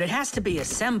 but it has to be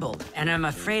assembled, and I'm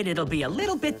afraid it'll be a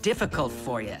little bit difficult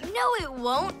for you. No, it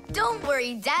won't. Don't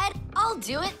worry, Dad. I'll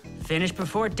do it. Finish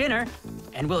before dinner,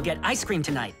 and we'll get ice cream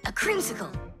tonight. A creamsicle.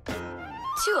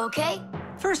 2, okay?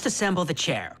 First, assemble the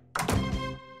chair. Tom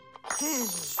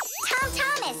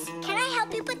Thomas, can I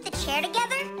help you put the chair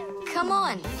together? Come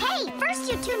on. Hey, first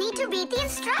you 2 need to read the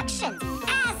instructions.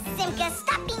 Simka,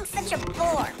 stop being such a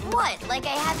bore. What, like I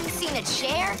haven't seen a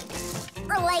chair?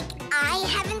 Or like I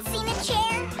haven't seen a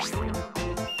chair?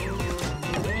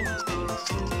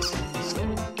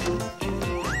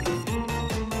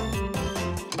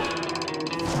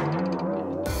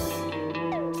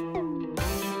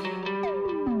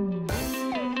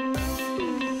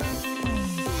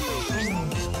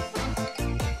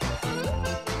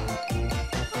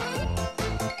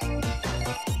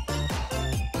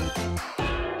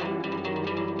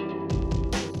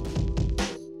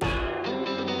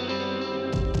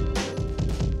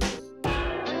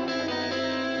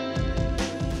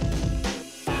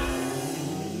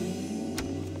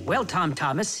 Well, Tom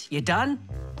Thomas, you done?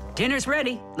 Dinner's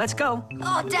ready. Let's go.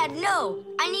 Oh, Dad, no.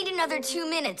 I need another 2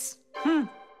 minutes.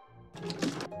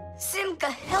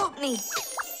 Simka, help me.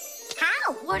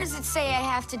 How? What does it say I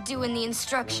have to do in the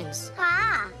instructions?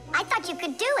 Ah, I thought you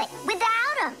could do it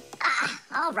without him.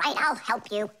 All right, I'll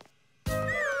help you.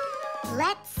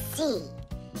 Let's see.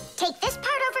 Take this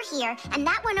part over here and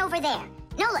that one over there.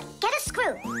 Nolik, get a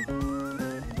screw.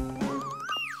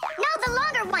 No, the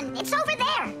longer one. It's over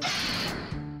there.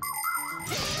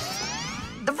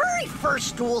 The very first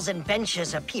stools and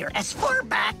benches appear as far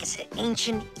back as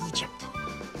ancient Egypt.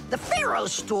 The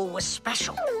pharaoh's stool was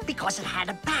special because it had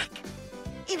a back.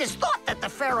 It is thought that the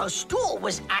pharaoh's stool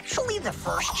was actually the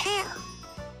first chair.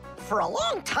 For a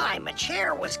long time, a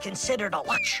chair was considered a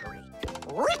luxury.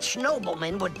 Rich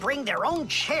noblemen would bring their own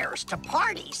chairs to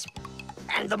parties.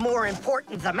 And the more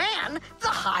important the man, the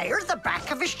higher the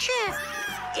back of his chair.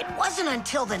 It wasn't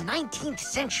until the 19th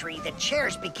century that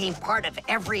chairs became part of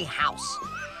every house.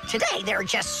 Today, there are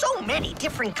just so many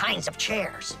different kinds of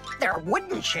chairs. There are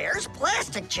wooden chairs,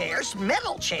 plastic chairs,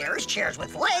 metal chairs, chairs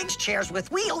with legs, chairs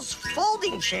with wheels,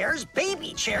 folding chairs,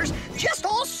 baby chairs, just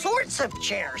all sorts of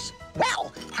chairs.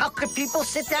 Well, how could people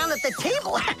sit down at the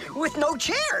table with no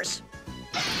chairs?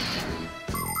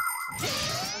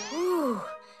 Ooh,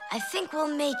 I think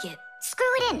we'll make it.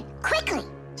 Screw it in, quickly.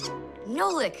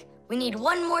 Nolik, we need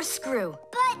one more screw.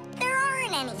 But there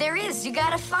aren't any. There is, you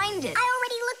gotta find it. I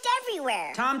already looked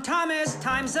everywhere. Tom Thomas,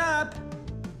 time's up.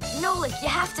 Nolik, you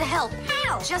have to help.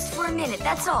 How? Just for a minute,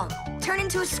 that's all. Turn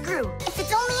into a screw. If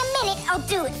it's only a minute, I'll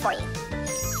do it for you.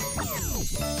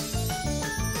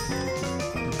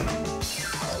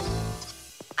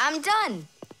 I'm done.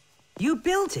 You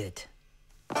built it.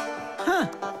 Huh.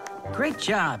 Great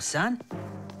job, son.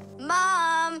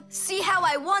 Mom, see how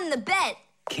I won the bet.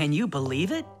 Can you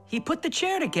believe it? He put the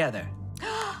chair together.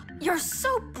 You're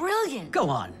so brilliant. Go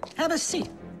on, have a seat.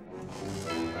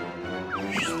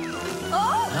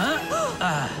 Oh!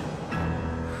 Huh?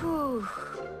 Whew.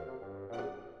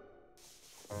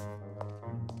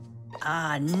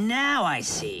 Now I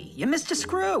see. You missed a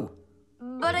screw.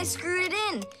 But I screwed it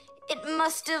in. It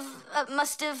must have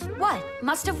what?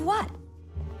 Must have what?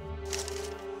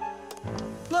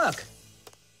 Look,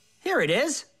 here it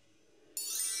is.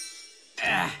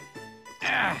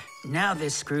 Now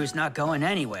this screw's not going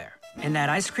anywhere. And that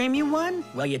ice cream you won?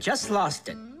 Well, you just lost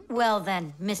it. Well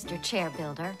then, Mr. Chair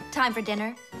Builder, time for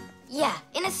dinner? Yeah,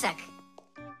 in a sec.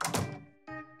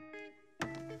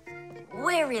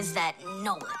 Where is that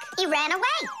Nolik? He ran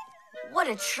away. What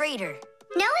a traitor.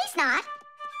 No, he's not.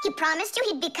 He promised you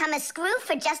he'd become a screw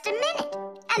for just a minute.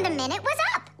 And the minute was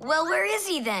up. Well, where is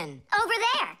he then? Over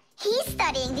there. He's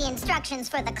studying the instructions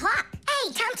for the clock.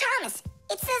 Hey, Tom Thomas,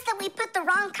 it says that we put the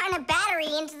wrong kind of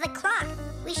battery into the clock.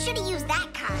 We should have used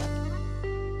that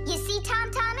kind. You see,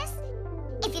 Tom Thomas?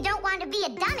 If you don't want to be a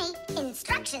dummy,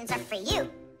 instructions are for you.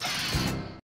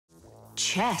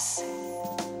 Chess.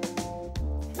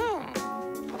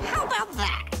 How about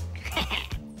that?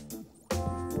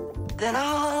 Then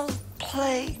I'll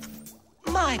play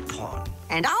my pawn.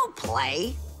 And I'll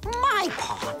play my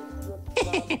pawn.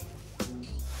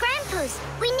 Grandpoos,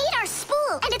 we need our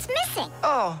spool, and it's missing.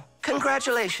 Oh,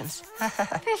 congratulations.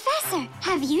 Professor,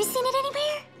 have you seen it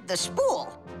anywhere? The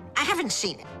spool? I haven't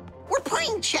seen it. We're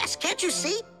playing chess, can't you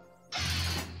see?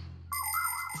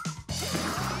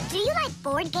 Do you like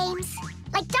board games?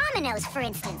 Like dominoes, for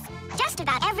instance. Just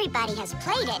about everybody has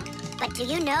played it. But do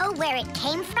you know where it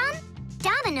came from?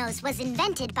 Dominoes was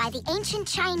invented by the ancient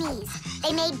Chinese.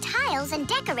 They made tiles and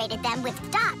decorated them with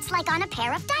dots like on a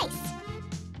pair of dice.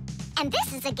 And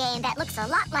this is a game that looks a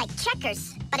lot like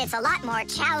checkers, but it's a lot more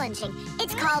challenging.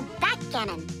 It's called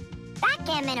backgammon.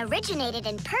 Backgammon originated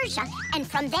in Persia, and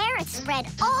from there it spread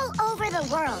all over the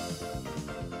world.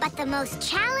 But the most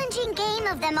challenging game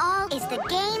of them all is the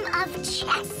game of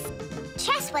chess.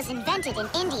 Chess was invented in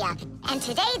India, and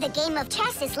today the game of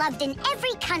chess is loved in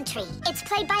every country. It's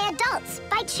played by adults,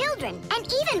 by children,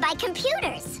 and even by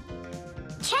computers.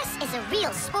 Chess is a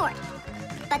real sport.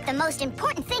 But the most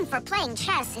important thing for playing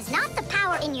chess is not the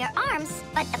power in your arms,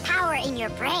 but the power in your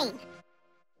brain.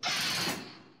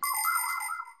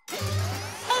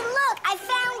 Hey, look, I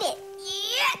found it!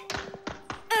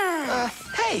 Yeah!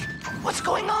 Hey, what's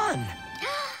going on?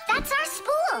 That's our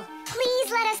spool.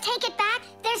 Please let us take it back.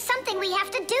 There's something we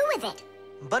have to do with it.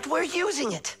 But we're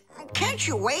using it. Can't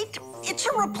you wait? It's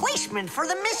a replacement for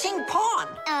the missing pawn.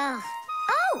 Oh,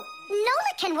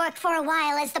 Nolik can work for a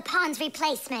while as the pawn's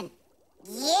replacement.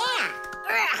 Yeah,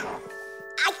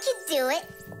 I can do it.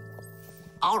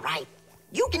 All right,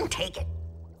 you can take it.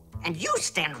 And you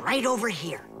stand right over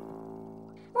here.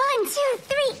 1, 2,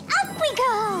 3, up we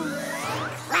go!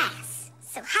 Class,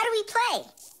 so So how do we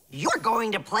play? You're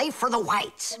going to play for the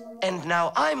whites. And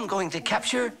now I'm going to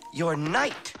capture your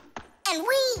knight. And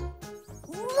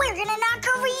we're gonna knock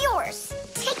over yours.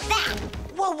 Take that.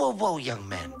 Whoa, whoa, whoa, young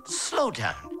man. Slow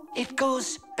down. It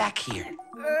goes back here.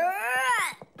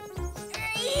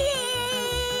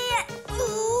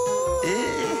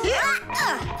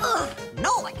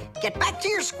 Nolik, get back to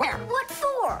your square. What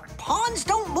for? Pawns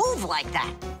don't move like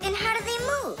that. And how do they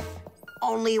move?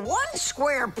 Only one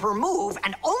square per move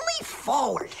and only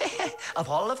forward. Of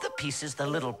all of the pieces, the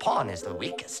little pawn is the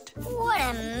weakest. What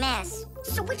a mess.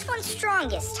 So which one's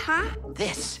strongest, huh?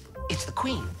 This, it's the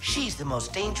queen. She's the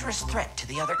most dangerous threat to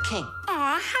the other king.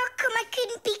 Aw, how come I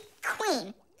couldn't be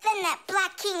queen? Then that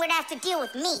black king would have to deal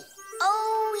with me.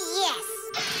 Oh,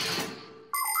 yes.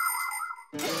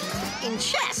 In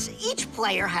chess, each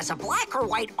player has a black or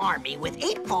white army with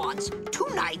 8 pawns, 2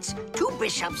 knights, 2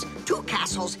 bishops, 2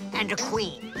 castles, and a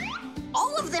queen.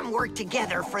 All of them work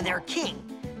together for their king,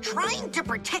 trying to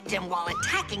protect him while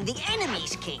attacking the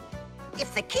enemy's king.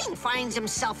 If the king finds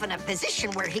himself in a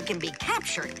position where he can be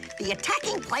captured, the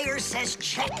attacking player says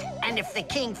check. And if the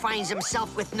king finds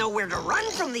himself with nowhere to run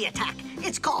from the attack,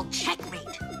 it's called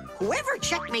checkmate. Whoever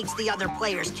checkmates the other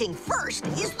player's king first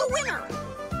is the winner.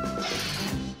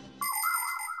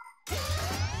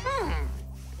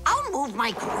 I'll move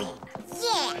my queen.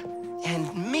 Yeah.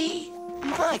 And me,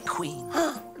 my queen.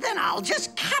 Then I'll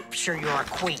just capture your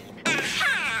queen.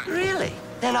 Aha! Really?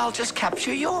 Then I'll just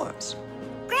capture yours.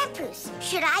 Grandpoos,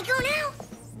 should I go now?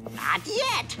 Not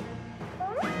yet.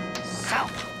 So,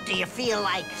 do you feel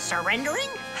like surrendering?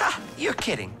 Ha! You're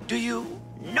kidding. Do you?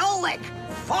 Nolik,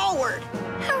 forward.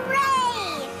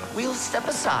 Hooray! We'll step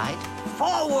aside.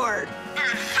 Forward.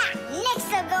 Aha!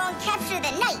 Next I'll go and capture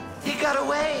the knight. He got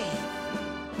away.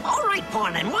 All right,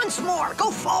 pawn, and once more, go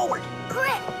forward.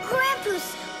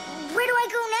 Grandpoos, where do I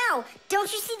go now?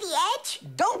 Don't you see the edge?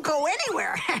 Don't go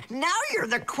anywhere. Now you're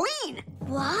the queen.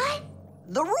 What?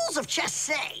 The rules of chess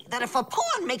say that if a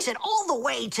pawn makes it all the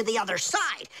way to the other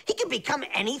side, he can become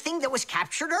anything that was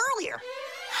captured earlier.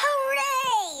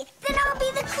 Hooray! Then I'll be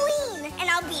the queen, and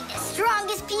I'll be the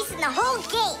strongest piece in the whole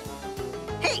game.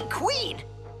 Hey, queen,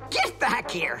 get back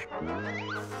here.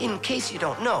 In case you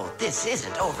don't know, this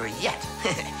isn't over yet.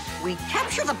 We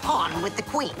capture the pawn with the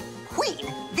queen.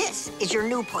 Queen, this is your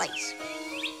new place.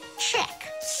 Check.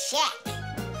 Check.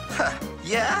 Huh,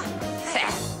 yeah?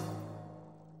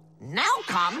 Now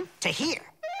come to here.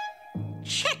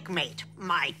 Checkmate,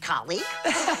 my colleague.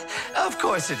 Of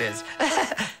course it is.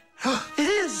 It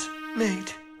is,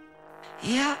 mate.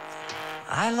 Yeah,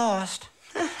 I lost.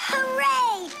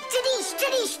 Hooray! Tadish,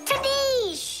 tadish,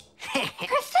 tadish!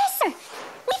 Professor,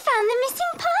 we found the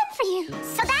missing pawn for you.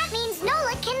 So that means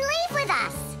Nolik can leave with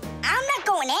us. I'm not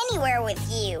going anywhere with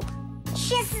you.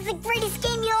 Chess is the greatest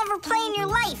game you'll ever play in your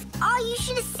life. Oh, you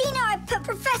should have seen how I put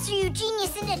Professor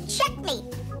Eugenius into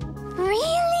checkmate.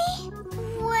 Really?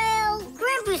 Well,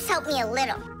 Grandpoos helped me a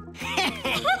little.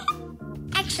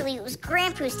 Actually, it was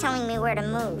Grandpoos telling me where to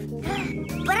move.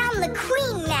 But I'm the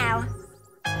queen now.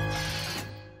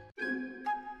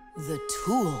 The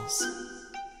tools.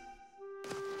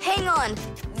 Hang on.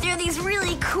 There are these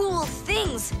really cool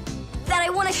things that I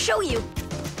want to show you.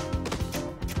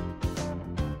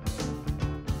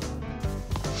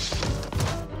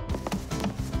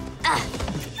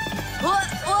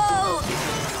 Whoa!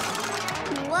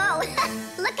 Whoa!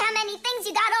 Look how many things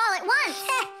you got all at once.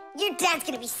 Your dad's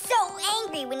gonna be so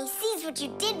angry when he sees what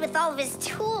you did with all of his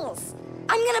tools.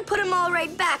 I'm gonna put them all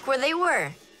right back where they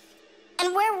were.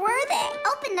 And where were they?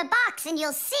 Open the box and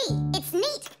you'll see. It's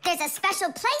neat. There's a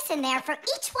special place in there for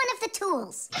each one of the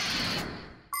tools.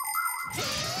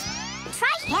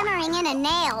 Try hammering in a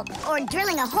nail or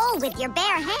drilling a hole with your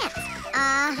bare hands.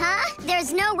 Uh-huh.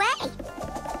 There's no way.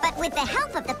 But with the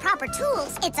help of the proper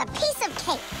tools, it's a piece of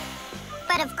cake.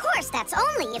 But of course, that's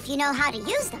only if you know how to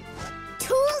use them.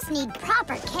 Tools need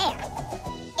proper care.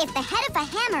 If the head of a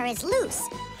hammer is loose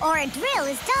or a drill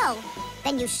is dull,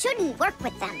 then you shouldn't work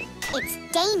with them. It's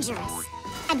dangerous.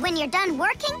 And when you're done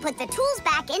working, put the tools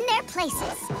back in their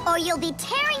places, or you'll be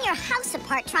tearing your house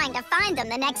apart trying to find them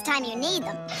the next time you need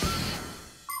them.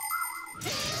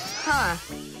 Huh.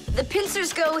 The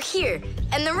pincers go here,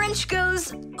 and the wrench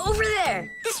goes over there.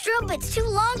 This drill bit's too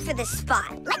long for this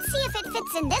spot. Let's see if it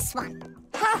fits in this one.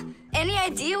 Huh. Any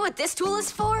idea what this tool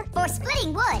is for? For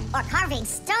splitting wood or carving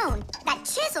stone. That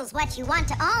chisel's what you want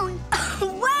to own.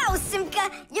 Wow, Simka,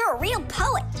 you're a real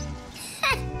poet.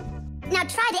 Now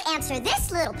try to answer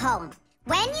this little poem.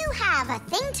 When you have a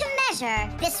thing to measure,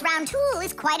 this round tool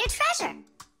is quite a treasure.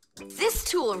 This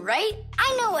tool, right?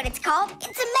 I know what it's called.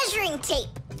 It's a measuring tape.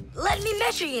 Let me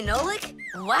measure you, Nolik.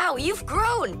 Wow, you've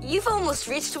grown. You've almost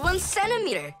reached 1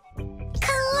 centimeter.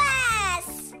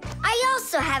 Class! I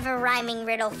also have a rhyming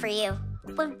riddle for you.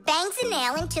 What bangs a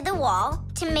nail into the wall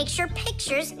to make sure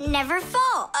pictures never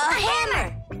fall? A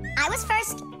hammer! I was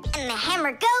first, and the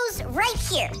hammer goes right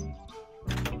here.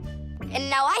 And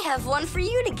now I have one for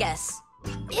you to guess.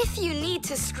 If you need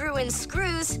to screw in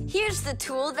screws, here's the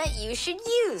tool that you should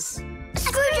use. A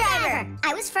screwdriver!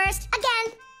 I was first,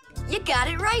 again. You got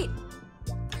it right.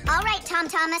 All right, Tom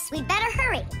Thomas, we'd better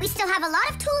hurry. We still have a lot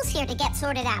of tools here to get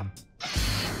sorted out.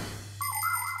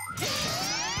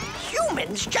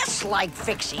 Humans, just like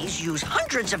Fixies, use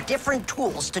hundreds of different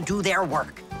tools to do their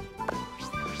work.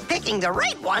 Picking the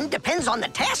right one depends on the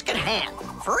task at hand.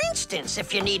 For instance,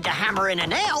 if you need to hammer in a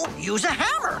nail, use a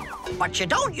hammer. But you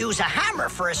don't use a hammer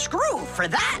for a screw. For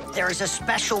that, there's a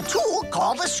special tool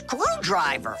called a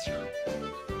screwdriver.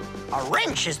 A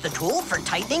wrench is the tool for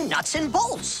tightening nuts and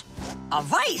bolts. A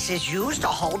vise is used to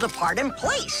hold a part in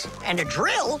place, and a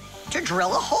drill to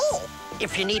drill a hole.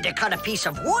 If you need to cut a piece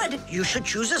of wood, you should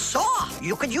choose a saw.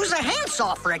 You could use a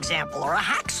handsaw, for example, or a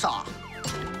hacksaw.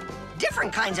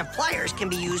 Different kinds of pliers can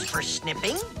be used for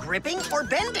snipping, gripping, or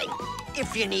bending.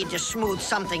 If you need to smooth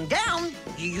something down,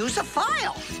 you use a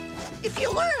file. If you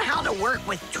learn how to work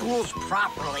with tools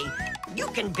properly, you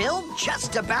can build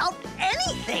just about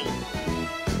anything.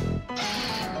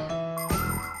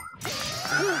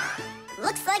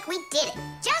 Looks like we did it,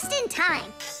 just in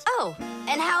time. Oh,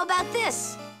 and how about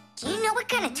this? Do you know what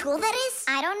kind of tool that is?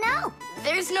 I don't know.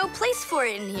 There's no place for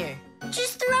it in here.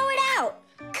 Just throw it out.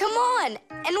 Come on,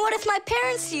 and what if my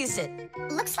parents use it?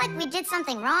 Looks like we did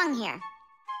something wrong here.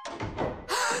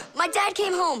 My dad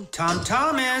came home. Tom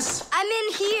Thomas! I'm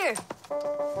in here.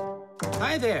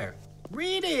 Hi there.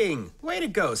 Reading. Way to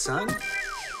go, son.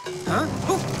 Huh?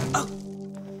 Oh.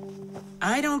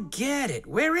 I don't get it.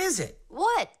 Where is it?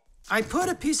 What? I put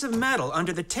a piece of metal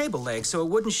under the table leg so it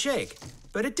wouldn't shake,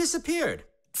 but it disappeared.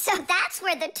 So that's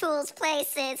where the tools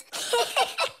place is.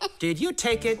 Did you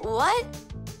take it? What?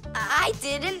 I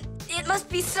didn't. It must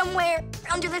be somewhere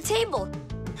under the table.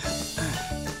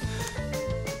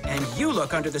 And you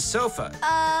look under the sofa.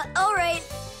 All right.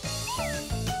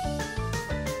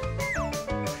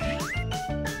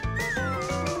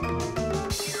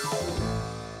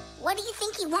 What do you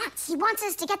think he wants? He wants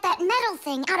us to get that metal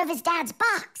thing out of his dad's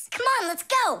box. Come on, let's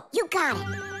go. You got it.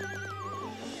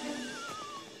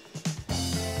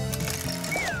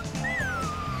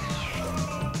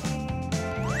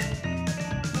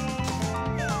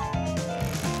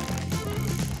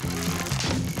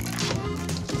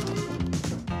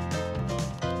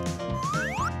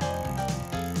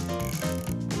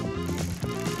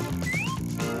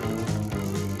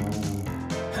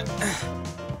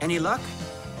 Any luck?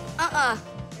 Uh-uh.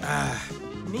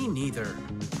 Me neither.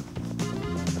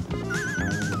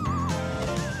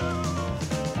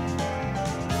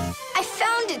 I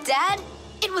found it, Dad.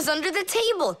 It was under the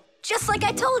table, just like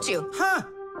I told you. Huh.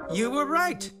 You were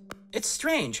right. It's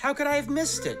strange. How could I have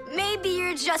missed it? Maybe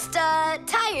you're just,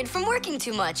 tired from working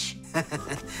too much.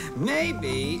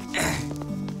 Maybe.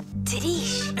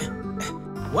 Tadish.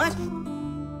 What?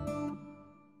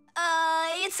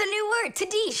 It's a new word,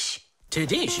 Tadish.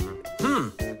 Tadish?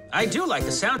 I do like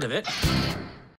the sound of it.